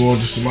put you on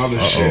to some other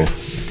shit.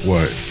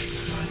 What?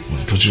 I'm about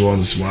to put you on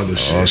to some other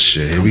shit. Oh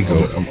shit, here we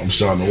go. I'm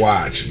starting to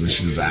watch.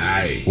 This is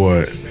alright.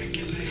 What?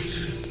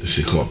 This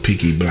shit called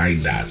Peaky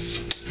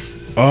Blinders.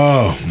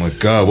 Oh my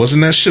god,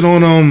 wasn't that shit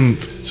on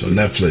So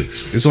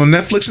Netflix. It's on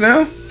Netflix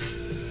now?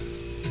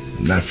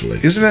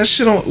 Netflix.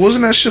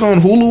 Wasn't that shit on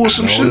Hulu or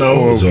some shit?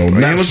 Or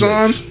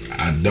Amazon?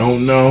 I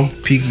don't know.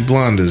 Peaky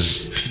Blinders.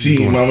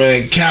 See, my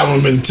man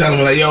Calvin been telling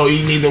me like, yo,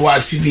 you need to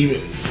watch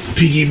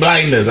Peaky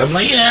Blinders. I'm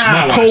like,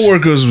 yeah. My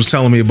coworkers was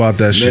telling me about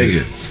that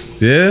shit.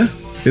 Yeah?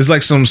 It's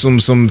like some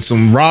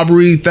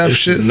robbery theft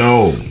shit?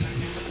 No.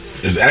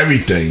 It's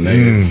everything,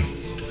 nigga.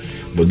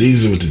 But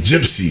these are with the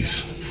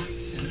gypsies.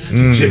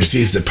 The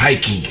gypsies, the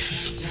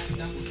pikeys.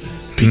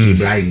 Peaky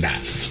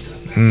Blinders.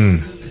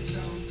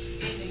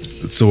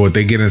 So what,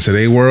 they get into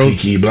their world?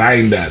 Peaky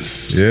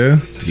Blinders. Yeah?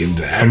 Get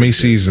into how many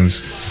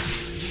seasons?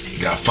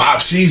 You got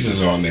 5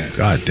 seasons on there.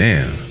 God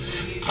damn.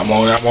 I'm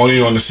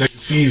only on the 2nd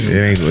season.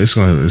 This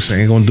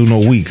ain't gonna do no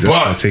week. That's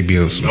gonna take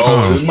me some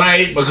time. It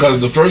might, because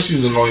the first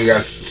season only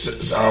got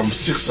 6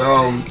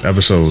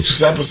 episodes.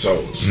 6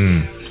 episodes.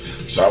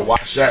 So I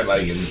watched that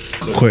like in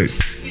quick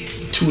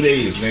 2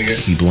 days, nigga.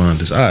 Peaky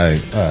Blinders. All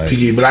right.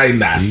 Peaky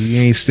Blinders.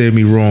 You ain't steered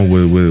me wrong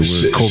with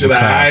Cobra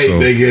Kai.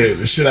 Nigga.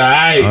 This shit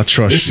alright. I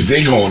trust this you. Shit,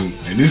 they going,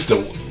 and this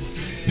the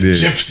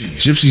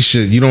gypsies. Gypsy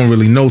shit you don't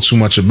really know too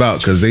much about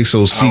because they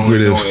so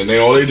secretive. And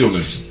all they do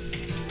is,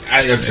 I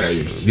ain't gonna tell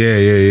you.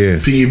 Yeah.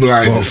 Peaky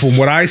Blinders. Well, from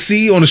what I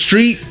see on the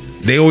street,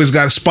 they always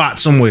got a spot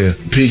somewhere.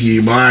 Peaky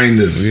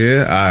Blinders.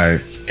 Yeah,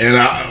 alright. And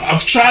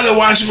I've tried to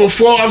watch it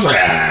before. I was like,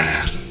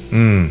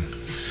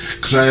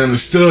 because I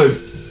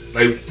understood.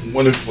 Like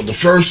when the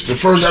first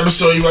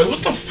episode, you're like,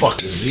 what the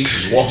fuck is he?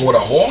 Just walking with a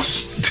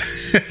horse?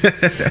 What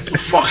the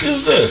fuck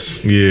is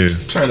this? Yeah.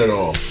 Turn it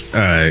off.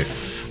 Alright.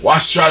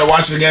 Try to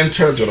watch it again,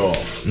 turned it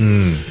off.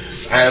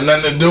 I had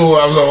nothing to do.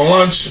 I was on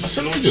lunch. I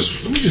said, let me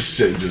just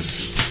sit,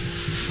 just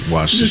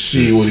watch. Just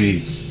see what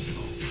he.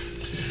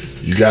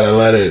 You gotta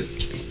let it.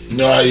 You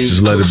know how you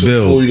just let it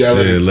build. Food, you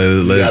gotta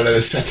let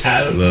it set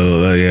out.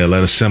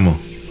 Let it simmer.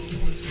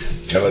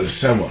 Gotta let it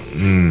simmer.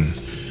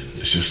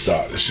 It should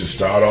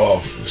start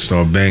off.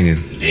 Start banging.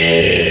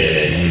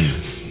 Yeah.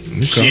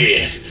 Okay.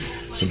 Yeah.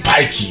 Some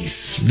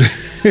pikeys.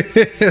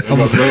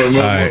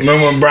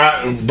 Remember when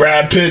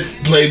Brad Pitt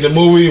played the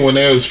movie when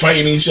they was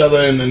fighting each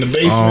other in the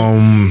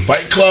basement?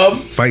 Fight Club?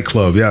 Fight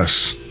Club,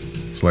 yes.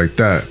 It's like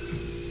that.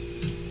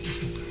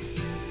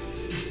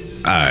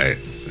 Alright.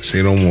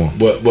 Say no more.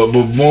 But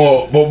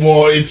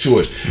more into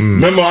it.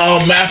 Remember,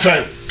 matter of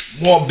fact,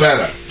 more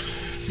better.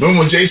 Remember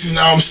when Jason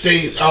matter of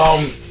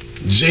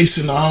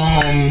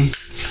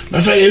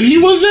fact, he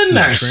was in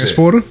that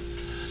Transporter?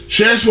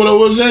 Transporter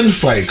was in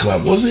Fight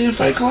Club. Was he in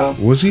Fight Club?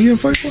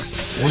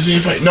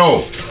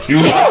 No. He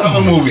was in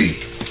another movie.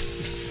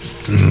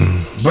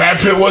 Brad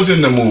Pitt was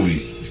in the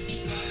movie.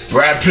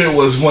 Brad Pitt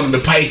was one of the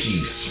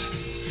pikeys.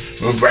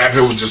 Remember, Brad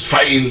Pitt was just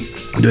fighting.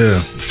 Yeah.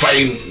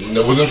 Fighting.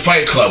 It wasn't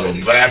Fight Club.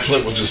 Brad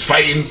Pitt was just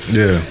fighting.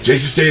 Yeah. Jason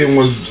Statham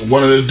was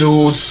one of the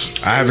dudes.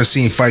 I haven't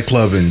seen Fight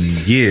Club in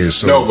years.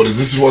 So no, but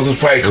this wasn't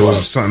Fight Club. It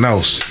was something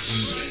else.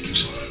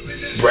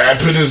 Brad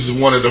Pitt is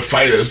one of the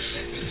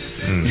fighters.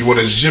 He one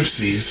of his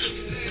gypsies.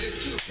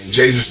 And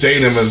Jason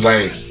Statham is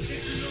like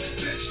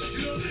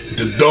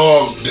the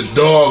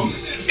dog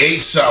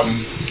ate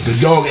something.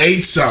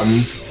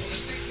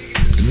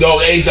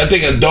 I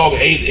think a dog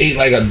ate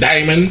like a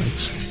diamond.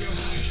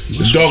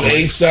 The dog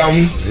ate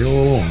something. Hey,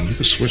 hold on. You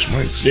can switch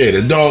mics. Yeah,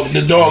 the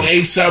dog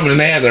ate something and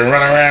they had to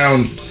run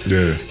around.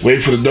 Yeah.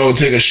 Wait for the dog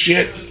to take a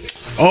shit.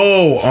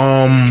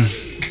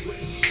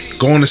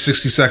 Going to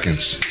 60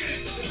 Seconds.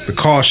 The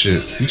car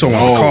shit. You talking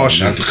about the car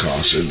shit? Not the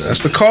car shit.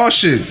 That's the car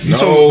shit. You No.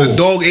 talking the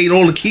dog ate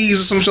all the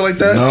keys or some shit like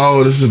that?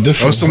 No, this is a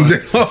different. Or some. one.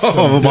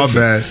 Oh, my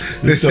bad.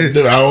 This is something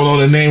different. I don't know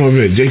the name of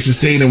it. Jason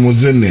Statham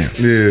was in there.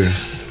 Yeah.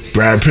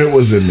 Brad Pitt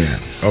was in there.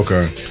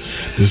 Okay.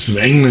 There's some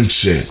England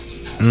shit.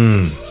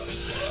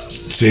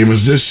 Same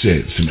as this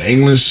shit. Some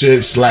England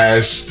shit /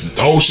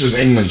 the whole shit's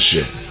England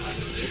shit.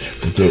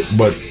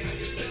 But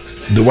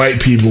the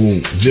white people,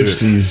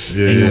 gypsies,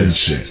 Yeah, England yeah.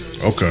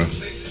 shit. Okay.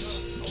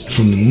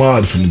 From the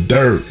mud, from the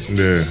dirt.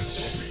 Yeah.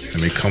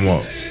 And they come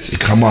up. They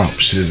come up.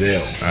 Shit is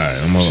ill. All right.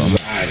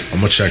 I'm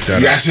gonna check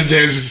that You out. gotta sit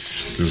there and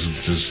just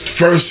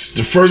Just.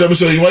 the first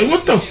episode, you're like,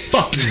 what the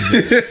fuck is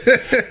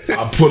this?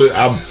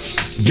 I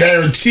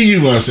guarantee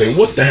you gonna say,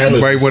 what the hell is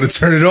You might this? want to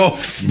turn it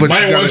off, but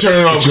Might you want gotta, to turn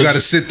it off. but you got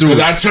to sit through it.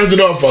 I turned it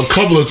off a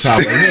couple of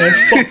times. Like, man,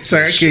 fuck It's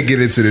like I can't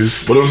get into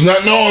this. But it was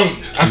nothing on.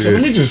 I said, Yeah.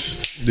 let me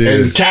just. Yeah.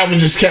 And Calvin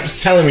just kept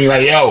telling me,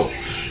 like, yo,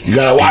 you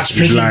gotta watch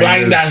Peaky Peaky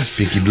Blinders. Blinders.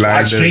 Peaky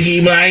Blinders. Watch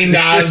Peaky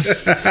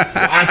Blinders.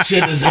 Watch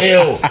it, it's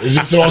ill. It's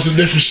just all some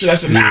different shit. I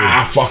said,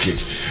 nah, fuck it.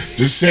 Just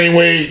the same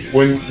way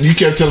when you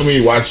kept telling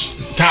me, watch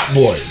Top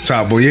Boy.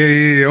 Top Boy.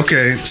 Yeah.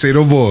 Okay. Say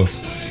no more.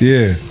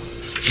 Yeah.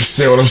 You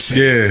say what I'm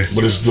saying? Yeah.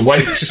 But it's the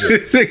white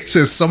shit. It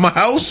says Summer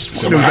House.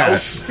 Summer What is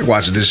House? that?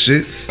 Watching this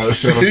shit. I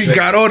said what I'm He saying.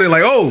 got on it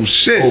like, oh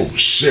shit. Oh,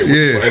 shit.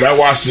 Yeah. And I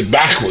watched it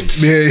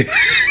backwards. Yeah.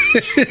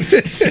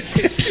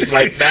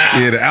 Like, nah.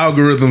 Yeah. The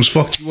algorithms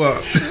fucked you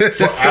up.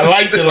 I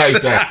liked it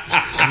like that.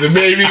 'Cause it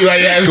made me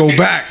like Go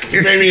back.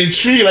 It made me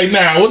intrigued. Like,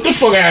 nah, what the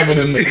fuck happened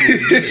in the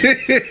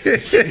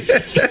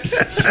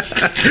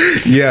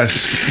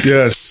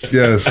Yes.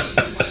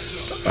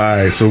 All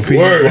right. So Peaky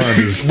word?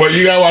 Blinders. But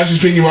you gotta watch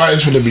this Peaky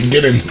Blinders from the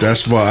beginning.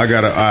 That's why I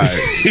gotta. All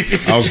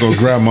right. I was gonna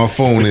grab my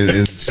phone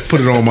and put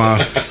it on my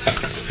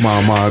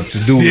to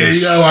do Yeah, you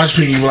list. gotta watch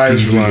Peaky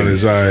Blinders. Peaky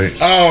Blinders. All right.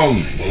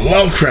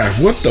 Lovecraft.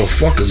 What the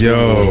fuck is going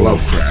on with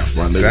Lovecraft,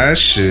 my nigga? That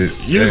shit.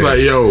 You was hey, like,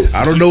 yo,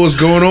 I don't know what's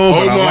going on,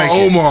 but I like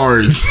it.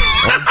 Omar.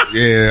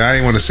 Yeah, I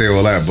ain't want to say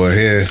all that, but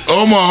yeah,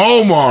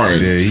 Omar.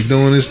 yeah, he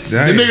doing this. The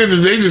nigga,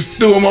 they just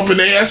threw him up in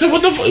the air. I said,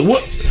 what the fuck?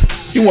 What?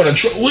 You want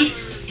to what?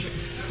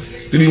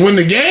 Did he win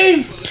the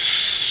game?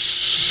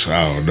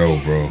 I don't know,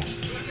 bro.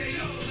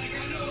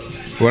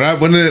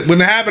 When it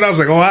happened, I was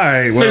like, oh, all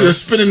right, Nigga well,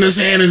 spit in his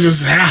hand and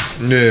just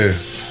yeah,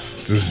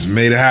 just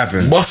made it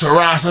happen. bust a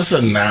Ross. I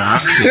said, nah, I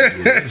can't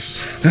do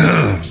this.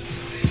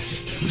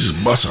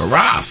 Just bust a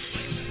Ross.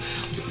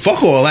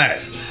 Fuck all that.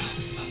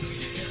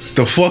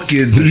 The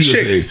fucking You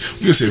chick.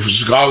 can say for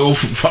Chicago,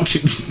 for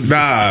fucking.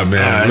 Nah,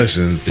 man. Alright.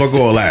 Listen, fuck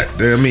all that.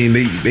 I mean,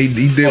 he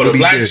did Oh, what the he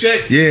black did.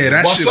 chick? Yeah,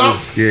 that Bust shit. up?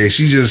 Yeah,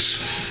 she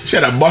just She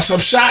had a bust up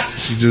shot.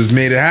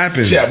 made it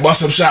happen. She had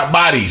bust up shot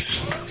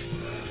bodies.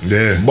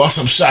 Yeah, Bust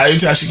up shot. Every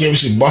time she came,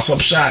 she bust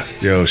up shot.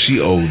 yo, she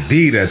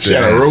OD'd at She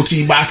had a that.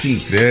 roti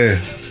bati. Yeah,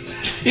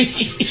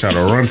 trying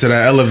to run to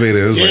that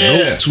elevator. It was like, Yeah.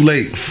 nope, too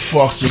late.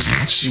 Fuck you.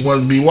 She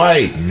wanted to be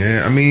white.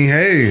 Yeah, I mean,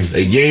 hey,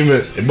 They gave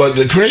it, but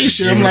the crazy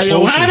shit. I'm Gave like, it yo,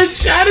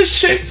 potion. how did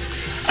chick?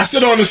 I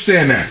still don't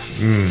understand that.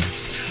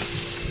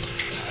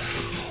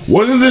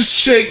 Wasn't this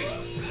chick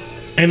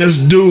and this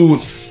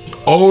dude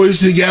always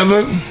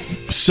together?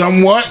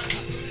 Somewhat.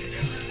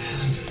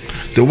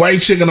 The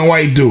white chick and the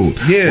white dude.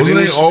 Yeah, wasn't they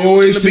they was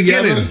always in the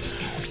together? beginning.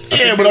 Yeah,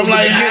 think but that I'm was the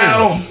like, beginning.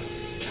 how?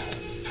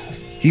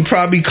 he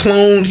probably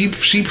cloned.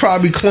 She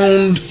probably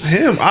cloned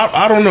him.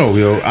 I don't know,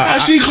 yo. How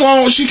she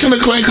cloned? She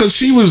couldn't claim because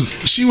she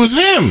was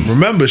him.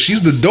 Remember,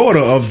 she's the daughter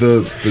of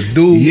the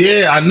dude.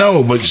 Yeah, I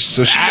know, but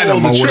So she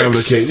Adam know all or the whatever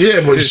the tricks. case.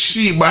 Yeah,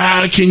 but but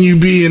how can you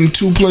be in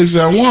two places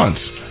at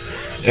once?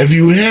 If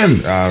you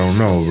him, I don't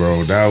know,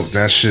 bro.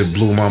 That shit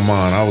blew my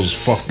mind. I was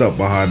fucked up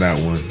behind that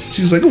one.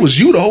 She was like, "It was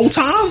you the whole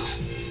time."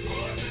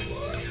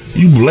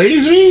 you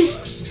blaze me?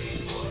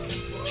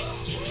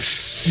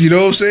 You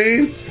know what I'm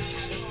saying?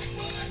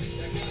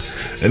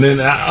 And then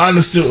I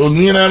understood,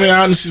 you know what I mean?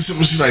 I understood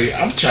something. She's like,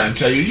 I'm trying to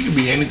tell you, you can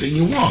be anything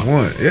you want.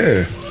 What?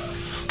 Yeah.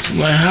 So I'm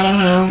like, how the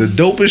hell? The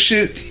dopest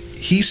shit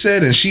he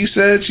said and she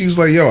said, she was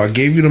like, "Yo, I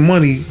gave you the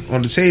money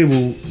on the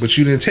table, but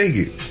you didn't take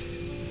it."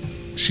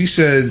 She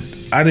said,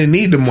 "I didn't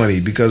need the money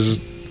because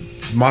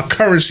my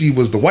currency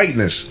was the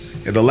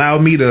whiteness. It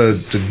allowed me to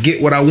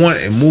get what I want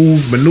and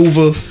move,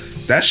 maneuver."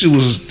 That shit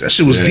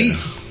was Yeah. deep.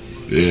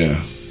 Yeah.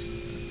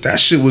 That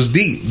shit was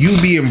deep.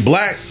 You being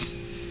black,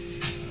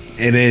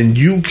 and then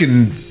you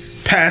can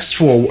pass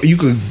for, you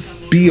could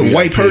be a We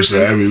white gotta pay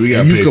person, for we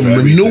gotta and you pay can for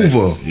everything.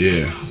 maneuver.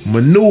 Yeah.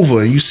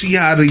 Maneuver, and you see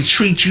how they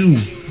treat you.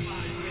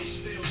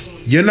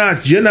 You're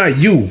not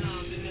you.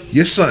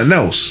 You're something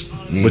else,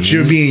 but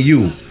you're being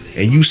you,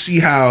 and you see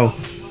how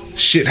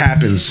shit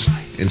happens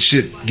and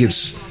shit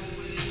gets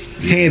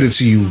handed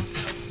to you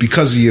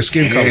because of your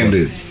skin color.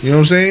 Handed. You know what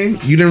I'm saying?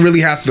 You didn't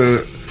really have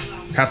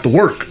to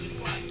work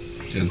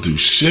Didn't do to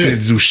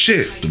shit. do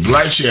shit. The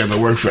black shit had to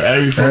work for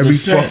every Every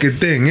cent. fucking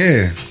thing,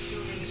 yeah.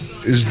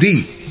 It's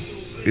deep.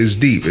 It's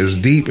deep. It's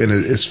deep, and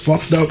it's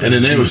fucked up. And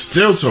then they was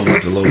still talking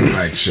about the little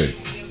black chick.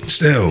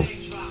 still.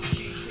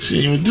 She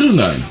didn't even do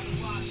nothing.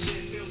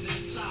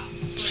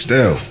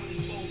 Still.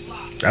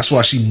 That's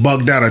why she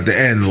bugged out at the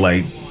end.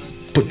 Like,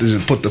 put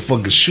the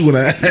fucking shoe in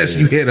her ass.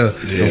 You hear the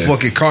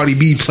fucking Cardi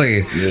B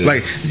playing. Yeah.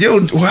 Like,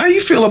 yo, how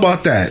you feel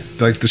about that?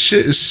 Like, the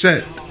shit is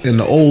set in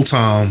the old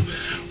time,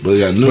 but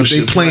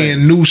they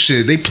playing new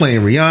shit. They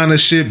playing Rihanna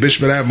shit. Bitch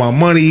better have my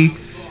money.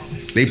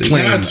 They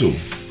playing. Got to.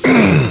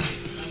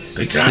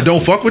 They got They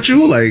don't fuck with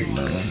you? Like,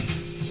 no.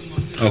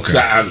 Okay.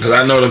 Because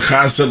I know the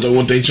concept of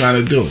what they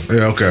trying to do.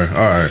 Yeah, okay.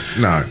 All right.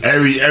 Nah.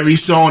 Every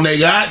song they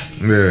got,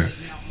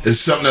 it's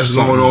something that's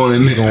going on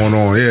in there. Going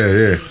on,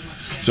 yeah.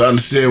 So I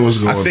understand what's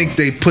going on. I think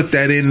they put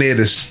that in there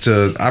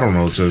to I don't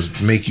know, to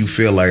make you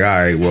feel like, all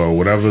right, well,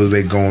 whatever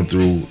they going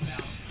through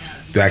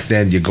back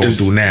then, you're going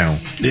through now.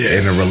 Yeah.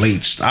 And it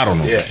relates. I don't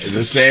know. Yeah, it's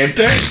the same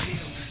thing.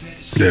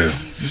 Yeah.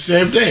 It's the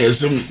same thing. It's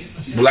some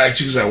black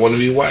chicks that want to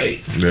be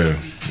white. Yeah.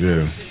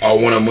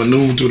 Or want to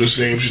maneuver through the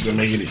same shit to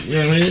make it, you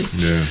know what I mean?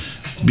 Yeah.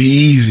 Be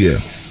easier.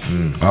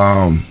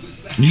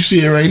 You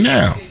see it right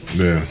now.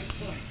 Yeah.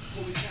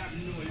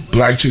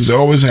 Black chicks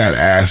always had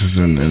asses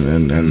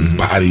and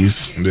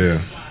bodies. Yeah.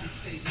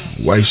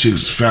 White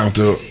chicks found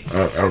a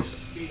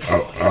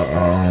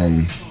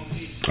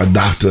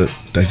doctor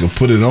that could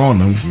put it on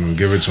them.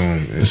 Give it to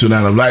them. And so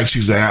now the black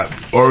chicks that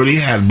already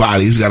had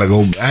bodies got to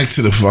go back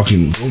to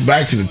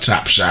the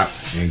chop shop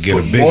and get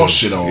put a big more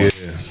shit on. Yeah.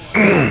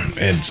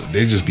 And so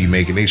they just be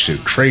making they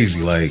shit crazy.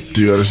 Like,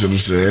 do you understand what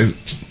I'm saying?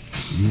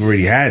 You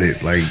already had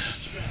it. Like,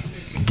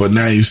 but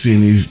now you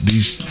seeing these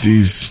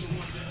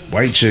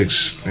white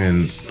chicks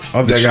and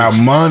other that got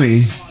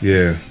money.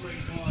 Yeah.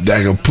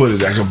 That can put it.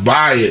 That can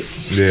buy it.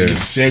 Yeah. Get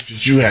the same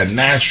shit you had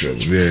naturally.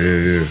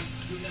 Yeah.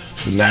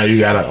 So now you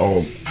gotta.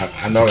 Oh,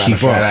 I know I got a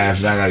fat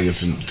ass. Now I gotta get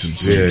some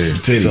titties.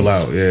 Fill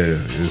out. Yeah.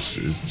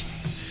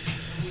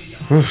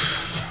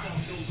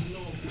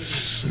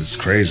 It's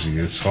crazy.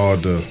 It's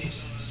hard to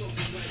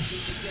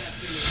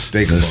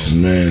think about.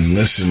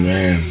 Listen,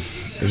 man.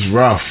 It's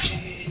rough.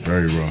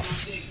 Very rough.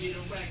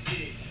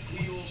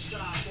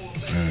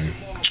 Dang.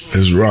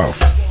 It's rough.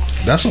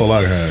 That's all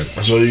I had.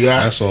 That's all you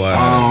got? That's all I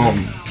had.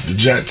 The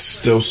Jets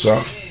still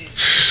suck.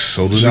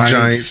 So do the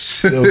Giants.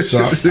 Still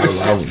suck.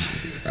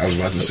 I was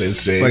about to say the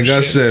same like shit.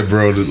 I said,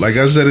 bro. Like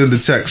I said in the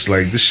text,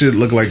 like this shit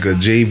look like a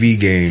JV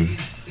game.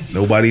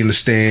 Nobody in the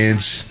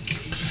stands.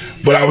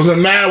 But I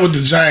wasn't mad with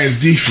the Giants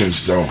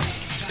defense though.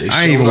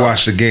 I ain't even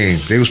watched the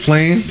game. They was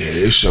playing? Yeah,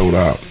 they showed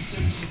up.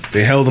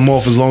 They held them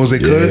off as long as they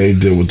could. Yeah, they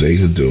did what they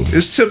could do.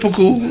 It's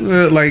typical.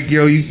 Like,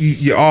 yo,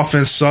 your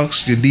offense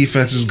sucks. Your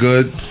defense is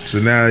good. So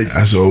now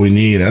that's all we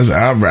need.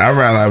 I'd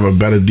rather have a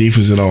better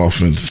defense than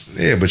offense.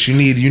 Yeah, but you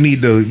need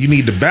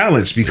the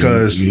balance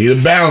because you need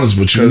a balance,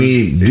 but you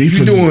need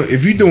defense.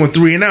 If you're doing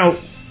 3 and out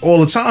all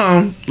the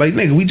time, like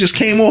nigga, we just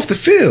came off the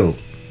field.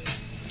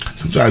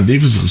 Sometimes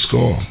defense can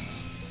score.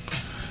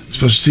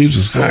 Special teams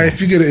can score. All right, if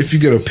you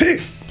get a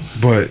pick,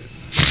 but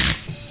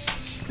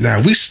now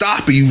we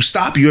stop you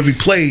every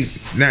play.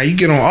 Now you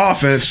get on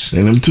offense.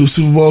 And them 2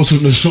 Super Bowls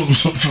from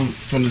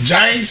the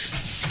Giants,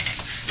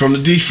 from the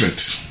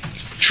defense.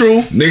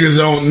 True.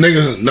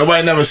 Niggas,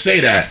 nobody never say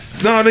that.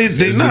 No, they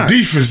not. The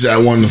defense that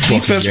won the fucking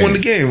defense game. won the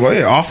game. Well,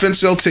 yeah, offense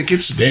sell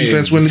tickets.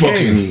 Defense win the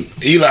game.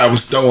 Eli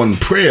was throwing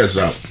prayers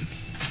up.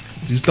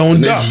 He's throwing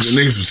ducks. The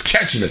niggas was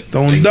catching it.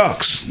 Throwing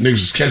ducks. Niggas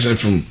was catching it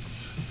from.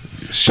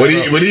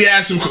 But he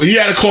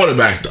had a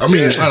quarterback. I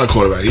mean, not a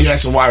quarterback. He had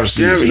some wide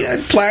receivers. Yeah, he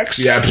had plaques.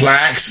 He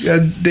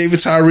had David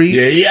Tyree.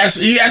 Yeah, he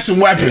had some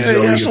weapons. Yeah,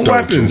 he had some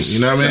weapons.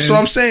 You know what I mean? That's what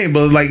I'm saying.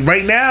 But like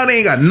right now, they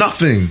ain't got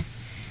nothing.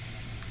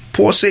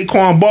 Poor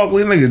Saquon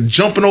Barkley, nigga,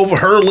 jumping over,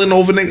 hurling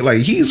over, nigga. Like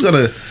he is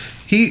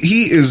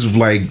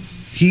like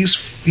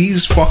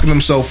he's fucking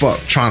himself up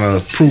trying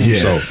to prove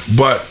himself.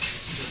 But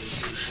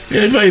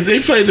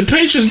they played the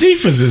Patriots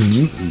defense is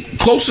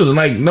closer to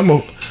like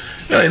number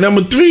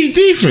 3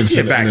 defense.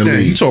 Yeah, back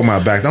then. You talking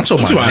about back then? I'm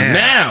talking about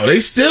now. They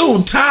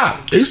still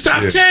top. They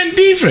top 10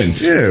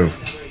 defense. Yeah.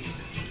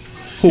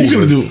 Who you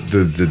gonna do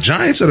the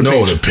Giants or the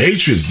Patriots? The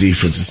Patriots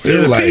defense is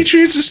still the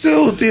Patriots is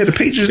still the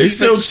Patriots. They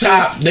still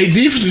top. They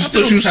defense is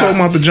still top. You was talking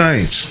about the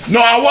Giants?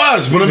 No, I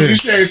was. But you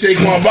saying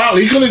Saquon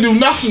Barkley, he couldn't do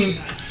nothing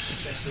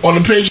on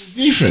the Patriots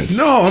defense.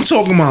 No, I'm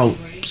talking about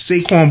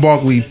Saquon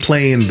Barkley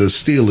playing the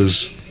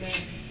Steelers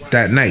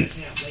that night.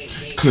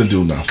 Couldn't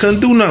do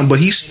nothing. But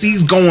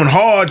he's going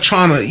hard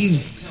trying to.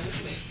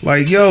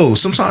 Like, yo,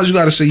 sometimes you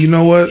got to say, you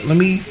know what? Let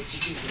me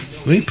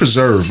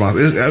preserve my.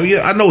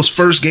 I know it's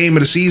first game of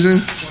the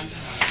season.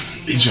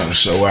 He trying to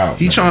show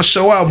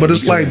out. But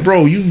it's like,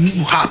 bro, you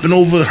hopping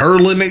over,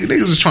 hurling, niggas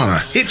is trying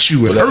to hit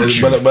you and hurt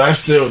you. But that's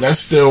still.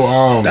 That's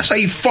how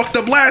you fucked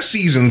up last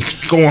season,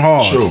 going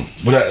hard. True,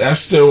 but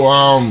that's still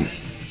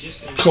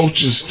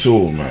coaches'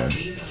 tool, man.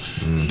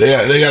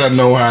 They gotta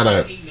know how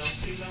to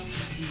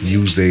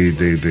use the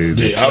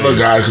other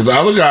guy, because the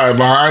other guy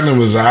behind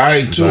him is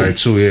alright too.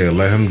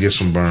 Let him get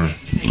some burn.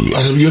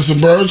 Let him get some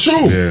burn too.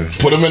 Yeah.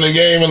 Put him in the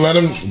game and let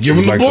him give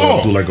him the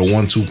ball. Do like a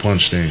 1-2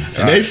 punch thing.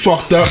 And they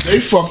fucked up. They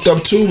fucked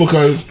up too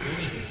because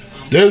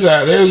they was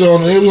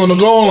on the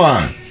goal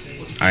line.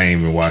 I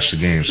ain't even watched the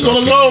game. So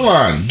on the goal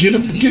line. Get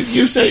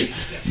say.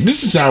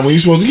 This is the time when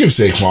you're supposed to give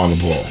Saquon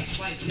the ball.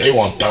 They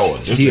won't throw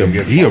it. Just He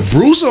a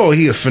bruiser or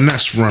he a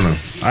finesse runner?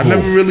 I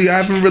haven't really.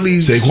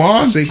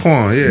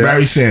 Saquon, yeah.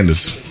 Barry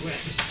Sanders.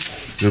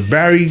 The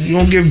Barry, you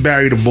don't give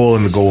Barry the ball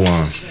in the goal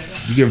line.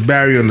 You give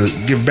Barry on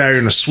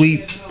the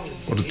sweep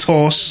or the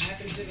toss,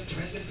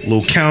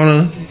 little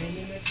counter.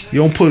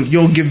 You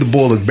don't give the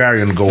ball to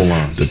Barry on the goal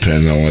line.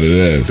 Depends on what it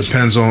is.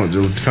 Depends on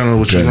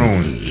what you're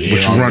running.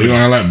 You're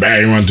gonna let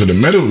Barry run to the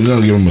middle. You're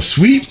gonna give him a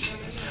sweep,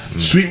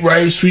 sweep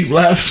right, sweep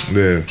left.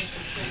 Yeah.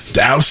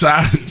 The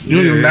outside,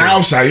 you give him the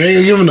outside. You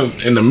ain't gonna give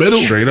him in the middle.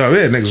 Straight up,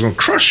 yeah, niggas gonna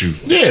crush you.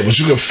 Yeah, but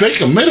you can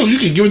fake a middle. You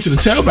can give it to the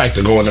tailback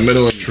to go in the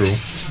middle. True.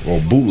 Or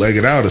bootleg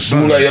it out or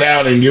something. Bootleg it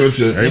out and give it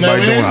to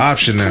everybody doing an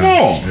option now. Come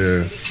on,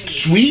 yeah,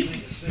 sweep.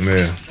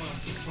 Yeah.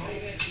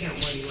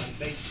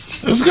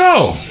 Let's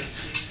go.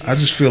 I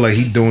just feel like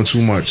he's doing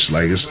too much.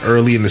 Like it's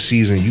early in the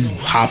season, you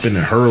hopping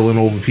and hurling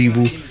over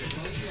people.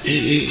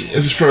 It's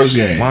his first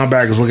game.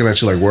 Linebackers looking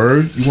at you like,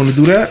 "Word, you want to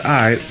do that? All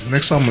right.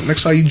 Next time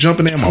you jump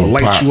in there, I'm gonna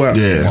light you up.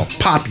 Yeah. I'm gonna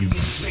pop you,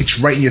 hit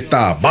you right in your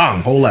thigh,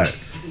 bang, whole lot."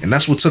 And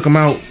that's what took him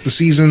out the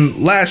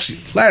season last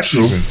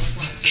season.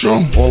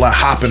 True. All that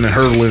hopping and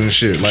hurtling and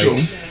shit. Like True.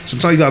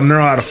 sometimes you gotta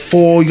learn how to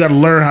fall. You gotta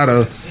learn how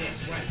to,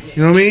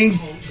 you know what I mean?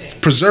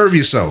 Preserve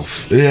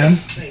yourself. Yeah.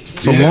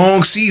 It's a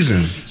long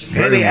season.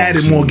 And they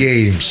added more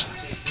games.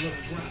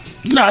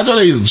 No, I thought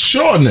they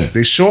shortened it.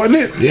 They shortened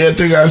it? Yeah, I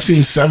think I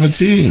seen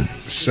 17.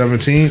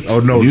 17? Oh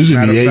no,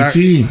 usually be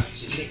 18.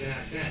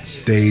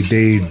 They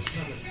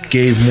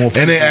gave more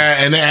people. And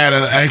they add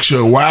an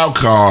extra wild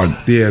card.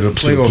 Yeah, the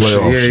playoff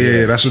shit.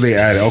 Yeah, that's what they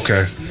added.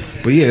 Okay.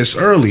 But yeah, it's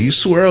early.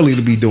 It's too early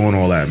to be doing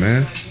all that,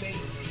 man.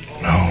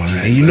 Oh,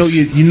 man. And you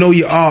know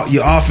your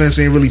offense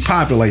ain't really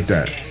popping like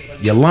that.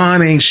 Your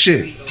line ain't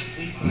shit.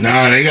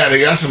 Nah, they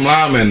got some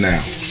linemen now.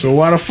 So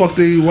why the fuck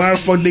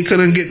they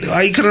couldn't get?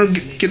 Why he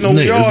couldn't get no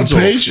yards?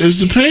 It's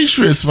the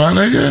Patriots, my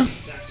nigga.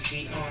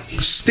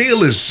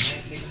 Steelers.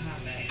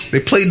 They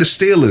played the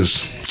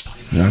Steelers.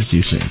 Yeah, I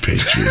keep saying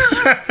Patriots.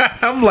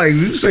 I'm like,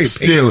 you say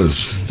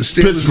Steelers. The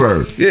Steelers.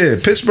 Pittsburgh. Yeah,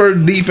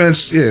 Pittsburgh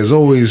defense. Yeah, is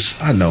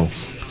always. I know.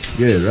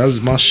 Yeah,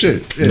 that's my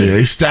shit. Yeah,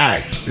 they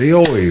stacked. They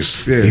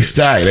always. Yeah, they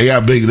stacked. They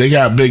got big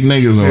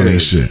niggas on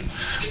this shit.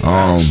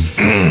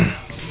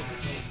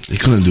 They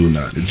couldn't do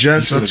nothing. The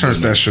Jets, I turned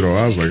that shit off.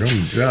 I was like,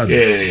 y'all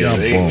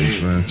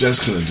bums, man.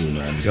 Jets couldn't do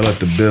nothing. Y'all let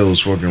the Bills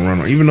fucking run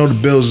on. Even though the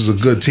Bills is a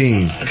good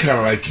team. I kind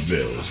of like the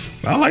Bills.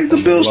 I like the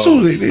Bills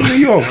too. They New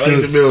York. I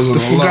like the Bills on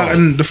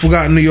the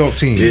forgotten New York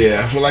team.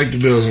 Yeah, I feel like the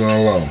Bills on the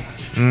low.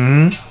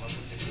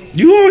 Mm-hmm.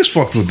 You always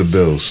fucked with the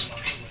Bills.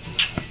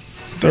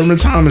 Thurman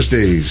Thomas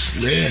days.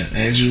 Yeah,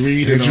 Andrew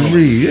Reid,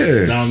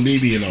 yeah. Don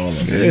Beebe and all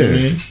them. Yeah. You know what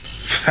I mean?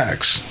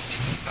 Facts.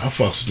 I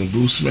fucks with them.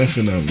 Bruce Smith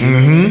and them. You know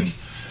what I mean?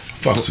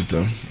 Fucks with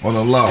them on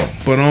the low.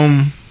 But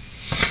I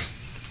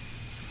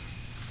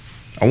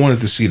wanted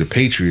to see the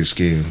Patriots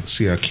game.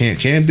 See how Cam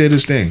did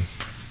his thing.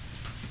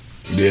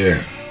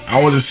 Yeah,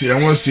 I want to see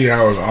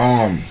how his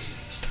arm.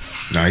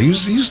 Nah,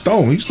 he's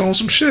throwing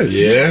some shit.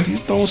 Yeah,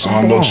 he's throwing some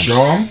arm bombs.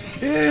 strong.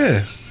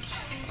 Yeah.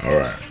 All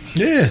right.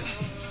 Yeah.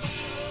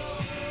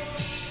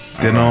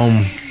 Then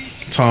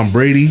Tom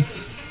Brady,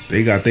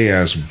 they got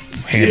their ass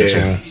handed to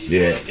him.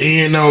 Yeah,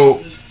 and no.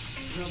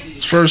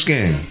 First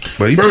game,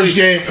 but first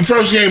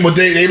game, but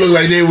they look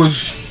like they was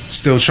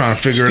still trying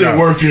to figure it out,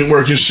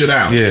 working shit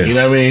out. Yeah, you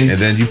know what I mean. And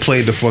then you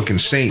played the fucking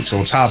Saints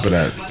on top of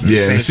that. The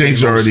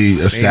Saints already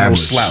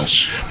established. No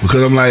slouch.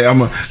 Because I'm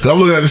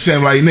looking at the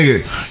same like,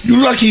 nigga,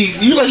 you lucky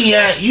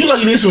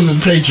this was the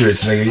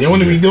Patriots, nigga. You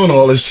wouldn't be doing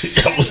all this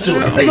shit I was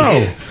doing. I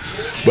know.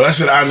 But I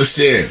said I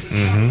understand.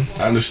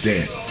 I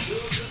understand.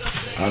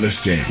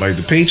 Like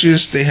the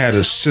Patriots, they had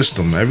a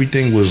system.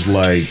 Everything was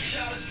like.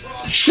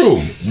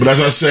 True, but as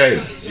I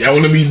said, y'all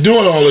wouldn't be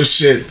doing all this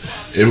shit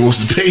if it was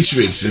the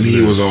Patriots and he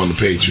was on the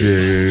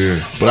Patriots. Yeah.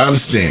 But I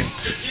understand.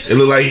 It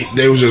looked like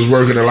they was just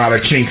working a lot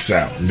of kinks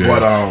out. Yeah.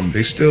 But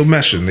they still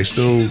meshing. They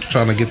still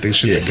trying to get their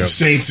shit together. The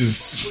Saints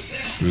is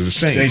the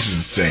Saints. Saints is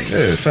the Saints.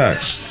 Yeah,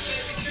 facts.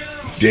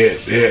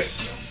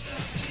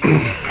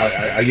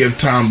 I give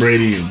Tom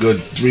Brady a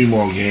good 3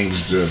 more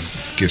games to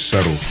get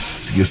settled.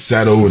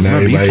 And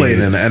remember, he played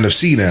in the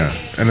NFC now.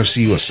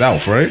 NFC was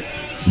South, right?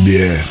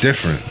 Yeah,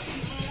 different.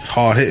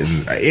 Hard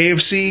hitting.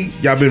 AFC,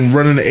 y'all been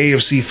running the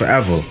AFC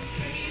forever.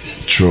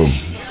 True.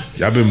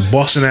 Y'all been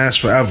busting ass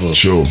forever.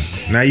 True.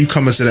 Now you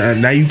coming to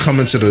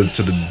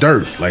the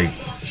dirt. Like,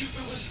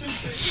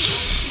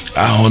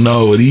 I don't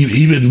know, but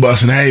he been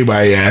busting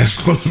everybody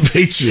ass on the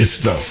Patriots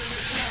though.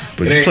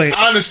 But you play.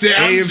 I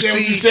understand what you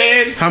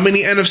said. How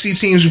many NFC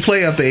teams you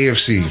play out the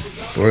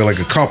AFC? Or like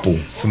a couple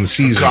from the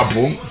season.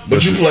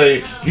 But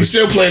you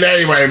still played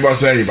everybody and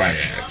bust everybody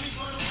ass.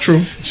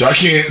 True. So I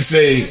can't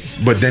say.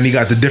 But then he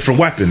got the different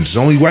weapons. The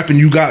only weapon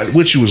you got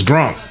with you was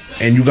Gronk,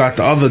 and you got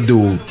the other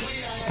dude,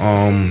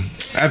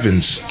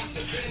 Evans.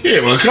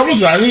 Yeah, but a couple of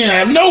times he didn't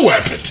have no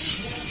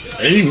weapons,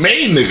 and he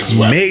made niggas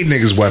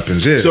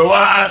weapons. Yeah. So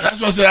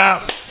that's what I said.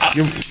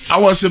 I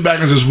want to sit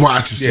back and just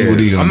watch and see what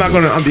he gonna. I'm not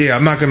gonna.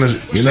 I'm not gonna.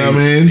 You know what I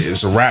mean?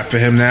 It's a wrap for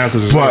him now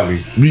because it's early.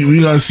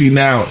 We gonna see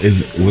now.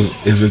 Is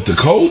it the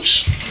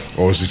coach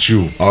or is it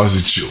you?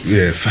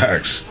 Yeah,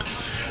 facts.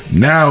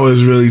 Now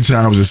is really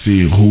time to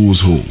see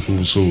who's who.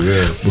 Who's who?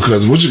 Yeah,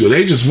 Because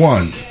they just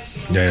won.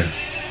 yeah.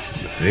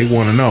 They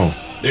want to know.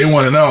 They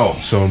want to know.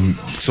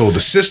 So the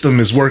system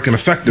is working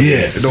effectively. Yeah,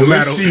 It so don't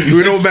let's matter. see-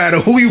 It don't matter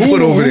who you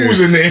put over there.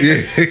 who's in there.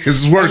 Yeah,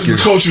 because it's working.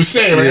 The coach was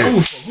saying, like, Yeah.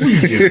 who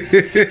you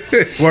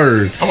get?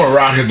 Word. I'm gonna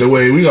rock it the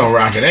way we gonna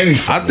rock it.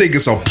 I think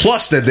it's a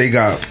plus that they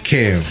got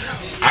Cam,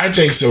 I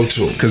think so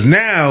too. because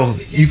now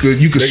you could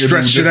They could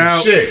stretch do it different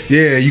out. shit.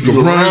 Yeah, you could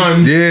could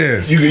run.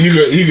 Yeah,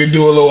 You could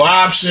do a little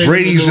option.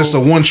 Brady's just a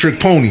one trick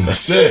pony.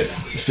 That's it.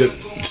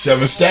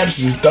 7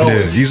 steps and throw Yeah,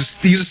 it.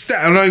 he's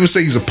a. I'm not even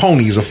saying he's a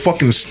pony. He's a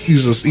fucking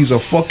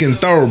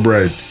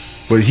thoroughbred.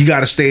 But he got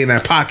to stay in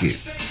that pocket.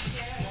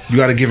 You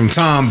got to give him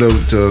time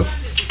to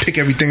pick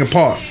everything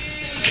apart.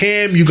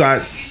 Cam, you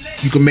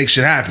can make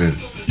shit happen.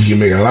 You can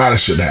make a lot of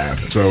shit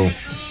happen. So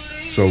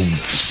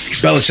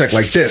Belichick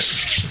like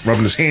this,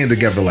 rubbing his hand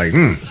together like,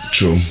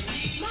 True.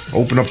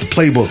 open up the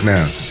playbook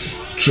now.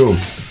 True.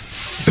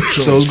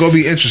 So it's gonna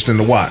be interesting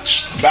to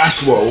watch.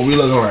 Basketball, what we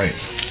looking like?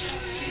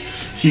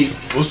 Heat,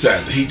 what's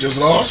that? The Heat just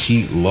lost?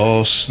 Heat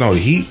lost. No, the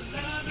Heat.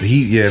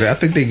 Yeah, I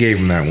think they gave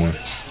him that one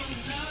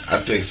I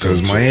think so.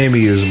 because too.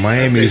 Miami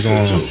is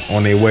so, too.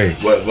 on their way.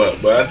 But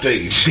I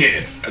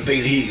think the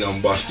Heat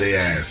gonna bust their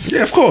ass.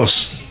 Yeah, of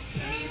course.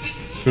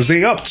 Because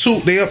they up two.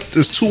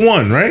 It's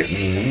 2-1, right?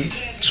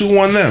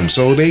 2-1 them.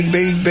 So they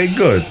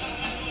good.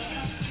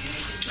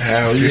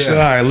 Hell They said,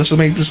 all yeah. right, let's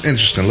make this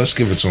interesting. Let's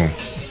give it to them.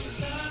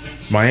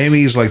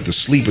 Miami is like the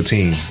sleeper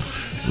team.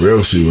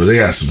 Real super. They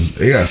got some.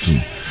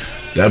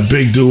 That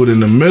big dude in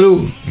the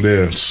middle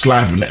Yeah.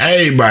 slapping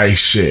everybody's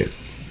shit.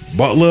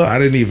 Butler, I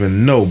didn't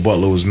even know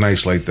Butler was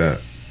nice like that.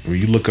 When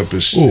you look up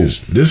his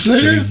This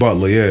Jimmy nigga?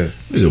 Butler, yeah.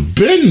 Nigga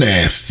been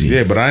nasty.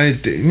 Yeah, but I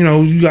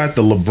didn't, you got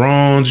the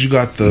LeBrons, you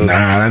got the. Nah,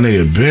 that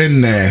nigga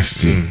been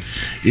nasty.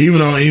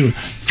 Even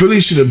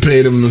Philly should have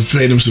paid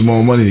him some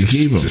more money to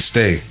keep him. to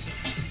stay.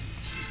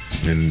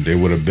 And they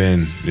would have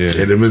been, yeah.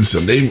 It'd have been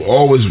some. They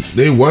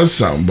was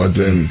something, but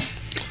then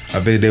I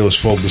think they was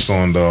focused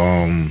on the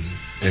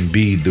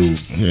Embiid dude.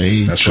 yeah,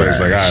 he That's why trash.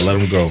 it's like, all right, let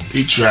him go.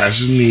 He trash.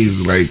 His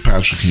knees like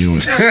Patrick Ewing.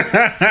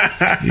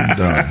 He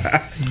done.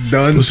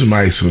 Done. Put some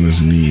ice on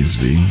his knees,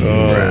 B.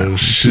 Oh, Too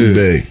shit.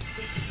 big.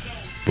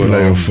 But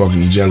Like a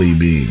fucking jelly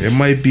bean. it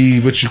might be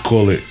what you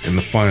call it in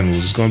the finals.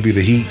 It's gonna be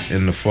the Heat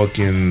and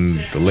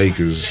the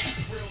Lakers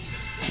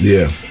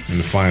Yeah, in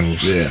the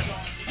finals. yeah.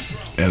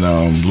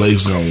 And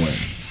Blake's gonna win.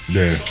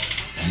 Yeah.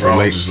 Bro,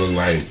 Blake- just look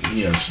like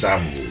he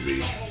unstoppable,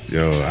 B.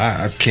 Yo,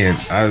 I can't.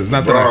 Not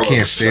that Bro I can't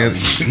look stand.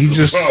 something. He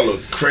just. Bro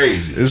look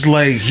crazy. It's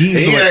like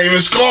he's He like ain't even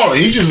scoring.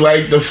 He just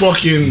like the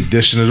fucking.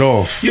 dishing it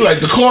off. He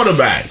like the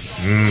quarterback.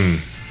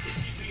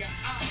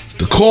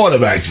 The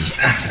quarterback just.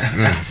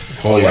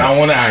 Oh yeah, I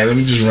want to. Let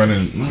me just run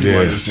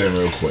Yeah. this in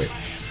real quick.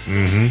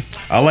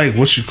 I like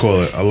what you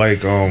call it. I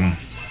like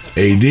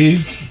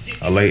AD.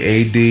 I like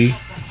AD.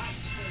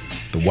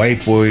 The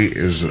white boy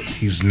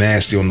he's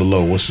nasty on the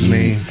low. What's his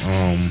name?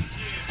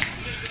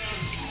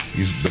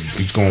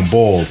 He's going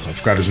bald. I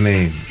forgot his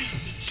name.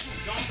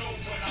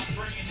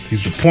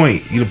 He's the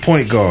point. He's the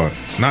point guard.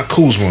 Not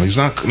Kuzma. He's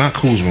not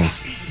Kuzma.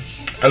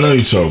 I know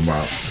you talking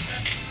about.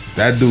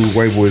 That dude,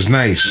 white boy, is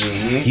nice.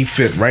 He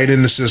fit right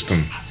in the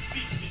system.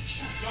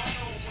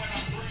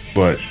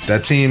 But the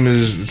team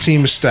is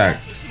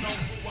stacked.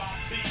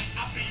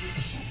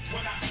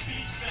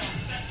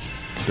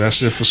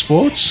 That's it for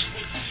sports.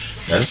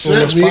 That's So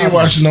it. what's We ain't poppin'?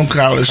 watching no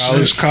college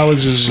shit.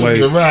 College is Like like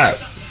the rap.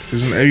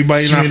 isn't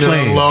everybody Serena not done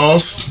playing?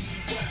 lost.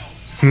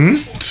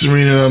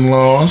 Serena done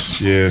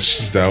lost. Yeah,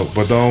 she's out.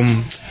 But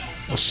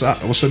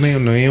what's her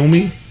name?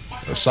 Naomi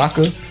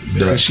Osaka.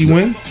 Did she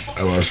win?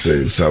 I want to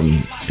say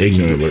something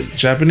ignorant, but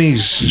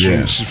Japanese.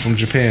 She's from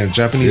Japan.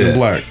 Japanese and Yeah.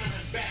 black.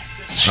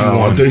 She I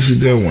won. think she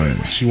did win.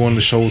 She won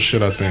the whole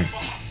shit, I think.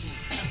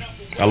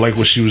 I like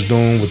what she was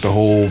doing with the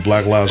whole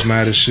Black Lives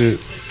Matter shit.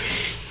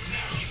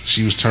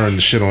 She was turning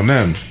the shit on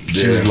them.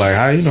 She was Yeah. like,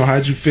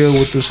 how'd you feel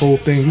with this whole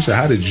thing? He said,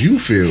 how did you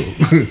feel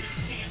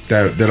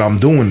that I'm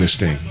doing this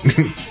thing?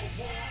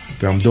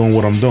 That I'm doing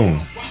what I'm doing.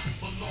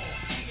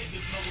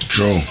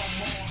 True.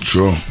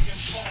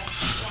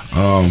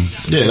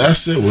 Yeah,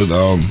 that's it with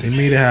They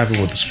made it happen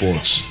with the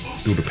sports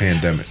through the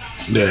pandemic.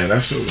 yeah,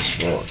 that's it with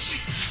sports.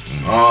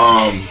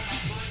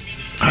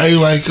 How you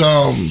like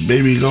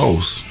Baby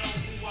Ghost?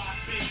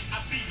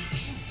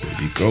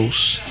 Baby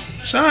Ghost.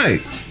 It's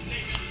alright.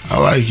 I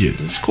like it.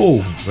 It's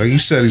cool. Like you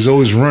said, he's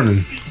always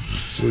running.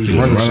 So he's He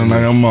running. running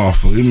like a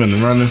motherfucker. He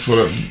been running for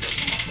the.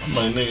 I'm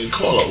like, nigga,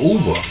 call an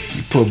Uber.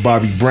 You put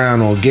Bobby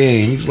Brown on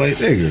game. He's like,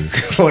 nigga,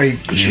 like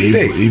what you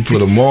think? He put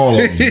them all on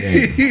the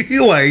game. He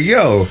like,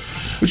 yo,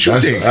 what you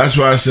think? That's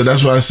why I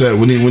said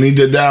when he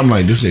did that, I'm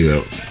like, this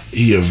nigga,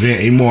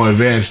 he more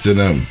advanced than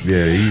them.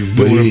 Yeah, he's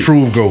But doing he-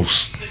 improved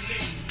Ghost.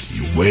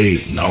 You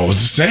wait, no,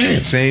 it's the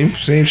same.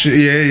 Same shit.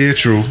 Yeah,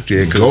 true.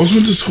 Yeah, Ghost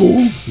went to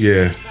school.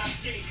 yeah.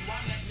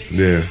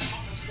 I'm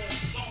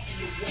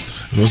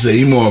gonna say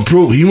he more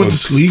improved. He went to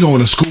school. He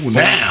going to school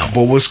now.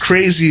 But what's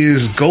crazy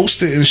is Ghost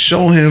didn't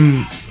show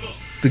him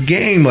the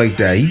game like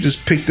that. He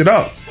just picked it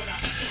up,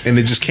 and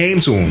it just came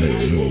to him.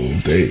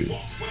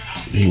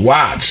 he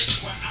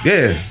watched.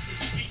 Yeah.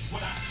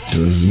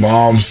 His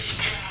mom's.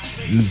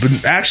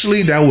 But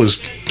actually, that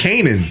was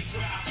Kanan.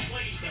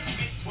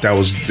 That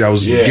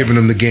was Yeah. giving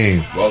him the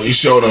game. Well, he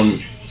showed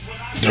him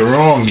the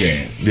wrong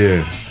game.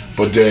 Yeah.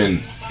 But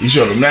then he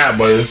showed him that,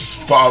 but his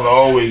father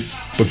always.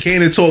 But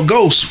Kanan taught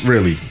Ghost,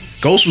 really.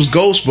 Ghost was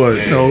Ghost, but,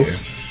 you know,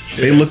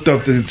 they looked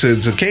up to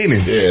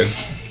Kanan. Yeah.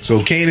 So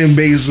Kanan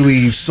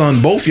basically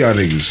son both y'all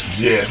niggas.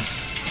 Yeah.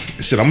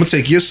 He said, I'm going to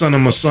take your son,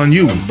 I'm going to son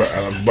you.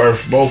 I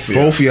birthed both of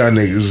you. Both of y'all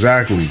niggas,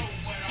 exactly.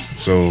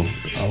 So,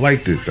 I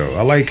liked it, though.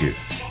 I like it.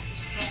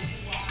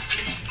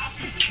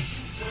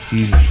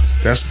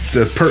 That's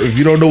the if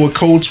you don't know what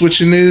code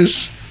switching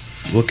is,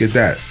 look at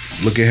that.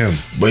 Look at him.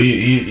 But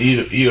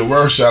he the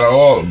worst out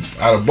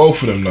of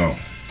both of them though.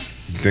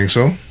 You think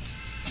so?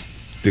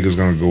 Think it's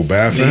gonna go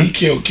bad for him? He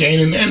killed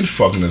Kanan and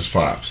fucking his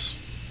pops.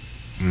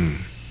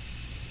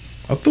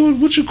 I thought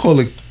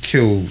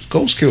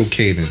Ghost killed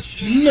Kanan.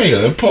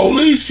 Nigga, the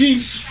police, he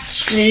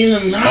screamed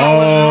and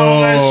hollered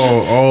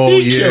and all that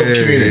shit. He killed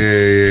Kanan.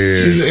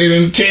 Yeah. And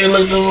then Kanan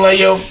looked at him like,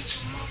 yo,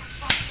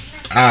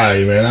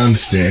 alright man, I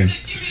understand.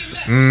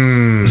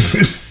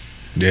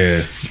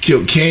 Yeah. You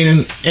killed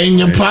Kanan and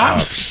your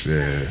pops.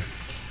 Yeah.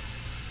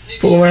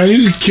 Fuck around,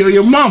 you can kill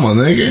your mama,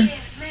 nigga.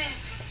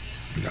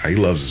 Nah, he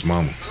loves his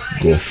mama.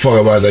 Go fuck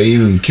about that. He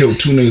even killed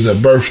 2 niggas that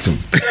birthed him.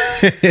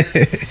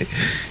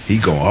 He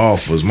going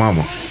hard for his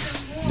mama.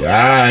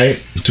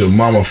 Alright. Until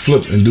mama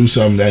flip and do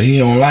something that he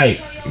don't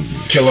like.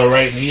 Kill her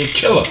right and he a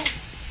killer.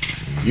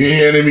 You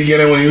hear in the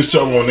beginning when he was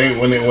talking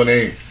when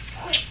they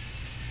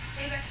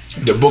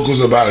the book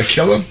was about a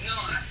killer?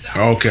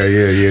 Okay,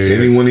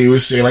 yeah. And when he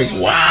was saying like,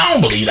 wow, I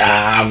don't believe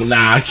that.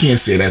 Nah, I can't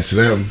say that to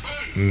them.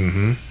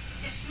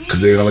 Cause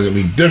they're gonna look at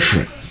me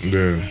different.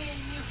 Yeah.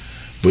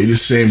 But he's the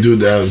same dude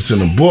that was in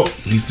the book.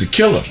 He's the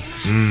killer.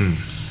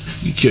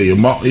 You kill your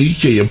mom, you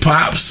kill your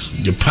pops.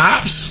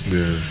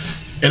 Yeah.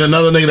 And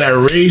another nigga that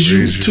raised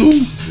you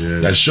too. Yeah.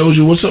 That showed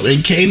you what's up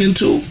in Canaan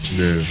too.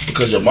 Yeah.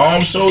 Because your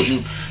mom showed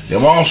you.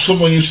 Your mom flip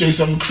when you say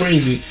something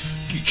crazy,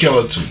 you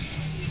kill her too.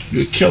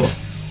 You're a killer.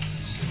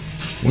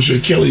 Once you're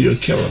a killer, you're a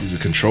killer. He's a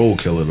control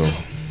killer though.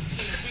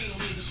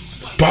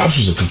 Pops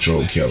was a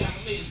control killer.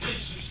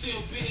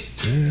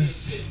 Yeah.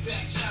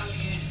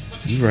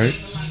 You right.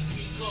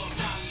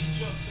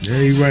 Yeah,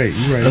 you right.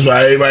 That's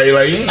why everybody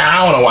like, nah,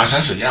 I want to watch. I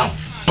said, y'all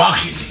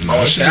bugging. I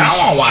want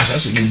to watch. I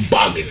said, you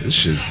bugging. This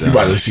shit. You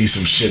about to see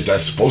some shit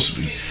that's supposed to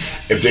be.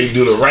 If they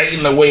do the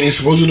writing the way they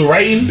supposed to do the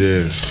writing,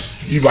 Yeah.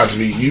 you about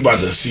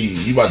to see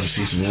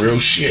some real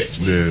shit.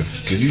 Yeah.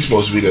 Because he's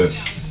supposed to be the.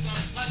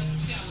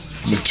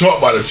 Been taught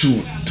by the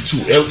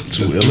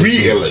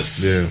three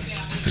illest. Yeah.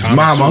 His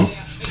mama,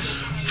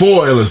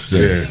 4 illest.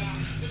 Yeah.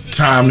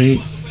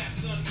 Tommy,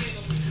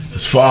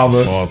 his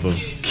father,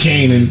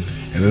 Kanan,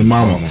 and his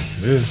mama.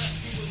 Yeah.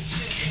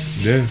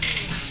 Yeah.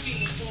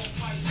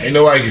 Ain't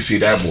nobody can see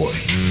that boy.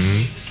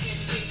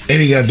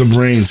 And he got the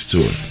brains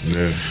to it.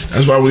 Yeah.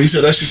 That's why when he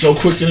said that shit so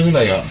quick to me,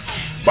 like,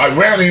 Bobby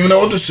Brown didn't even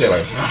know what to say.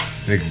 Like,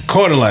 They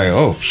caught it like,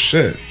 oh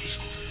shit.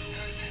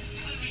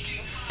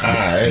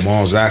 alright.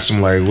 Mom's asked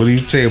him like, what do you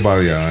say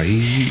about y'all?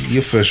 He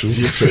official.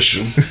 He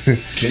official.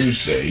 Can you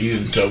say? He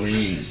didn't tell me.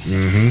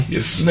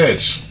 You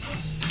snitch.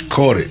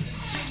 Caught it.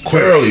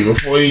 Early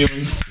before he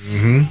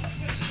even.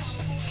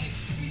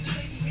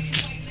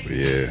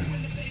 Yeah.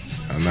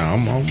 Now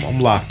I'm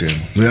locked in.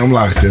 Yeah, I'm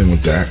locked in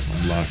with that.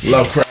 I'm locked in.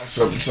 Lovecraft,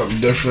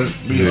 something different.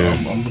 You know,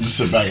 I'm gonna just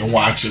sit back and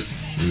watch it.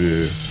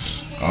 Yeah.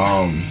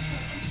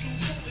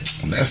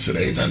 And that's it.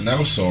 Ain't nothing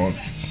else on.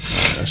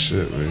 That's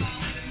it, man.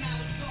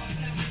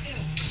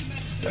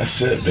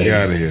 That's it, baby.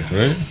 Get out of here,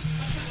 right?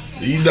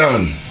 You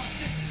done?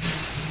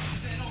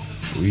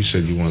 Well, you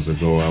said you wanted to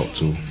go out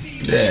too.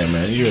 Yeah,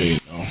 man. You already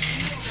know.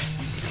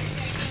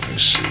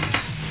 Let's see.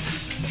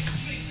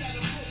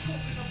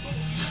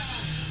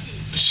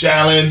 The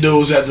Shaolin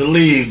dudes had to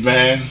leave,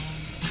 man.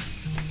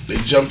 They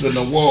jumped in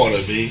the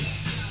water, B.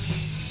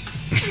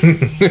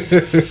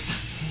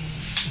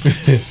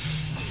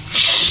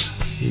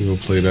 We gonna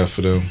play that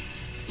for them.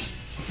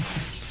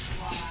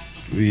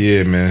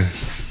 Yeah, man.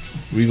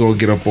 We gonna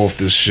get up off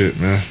this shit,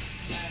 man.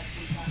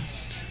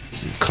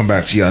 Come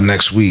back to y'all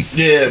next week.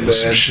 Yeah, man.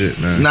 Some shit,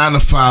 man. 9 to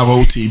 5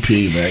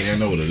 OTP, man. Y'all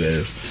know what it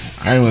is.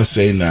 I ain't gonna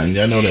say nothing.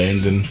 Y'all know the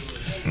ending.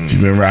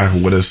 You've been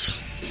rocking with us.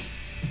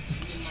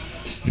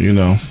 You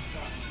know.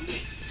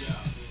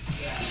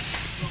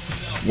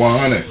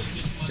 100.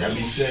 Gotta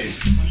be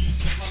safe.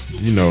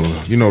 You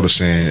know the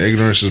saying.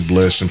 Ignorance is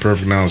bliss and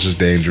perfect knowledge is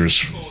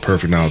dangerous.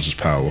 Perfect knowledge is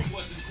power.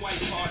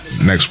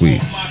 Next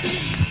week.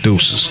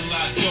 Deuces.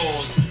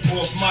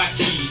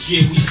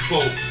 Yeah, we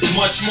spoke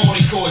much more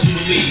than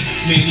cordially.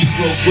 Man, he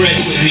broke bread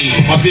with me.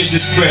 My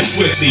business spread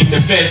swiftly.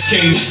 The feds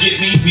came to get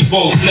me. We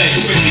both fled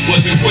quickly.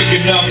 Wasn't quick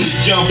enough to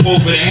jump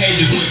over the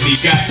hedges with me.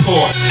 Got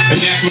caught, and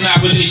that's when our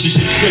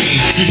relationship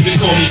strained. Used to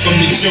call me from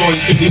the joint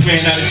till we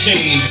ran out of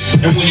change.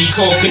 And when he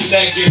called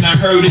collect and I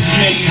heard his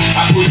name,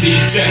 I quickly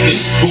accepted.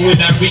 But when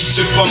I reached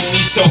the phone,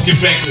 he's talking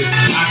reckless.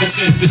 I could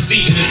sense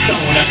deceit in his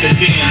tone. I said,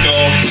 damn,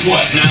 dog,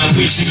 what? 9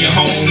 weeks in your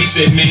home. He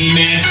said, man,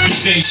 you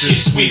think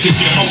shit's weak at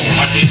your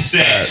home. I get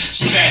sad.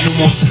 Spat no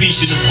more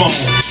speech in the phone.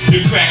 The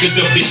crackers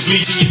up there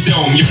bleaching your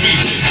dome. You're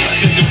reaching. I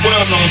said, the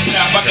world don't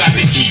stop. I got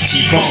to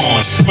keep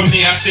on. From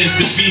there, I sensed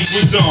the beef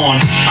was on.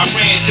 I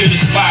ran to the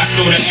spot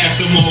store to add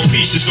some more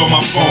features on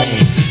my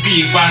phone.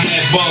 See if I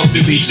had bugs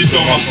and features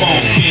on my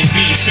phone. Can't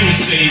be too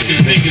safe,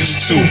 cause niggas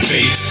are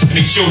two-faced.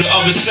 They show the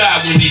other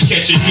side when they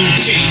catch a new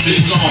case.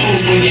 It's on.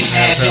 When you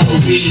had double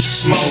weed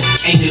smoke,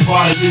 ain't it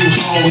hard to do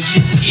home when you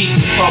can keep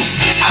the folks?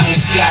 I don't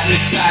see how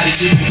this side of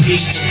you can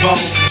beat the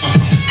vote.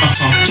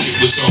 Shit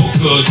was all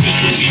good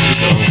just a week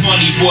ago.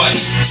 Funny what?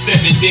 7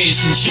 days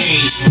can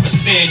change. A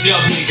stand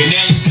up nigga,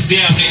 now you sit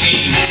down to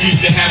aim. Used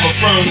to have a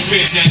firm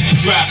grip, now you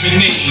dropping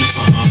names.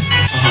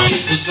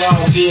 It was all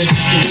good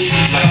just a week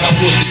ago. Like I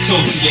put the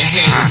toast in your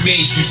hand and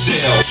made you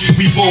sell.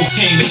 We both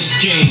came in this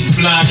game,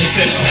 blind as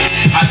hell.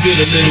 I did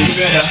a little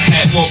better,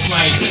 had more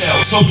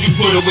clientele. Told you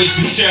put away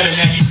some cheddar,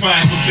 now you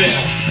crying for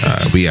bail.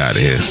 Alright, we out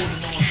of here.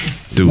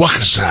 Dude.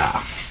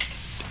 Wakata.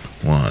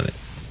 Want it.